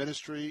about the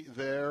ministry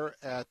there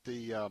at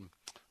the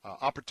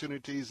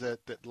opportunities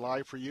that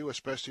lie for you,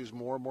 especially as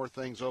more and more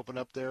things open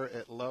up there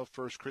at Love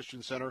First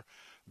Christian Center,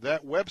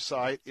 that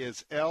website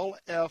is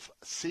lfcc.tv.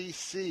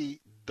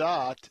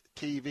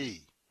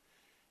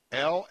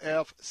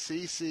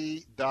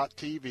 lfcc.tv.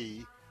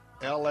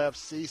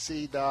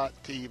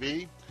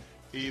 lfcc.tv.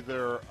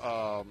 Either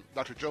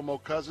Dr.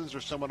 Jomo Cousins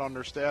or someone on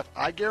their staff.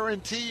 I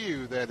guarantee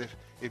you that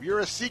if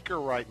you're a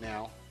seeker right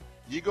now,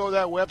 you go to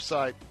that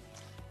website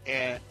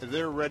and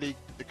they're ready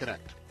to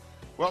connect.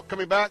 Well,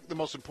 coming back, the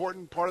most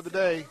important part of the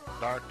day,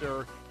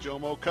 Dr.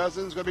 Jomo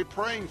Cousins is going to be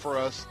praying for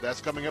us. That's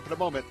coming up in a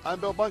moment.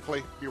 I'm Bill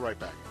Bunkley. Be right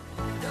back.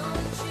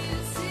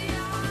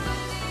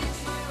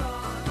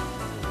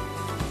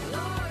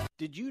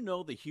 Did you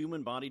know the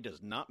human body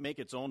does not make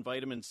its own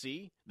vitamin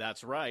C?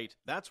 That's right.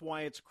 That's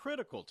why it's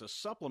critical to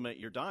supplement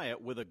your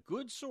diet with a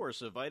good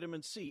source of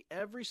vitamin C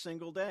every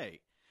single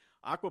day.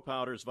 Aqua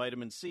Powder's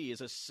vitamin C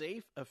is a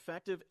safe,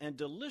 effective, and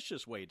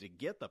delicious way to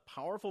get the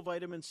powerful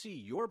vitamin C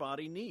your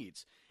body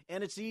needs.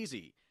 And it's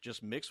easy.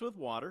 Just mix with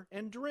water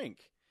and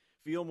drink.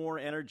 Feel more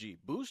energy,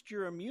 boost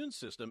your immune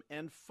system,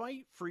 and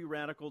fight free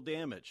radical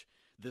damage.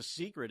 The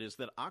secret is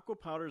that Aqua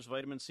Powder's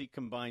vitamin C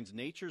combines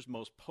nature's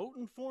most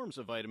potent forms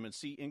of vitamin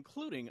C,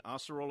 including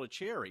Acerola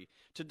cherry,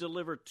 to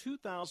deliver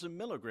 2,000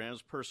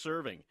 milligrams per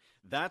serving.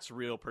 That's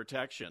real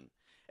protection.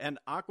 And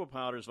Aqua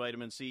Powder's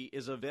vitamin C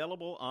is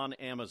available on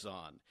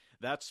Amazon.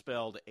 That's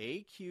spelled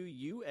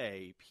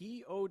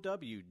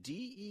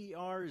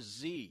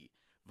AQUAPOWDERZ.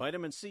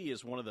 Vitamin C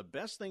is one of the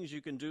best things you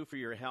can do for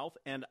your health,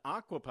 and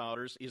Aqua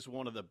Powders is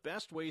one of the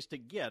best ways to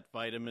get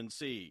vitamin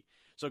C.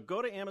 So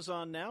go to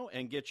Amazon now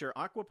and get your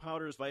Aqua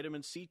Powders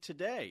vitamin C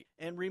today.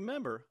 And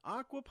remember,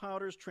 Aqua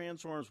Powders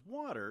transforms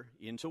water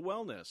into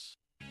wellness.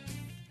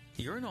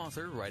 You're an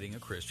author writing a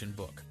Christian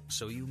book,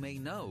 so you may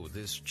know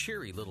this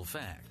cheery little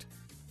fact.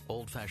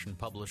 Old-fashioned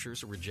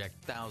publishers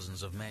reject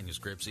thousands of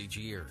manuscripts each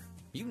year.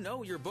 You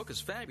know your book is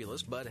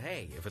fabulous, but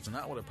hey, if it's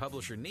not what a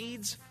publisher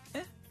needs,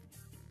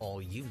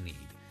 all you need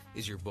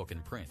is your book in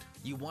print.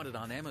 You want it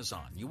on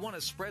Amazon. You want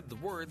to spread the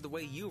word the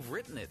way you've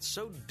written it,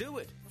 so do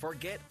it.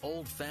 Forget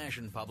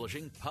old-fashioned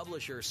publishing.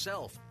 Publish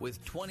yourself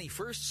with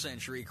 21st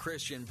century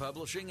Christian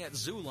publishing at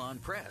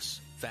Zulon Press.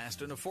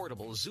 Fast and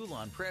affordable,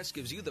 Zulon Press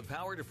gives you the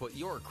power to put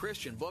your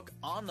Christian book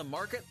on the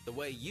market the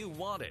way you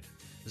want it.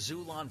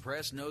 Zulon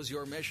Press knows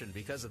your mission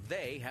because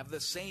they have the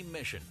same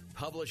mission.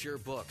 Publish your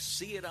book.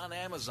 See it on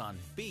Amazon.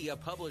 Be a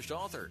published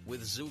author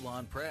with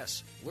Zulon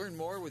Press. Learn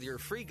more with your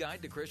free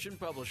guide to Christian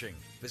publishing.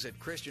 Visit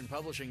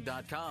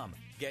ChristianPublishing.com.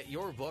 Get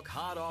your book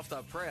hot off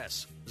the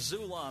press.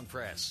 Zulon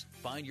Press.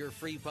 Find your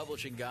free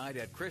publishing guide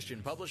at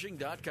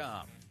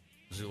ChristianPublishing.com.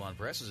 Zulon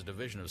Press is a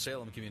division of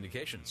Salem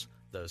Communications,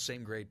 the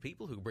same great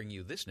people who bring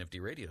you this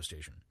nifty radio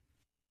station.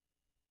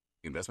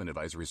 Investment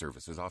advisory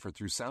services offered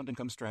through Sound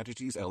Income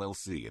Strategies,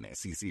 LLC, an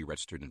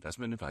SEC-registered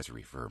investment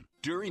advisory firm.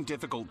 During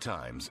difficult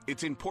times,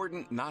 it's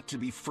important not to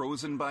be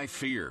frozen by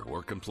fear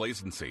or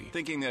complacency,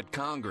 thinking that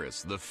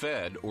Congress, the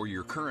Fed, or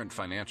your current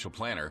financial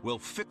planner will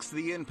fix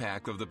the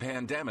impact of the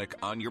pandemic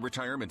on your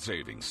retirement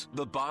savings.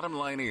 The bottom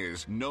line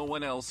is, no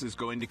one else is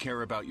going to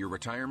care about your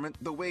retirement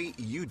the way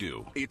you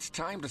do. It's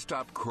time to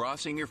stop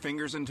crossing your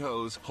fingers and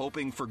toes,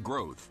 hoping for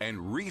growth,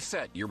 and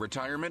reset your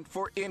retirement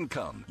for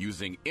income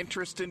using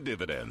interest and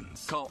dividends.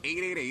 Call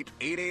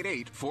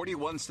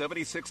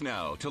 888-888-4176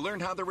 now to learn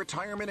how the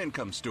Retirement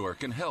Income Store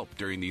can help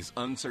during these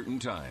uncertain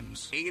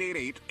times.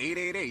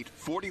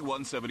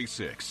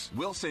 888-888-4176.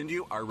 We'll send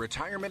you our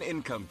Retirement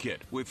Income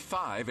Kit with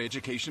 5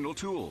 educational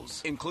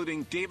tools,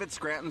 including David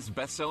Scranton's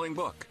best-selling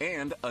book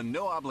and a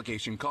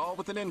no-obligation call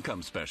with an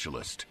income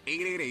specialist.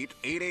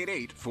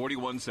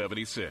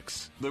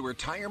 888-888-4176. The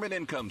Retirement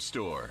Income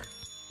Store,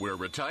 where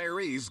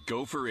retirees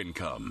go for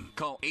income.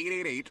 Call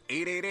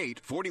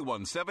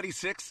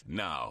 888-888-4176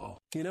 now.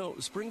 You know,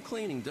 spring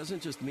cleaning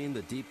doesn't just mean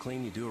the deep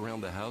clean you do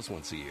around the house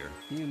once a year.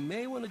 You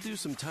may want to do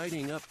some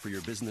tidying up for your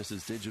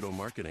business's digital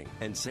marketing,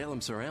 and Salem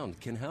Surround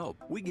can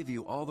help. We give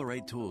you all the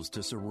right tools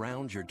to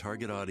surround your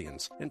target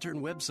audience and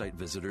turn website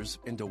visitors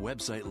into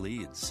website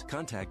leads.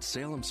 Contact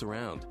Salem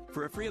Surround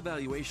for a free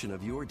evaluation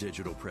of your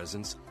digital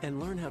presence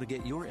and learn how to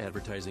get your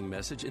advertising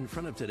message in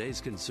front of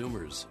today's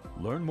consumers.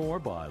 Learn more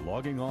by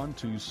logging on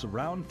to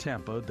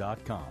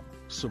SurroundTampa.com.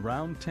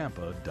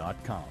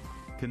 SurroundTampa.com.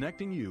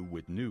 Connecting you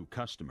with new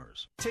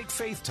customers. Take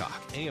Faith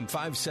Talk, AM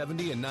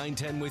 570 and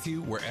 910 with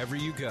you wherever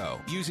you go.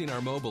 Using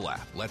our mobile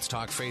app,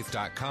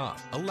 letstalkfaith.com,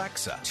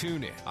 Alexa,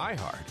 TuneIn,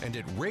 iHeart, and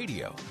at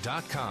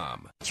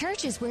radio.com.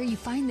 Church is where you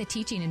find the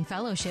teaching and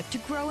fellowship to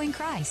grow in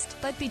Christ.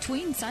 But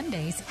between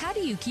Sundays, how do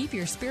you keep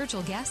your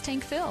spiritual gas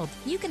tank filled?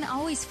 You can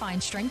always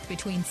find strength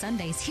between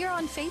Sundays here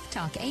on Faith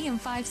Talk, AM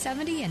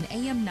 570 and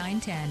AM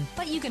 910.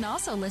 But you can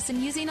also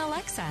listen using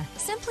Alexa.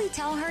 Simply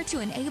tell her to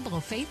enable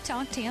Faith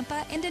Talk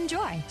Tampa and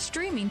enjoy.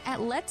 Streaming at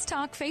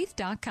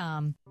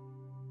letstalkfaith.com.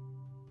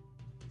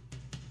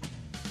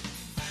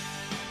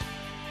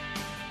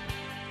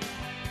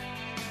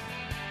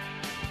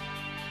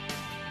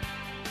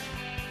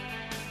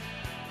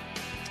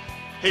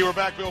 Hey, we're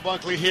back. Bill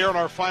Bunkley here on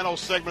our final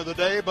segment of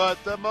the day, but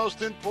the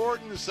most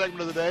important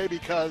segment of the day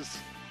because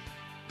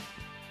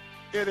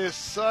it is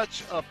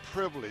such a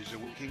privilege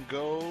that we can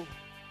go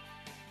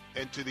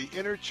into the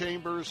inner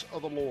chambers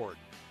of the Lord.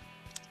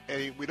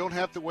 And we don't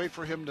have to wait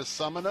for him to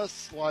summon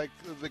us like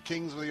the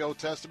kings of the Old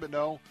Testament.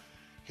 No,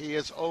 he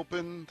is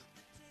open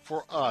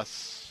for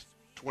us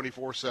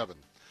 24/7.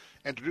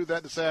 And to do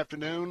that this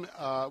afternoon,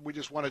 we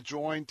just want to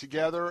join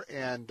together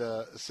and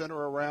center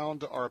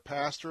around our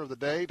pastor of the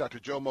day, Dr.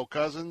 Jomo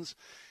Cousins.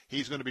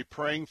 He's going to be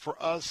praying for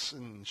us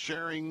and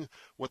sharing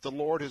what the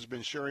Lord has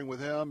been sharing with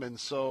him. And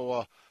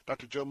so,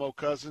 Dr. Jomo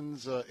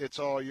Cousins, it's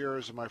all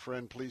yours, my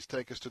friend. Please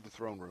take us to the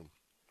throne room.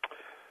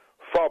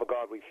 Father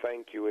God, we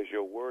thank you as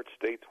your word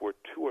states where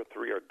 2 or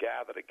 3 are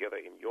gathered together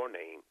in your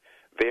name,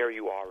 there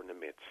you are in the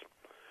midst.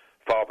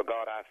 Father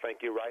God, I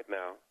thank you right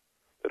now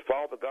that,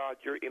 Father God,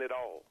 you're in it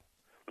all.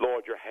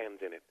 Lord, your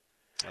hand's in it.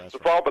 That's so,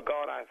 right. Father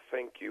God, I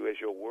thank you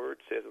as your word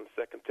says in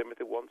 2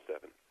 Timothy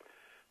 1:7.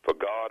 For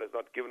God has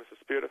not given us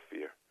a spirit of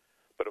fear,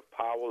 but of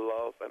power,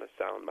 love, and a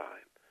sound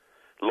mind.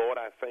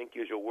 Lord, I thank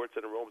you as your word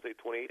said in Romans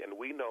 8:28, and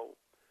we know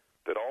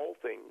that all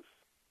things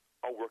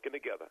are working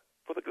together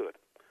for the good,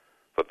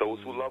 for those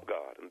who love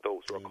God and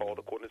those who are called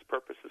according to his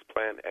purpose, his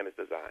plan, and his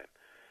design.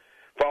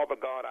 Father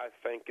God, I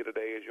thank you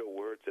today as your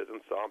word says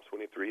in Psalms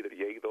 23 that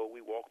yea, though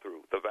we walk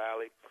through the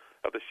valley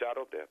of the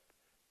shadow of death,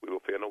 we will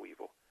fear no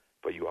evil,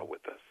 for you are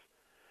with us.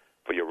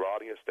 For your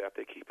rod and your staff,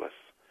 they keep us.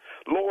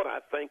 Lord,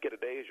 I thank you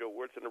today as your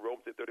word says in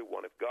Romans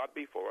 8:31, if God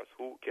be for us,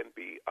 who can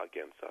be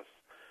against us?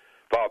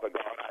 Father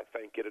God, I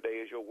thank you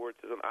today as your word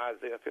says in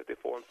Isaiah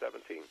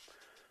 54:17,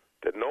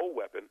 that no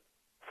weapon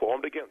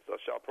formed against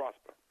us shall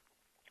prosper.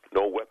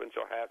 No weapon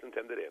shall have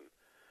intended in.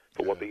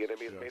 For what the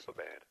enemy has made for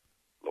bad,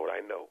 Lord, I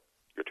know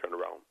you're turned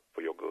around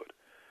for your good.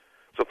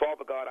 So,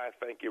 Father God, I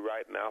thank you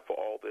right now for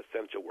all the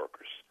essential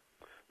workers,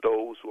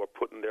 those who are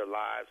putting their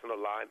lives on the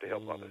line to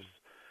help others.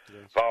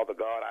 Yes. Father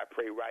God, I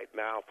pray right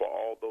now for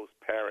all those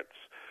parents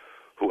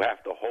who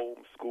have to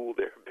homeschool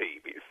their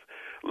babies.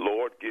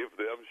 Lord, give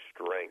them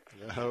strength.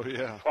 Oh,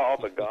 yeah.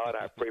 Father God,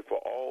 I pray for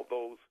all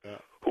those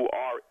who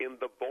are in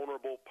the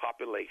vulnerable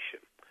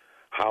population,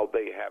 how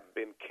they have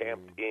been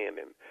camped in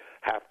and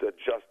have to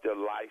adjust their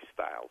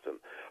lifestyles. And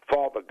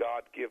Father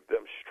God, give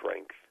them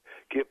strength.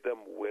 Give them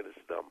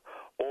wisdom.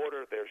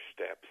 Order their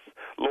steps.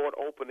 Lord,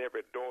 open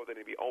every door that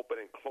may be open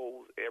and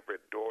close every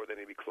door that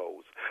may be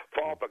closed.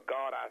 Father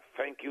God, I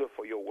thank you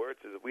for your words.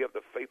 As we have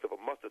the faith of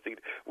a mustard seed,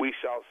 we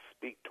shall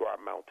speak to our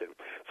mountain.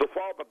 So,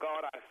 Father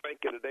God, I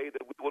thank you today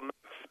that we will not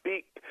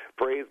speak,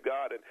 praise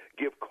God, and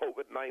give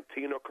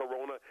COVID-19 or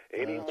Corona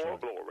any more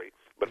glory.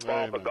 But,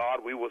 Father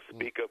God, we will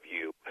speak of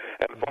you.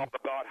 And, Father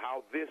God,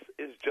 how this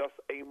is just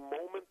a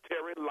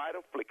momentary light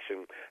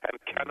affliction and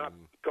cannot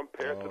be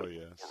compared to the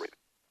glory.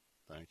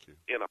 Thank you.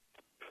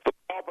 So,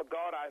 Father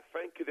God, I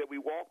thank you that we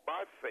walk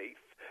by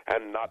faith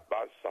and not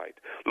by sight.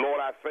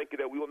 Lord, I thank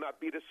you that we will not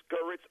be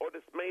discouraged or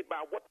dismayed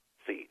by what we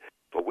see,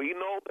 for we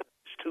know that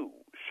this too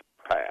shall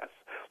pass.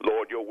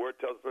 Lord, your word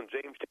tells us in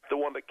James chapter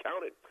 1 to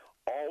count it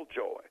all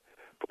joy,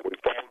 for we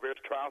fall in various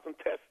trials and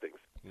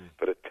testings.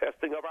 For the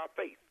testing of our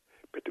faith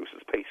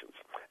produces patience,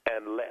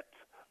 and let's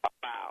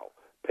allow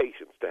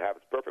patience to have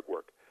its perfect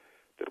work,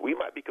 that we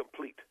might be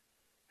complete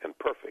and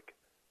perfect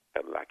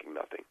and lacking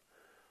nothing.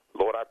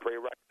 Lord, I pray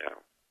right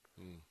now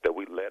that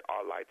we let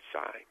our light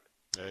shine.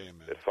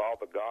 Amen. That,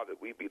 Father God,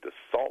 that we be the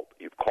salt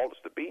you've called us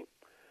to be.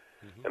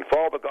 And,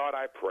 Father God,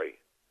 I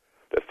pray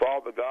that,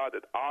 Father God,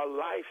 that our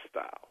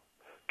lifestyle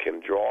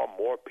can draw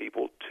more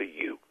people to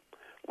you.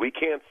 We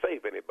can't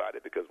save anybody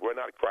because we're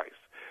not Christ,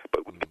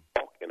 but we can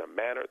walk in a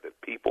manner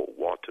that people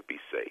want to be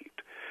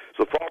saved.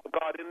 So, Father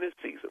God, in this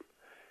season,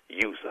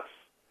 use us.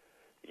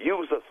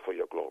 Use us for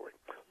your glory.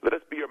 Let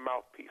us be your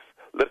mouthpiece.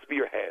 Let us be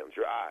your hands,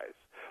 your eyes.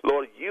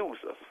 Lord, use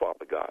us,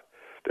 Father God,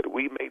 that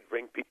we may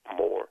bring people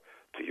more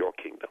to your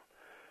kingdom.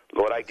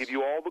 Lord, I give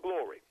you all the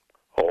glory,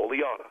 all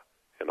the honor,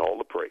 and all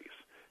the praise.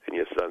 In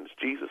your Son's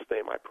Jesus'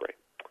 name I pray.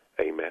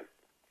 Amen.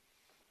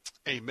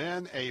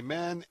 Amen,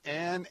 amen,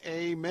 and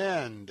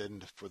amen.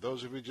 And for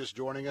those of you just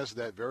joining us,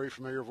 that very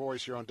familiar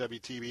voice here on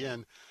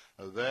WTBN,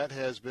 that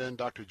has been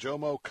Dr.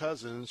 Jomo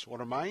Cousins. I want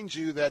to remind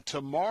you that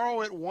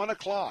tomorrow at 1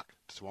 o'clock,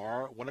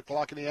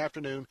 in the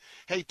afternoon,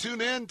 hey,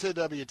 tune in to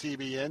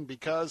WTBN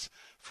because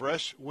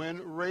Fresh Wind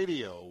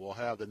Radio will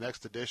have the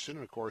next edition.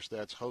 And, of course,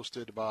 that's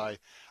hosted by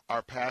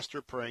our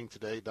pastor praying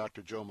today,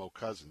 Dr. Jomo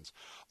Cousins.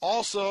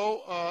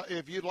 Also,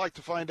 if you'd like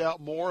to find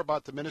out more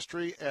about the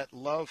ministry at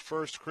Love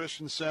First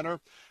Christian Center,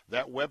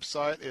 that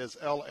website is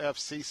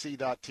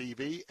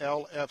lfcc.tv,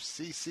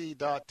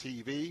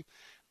 lfcc.tv.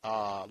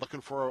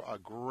 Looking for a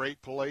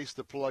great place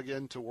to plug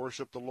in to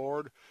worship the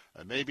Lord.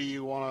 Maybe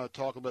you want to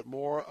talk a bit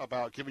more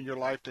about giving your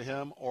life to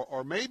him,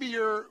 or maybe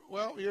you're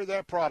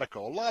that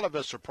prodigal. A lot of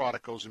us are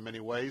prodigals in many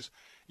ways.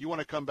 You want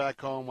to come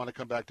back home, want to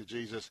come back to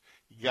Jesus.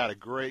 You got a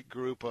great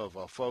group of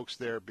folks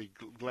there. Be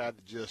glad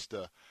to just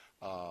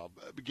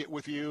get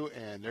with you,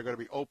 and they're going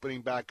to be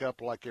opening back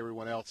up like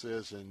everyone else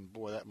is, and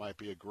boy, that might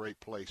be a great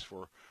place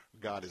for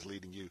God is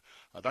leading you.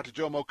 Dr.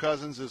 Jomo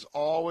Cousins, as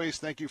always,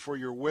 thank you for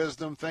your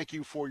wisdom. Thank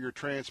you for your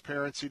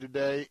transparency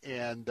today,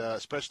 and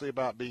especially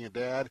about being a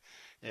dad.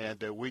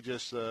 And we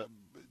just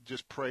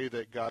pray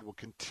that God will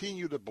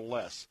continue to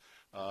bless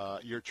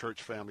your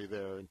church family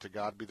there, and to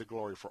God be the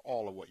glory for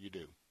all of what you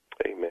do.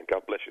 Amen.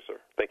 God bless you, sir.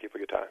 Thank you for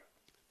your time.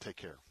 Take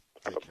care.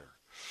 Take care.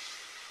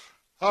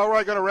 All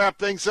right, going to wrap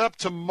things up.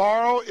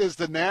 Tomorrow is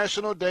the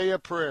National Day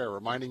of Prayer.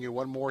 Reminding you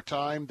one more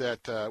time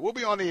that we'll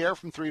be on the air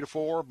from 3 to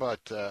 4,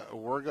 but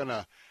we're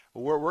gonna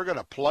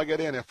plug it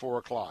in at 4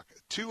 o'clock.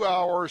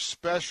 2-hour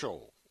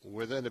special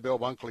within the Bill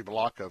Bunkley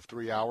block of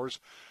 3 hours.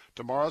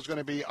 Tomorrow's going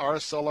to be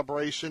our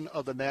celebration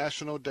of the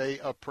National Day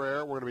of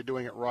Prayer. We're going to be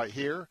doing it right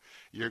here.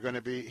 You're going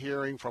to be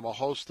hearing from a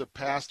host of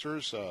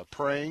pastors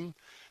praying.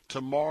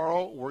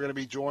 Tomorrow, we're going to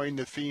be joining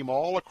the theme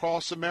all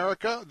across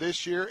America.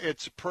 This year,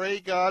 it's Pray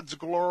God's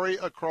Glory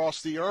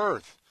Across the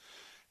Earth.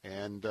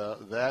 And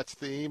that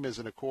theme is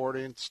in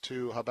accordance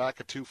to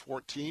Habakkuk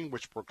 2:14,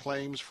 which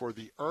proclaims, "For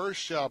the earth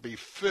shall be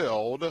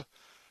filled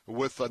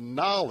with the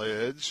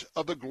knowledge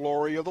of the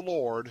glory of the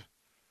Lord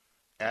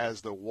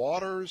as the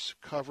waters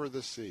cover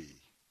the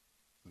sea."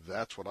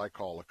 That's what I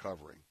call a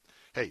covering.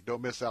 Hey,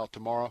 don't miss out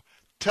tomorrow.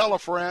 Tell a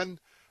friend,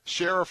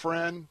 share a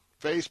friend.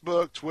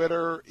 Facebook,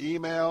 Twitter,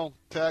 email,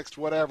 text,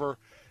 whatever.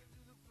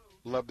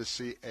 Love to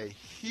see a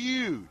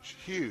huge,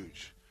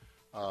 huge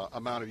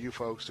amount of you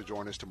folks to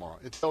join us tomorrow.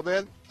 Until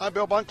then, I'm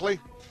Bill Bunkley.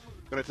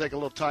 Going to take a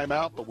little time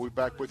out, but we'll be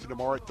back with you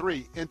tomorrow at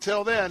 3.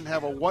 Until then,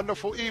 have a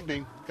wonderful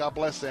evening. God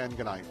bless and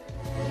good night.